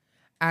friend,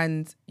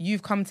 and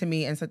you've come to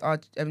me and said, "Oh,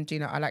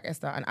 Gina, I like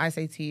Esther," and I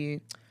say to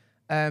you,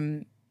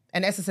 and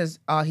Esther says,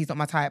 "Oh, he's not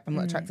my type. I'm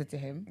not attracted to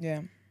him."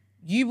 Yeah.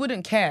 You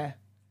wouldn't care.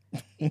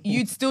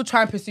 You'd still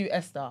try and pursue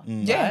Esther,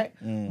 Yeah. right?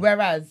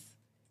 Whereas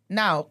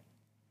now,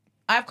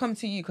 I've come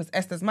to you because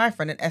Esther's my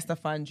friend and Esther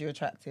finds you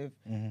attractive.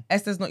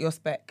 Esther's not your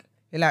spec.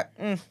 You're like,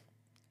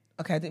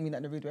 okay, I didn't mean that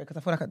in a rude way because I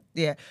feel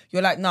like,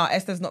 you're like, nah,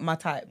 Esther's not my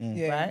type,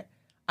 right?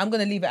 I'm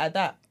going to leave it at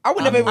that. I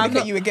would never even look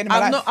at you again in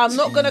my life. I'm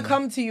not going to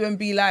come to you and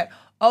be like,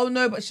 oh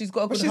no, but she's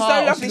got a good she's so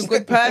heart, or lovely, she's a she's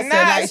good good- person, Nah,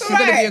 like it's she's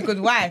going to be a alright. good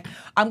wife.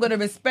 I'm going to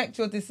respect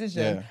your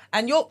decision. Yeah.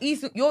 And you're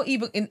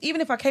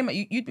even if I came at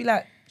you, you'd be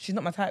like, she's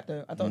not my type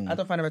though. I don't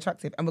find her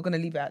attractive, and we're going to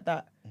leave it at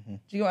that. Do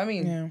you get what I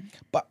mean? Yeah.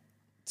 But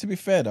to be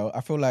fair though,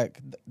 I feel like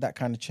that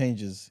kind of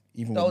changes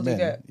even The with older you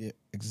men. get. Yeah,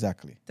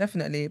 exactly.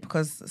 Definitely,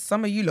 because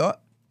some of you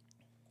lot,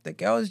 the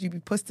girls you be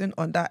posting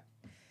on that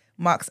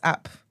Marks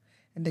app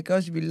and the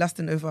girls you be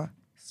lusting over,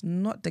 it's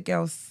not the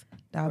girls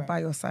that are by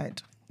your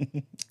side.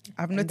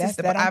 I've noticed that's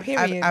that on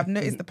period. I've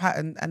noticed the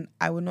pattern, and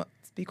I will not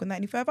speak on that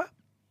any further.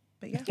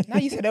 But yeah, Now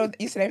you said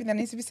everything that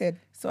needs to be said.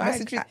 So The I-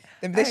 message, I-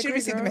 they I should agree,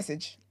 receive the girl.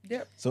 message.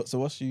 yep. So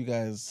what's you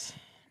guys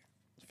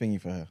thingy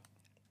for her?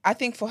 I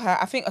think for her,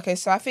 I think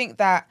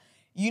that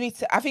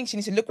I think she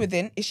needs to look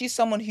within. Is she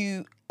someone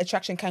who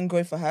attraction can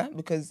grow for her?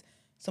 Because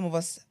some of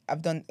us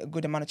have done a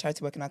good amount of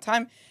charity work in our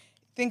time.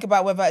 Think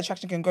about whether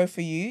attraction can grow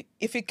for you.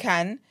 If it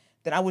can,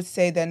 then I would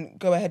say then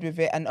go ahead with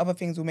it, and other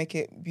things will make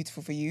it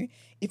beautiful for you.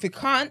 If it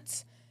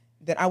can't,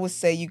 then I would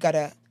say you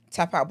gotta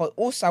tap out. But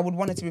also I would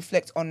want her to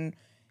reflect on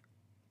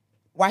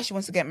why she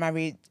wants to get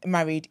married.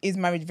 Is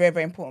marriage very,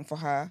 very important for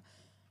her?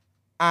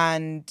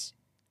 And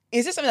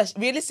is this something that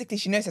realistically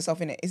she knows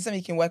herself in it? Is it something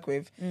you can work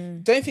with?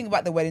 Don't think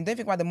about the wedding. Don't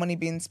think about the money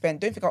being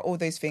spent. Don't think about all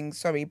those things.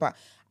 Sorry, but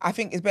I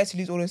think it's better to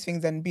lose all those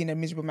things than be in a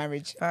miserable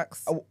marriage.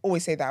 Facts. I will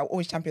always say that. I will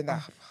always champion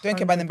that. Don't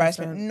care about the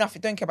embarrassment. 100%.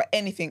 Nothing. Don't care about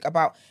anything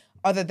about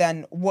other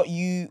than what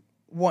you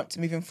want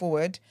moving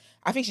forward.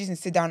 I think she needs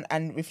to sit down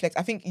and reflect.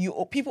 I think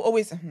people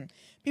always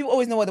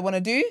know what they want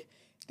to do.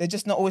 They're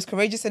just not always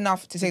courageous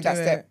enough to take that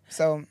do step. it.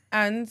 So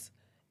And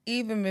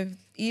even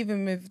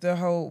with the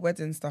whole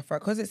wedding stuff, right?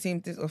 Because it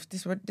seems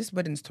this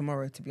wedding's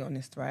tomorrow, to be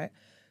honest, right?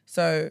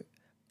 So,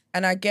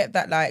 and I get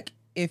that, like,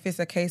 if it's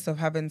a case of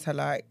having to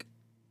like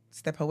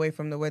step away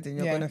from the wedding,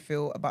 you're Yeah. gonna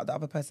feel about the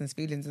other person's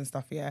feelings and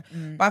stuff, yeah.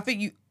 But I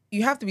think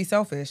you have to be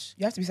selfish,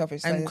 you have to be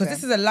selfish. and because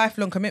this is a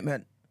lifelong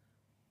commitment.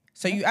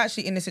 So you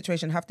actually in this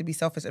situation have to be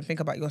selfish and think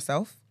about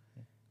yourself,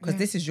 because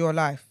this is your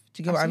life.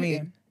 Do you get what I Absolutely.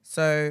 mean?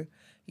 So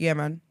yeah,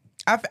 man.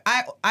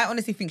 I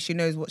honestly think she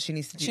knows what she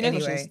needs to do. she knows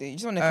anyway. what she needs to do. You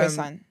just want to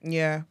co-sign.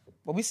 Yeah.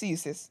 But we see you,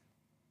 sis.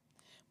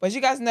 But as you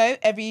guys know,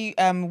 every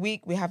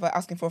week we have a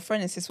asking for a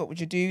friend and sis, what would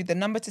you do? The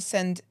number to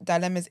send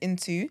dilemmas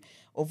into,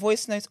 or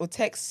voice notes or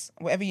texts,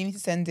 whatever you need to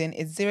send in,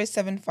 is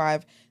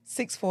 075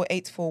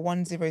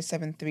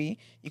 64841073.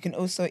 You can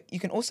also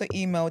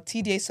email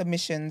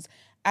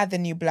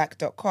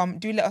tdasubmissions@thenewblack.com.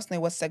 Do let us know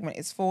what segment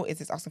it's for. Is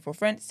this asking for a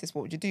friend? Is this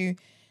what would you do?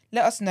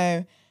 Let us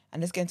know,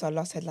 and let's get into our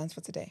last headlines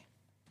for today.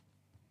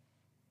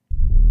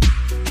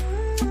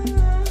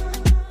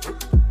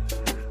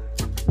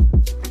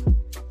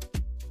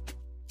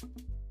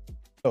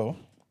 So,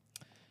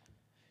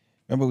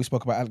 remember we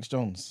spoke about Alex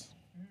Jones?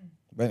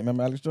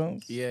 Remember Alex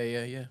Jones?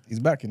 Yeah. He's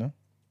back, you know?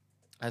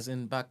 As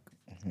in back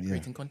Yeah.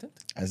 creating content?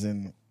 As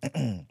in,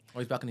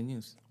 Or he's back in the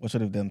news? what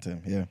should have done to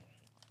him? Yeah.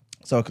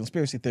 So,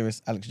 conspiracy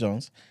theorist Alex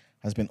Jones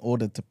has been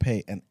ordered to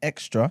pay an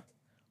extra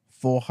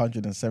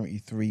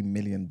 $473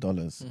 million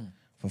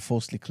for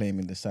falsely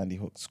claiming the Sandy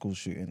Hook school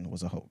shooting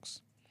was a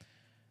hoax.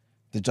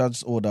 The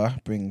judge's order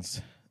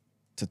brings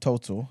to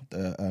total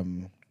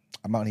the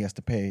amount he has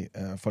to pay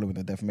following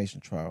the defamation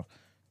trial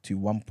to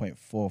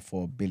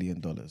 $1.44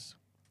 billion.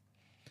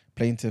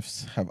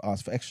 Plaintiffs have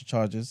asked for extra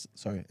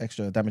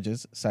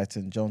damages,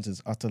 citing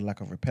Jones's utter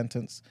lack of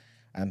repentance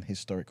and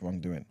historic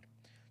wrongdoing.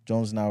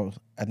 Jones now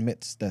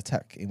admits the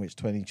attack in which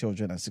 20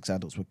 children and 6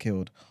 adults were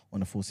killed on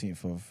the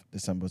 14th of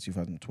December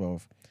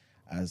 2012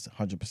 as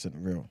 100%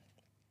 real.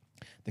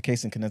 The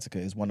case in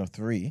Connecticut is one of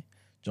 3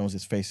 Jones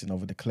is facing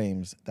over the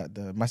claims that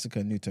the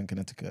massacre in Newton,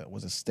 Connecticut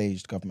was a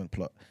staged government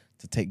plot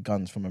to take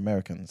guns from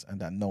Americans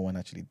and that no one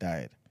actually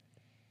died.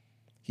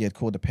 He had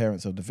called the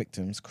parents of the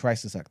victims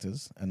crisis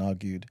actors and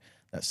argued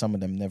that some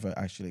of them never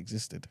actually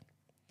existed.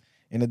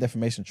 In the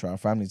defamation trial,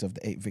 families of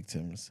the 8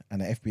 victims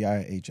and an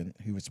FBI agent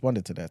who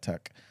responded to the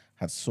attack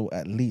had sought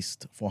at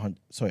least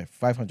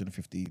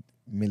 $550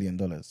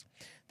 million.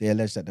 They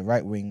alleged that the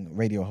right-wing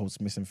radio host's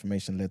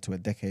misinformation led to a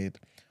decade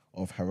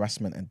of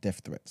harassment and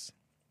death threats.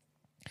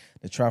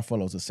 The trial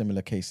follows a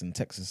similar case in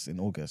Texas in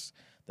August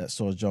that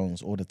saw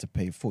Jones ordered to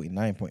pay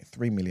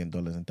 $49.3 million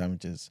in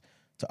damages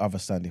to other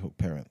Sandy Hook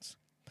parents.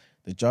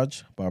 The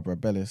judge, Barbara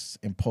Bellis,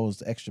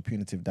 imposed extra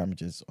punitive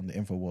damages on the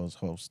InfoWars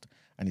host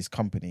and his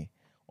company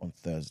on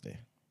Thursday.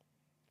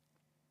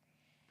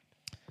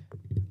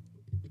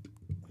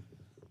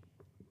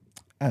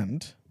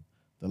 And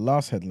the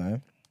last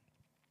headline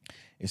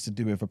is to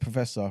do with a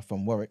professor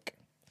from Warwick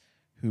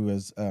who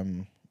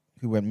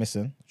went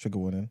missing, trigger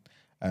warning,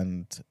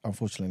 and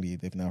unfortunately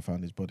they've now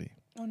found his body.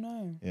 Oh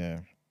no.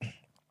 Yeah.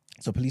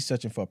 So police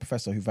searching for a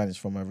professor who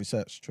vanished from a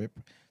research trip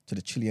to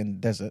the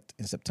Chilean desert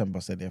in September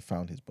said they have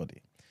found his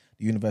body.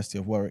 The University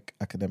of Warwick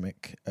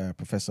academic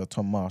Professor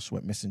Tom Marsh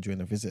went missing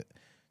during a visit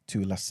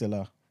to La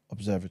Silla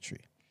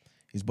Observatory.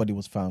 His body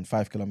was found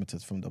 5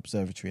 kilometers from the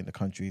observatory in the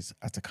country's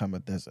Atacama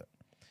Desert.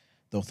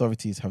 The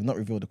authorities have not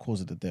revealed the cause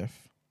of the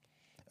death.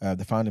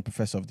 The founding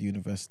professor of the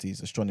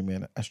university's astronomy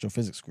and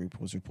astrophysics group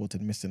was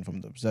reported missing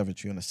from the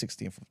observatory on the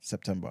 16th of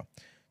September,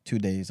 2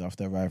 days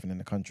after arriving in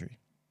the country.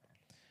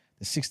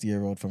 The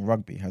 60-year-old from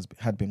Rugby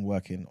had been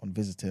working on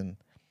visiting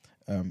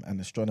an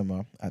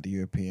astronomer at the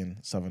European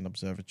Southern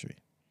Observatory.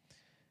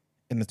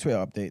 In the Twitter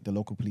update, the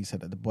local police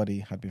said that the body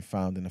had been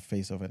found in the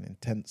face of an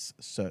intense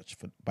search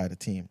by the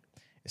team.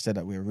 It said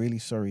that we're really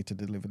sorry to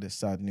deliver this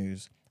sad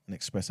news and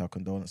express our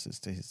condolences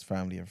to his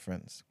family and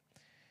friends.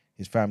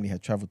 His family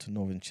had travelled to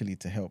northern Chile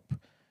to help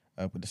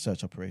with the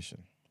search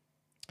operation.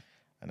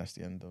 And that's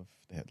the end of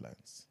the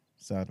headlines.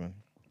 Sad one.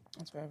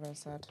 That's very, very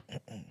sad.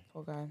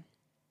 Poor guy.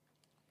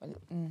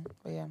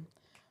 But yeah.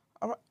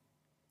 All right.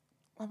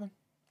 What happened?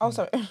 Oh,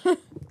 sorry. All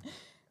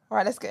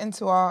right, let's get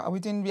into are we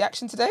doing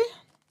reaction today?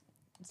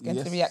 Let's get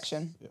into the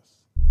reaction. Yes.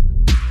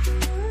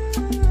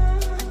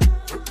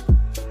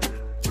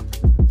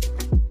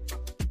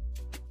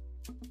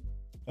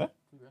 Huh?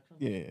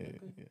 Yeah.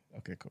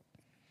 Okay, cool.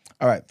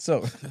 All right, so.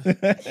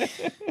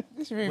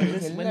 This room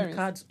is When the hilarious.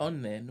 card's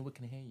on there, no one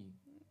can hear you.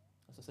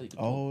 That's what I said, you can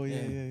Oh, talk.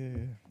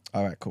 yeah.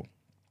 All right, cool.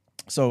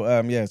 So,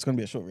 it's going to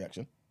be a short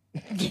reaction.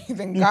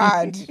 Thank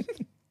God.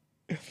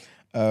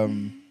 I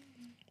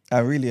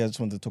just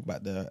wanted to talk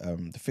about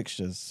the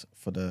fixtures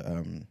for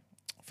the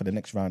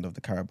next round of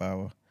the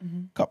Carabao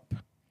Cup.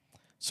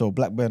 So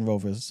Blackburn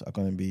Rovers are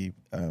going to be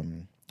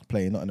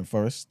playing Nottingham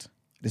Forest.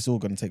 This is all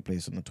going to take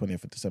place on the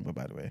 20th of December,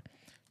 by the way,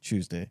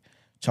 Tuesday.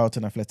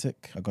 Charlton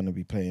Athletic are going to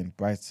be playing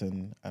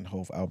Brighton and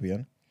Hove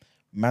Albion.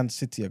 Man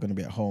City are going to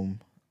be at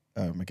home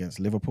against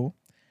Liverpool.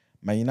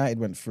 Man United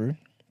went through,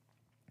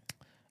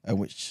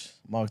 which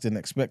Mark didn't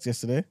expect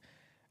yesterday,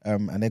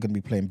 and they're going to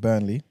be playing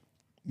Burnley.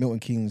 Milton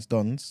Keynes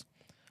Dons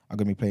are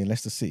going to be playing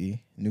Leicester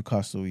City.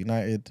 Newcastle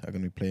United are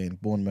going to be playing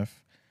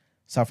Bournemouth.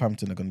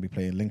 Southampton are going to be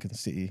playing Lincoln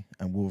City,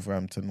 and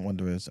Wolverhampton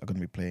Wanderers are going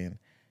to be playing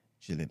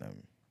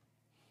Gillingham.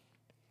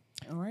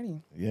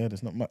 Alrighty. Yeah,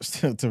 there's not much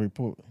to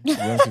report, to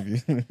be honest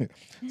with you.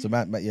 So,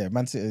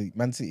 Man City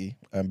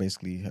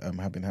basically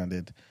have been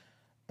handed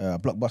a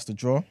blockbuster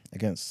draw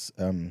against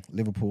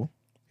Liverpool,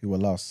 who were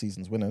last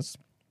season's winners.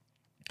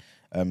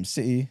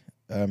 City,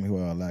 who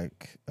are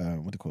like,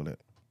 who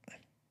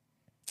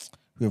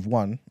have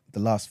won the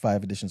last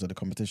 5 editions of the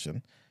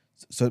competition.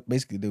 So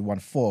basically, they won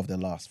 4 of the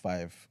last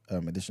 5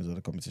 editions of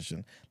the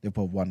competition.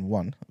 Liverpool won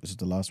 1, which is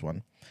the last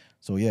one.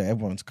 So yeah,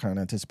 everyone's kind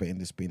of anticipating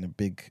this being a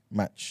big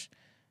match.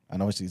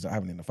 And obviously, it's not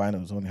happening in the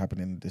final. It's only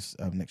happening in this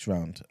next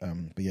round.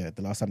 But yeah,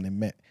 the last time they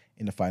met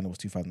in the final was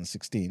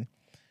 2016,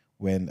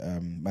 when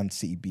Man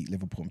City beat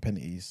Liverpool in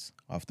penalties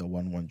after a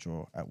 1-1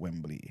 draw at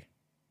Wembley.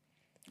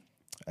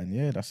 And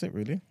yeah, that's it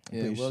really.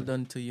 Yeah, well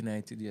done to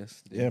United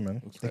yesterday. Yeah,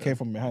 man. They came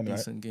from behind, right?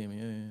 Decent game,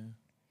 yeah.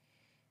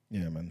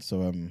 Yeah, man.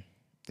 So,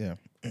 yeah.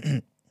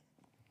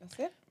 That's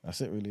it? That's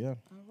it really, yeah.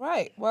 All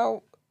right.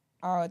 Well,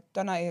 our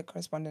Donatia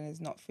correspondent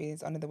is not feeling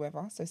under the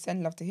weather, so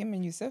send love to him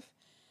and Yusuf.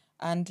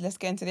 And let's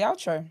get into the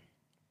outro.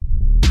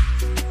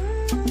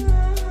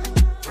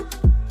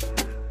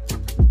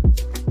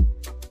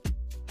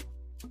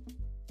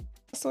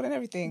 Sword and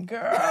everything.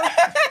 Girl,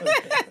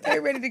 they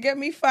ready to get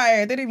me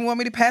fired. They didn't even want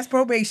me to pass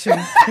probation.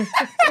 I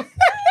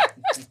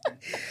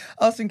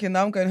was thinking,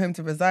 now I'm going home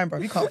to resign, bro.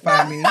 You can't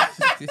fire me.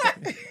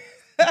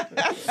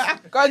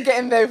 Go and get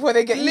in there before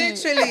they get you.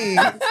 Literally.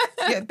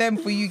 Get them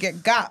for you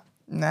get got.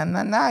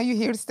 Nah. You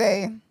here to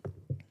stay.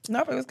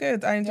 No, but it was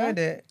good. I enjoyed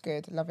it.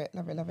 Good. Love it.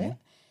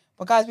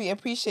 But guys, we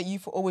appreciate you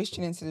for always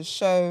tuning into the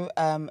show.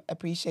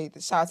 Appreciate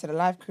the shout out to the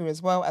live crew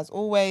as well, as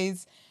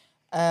always.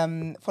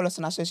 Follow us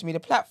on our social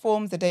media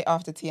platforms, The Day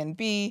After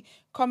TNB.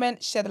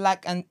 Comment, share the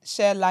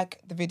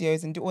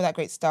videos and do all that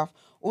great stuff.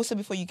 Also,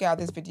 before you get out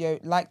this video,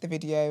 like the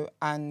video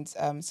and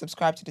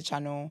subscribe to the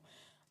channel.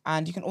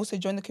 And you can also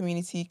join the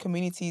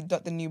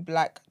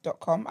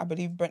community.thenewblack.com. I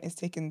believe Brent is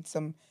taking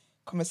some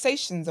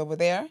conversations over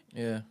there.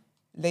 Yeah.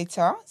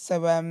 Later. So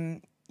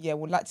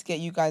we'd like to get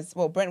you guys.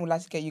 Well, Brent would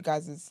like to get you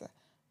guys as.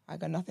 I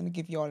got nothing to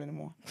give you all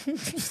anymore.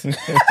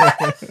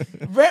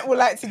 Brent would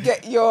like to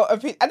get your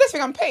opinion. I just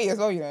think I'm petty as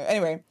well, you know.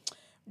 Anyway,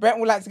 Brent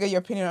would like to get your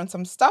opinion on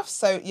some stuff.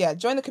 So yeah,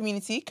 join the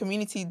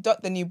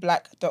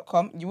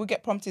community.thenewblack.com. You will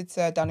get prompted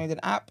to download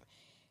an app.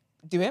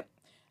 do it.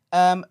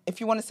 If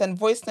you want to send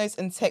voice notes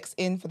and text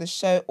in for the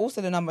show,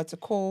 also the number to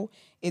call,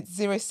 it's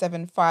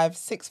 075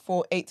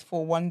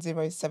 6484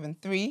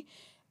 1073.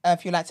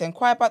 If you'd like to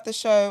inquire about the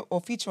show or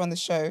feature on the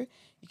show,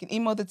 you can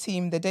email the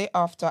team the day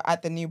after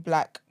at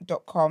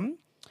thenewblack.com.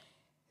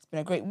 It's been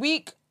a great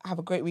week. Have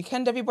a great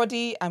weekend,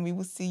 everybody, and we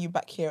will see you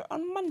back here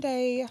on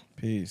Monday.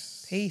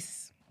 Peace.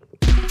 Peace.